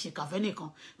láti ṣèkàfẹ́ nìkan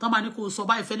tó bá ní kó sọ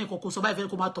báyìí fẹ́ nìkan kó sọ báyìí fẹ́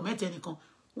nìkan kó máa tọ̀ mẹ́tẹ̀ nìkan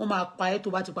wọ́n máa pa ẹ́ tó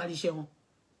bá ti parí iṣẹ́ wọn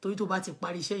torí tó bá ti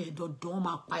parí iṣẹ́ yẹn dandan wọ́n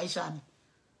máa pa ẹ́ ṣáà ni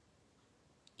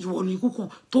ìwọ ní ikú kan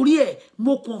torí ẹ̀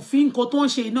mo kàn fi nǹkan tó ń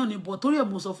ṣe iná ni bọ̀ torí ẹ̀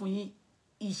mo sọ fún yín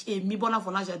èmi Bọ́lá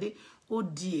Fọláṣadé ó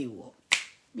di èèwọ̀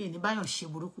bí ẹni báyọ̀ ṣe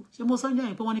burúkú ṣé mo sọ́njọ́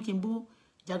yẹn pé wọ́n ní kí n bú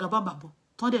Jagaban bàbọ̀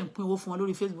tó dẹ̀ ń pín owó fún wọn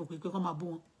lórí Facebook pé kọ́ máa bú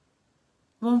wọn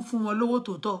wọ́n ń fún wọn lówó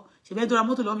tòótọ́ ṣẹ̀bẹ́ tó ra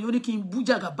mọ́tò lọ́wọ́ mi ó ní kí n bú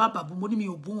Jagaban bàbọ̀ mo ní mi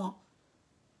ò bú wọn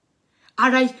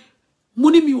ara mo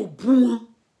ní mi ò bú wọn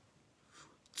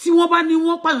tí wọ́n bá ní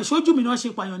wọ́n pààyàn sójú mi náà ṣe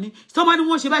pààyàn ni tí wọ́n bá ní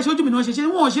wọ́n ṣe báyìí sójú mi náà ṣe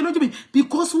wọ́n ò ṣe lójú mi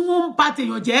because wọ́n ń bà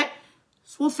tèèyàn jẹ́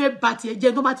wọ́n fẹ́ bà tiẹ̀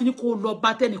jẹ́ tó bá ti ní kó lọ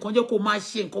bá tẹ́nìkan jẹ́ kó máa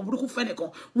ṣe nǹkan burúkú fẹ́ nìkan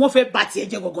wọ́n fẹ́ bà tiẹ̀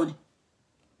jẹ́ gangan ni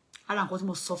ara nǹkan tí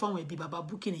mo sọ fáwọn ẹbí bàbá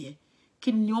Bukky nìyẹn kí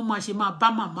ni wọ́n máa ṣe máa bá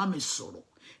màmá mi sọ̀rọ̀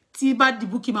tí bá di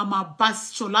Bukky máa bá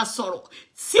Ṣọlá sọ̀rọ̀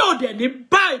tí ò dẹ̀ ní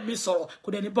bá èmi sọ̀rọ̀ kò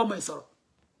dẹ̀ ní bọ́mọ ẹ̀ sọ̀rọ̀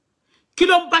kí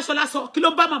ló ń bá Ṣọlá sọ kí ló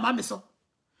ń bá màmá mi sọ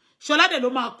Ṣọlá dẹ̀ ló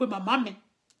máa pe màmá mi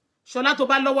Ṣọlá tó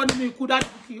bá lọ́wọ́ nínú ikú dádì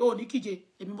Bukky ó ní kíje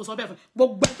èmi mo sọ bẹ́ẹ̀ fún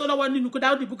gbogbo tó lọ́wọ́ nínú ikú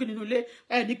dádì Bukky nínú ilé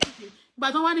ẹ̀ ní kíje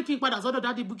ìgbà tó wá ní kí n padà sọ́dọ̀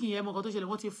dádì Bukky yẹn mọ̀ kan tó ṣẹlẹ̀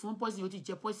wọ́n ti fún pọ́sìn ó ti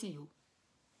jẹ pọ́sìn yìí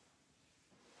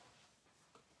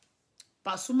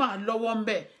Pasuma lọ́wọ́ ń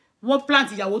bẹ̀ wọ́n plant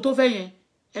ìyàwó tó fẹ́ yẹn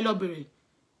ẹ lọ bèrè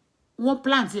wọ́n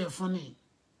plant ẹ̀ fún ni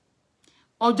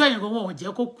ọjọ́ yẹn gan wọn ò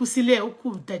jẹ́ kó kú sílẹ̀ ó kù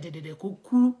dẹ̀dẹ̀dẹ̀ kó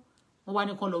kú wọ́n wá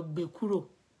ní kó lọ gbé kúrò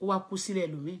ó wá kú sílẹ̀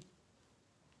lómi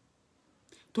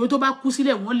torí tó bá kú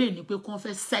sílẹ̀ wọ́n lè ní pé kó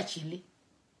fẹ́ search ilé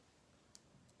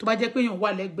tó bá jẹ́ pé èèyàn wà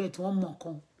lẹ́gbẹ̀ẹ́ tí wọ́n mọ̀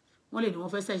kan wọ́n lè ní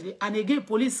wọ́n fẹ́ search ilé and again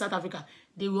police South Africa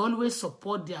they will always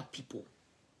support their people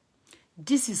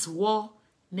this is what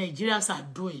Nigerians are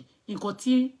doing nǹkan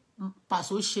tí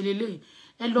Paso ṣe lélẹ́yìn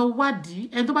ẹ lọ wádìí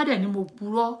ẹni tó bá dẹ̀ ní mo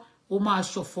purọ́ ó máa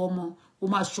ṣọ̀fọ̀ ọmọ ó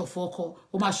máa ṣọ̀fọ̀ ọkọ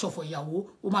ó máa ṣọ̀fọ̀ ìyàwó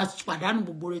ó máa pàdánù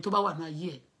gbogbo rẹ̀ tó bá wà ní ayé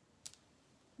ẹ̀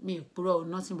mi ì purọ́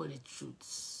nothing but the truth.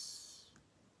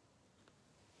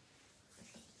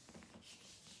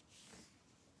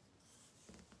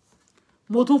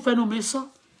 mo tún fẹnu mi sọ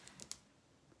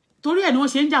torí ẹ̀ ni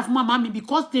wọ́n ṣe ń jà fún màmá mi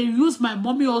because they use my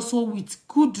mommy also with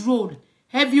good role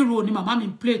heavy role ni màmá mi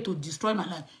play to destroy my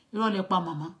life irọ́ lẹ pa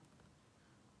màmá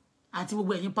àti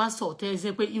gbogbo ẹ̀yin pastor tẹ́ ẹ ṣe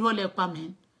pé irọ́ lẹ pa mẹ́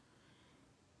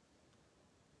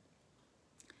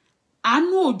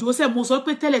àánú òjò ṣe mo sọ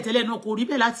pé tẹ́lẹ̀tẹ́lẹ̀ náà kò rí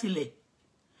bẹ́ẹ̀ láti ilẹ̀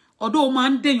ọ̀dọ̀ ó máa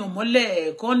ń dèèyàn mọ́lẹ̀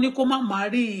kan ní kó má máa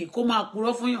rí kó máa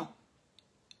purọ́ fún yàn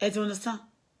ẹ ti understand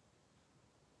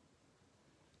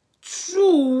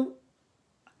true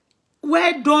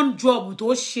well done job tó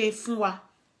ṣe fún wa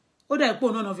ó dà pé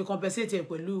òun náà fi compensate ẹ̀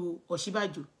pẹ̀lú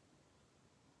Ọ̀ṣínbàjò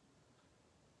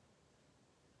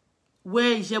wẹ́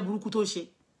iṣẹ́ burúkú tó ṣe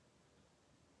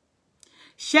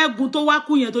Ṣẹ́gun tó wá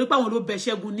kú yẹn torí pé àwọn ló bẹ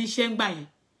Ṣẹ́gun ní ṣẹ́ngbà yẹn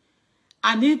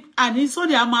àní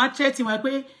Sunday a máa tẹ́tì wọn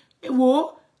pé wo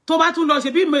tó bá tún lọ ṣe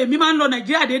bí èmi máa ń lọ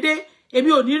Nàìjíríà déédéé èmi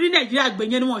ò ní rí Nàìjíríà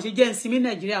gbẹ̀yẹn ni wọ́n ṣe jẹ́ ń sinmi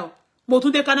Nàìjíríà o mo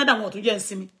tún dé Canada wọn ò tún jẹ́ ń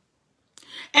sinmi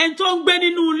ẹni tó ń gbé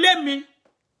nínú ilé mi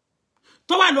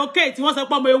tó wà lókè tí wọ́n sọ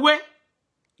pé ọmọ ewé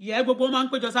yẹ gbogbo máa ń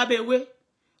péjọ sábẹ́ ewé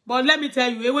but let me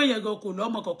tell you ewé yẹn gan kò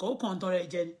lọ́mọ kọ̀ọ̀kan ó kàn ń tọrọ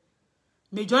ẹ̀jẹ̀ ni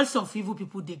majority of evil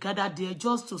people they gather there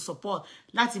just to support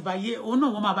láti bá yé òun náà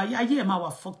wọ́n máa bá yé ayé ẹ̀ máa wà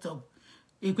fucked up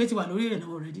èpè ti wà lórí rẹ̀ náà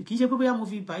already kì í ṣe pé bóyá mo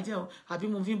fi bàjẹ́ o àbí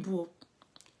mo fi ń bu o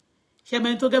ṣe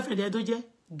mẹ́ni tó girlfriend ẹ̀ tó jẹ́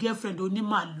girlfriend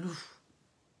onímàálù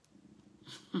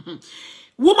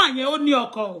woman yẹn ó ní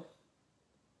ọkọ o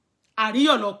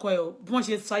àríyọ̀ lọ́kọ ẹ̀ o bí wọ́n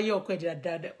ṣe sọ ayé ọkọ ẹ̀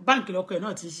dáadáa báǹkì lọ́kọ ẹ̀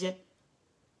náà ti ń ṣiṣẹ́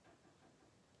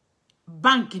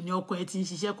báǹkì ni ọkọ ẹ̀ ti ń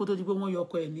ṣiṣẹ́ kó tó di pé wọ́n yọ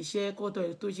ọkọ ẹ̀ níṣẹ́ kó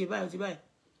tó ṣe báyìí ti báyìí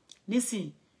nísìn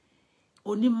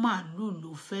onímàálù ló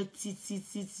fẹ́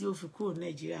títí ó fi kúrò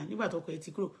Nàìjíríà nígbà tó kọ ẹ ti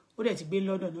kúrò ó dẹ̀ ti gbé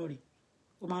London náà rè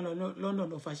ó máa lọ London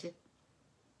lọ fàṣẹ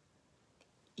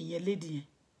ìyẹn lady yẹn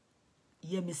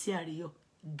Yẹmisí Àríyọ̀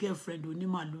girlfriend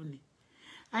onímàálù ni.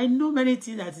 I know many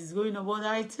things that is going on, but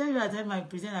I tell you at times I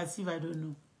pretend as if I don't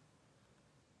know.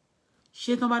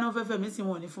 Ṣé tán bá náà fẹ́fẹ́ mi sì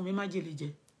wọ́n ní fún mi má jèlè jẹ.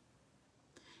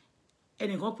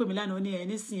 Ẹnìkan pè mí lánàá ní ẹ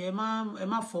nísìn ẹ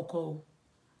má fọkọ o.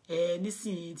 Ẹ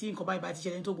nísìn tí nǹkan bá ti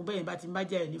ṣẹlẹ̀ tó gun bẹ́yẹn bá ti ń bá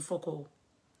jẹ́ ẹ ní fọkọ o.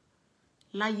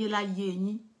 Láyé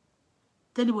yín.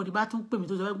 Tẹ́nibọ̀dì bá tún pè mí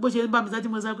tó sọ bó ṣe ń bá mi sá tí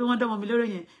mo sọ pé wọ́n dánmọ́ mi lórí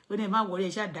yẹn. Ó ní ẹ má wọrí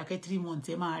ẹ ṣáà dákẹ́ 3 months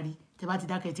ẹ máa rí. Tẹ́ bá ti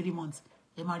dákẹ́ 3 months.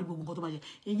 Ẹ máa rí gbogbo nǹkan tó máa jẹ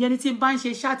ìyẹn ni tí n bá ń ṣe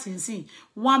ṣáàtì nsìn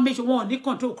wọ́n á make sure wọ́n ò ní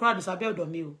control crowd sábẹ́ ọ̀dọ̀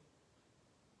mi o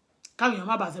káwọn èèyàn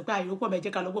má bàa sọ pé àìrópọ̀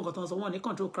mẹ́jẹ́ ká lọ gbọ́ nǹkan tó ń sọ wọ́n ò ní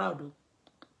control crowd o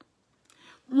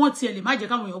wọ́n tiẹ̀ lè má jẹ́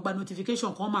káwọn èèyàn gba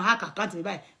notification kan máa hack account mi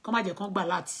báyìí kán má jẹ́ kán gbà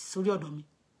láti sórí ọ̀dọ̀ mi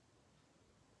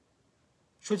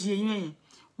ṣó ti yẹ yín yẹn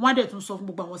wọ́n á dẹ̀ tún sọ fún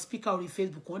gbogbo àwọn speaker orí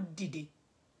Facebook kan dìde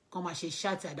kán máa ṣe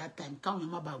ṣáàtì at that time káwọn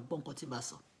èèyàn má bàa gbọ́ nǹkan tí bá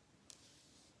sọ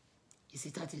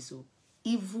ìsítàtì so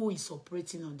evil is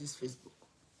operating on this Facebook.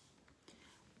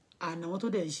 And àwọn tó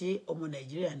dẹ̀ ń ṣe ọmọ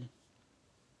Nàìjíríà ni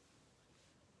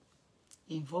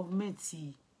involvement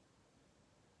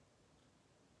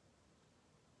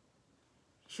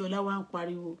Ṣọlá wa ń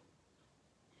pariwo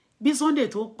bí Sunday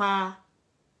tó pa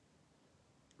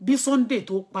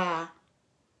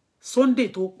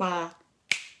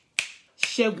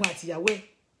Ṣẹ́gun àtìyàwó ẹ̀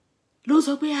ló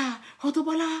sọ pé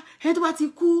Auto-Bola ẹ tó bá ti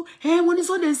kú wọ́n ní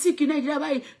Sunday sick Nàìjíríà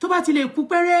báyìí tó bá ti lè kú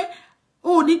pẹ́rẹ́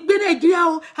ó ní gbé Nàìjíríà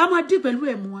o a máa dé pẹ̀lú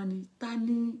ẹ̀mú wa ni ta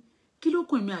ni kí ló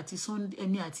kún èmi àti Sunday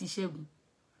èmi àti Ṣẹ́gun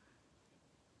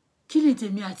kí lè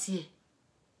tèmi àti ẹ̀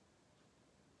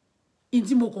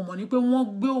ìdí mo kàn mọ̀ ní pé wọ́n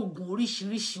gbé oògùn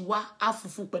oríṣiríṣi wá á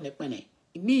funfun pẹ̀nẹ̀pẹ̀nẹ̀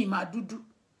ìmí ìmá dúdú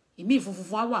ìmí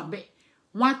ìfunfun á wà ń bẹ̀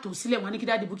wọ́n á tò sílẹ̀ wọ́n ní kí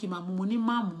dáàdì Bukky máa mú mo ní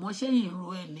máàmù mọ́ sẹ́yìn ìró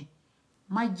ẹ̀ ni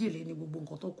májèlé ni gbogbo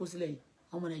nǹkan tó kó sílẹ̀ yìí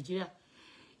ọmọ Nàìjíríà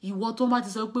ìwọ tó bá ti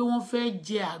sọ pé wọ́n fẹ́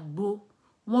jẹ àgbo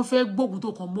wọ́n fẹ́ gbógun tó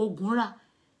kàn mọ́ ogun rà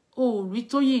ó rí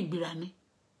Tóyìn Ìgbìrà ni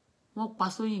wọ́n pa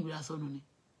Tóyìn Ìgbìrà sọnù ni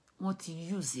wọ́n ti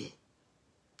use ẹ̀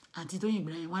àti Tóyìn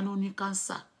Ìgbìrà yẹn wọ́n ní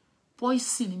cancer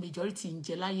poison ni majority ń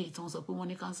jẹ láyé ìtàn sọ pé wọ́n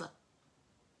ní cancer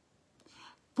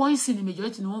poison ni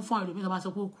majority ni wọ́n fún àwọn ẹlòmíràn bá sọ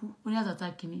pé ó kú ó ní àtàtà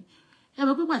kìíní ẹ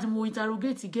mọ̀ pé pàtí mo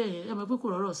interrogate gẹ̀ yẹn ẹ mọ̀ pé kò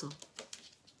rọ́rọ̀ sọ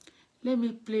let me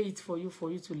play it for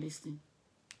you to listen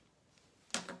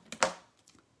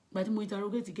pàtí mo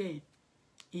interrogate gẹ̀ yẹn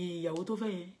ìyàwó tó fẹ́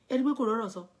yẹn ẹni pé kò rọ́rọ̀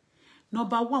sọ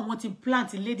number 1 wọ́n ti plant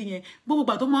lady yẹn gbogbo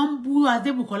gbà tó máa ń bú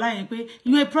Adébùkọ́lá yẹn pé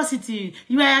you a prostitute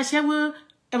you a aṣẹ́wó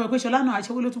ẹ mọ̀ pé Ṣọlá náà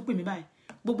aṣẹ́wó ló tún pè mí báyìí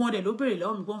gbogbo wọn dẹ̀ ló béèrè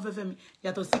lọ́wọ́ mi pé wọ́n fẹ́fẹ́ mi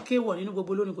yàtọ̀ sí kéwọ̀ nínú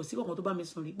gbogbo lónìí kò sí kankan tó bá mi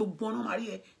sùn rí gbogbo wọn náà máa rí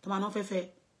ẹ tó máa náà fẹ́fẹ́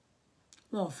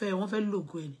wọn ò fẹ́ wọ́n fẹ́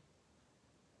lògo ẹ̀ ni.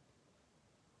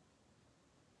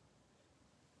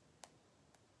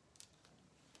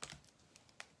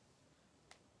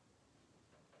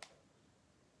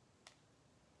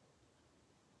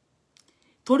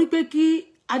 torí pé kí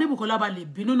Adébùkọ́lá bá lè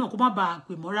bínú náà kó má bàa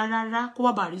pè mọ́ rárá kó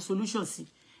má bàa rí solution sí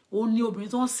òun ni obìnrin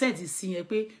tó ń set sí yẹn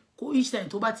pé kó each time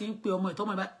tó bá ti ń pe ọmọ ẹ̀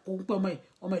tọ́mọ ẹ̀ bá kó ń pe ọmọ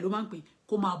ẹ̀ ló máa ń pè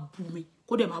kó máa bú mi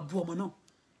kó dẹ̀ máa bú ọmọ náà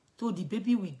so the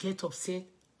baby will get upset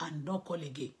and not call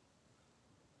again.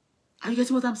 Are you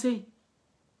getting what I'm saying?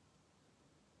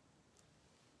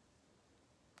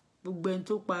 gbogbo ẹni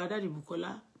tó pa Daddy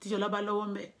Bukola tí Ṣọlá bá lọ́wọ́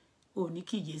ń bẹ̀ ò ní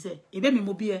kí ìjẹsẹ̀ ẹ̀bẹ̀ mi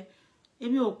mo bí ẹ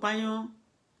èmi ò pààyàn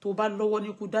tó bá lọ́wọ́ ní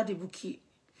ikú Daddy Bukky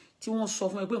tí wọ́n sọ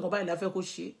fún ẹ pé nǹkan báyìí la fẹ́ kó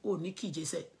ṣe ò ní kí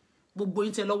ìjẹsẹ̀ gbogbo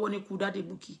yín tẹ́ lọ́wọ́ ní ikú Daddy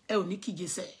Bukky ẹ ò ní kí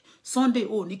ìjẹsẹ̀ Sunday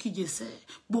ò ní kí ìjẹsẹ̀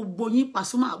gbogbo yín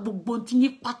Pasuma gbogbo tí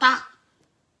yín pátá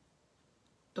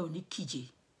ẹ ò ní kí ìjẹ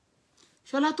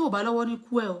Ṣọlá tó bá lọ́wọ́ ní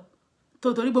ikú ẹ o tó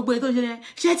torí gbogbo ètò ìṣẹ̀lẹ̀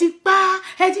ṣe ti pa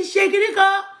ẹ ti ṣe kiri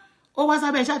kan ó wá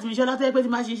sábẹ́ ṣáàtì mi Ṣọlá tó yẹ pé tí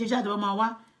máa ṣe ṣáàtì wọn máa wá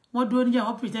wọ́n dúró níjà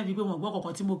wọ́n pretend pé wọ́n gbọ́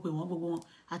kọ̀ọ̀kan tí mo pè wọ́n gbogbo wọn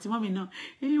àti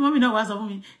mọ́mì náà wá sọ fún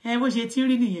mi bó ṣe tí ń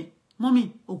rí nìyẹn mọ́mì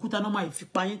òkúta náà máa fi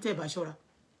pa yín tẹ́ bá ṣọ́ra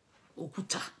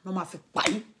òkúta náà máa fi pa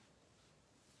yín.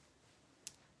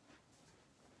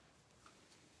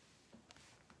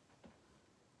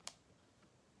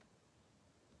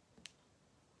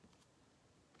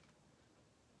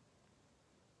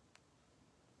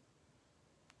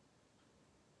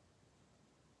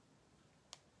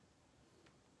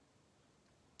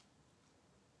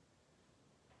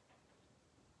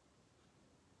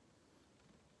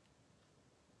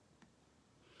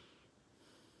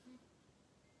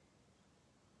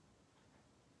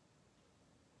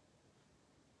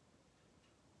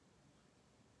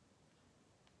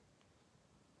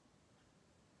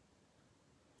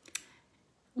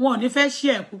 wọn ò ní fẹ́ ṣí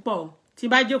ẹ̀ púpọ̀ tí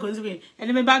bá jókòó sí pé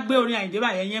ẹni mi bá gbé orin Àyìndé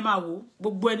báyẹn yẹn máa wò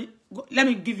gbogbo ẹni let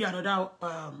me give you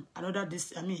another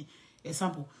this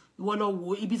example. Ìwọ lọ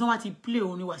wo ibi tí wọ́n ti play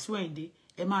orin Wasiu Ayinde,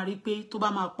 ẹ máa rí pé tó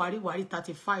bá máa parí wá rí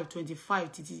 35, 25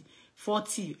 títí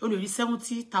 40, ó lè rí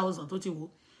 70,000 tó ti wò.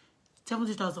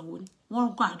 70,000 wo ni.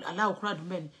 Wọ́n kan allow crowd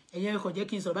men. Ẹ̀yin kò jẹ́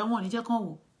kí n sọ bá wọn ní jẹ́ kan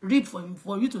wò. Read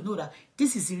for you to know that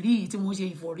this is real tí mo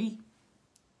ṣe for real.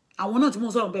 Àwọn náà tí mo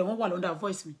sọ̀rọ̀ bẹ́ẹ̀ wọ́n wà under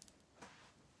voice mi.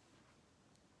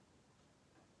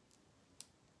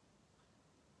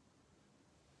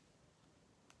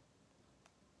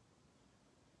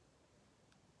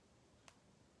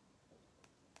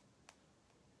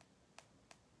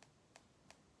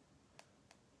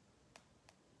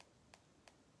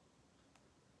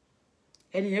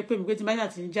 Ẹni yẹn pè mí pé tí bá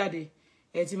ti ń jáde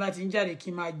tí bá ti ń jáde kí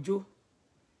n máa jó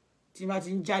tí bá ti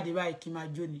ń jáde báyìí kí n máa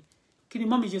jó ni kí ni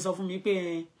mọ́mì ṣe sọ fún mi pé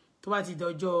tó bá ti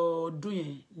dọjọ́ ọdún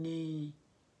yẹn ni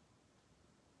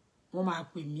wọ́n máa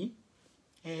pè mí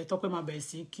Tọ́pẹ́ máa bẹ̀rẹ̀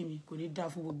sí kí mi kò ní dá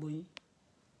fún gbogbo yín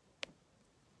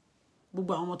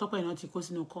gbogbo àwọn ọmọ Tọ́pẹ́ náà ti kó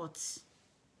sínú court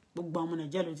gbogbo àwọn ọmọ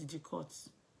Nàìjíríà ló ti di court.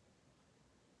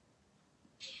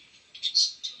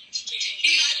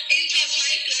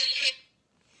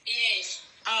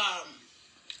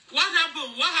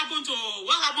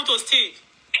 What happened to Steve?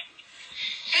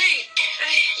 Hey,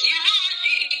 you know,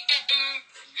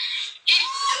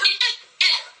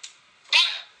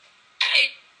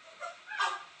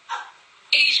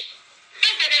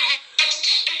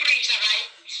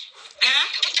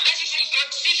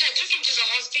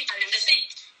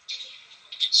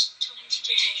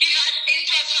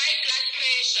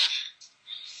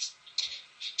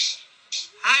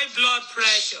 High blood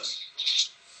pressure.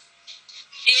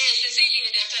 Yes, they say he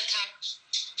had that attack.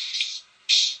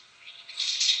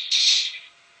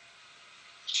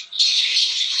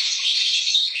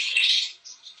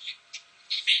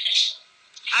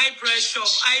 High pressure.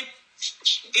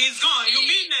 He's gone.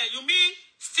 You mean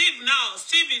Steve now?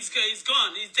 Steve is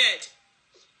gone. He's dead.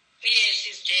 Yes,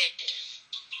 he's dead.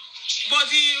 But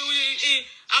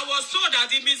I was told that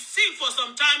he'd been sick for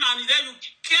some time and then you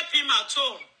kept him at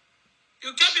home. You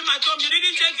kept him at home. You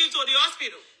didn't take him to the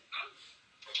hospital.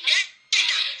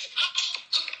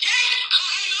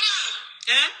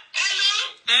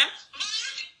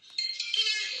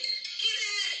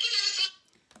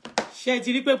 Ṣé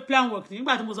ti rí pé plan work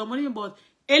nígbà tí mo sọ mo ní but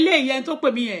eléyìí ẹni tó pè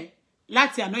mí yẹn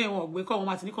láti àná yẹn wọn gbé call wọn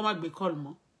máa ti ní kó má gbé call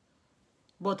mọ́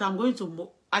but I'm going to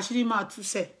àṣírí máa tú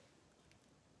sẹ̀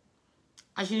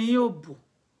àṣírí yóò bò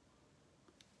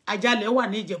Àjàlẹ̀ wà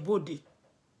ní Ìjẹ̀bú Òde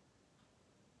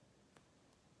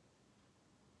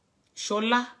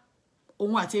Ṣọlá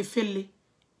òun àti Efele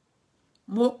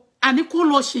mo àní kó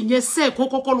lọ ṣe yẹn sẹ́ kó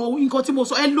kọ́kọ́ lọ nǹkan tí mo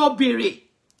sọ ẹ lọ béèrè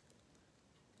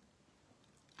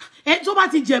tó bá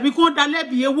ti jẹ̀bi kó dá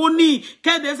lẹ́bi èwo ní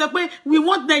kẹ́dẹ̀ sọ pé we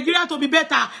want Nigeria to be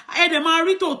better ẹ̀dẹ̀ máa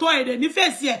rí tòótọ́ ẹ̀dẹ̀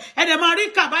nífẹ̀ẹ́ sí ẹ̀dẹ̀ máa rí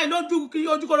kàbáyé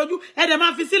ojúkọlójú ẹ̀dẹ̀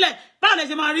máa fi sílẹ̀ báwo lẹ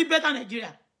ṣe máa rí better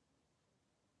Nigeria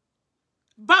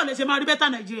báwo lẹ ṣe máa rí better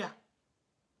Nigeria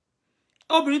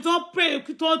obìnrin tó ń pè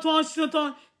tó ń ṣe tán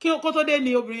kí ó tó dé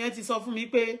ni obìnrin yẹn ti sọ fún mi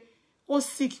pé ó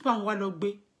sì kí pàwọn wá lọ gbé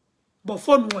bọ̀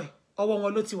fóònù ẹ̀ ọwọ́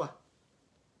wọn ló ti wà.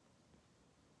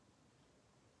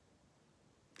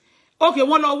 Okay,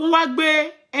 wọ́n lọ wọ́n wá gbé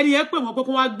ẹni yẹn pè wọ́n pé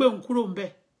kó wá gbé òun kúrò ńbẹ̀.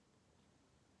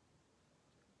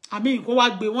 Àmì kó wá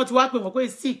gbé wọ́n ti wá pè wọ́n pé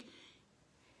sick.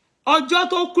 Ọjọ́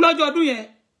tó kú lọ́jọ́ ọdún yẹn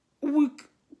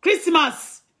Christmas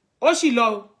ó sì lọ.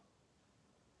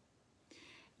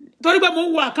 Torí pé mo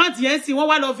wo account yẹn sí wọ́n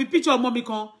wá lọ fi picture ọmọ mi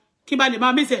kan kí n bá lè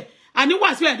máa miss ẹ̀. Àní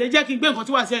Wasiu Ayinde jẹ́ kí n gbé nǹkan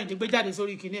tí Wasiu Ayinde gbé jáde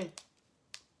sórí kíní ẹ̀.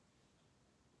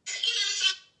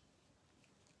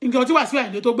 Nǹkan tí Wasiu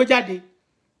Ayinde tó gbé jáde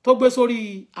tó gbé sórí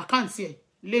àkáǹtì ẹ̀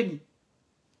lẹ́ni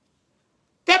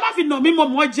tẹ́ má fi nà mí mo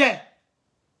mọ̀ jẹ́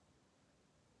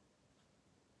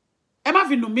ẹ má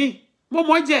fi nà mí mo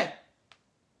mọ̀ jẹ́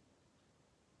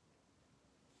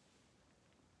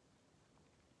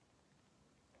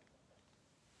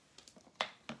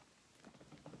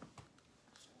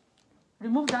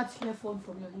remove that earphone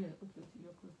from your ear. Okay,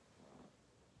 you're good.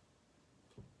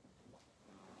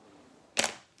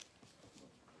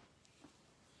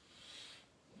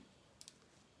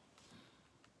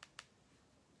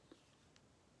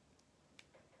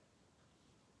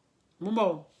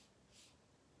 Mumbo.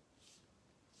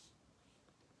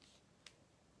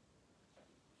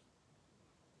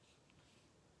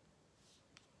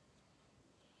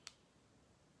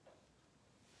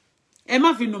 Ẹ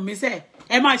má fi nù mí sẹ́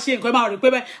ẹ má ṣe nǹkan ẹ má rí pé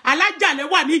bẹ́ẹ̀ Alájàlẹ̀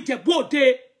wà ní Ìjẹ̀bú Òde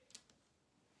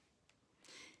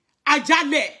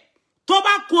Àjàlẹ̀ tó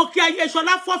bá kun kí ayé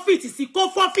Ṣọlá forfeit sí kó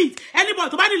forfeit anybody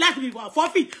tó bá ní láti wà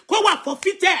forfeit kó wà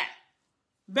forfeited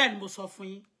bẹ́ẹ̀ ni mo sọ fún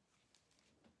yín.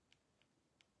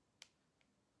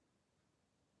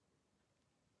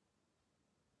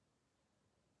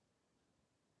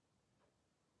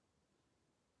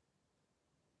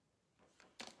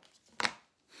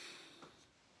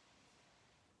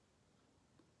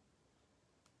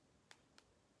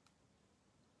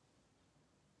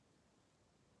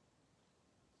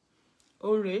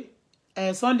 Ore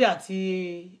Sunday àti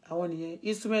àwọn nìyẹn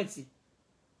instrument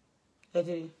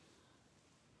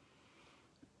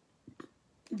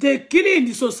they killing in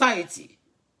the society.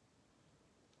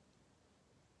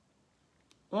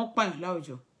 Wọ́n pààyàn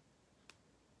láwùjọ.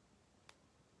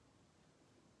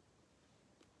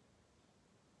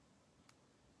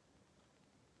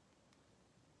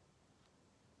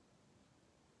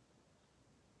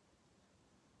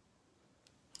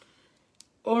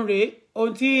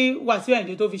 Ohun tí Wàsíù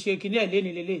Àyìndé tó fi ṣe kíní ẹ̀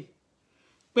léni lélẹ̀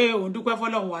pé òun dúpẹ́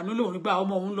fọ́lọ́run àánú lòun gba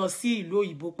ọmọ òun lọ sí ìlú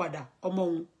òyìnbó padà ọmọ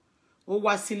òun ó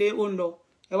wá sílé ó ń lọ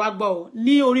ẹ wá gbọ́ ọ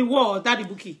ní orí wọ́ọ̀ Daddy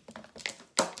Bukky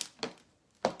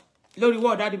lórí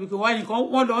wọ́ọ̀ Daddy Bukky wọ́n nìkan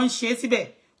wọ́n lọ ń ṣe síbẹ̀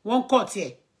wọ́n ń kọ̀ tiẹ̀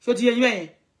ṣó ti yẹ yín bẹ́yẹn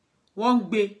wọ́n ń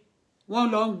gbé wọ́n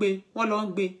lọ ń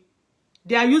gbé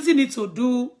they are using it to do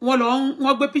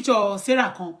wọ́n gbé picture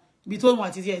Sarah kan ibi tó wọn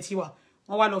àti tiẹ̀ ti wà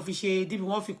wọ́n wá lọ fi ṣe díbi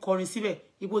wọ́n fi kọrin síbẹ̀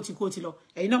ibo tí kò ti lọ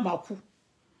ẹ̀yin náà máa kú.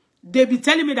 They be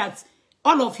telling me that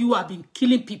all of you have been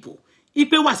killing people.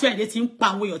 Ipe Wàsíù Àyìndé ti ń pa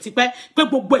àwọn èèyàn tipẹ́ pé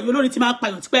gbogbo èèyàn olórin ti máa ń pa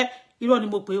èèyàn tipẹ́ irọ́ ni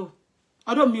mo pè o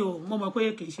ọdún mi ò mo mọ̀ pé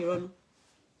kì í ṣe rọ́nú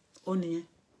ó nìyẹn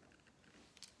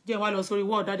jẹ́ wá lọ sórí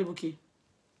wọ́ọ̀ Daddy Bukky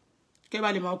kẹ́ bá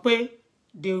lè mọ̀ pé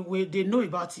they know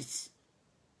about it.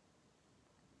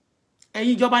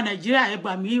 Ẹ̀yin ìjọba Nàìjíríà ẹ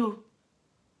gbà mí o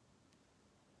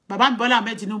bàbá mi Bọ́lá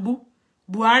Ahmed Tinubu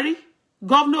Buhari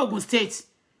governor Ogun State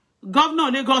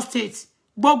governor Lagos State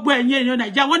gbogbo ẹ̀yin èèyàn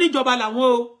Nàìjíríà wọ́n níjọba làwọn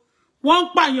o wọ́n ń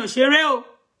pààyàn ṣeré o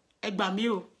ẹ gbà mí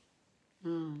o.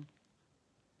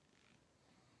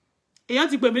 Èèyàn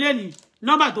ti pè mí lẹ́nìí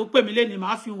nọ́mbà tó pè mí lẹ́nìí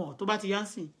màá fi wọ̀n tó bá ti yá ń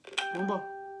sìn mo ń bọ̀.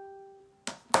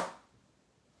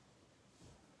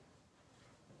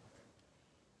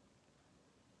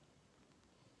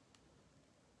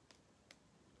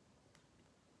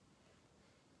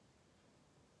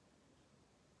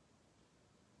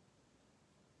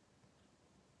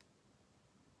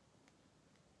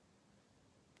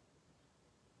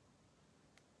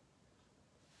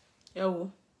 Ẹ wo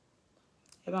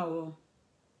ẹ bá wo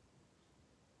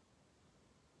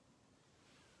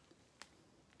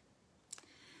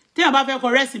tí a bá fẹ́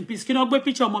kọ rest in peace kí náà gbé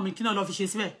picture ọmọ mi kí náà lọ fi ṣe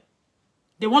síbẹ̀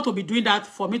they want to be doing that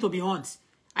for me to be hunt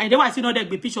àyìndé wà sí náà dẹ̀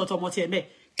gbé picture ọmọ tiẹ̀ mẹ́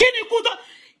kí ni ikú tó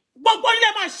gbogbo ilé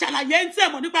máa ṣàlàyé ń tẹ̀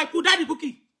mọ̀ nípa ikú Daddy Bukky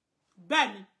bẹ́ẹ̀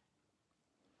ni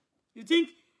you think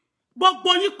gbogbo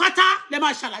yín pátá lè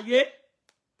máa ṣàlàyé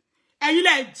ẹ̀yin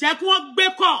lè jẹ́ kí wọ́n gbé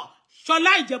kọ̀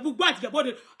Ṣọlá Ìjẹ̀bú-Igbó àti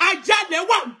Ìjẹ̀bú-Òde Àjàlẹ̀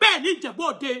wà bẹ́ẹ̀ ní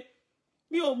Ìjẹ̀bú-Òde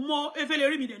mi ò mọ efele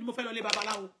rí mi dẹ̀ ni mo fẹ́ lọ lé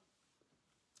babaláwo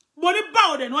mo ní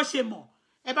báwo dẹ̀ náà ṣe mọ̀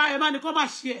ẹ bá ní kó má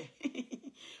ṣe ẹ̀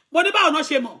mo ní báwo náà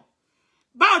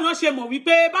ṣe mọ̀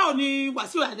wípé báwo ni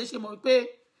Wàsíù Àyìndé ṣe mọ̀ wípé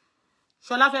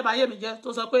Ṣọlá fẹ́ bá ayé mi jẹ́ tó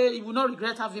sọ pé you will not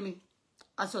regret having me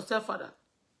as your stepfather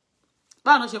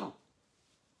báwo náà ṣe mọ̀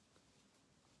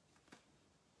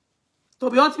to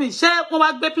be honest me ṣé wọ́n wá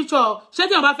gbé picture ṣé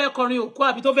tí wọ́n bá fẹ́ kọrin òkú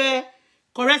àbí tó fẹ́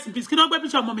correct in peace kí ló gbé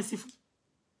picture ọmọ mi sí fún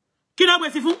kí ló gbé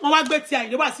sí fún wọ́n wá gbé ti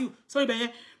Àyìndé Wàsíù sórí ibẹ̀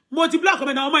yẹn mo ti block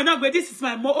ọmọ náà ọmọ iná gbé this is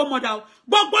my own mother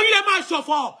gbogbo yín lè máa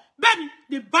ṣọ̀fọ̀ bẹ́ẹ̀ ni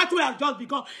the battle has just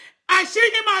begun àṣírí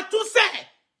yín máa tú sẹ́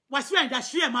Wàsíù Àyìndé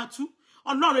àṣírí ẹ̀ máa tú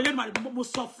Ọlọ́run Elédùmarè mo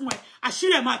sọ fún ẹ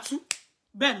àṣírí ẹ̀ máa tú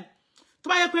bẹ́ẹ̀ ni tó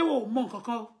bá yẹ pé wò ó mọ nǹkan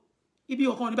kan ibi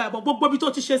ọ̀kan ní báyìí gbogbo bí tó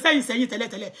ti ṣe sẹ́yìn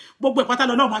tẹ́lẹ̀tẹ́lẹ̀ gbogbo ìpátá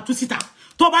lọ náà máa tú síta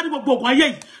tó bá ní gbogbo ògùn ayé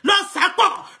yìí lọ sápọ̀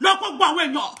lọ kó gbọ́ àwọn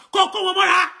èèyàn kó wọn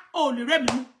mọ́ra ò lè rẹ́ mi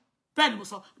mú bẹ́ẹ̀ ni mo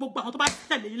sọ gbogbo àwọn tó bá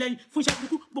tẹ̀lé yín lẹ́yìn fún iṣẹ́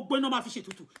burúkú gbogbo iná máa fi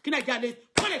ṣètùtù kí Nàìjíríà lè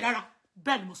kó lè dára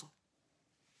bẹ́ẹ̀ ni mo sọ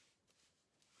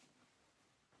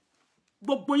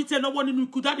gbogbo yín tẹ lọ́wọ́ nínú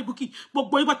ikú Daddy Bukky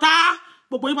gbogbo yín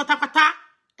pátápátá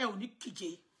ẹ ò ní kíje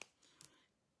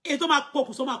èyí tó máa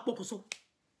pokùnso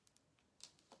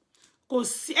kò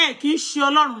sí ẹ kì í ṣe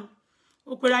Ọlọ́run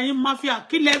òpèrè ayé mafia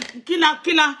kí lẹ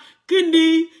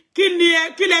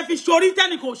fi ṣorí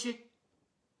tẹ́nì kò ṣe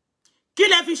kí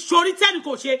lẹ fi ṣorí tẹ́nì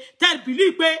kò ṣe tẹ́ bìlí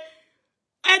pé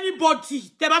anybody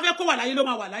tẹ́ bá fẹ́ kó wà láyé ló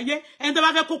máa wà láyé ẹni tẹ́ bá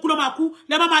fẹ́ kó kú ló máa kú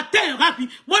lẹ máa tẹ̀yàn káàkiri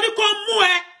mo ní kó mú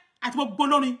ẹ àti gbogbo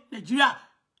lórin Nàìjíríà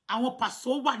àwọn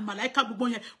pàṣọ wà ní màláìka gbogbo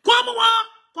yẹn kó mú wọn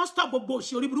kó stop gbogbo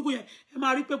òṣì orí burúkú yẹn ẹ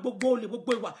máa rí pé gbogbo olè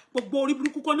gbogbo ìwà gbogbo orí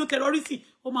burúkú kó ní terrorism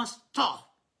ó máa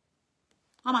stop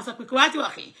wọ́n máa sọ pé kí wá ti wà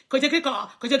kí kò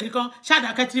jẹ́ kíkan ṣáàdà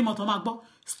kẹ́tìrì mọ̀tàn máa gbọ́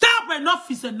stop enough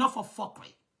is enough of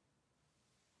fuckery.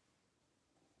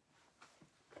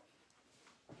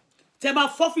 tẹ́ máa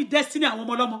forfeit destiny àwọn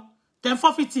ọmọ ọlọ́mọ tẹ́ ń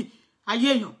forfeit ayé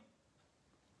èèyàn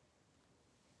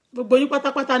gbogbo yín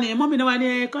pátápátá ni mọ́mí náà wá ní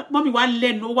mọ́mí wá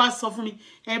lẹ́nu ó wá sọ fún mi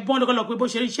bọ́n lọ́gọ́lọ́ pé bó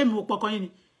ṣe rí iṣẹ́ mi ò pọkàn yín ni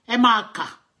ẹ máa kà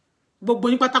gbogbo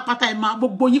yín pátápátá ẹ máa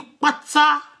gbogbo yín pátá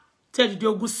tẹ́ dìde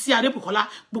ogun sí Adébùkọ́lá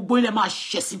gbogbo yín lẹ máa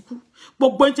ṣẹ̀sìnkú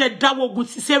gbogbo yín tẹ́ dáwọ́ ogun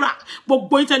ti Sarah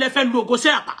gbogbo yín tẹ́ lẹ fẹ́ lu ògo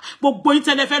Sarah pa gbogbo yín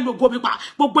tẹ́ lẹ fẹ́ lu ògo mi pa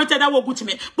gbogbo yín tẹ́ dáwọ́ ogun tì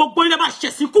mí gbogbo yín lẹ máa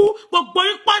ṣẹ̀sìnkú gbogbo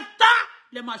yín pátá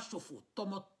lẹ máa ṣòfò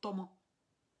tọmọtọmọ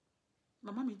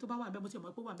màmá mi tó bá wà ńbẹ̀ mo ti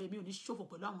mọ̀ pé wà ńbẹ̀ mi ò ní ṣòfò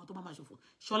pẹ̀lú àwọn tó máa ṣòfò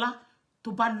Ṣọlá tó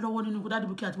bá lọ́wọ́ nínú Daddy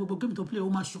Bukky àti gbogbo game tó play ó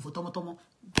máa ṣòfò tọmọtọmọ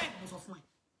bẹ́ẹ̀ mo sọ fún ẹ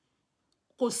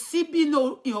kò sí bí no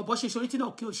ìhọ̀bọ ṣe ṣorí tí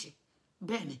náà kí o ṣe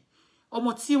bẹ́ẹ̀ ni ọmọ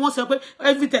tí wọ́n sọ pé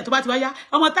everything tó bá ti wá yá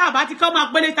ọmọ tá bá ti kọ́ máa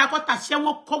gbélé ta kọ́ta ṣé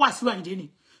wọ́n kọ́ wá sí Àyìndé ni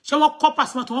ṣé wọ́n kọ́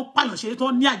Pasuma tó wọ́n pààyàn ṣeré tó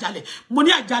ní àjálẹ̀ mo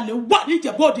ní àjálẹ̀ wà ní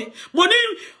Ìjẹ̀bú-Òde mo ní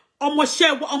ọmọṣẹ́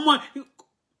ọmọ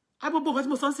agbègbè kan tí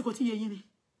mo sọ ń sì kò tí yé yín ni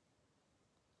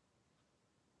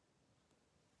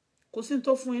kò sí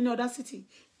tó fún yín ní audacity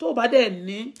tó bá dẹ̀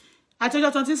ní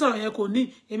àtẹ́jọ́ tán tí sọ̀rọ̀ yẹn kò ní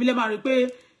èmi lè máa rí pé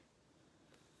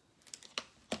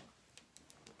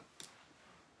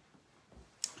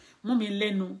mú mi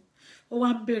lẹ́nu ó wá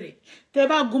ń bèrè tẹ́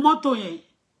bá gun mọ́tò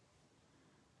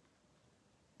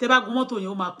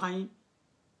yẹn ó máa pa yín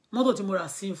mọ́tò tí mo rà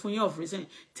sí fún yín of recent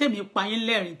tèmi pa yín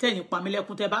lẹ́rìn tẹ́yìn pa mí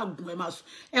lẹ́kún tẹ́ bá gun ẹ máa sùn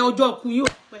ẹ ọjọ́ ikú yín ò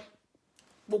pẹ́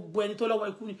gbogbo ẹni tó lọ́wọ́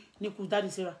ikú ní kú Daddy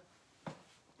Sarah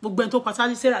gbogbo ẹni tó pa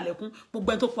Daddy Sarah lẹ́kún gbogbo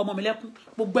ẹni tó pọ̀ ọmọ mi lẹ́kún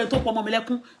gbogbo ẹni tó pọ̀ ọmọ mi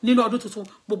lẹ́kún nínú ọdún tuntun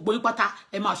gbogbo yín pátá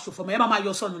ẹ máa ṣòfò mọ́ ẹ máa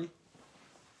yọ sọnù ni.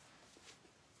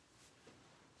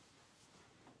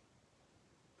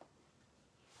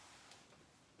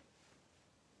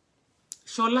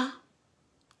 Ṣọlá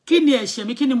kí ni ẹ̀ṣẹ̀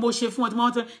mi kí ni mo ṣe fún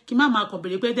wọn tí wọ́n kí má máa kàn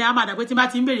bèrè pé dé á máa dà pé tí bá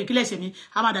ti ń bèrè kí lẹ̀ṣẹ̀ mi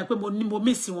á máa dà pé mo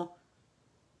miss wọn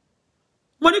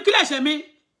mo ní kí lẹ̀ṣẹ̀ mi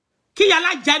kí yàrá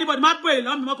já anybody má bèrè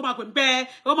lọ́wọ́ mi mọ́ kó máa pè mí pé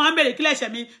ó máa ń bèrè kí lẹ̀ṣẹ̀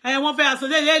mi wọ́n fẹ́ aṣọ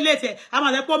léètẹ̀ á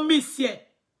máa dà pé ó miss ẹ̀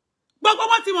gbogbo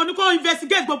wọn tí mo ní kó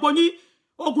investigate gbogbo ní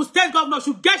Ogun State governor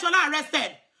should get Ṣọlá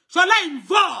arrested Ṣọlá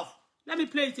involved let me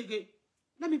play it again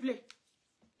let me play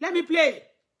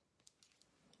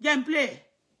jẹ́ n play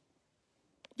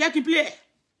jẹ́ kí play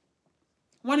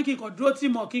wọ́n ní kí n kàn dúró tí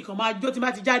mọ̀ kí n kàn máa jó tí bá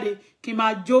ti jáde kí n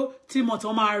máa jó tí mọ̀ tí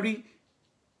wọ́n máa rí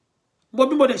mo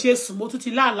bí mo dẹ̀ ṣe sùn mo tún ti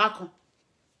láàlá kan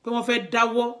pé wọ́n fẹ́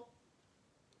dáwọ́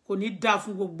kò ní dáa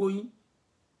fún gbogbo yín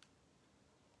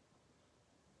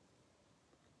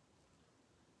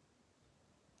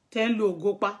tẹ́ ń lo ògo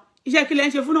pa iṣẹ́ kí lẹ́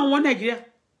ń ṣe fún wọn Nàìjíríà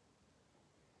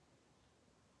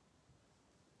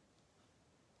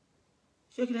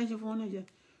iṣẹ́ kí lẹ́ ń ṣe fún wọn Nàìjíríà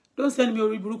don't send me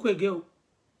orí burúkú again o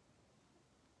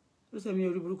ló ṣe mi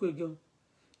orí burúkú ege o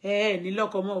ní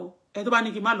lọ́kọ mọ́ o ẹ tó bá ní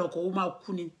kí n má lọ́kọ ó máa kú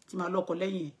ni tí máa lọ́kọ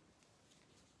lẹ́yìn ẹ̀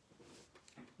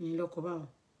ní lọ́kọ báwo.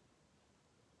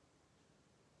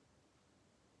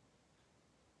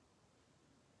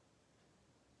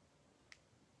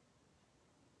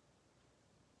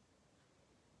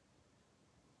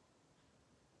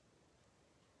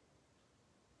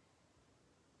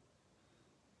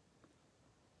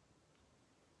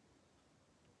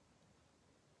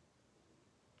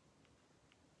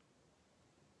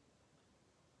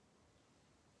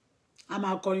 a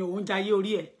máa kọrin òun jayé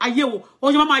orí ẹ̀ ayé wo ó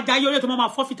ṣe máa jayé orí ẹ̀ tó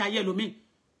máa fọ́fìtì ayé ẹlòmíì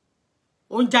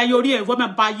òun jayé orí ẹ̀ wọ́n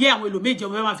máa ba ayé àwọn ẹlòmíì jẹ́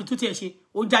wọ́n máa fi tútì ẹ̀ ṣe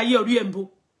òun jayé orí ẹ̀ ń bo.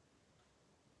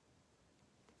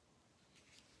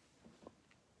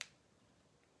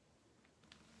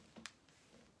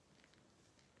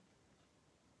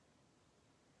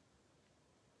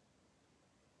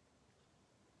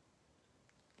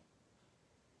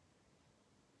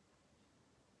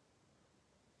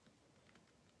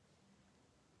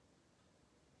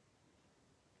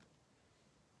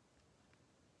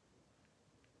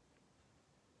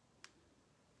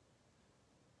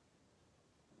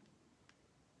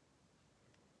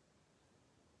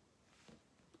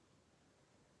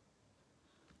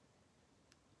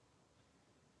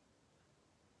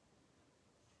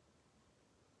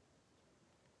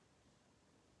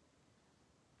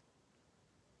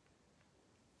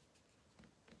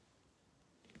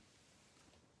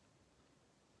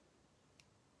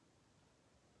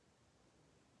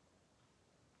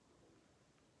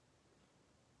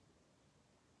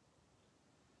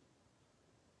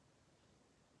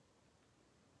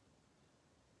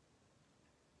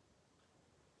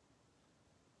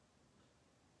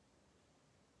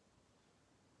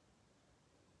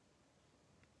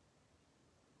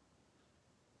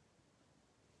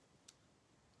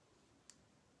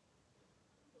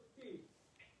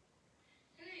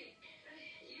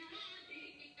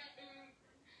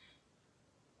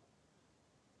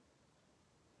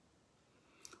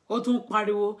 ó tún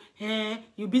pariwo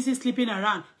you busy sleeping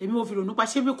around èmi mo fi ronú pa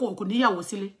ṣé bí kò níyàwó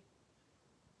sílé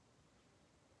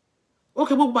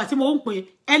okay gbogbo àti mo ń pè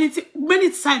many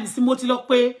times mo ti lọ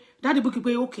pé Daddy Bukky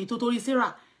pé okay tó torí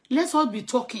Sarah let's all be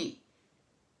talking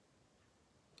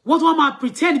wọ́n tún wọ́n máa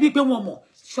pretend bí pé wọ́n mọ̀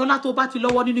Ṣọlá tó bá ti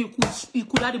lọ́wọ́ nínú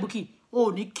ikú Daddy Bukky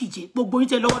ó ní kíje gbogbo yín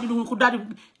tẹ́ lọ́wọ́ nínú ikú Daddy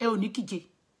Bukky ẹ ò ní kíje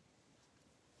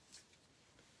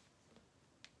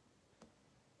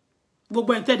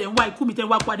gbogbo en tẹ́ dẹ̀ ń wá ikú mi tẹ́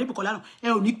wá ikú Adébùkọ́lá náà ẹ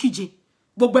ò ní kíje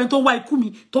gbogbo en tó wá ikú mi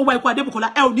tó wá ikú Adébùkọ́lá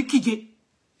ẹ ò ní kíje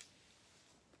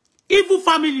evil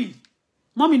family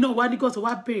mommy náà wá ní kó tó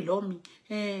wá bèrè lọ́wọ́ mi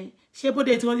ṣé bó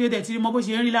dé tí wọ́n dé tí mo bó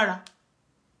ṣe ń rí lára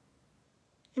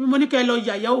èmi mo ní kẹ́ lọ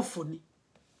yàyà òfò ni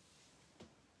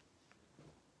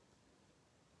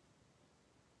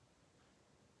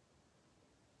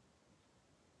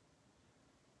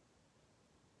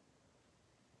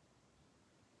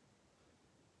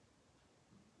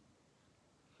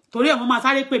torí ẹ̀ wọ́n máa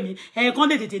sáré pè mí kan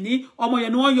lè tètè ní ọmọ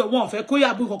yẹn ni wọ́n yọ wọn ò fẹ́ kó yà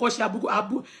aburú kọ́kọ́ ṣe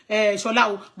aburú Ṣọlá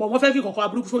o bọ̀ wọ́n fẹ́ kí kọ́kọ́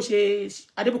aburú kó ṣe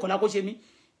Adébùkọ́lá kó ṣe mí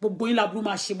gbogbo yín laburú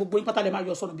máa ṣe gbogbo yín pátá lè máa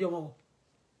yọ sọnù bí ọmọ wọn.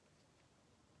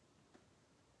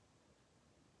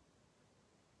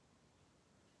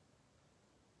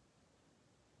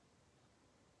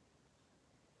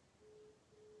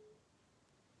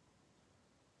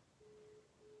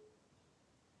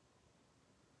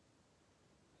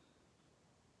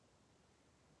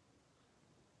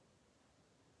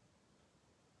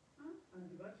 And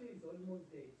the battery is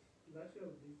almost dead. The battery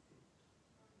of this thing.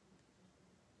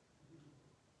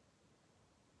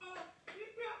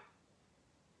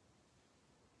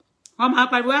 Wọ́n máa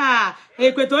pariwo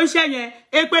èpè tó ń ṣe yẹn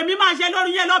èpè mi máa ṣe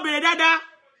lórí yẹn lóbìnrin dáadáa.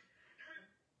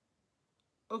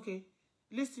 Okay,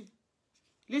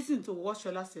 listen to what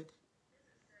Shola said.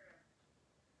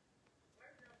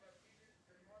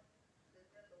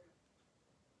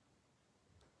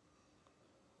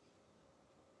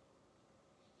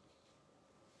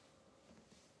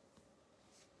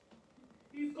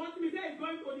 He's going to be there, he's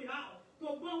going to the house.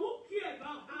 So, but who cares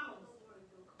about house?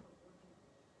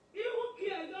 He who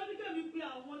cares, only can be clear.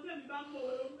 I want them to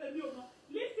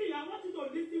listen, I want you to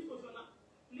listen to Shola.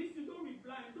 Listen, don't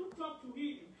reply, don't talk to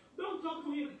him. Don't talk to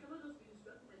him. We cannot just be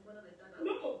instructing my brother like that.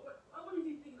 No. What is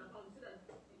he thinking about?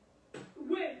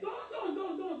 Wait,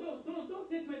 don't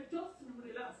take me. Just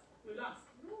relax.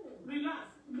 No. Relax.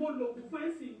 More low,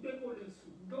 fancy, don't worry.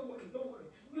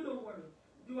 You don't worry.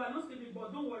 You are not sleeping,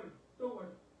 but don't worry. Don't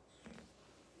worry.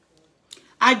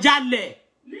 Ajale.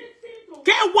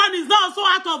 K1 is not also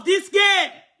out of this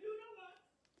game. You know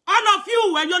what? All of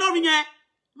you, when you're not in here,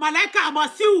 Malaika,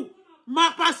 Masiu,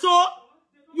 Mapaso,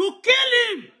 you kill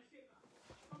him.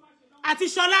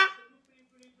 Atishola,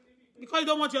 because you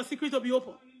don't want your secret to be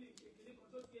open.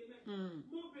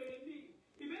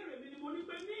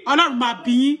 Ọlọ́run máa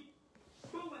bí.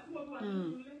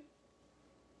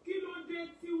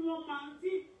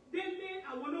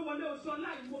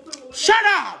 Shut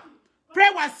up! Pray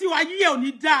Wasiu ayé ò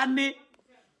ní dáa ni.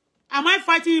 Am I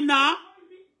fighting him now?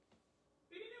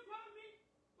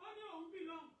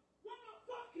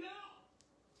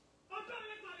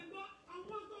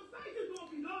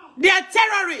 They are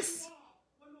terrorists.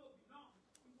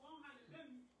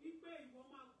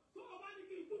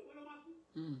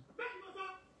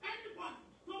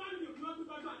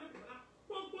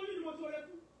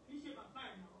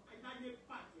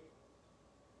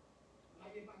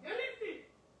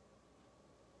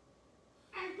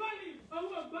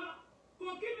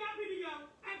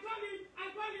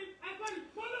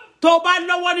 Tó bá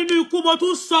lọ́wọ́ nínú ikú mo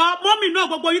tún sọ mọ́mì náà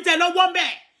gbogbo yín tẹ́ lọ́wọ́ ńbẹ̀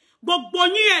gbogbo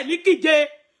yín ẹ ní kíje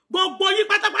gbogbo yín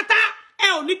pátápátá ẹ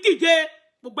ò ní kíje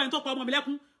gbogbo ẹni tó pa ọmọ mi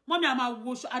lẹ́kún mọ́mì a máa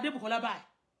wo Adébùkọ́lá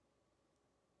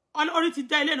báyìí orí ti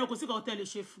dá ilé náà kò sí kan tẹ́ lè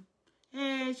ṣe fún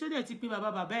ṣó dẹ̀ ti pé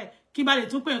bàbá ẹ̀ kí n bá lè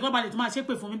tún pè nǹkan bá lè tún máa ṣe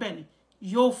pè fún mi bẹ́ẹ̀ ni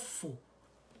yóò fò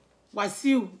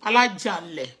Wàsíù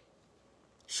alájàlẹ̀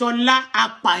Ṣọlá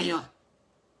apàyàn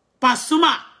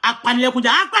Pasuma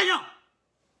apanilẹ́kúnjà apàyàn.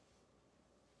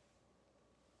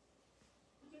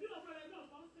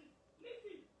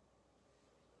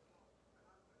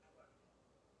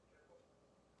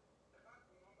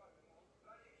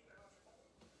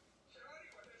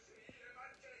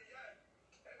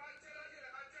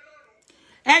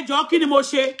 Ẹjọ́ kí ni mo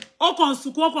ṣe ó kàn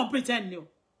sunkún ó kàn pretend ni o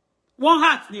one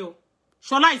heart ni o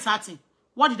Ṣọlá is hurting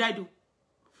what did I do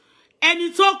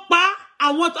ẹni tó pa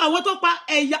àwọn tó pa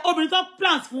ẹ̀yà obìnrin tó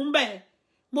plant fún bẹ́ẹ̀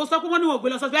mo sọ pé wọ́n ní wọ́n gbé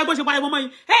lọ sọ́sọ́ ẹgbẹ́ ṣe parí mọ́mọ́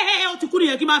yìí hey ó ti kú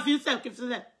nìyẹn kí máa fi sẹ̀ kí fi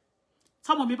sẹ̀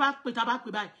tọ́mọ mi bá pè tá bá pè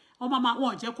báyìí ọmọ máa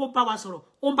wọ́n jẹ́ kó bá wa sọ̀rọ̀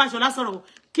ó ń bá Ṣọlá sọ̀rọ̀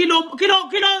kí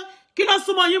ló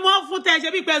súnmọ́ yín mọ́ fún tẹ́ ṣe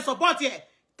bí pé support ẹ̀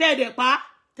tẹ́ ẹ̀dẹ̀ pa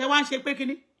tẹ́ wá ń ṣe pé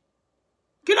kíní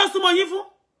kí ló súnmọ́ yín fún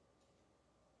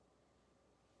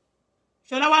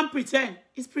Ṣọlá wá ń pretend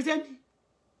he's pretending.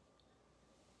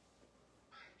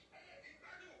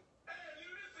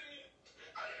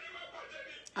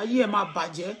 Ayé ẹ̀ máa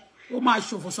bàjẹ́ ó máa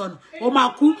ṣòfò sọnù ó máa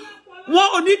kú wọn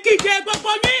ò ní kíje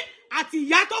gbogbo yín àti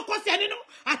ìyá tó kó sí ẹ nínú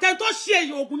àtẹn tó ṣe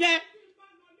oògùn yẹn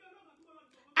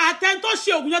àtẹn tó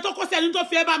ṣe oògùn yẹn tó kó sẹ́ni tó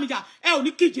fi ẹ bá mi jà ẹ ò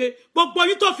ní kíje gbogbo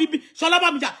yín tó fi Ṣọlá bá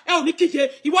mi jà ẹ ò ní kíje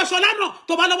ìwọ Ṣọlá náà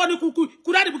tó bá lọ́wọ́ ní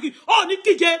Kúdádì Bùkì ó ní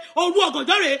kíje òru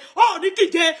ọ̀gànjọ́ rẹ̀ ó ní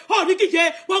kíje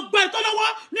gbogbo ẹ̀ tó lọ́wọ́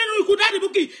nínú Kúdádì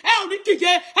Bùkì ẹ ò ní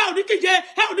kíje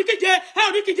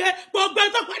gbogbo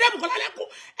ẹ̀ tó pàdé Bùkọ́lá lẹ́kùn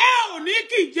ẹ ò ní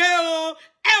kíje o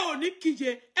ẹ ò ní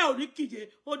kíje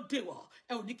ó dèwọ̀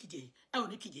ẹ ò ní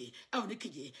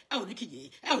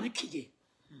kíje.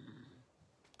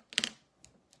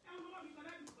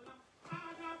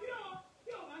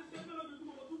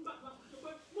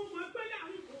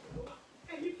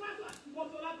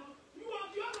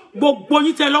 Gbogbo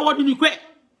yín tẹ́ lọ́wọ́ nínú ikú ẹ̀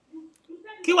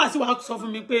kí wá sí wàá sọ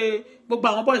fún mi pé gbogbo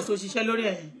àwọn boys tó ṣiṣẹ́ lórí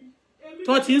ẹ̀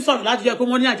tó ti ń sọ̀rọ̀ láti jẹ́ pé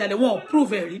wọ́n ní àjàlẹ̀ wọn ò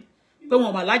prove ẹ̀ rí pé wọn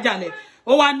ò mà lájàlẹ̀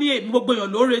ó wá ní èmi gbogbo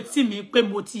èèyàn ló retí mi pé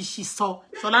mo ti ṣì sọ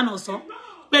Ṣọlá náà sọ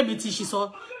pé mi ti ṣì sọ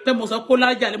pé mo sọ pé ó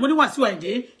lájàlẹ̀ mo ní Wàsíù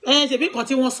Àyìndé ṣebí kan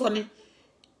tí wọ́n sọ ni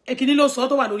èkìní ló sọ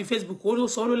tó wà lórí Facebook ó ló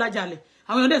sọ ló lájàlẹ̀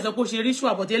àwọn èèyàn dẹ̀ sọ pé ó ṣe rí ṣù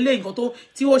àbọ̀tẹ́ lé nǹkan tó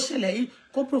tí ó ṣẹlẹ̀ yìí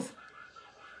kó proof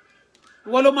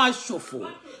ìwọ ló máa ṣòfò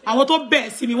àwọn tó bẹ̀ẹ̀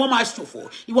sí mi wọ́n máa ṣòfò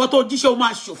ìwọ tó jíṣẹ́ ó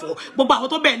máa ṣòfò gbogbo àwọn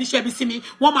tó bẹ̀ẹ̀ níṣẹ́ bí sí mi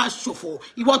wọ́n máa ṣòfò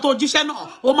ìwọ tó jíṣẹ́ náà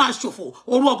ó máa ṣòfò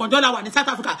òru ọ̀gànjọ́ la wà ní South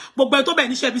Africa gbogbo ẹ̀ tó bẹ̀ẹ̀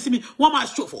níṣẹ́ bí sí mi wọ́n máa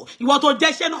ṣòfò ìwọ tó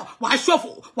jẹ́ṣẹ́ náà wàá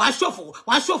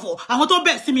ṣòfò àwọn tó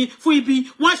bẹ̀ẹ̀ sí mi fún ibi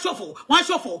wọ́n ṣòfò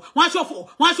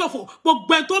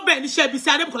gbogbo ẹ̀ tó bẹ̀ẹ̀ níṣẹ́ bí sí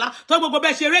Adébùkọ́lá tó gbogbo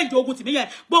bẹ́ẹ̀ ṣe réǹjì ogun tì mí yẹn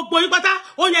gbogbo yín pátá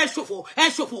ó yẹ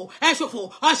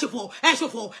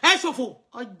ṣòfò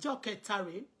ọjọ́ kẹta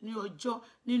rèé ní ọjọ́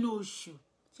nínú oṣù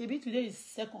ṣebí today is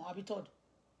second àbí third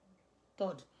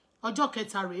ọjọ́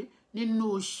kẹta rèé nínú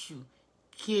oṣù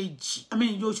kejì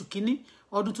oṣù kìíní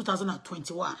ọdún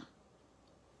 2021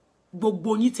 gbogbo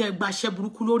yín tẹ́ gbaṣẹ́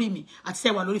burúkú lórí mi àti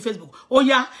tẹ́ wà lórí Facebook ó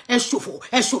yá ẹ ṣòfò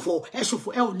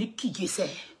ẹ ò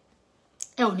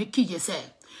ní kíyè sẹ́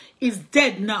is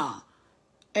dead now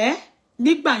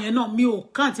nígbà yẹn náà mi ò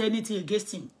can't anything against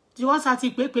him tí wọ́n sá ti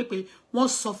pé wọ́n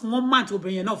sọ fún wọn máa ti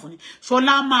obìnrin yẹn náà fún ni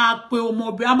Ṣọlá máa pe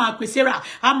ọmọbìnrin á máa pe Sarah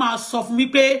á máa sọ fún mi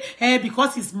pé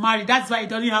because he's married that's why he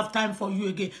doesn't have time for you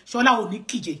again Ṣọlá ò ní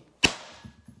kíje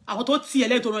àwọn tó ti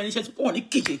ẹlẹ́yìn tó rán ẹni iṣẹ́ tí ò ní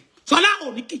kíje Ṣọlá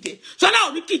ò ní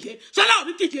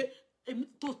kíje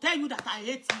to tell you that I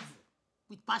hate you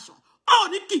with passion ò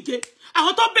ní kíje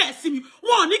àwọn tó bẹ̀ẹ̀ sí mi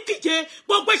wọn ò ní kíje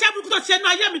gbogbo iṣẹ́ burúkú tó ṣe nínú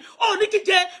ayé mi ò ní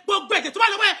kíje gbogbo ẹ̀jẹ̀ tó bá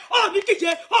lọ́wọ́ ẹ̀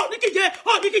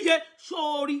ò ní kíje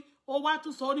sórí ó wá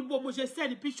tún sọ ní bó mo ṣe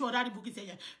sẹ́ni píṣọ́ ọ̀dà ní bukí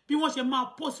sẹ́yìn bí wọ́n ṣe máa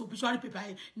post obituary paper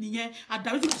yẹn nìyẹn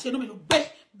àdàbí tí mo ṣe inú mi lò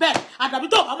bẹ́ẹ̀ àdàbí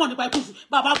tó bá mọ̀ nípa ikú fún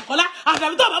bàbá Bùkọ́lá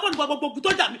àdàbí tó bá mọ̀ nípa gbogbo ogun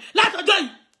tó jà mí látọjọ́ yìí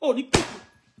ò ní kíje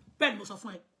bẹ́ẹ̀ ni mo sọ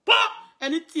fún ẹ pọ́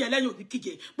ẹni tí ẹlẹ́yìn ò ní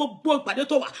kíje gbogbo ìpàdé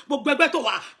tó wà gbogbo ẹgbẹ́ tó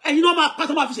wà ẹ̀yin náà máa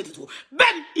pátá máa fi ṣètùtù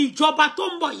bẹ́ẹ̀ ni ìjọba tó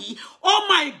ń bọ̀ yìí ó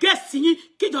máa gẹ̀ẹ́sì yín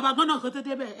kíjọba gbọ́n náà kó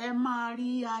tètè bẹ́ẹ̀ ẹ máa rí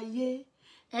ayé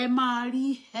ẹ máa rí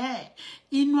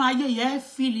inú ayé yẹn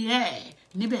fìlì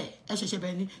níbẹ̀ ẹ ṣẹ̀ṣẹ̀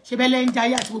bẹ́ẹ̀ ni ṣe bẹ́ẹ̀ lẹ́yìn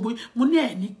jayé àti gbogbo mo ní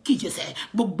ẹ̀ ní kíjẹsẹ̀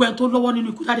gbogbo ẹ̀ tó lọ́wọ́ nínú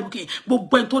ikú Kúdádì Bùkì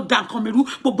gbogbo ẹ̀ tó da nǹkan mi rú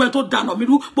gbogbo ẹ̀ tó dànà mi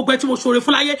rú gbogbo ẹ̀ tí mo ṣoore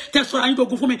fún láyé tẹ́ sọ̀rọ̀ ayé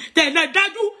dogun fún mi tẹ́ ẹ̀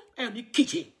dájú ẹ̀ ní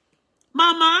kíje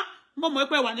màmá mo mọ̀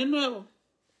pé wà nínú ẹ̀ o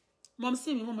mọ̀ sí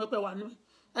mi mo mọ̀ pé wà nínú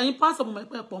ẹ̀yin pásọ̀ mo mọ̀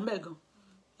pé pọ̀ ń bẹ̀ gan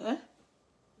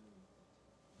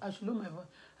I should lower my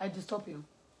voice I disturb you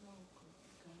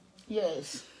yes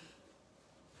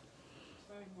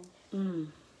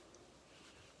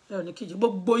ní kíjì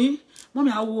gbogbo yín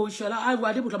mọ́mí àwọ Ṣọlá àwọ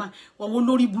Adébùkọ́lá wọn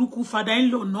olórí burúkú fada ń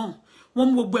lò náà wọ́n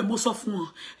mú gbogbo ẹ̀ mo sọ fún wọn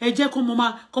ẹ jẹ́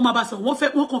kó máa bá sọ wọ́n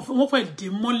fẹ́ dè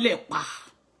mọ́lẹ̀ pa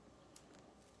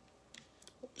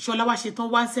Ṣọlá wá ṣe tán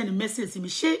wá sẹ́ni mẹ́sẹ̀sì mi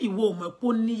ṣé ìwọ ò mọ̀ pé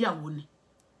ó níyàwó ni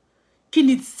kí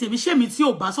ni tèmi ṣé mi tí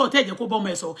ò bá sọ̀rọ̀ tẹ́ ẹ̀ jẹ́ kó bọ́ ọmọ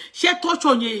ẹ̀ sọ ṣé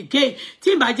tọ́ṣọ̀ yẹn èké tí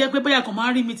ì bá jẹ́ pé bóyá kan máa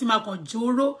ń rí mi tí máa kàn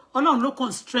jóró Ọlọ́run ló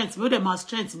kàn strength mi ó dẹ̀ máa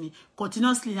strength mi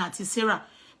continuously àti Sarah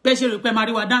bẹ́ẹ̀ ṣe rò pé máa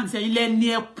rí wa dáǹtì ẹ̀yin lẹ́ni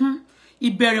ẹkún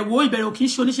ìbẹ̀rẹ̀ ò kì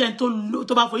í ṣe oníṣẹ́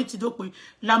tó bá forí ti dópin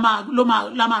la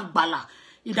máa gbàlà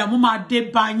ìdààmú máa dé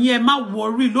bá yín ẹ má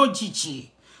wọrí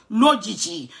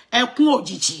lójijì ẹkún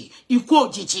òjijì ikú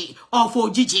òjijì ọ̀fọ̀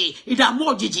òjijì ìdààmú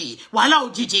òjijì wàhálà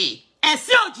òjijì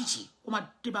ẹ̀sín òjijì ó máa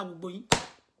dé bá gbogbo yín.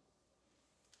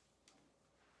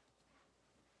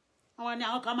 àwọn ni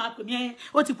àwọn kan máa pè mí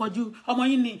ó ti pọ̀ ju ọmọ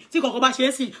yín ni tí kọ̀ọ̀kan bá ṣe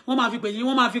é sìn wọ́n máa fi pè yín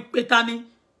wọ́n máa fi pè ta ni.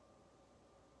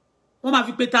 Wọ́n máa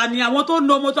fi pè ta ni àwọn tó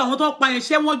lo ọmọ tó àwọn tó pa yẹn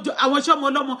ṣé àwọn ṣọmọ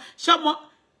ọlọ́mọ ṣọmọ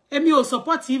èmi ò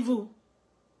support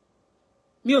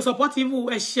evil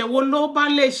ẹ̀ṣẹ̀ wo ló bá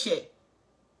lè ṣẹ̀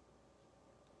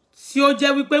tí ó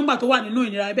jẹ́ wípé ńgbà tó wà nínú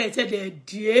ìnira ẹ̀bẹ̀ tẹ̀dẹ̀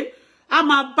díẹ̀ a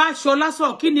máa bá Ṣọlá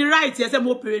sọ̀rọ̀ kí ni right ẹsẹ̀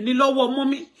mo bèrè ní lọ́wọ́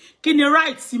mọ́mì kí ni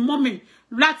right mọ́mì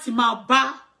láti máa bá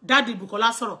Daddy Bukola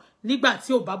sọ̀rọ̀ nígbà tí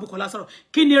ò bá Bukola sọ̀rọ̀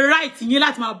kí ni right yín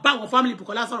láti máa bá àwọn family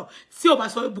Bukola sọ̀rọ̀ tí ò bá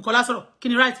sọ Bukola sọ̀rọ̀ kí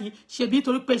ni right yín ṣebí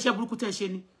torí pé iṣẹ́ burúkú tẹ́ ṣe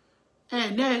ni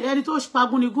ẹni tó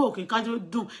pagún ni go òkè kájú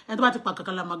dùn ẹni tó bá ti pa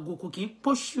kàkàlà máa gòkò kì í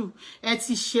pọ̀ṣù ẹ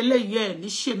ti ṣe léyìí ẹ ní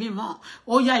ṣe mí mọ́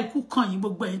ó yá ikú kàn yín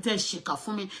gbogbo ẹ̀yin tẹ́ ṣèkà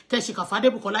fún mi tẹ́ ṣèkà fún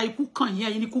Adébùkọ́lá ikú kàn yín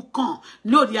ẹ̀yin ní ikú kàn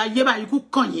ní òde ayé báyìí ikú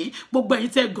kàn yín gbogbo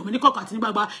ẹ̀yin tẹ́ gòmí ní kọ̀kọ̀ àti ní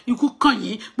gbagba ikú kàn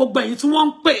yín gbogbo ẹ̀yin tí wọ́n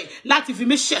ń pè láti fi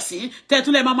mí ṣẹ̀sín tẹ́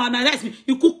tún lẹ́ máa analyze mi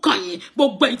ikú kàn yín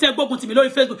gbogbo ẹ̀yin tẹ́ gbógun tì mí lórí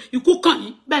Facebook ikú kàn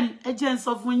yín bẹ́ẹ̀ ni ẹ jẹ́ ń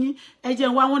sọ fún yín ẹ jẹ́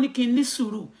ń wá wọn ní kí n ní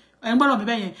sùúrù ẹ̀ ń gbọ́dọ̀ mi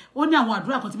bẹ́yẹn ó ní àwọn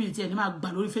àdúrà kan tí mi ti ẹ̀ ní máa gbà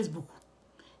lórí Facebook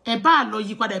ẹ bá lọ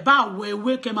yí padà ẹ bá wọ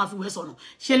ewé kẹ máa fi wẹ sọnù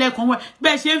ṣe lẹkàn wẹ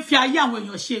bẹ́ẹ̀ ṣe ń fi ayé àwọn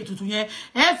èèyàn ṣe ètùtù yẹn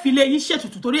ẹ fi lé yín ṣe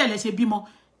ètùtù torí ẹ lẹ ṣe bímọ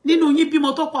nínú yín bímọ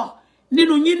tó pọ̀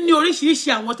nínú yín ní oríṣiríṣi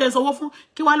àwọn tẹ́ sanwó fún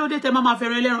kí wá lóde tẹ́ máa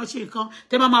fẹ́ràn ẹlẹ́ran ṣe nǹkan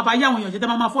tẹ́ máa bá ayé àwọn èèyàn jẹ́ tẹ́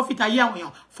máa forfeit ayé àwọn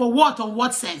èèyàn for what on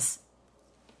what sense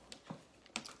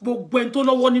gbogbo ẹni tó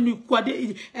lọ́wọ́ nínú ikú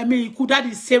ikú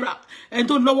dáàdì Sarah ẹni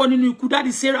tó lọ́wọ́ nínú ikú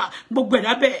dáàdì Sarah gbogbo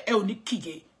ẹ̀dá bẹ́ẹ̀ ẹ ò ní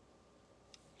kíje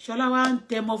Ṣọlá wa ń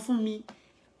tẹmọ fún mi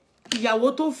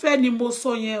ìyàwó tó fẹ́ ni mo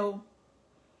sọ yẹn o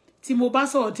tí mo bá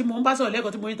sọ̀rọ̀ tí mo ń bá sọ̀rọ̀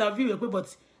lẹ́kọ̀ọ́ tí mo interview rẹ̀ pé but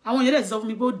àwọn yẹn dẹ̀ sọ fún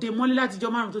mi pé ó de mọ́lé láti jọ́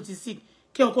 5 tó ti sick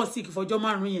kí ọkọ̀ sick fọjọ́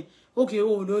 5 yẹn ókè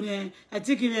o ló ní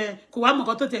àti kí kò wá mọ̀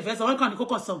kan tó tẹ̀ fẹ́ sọ wọ́n kàn ní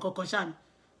kókò sọ nǹkan kan ṣáà ni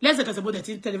lẹ́sẹ̀kẹsẹ̀ mo dẹ̀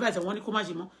ti ń televise wọ́n ní kó má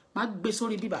ṣe mọ́ má gbé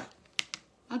sórí bíbà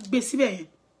má gbé síbẹ̀ yẹn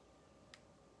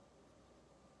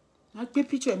má gbé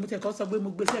picture ẹ̀ mo tẹ̀ kọ́ sọ pé mo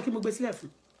gbé sílẹ̀ kí mo gbé sílẹ̀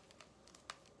fún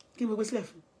kí mo gbé sílẹ̀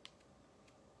fún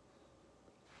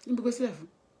kí mo gbé sílẹ̀ fún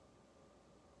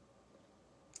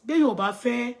béèyàn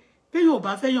ò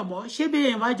bá fẹ́ yàn mọ́ ṣé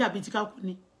béèyàn wá jà bíi tíkákú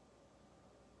ni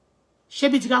ṣé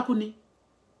bíi tíkákú ni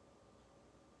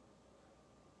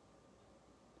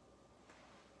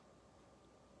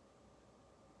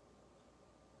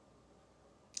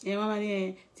máa ní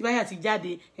tí báyà ti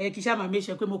jáde kí n ṣáà máa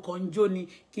méṣe pé mo kàn ń jó ni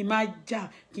kí n má jà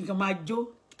kí n kàn máa jó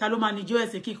ta ló máa ní jó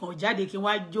ẹsẹ̀ kí n kàn jáde kí n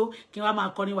wá jó kí n wá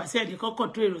máa kọrin wá sí ẹ̀dẹ̀ kọ́kọ́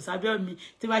tó èrò sábẹ́ mi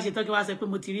tí bá ṣe tán kí n wá sọ pé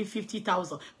mo ti rí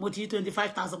 50,000 mo ti rí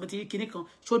 25,000 mo ti rí kinní kan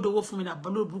ṣó dowó fún mi nà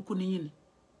bọ́lú burúkú níyìn ni.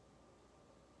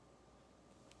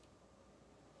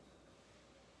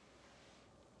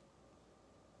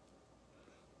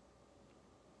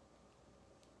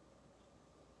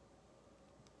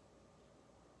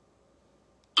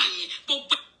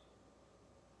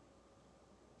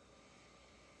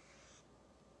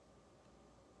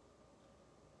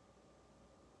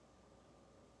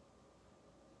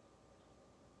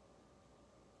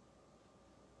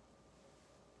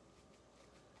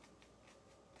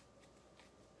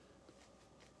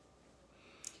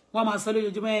 wọ́n máa sọ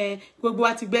lójoojúmọ́ gbogbo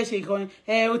wa ti gbẹ́ ṣe nǹkan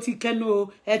ó ti kẹ́nu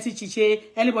o ti ṣiṣẹ́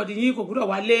anybody yín kò gbúdọ̀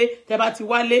wálé tẹ́ bá ti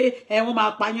wálé wọ́n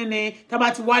máa pa yín ni tẹ́ bá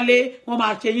ti wálé wọ́n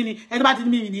máa ṣe yín ni ẹni bá ti ní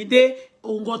mi ní dé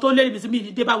ohun kan tó lé mi sí mi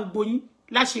ní dé bá gbogbo yín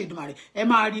láṣẹ Èdùmàrè ẹ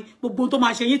máa rí gbogbo tó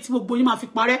máa ṣe yín tí gbogbo yín máa fi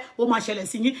parẹ́ ó máa ṣẹlẹ̀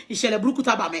sí yín ìṣẹ̀lẹ̀ burúkú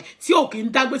tàbàmẹ́ tí ò kì í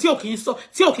dágbé tí ò kì í sọ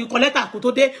tí ò kì í kọ lẹ́tà kó tó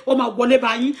dé ó máa wọlé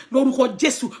bá yín lórúkọ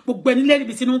Jésù gbogbo ẹni lẹ́rìí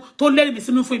mi sínú tó lẹ́rìí mi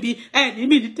sínú fún ibi ní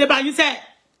mi ní dé bá yín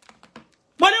sẹ́ẹ̀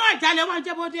mo ní wà ìjàlẹ̀ wọn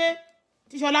jẹ́ bóde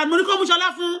tí Ṣọlá mo ní kó mú Ṣọlá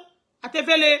fún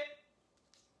àtẹ́fẹ́lẹ́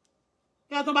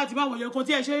yá tó bá ti bá wọ̀nyẹ kó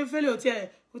tí ẹ ṣe fẹ́lẹ́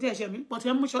kó tí ẹ ṣe mí pọ̀ tí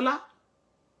ẹ mú Ṣọlá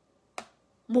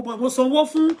mo sanwó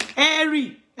fún ẹ̀rì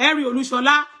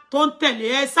Olúṣọlá tó ń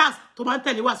tẹ̀lé sars tó máa ń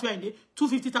tẹ̀lé wá sí ẹ̀yìndé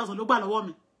 250,000 ló gbà lọ́wọ́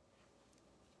mi.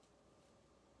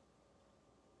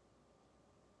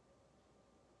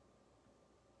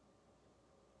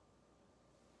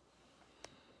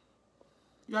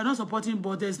 You are not supporting,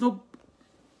 but there's no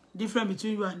difference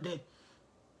between you and them.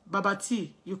 Baba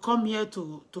T, you come here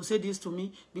to say this to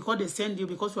me because they send you,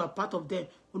 because you are part of them.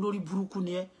 Olórí burúkú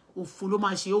ni ẹ́, òfò ló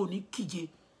máa ṣe ó ní kíje.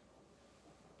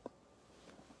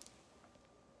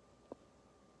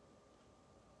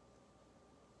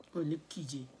 Ó ní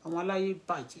kíje, àwọn aláyé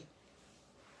bàjẹ́.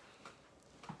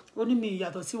 Ó ní mi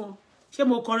yàtọ̀ sí wọn. Ṣé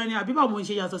mo kọrin ni àbí báwo mo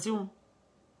ṣe yàtọ̀ sí wọn?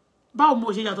 Báwo mo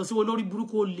ṣe yàtọ̀ sí wọn lórí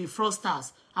burúkú olè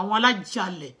fraudsters, àwọn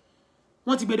alájàlẹ̀.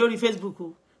 Wọ́n ti gbé lórí Facebook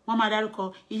o. Wọ́n máa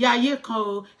dárúkọ ìyá ayé kan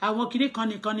o, àwọn kiri kan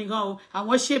nìkan nìkan o,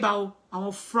 àwọn ṣèbà o,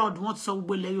 àwọn fraud wọ́n ti sọ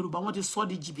gbogbo ilẹ̀ Yorùbá wọ́n ti sọ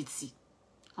di jìbìtì.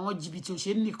 Àwọn jìbìtì ò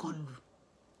ṣe nìkan lù.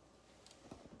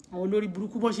 Àwọn olórí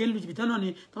burúkú bó ṣe ń lu jìbìtì náà ni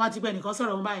tó bá ti pẹ́ nìkan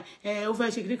sọ̀rọ̀ wọn báyìí ó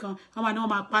fẹ́ ṣe kiri kan wọ́n máa ní wọ́n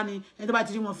máa pa ni ẹni tó bá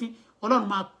ti rí wọn fín Ọlọ́run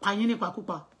máa pa yín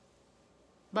nípakúpa.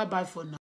 Bye bye for now.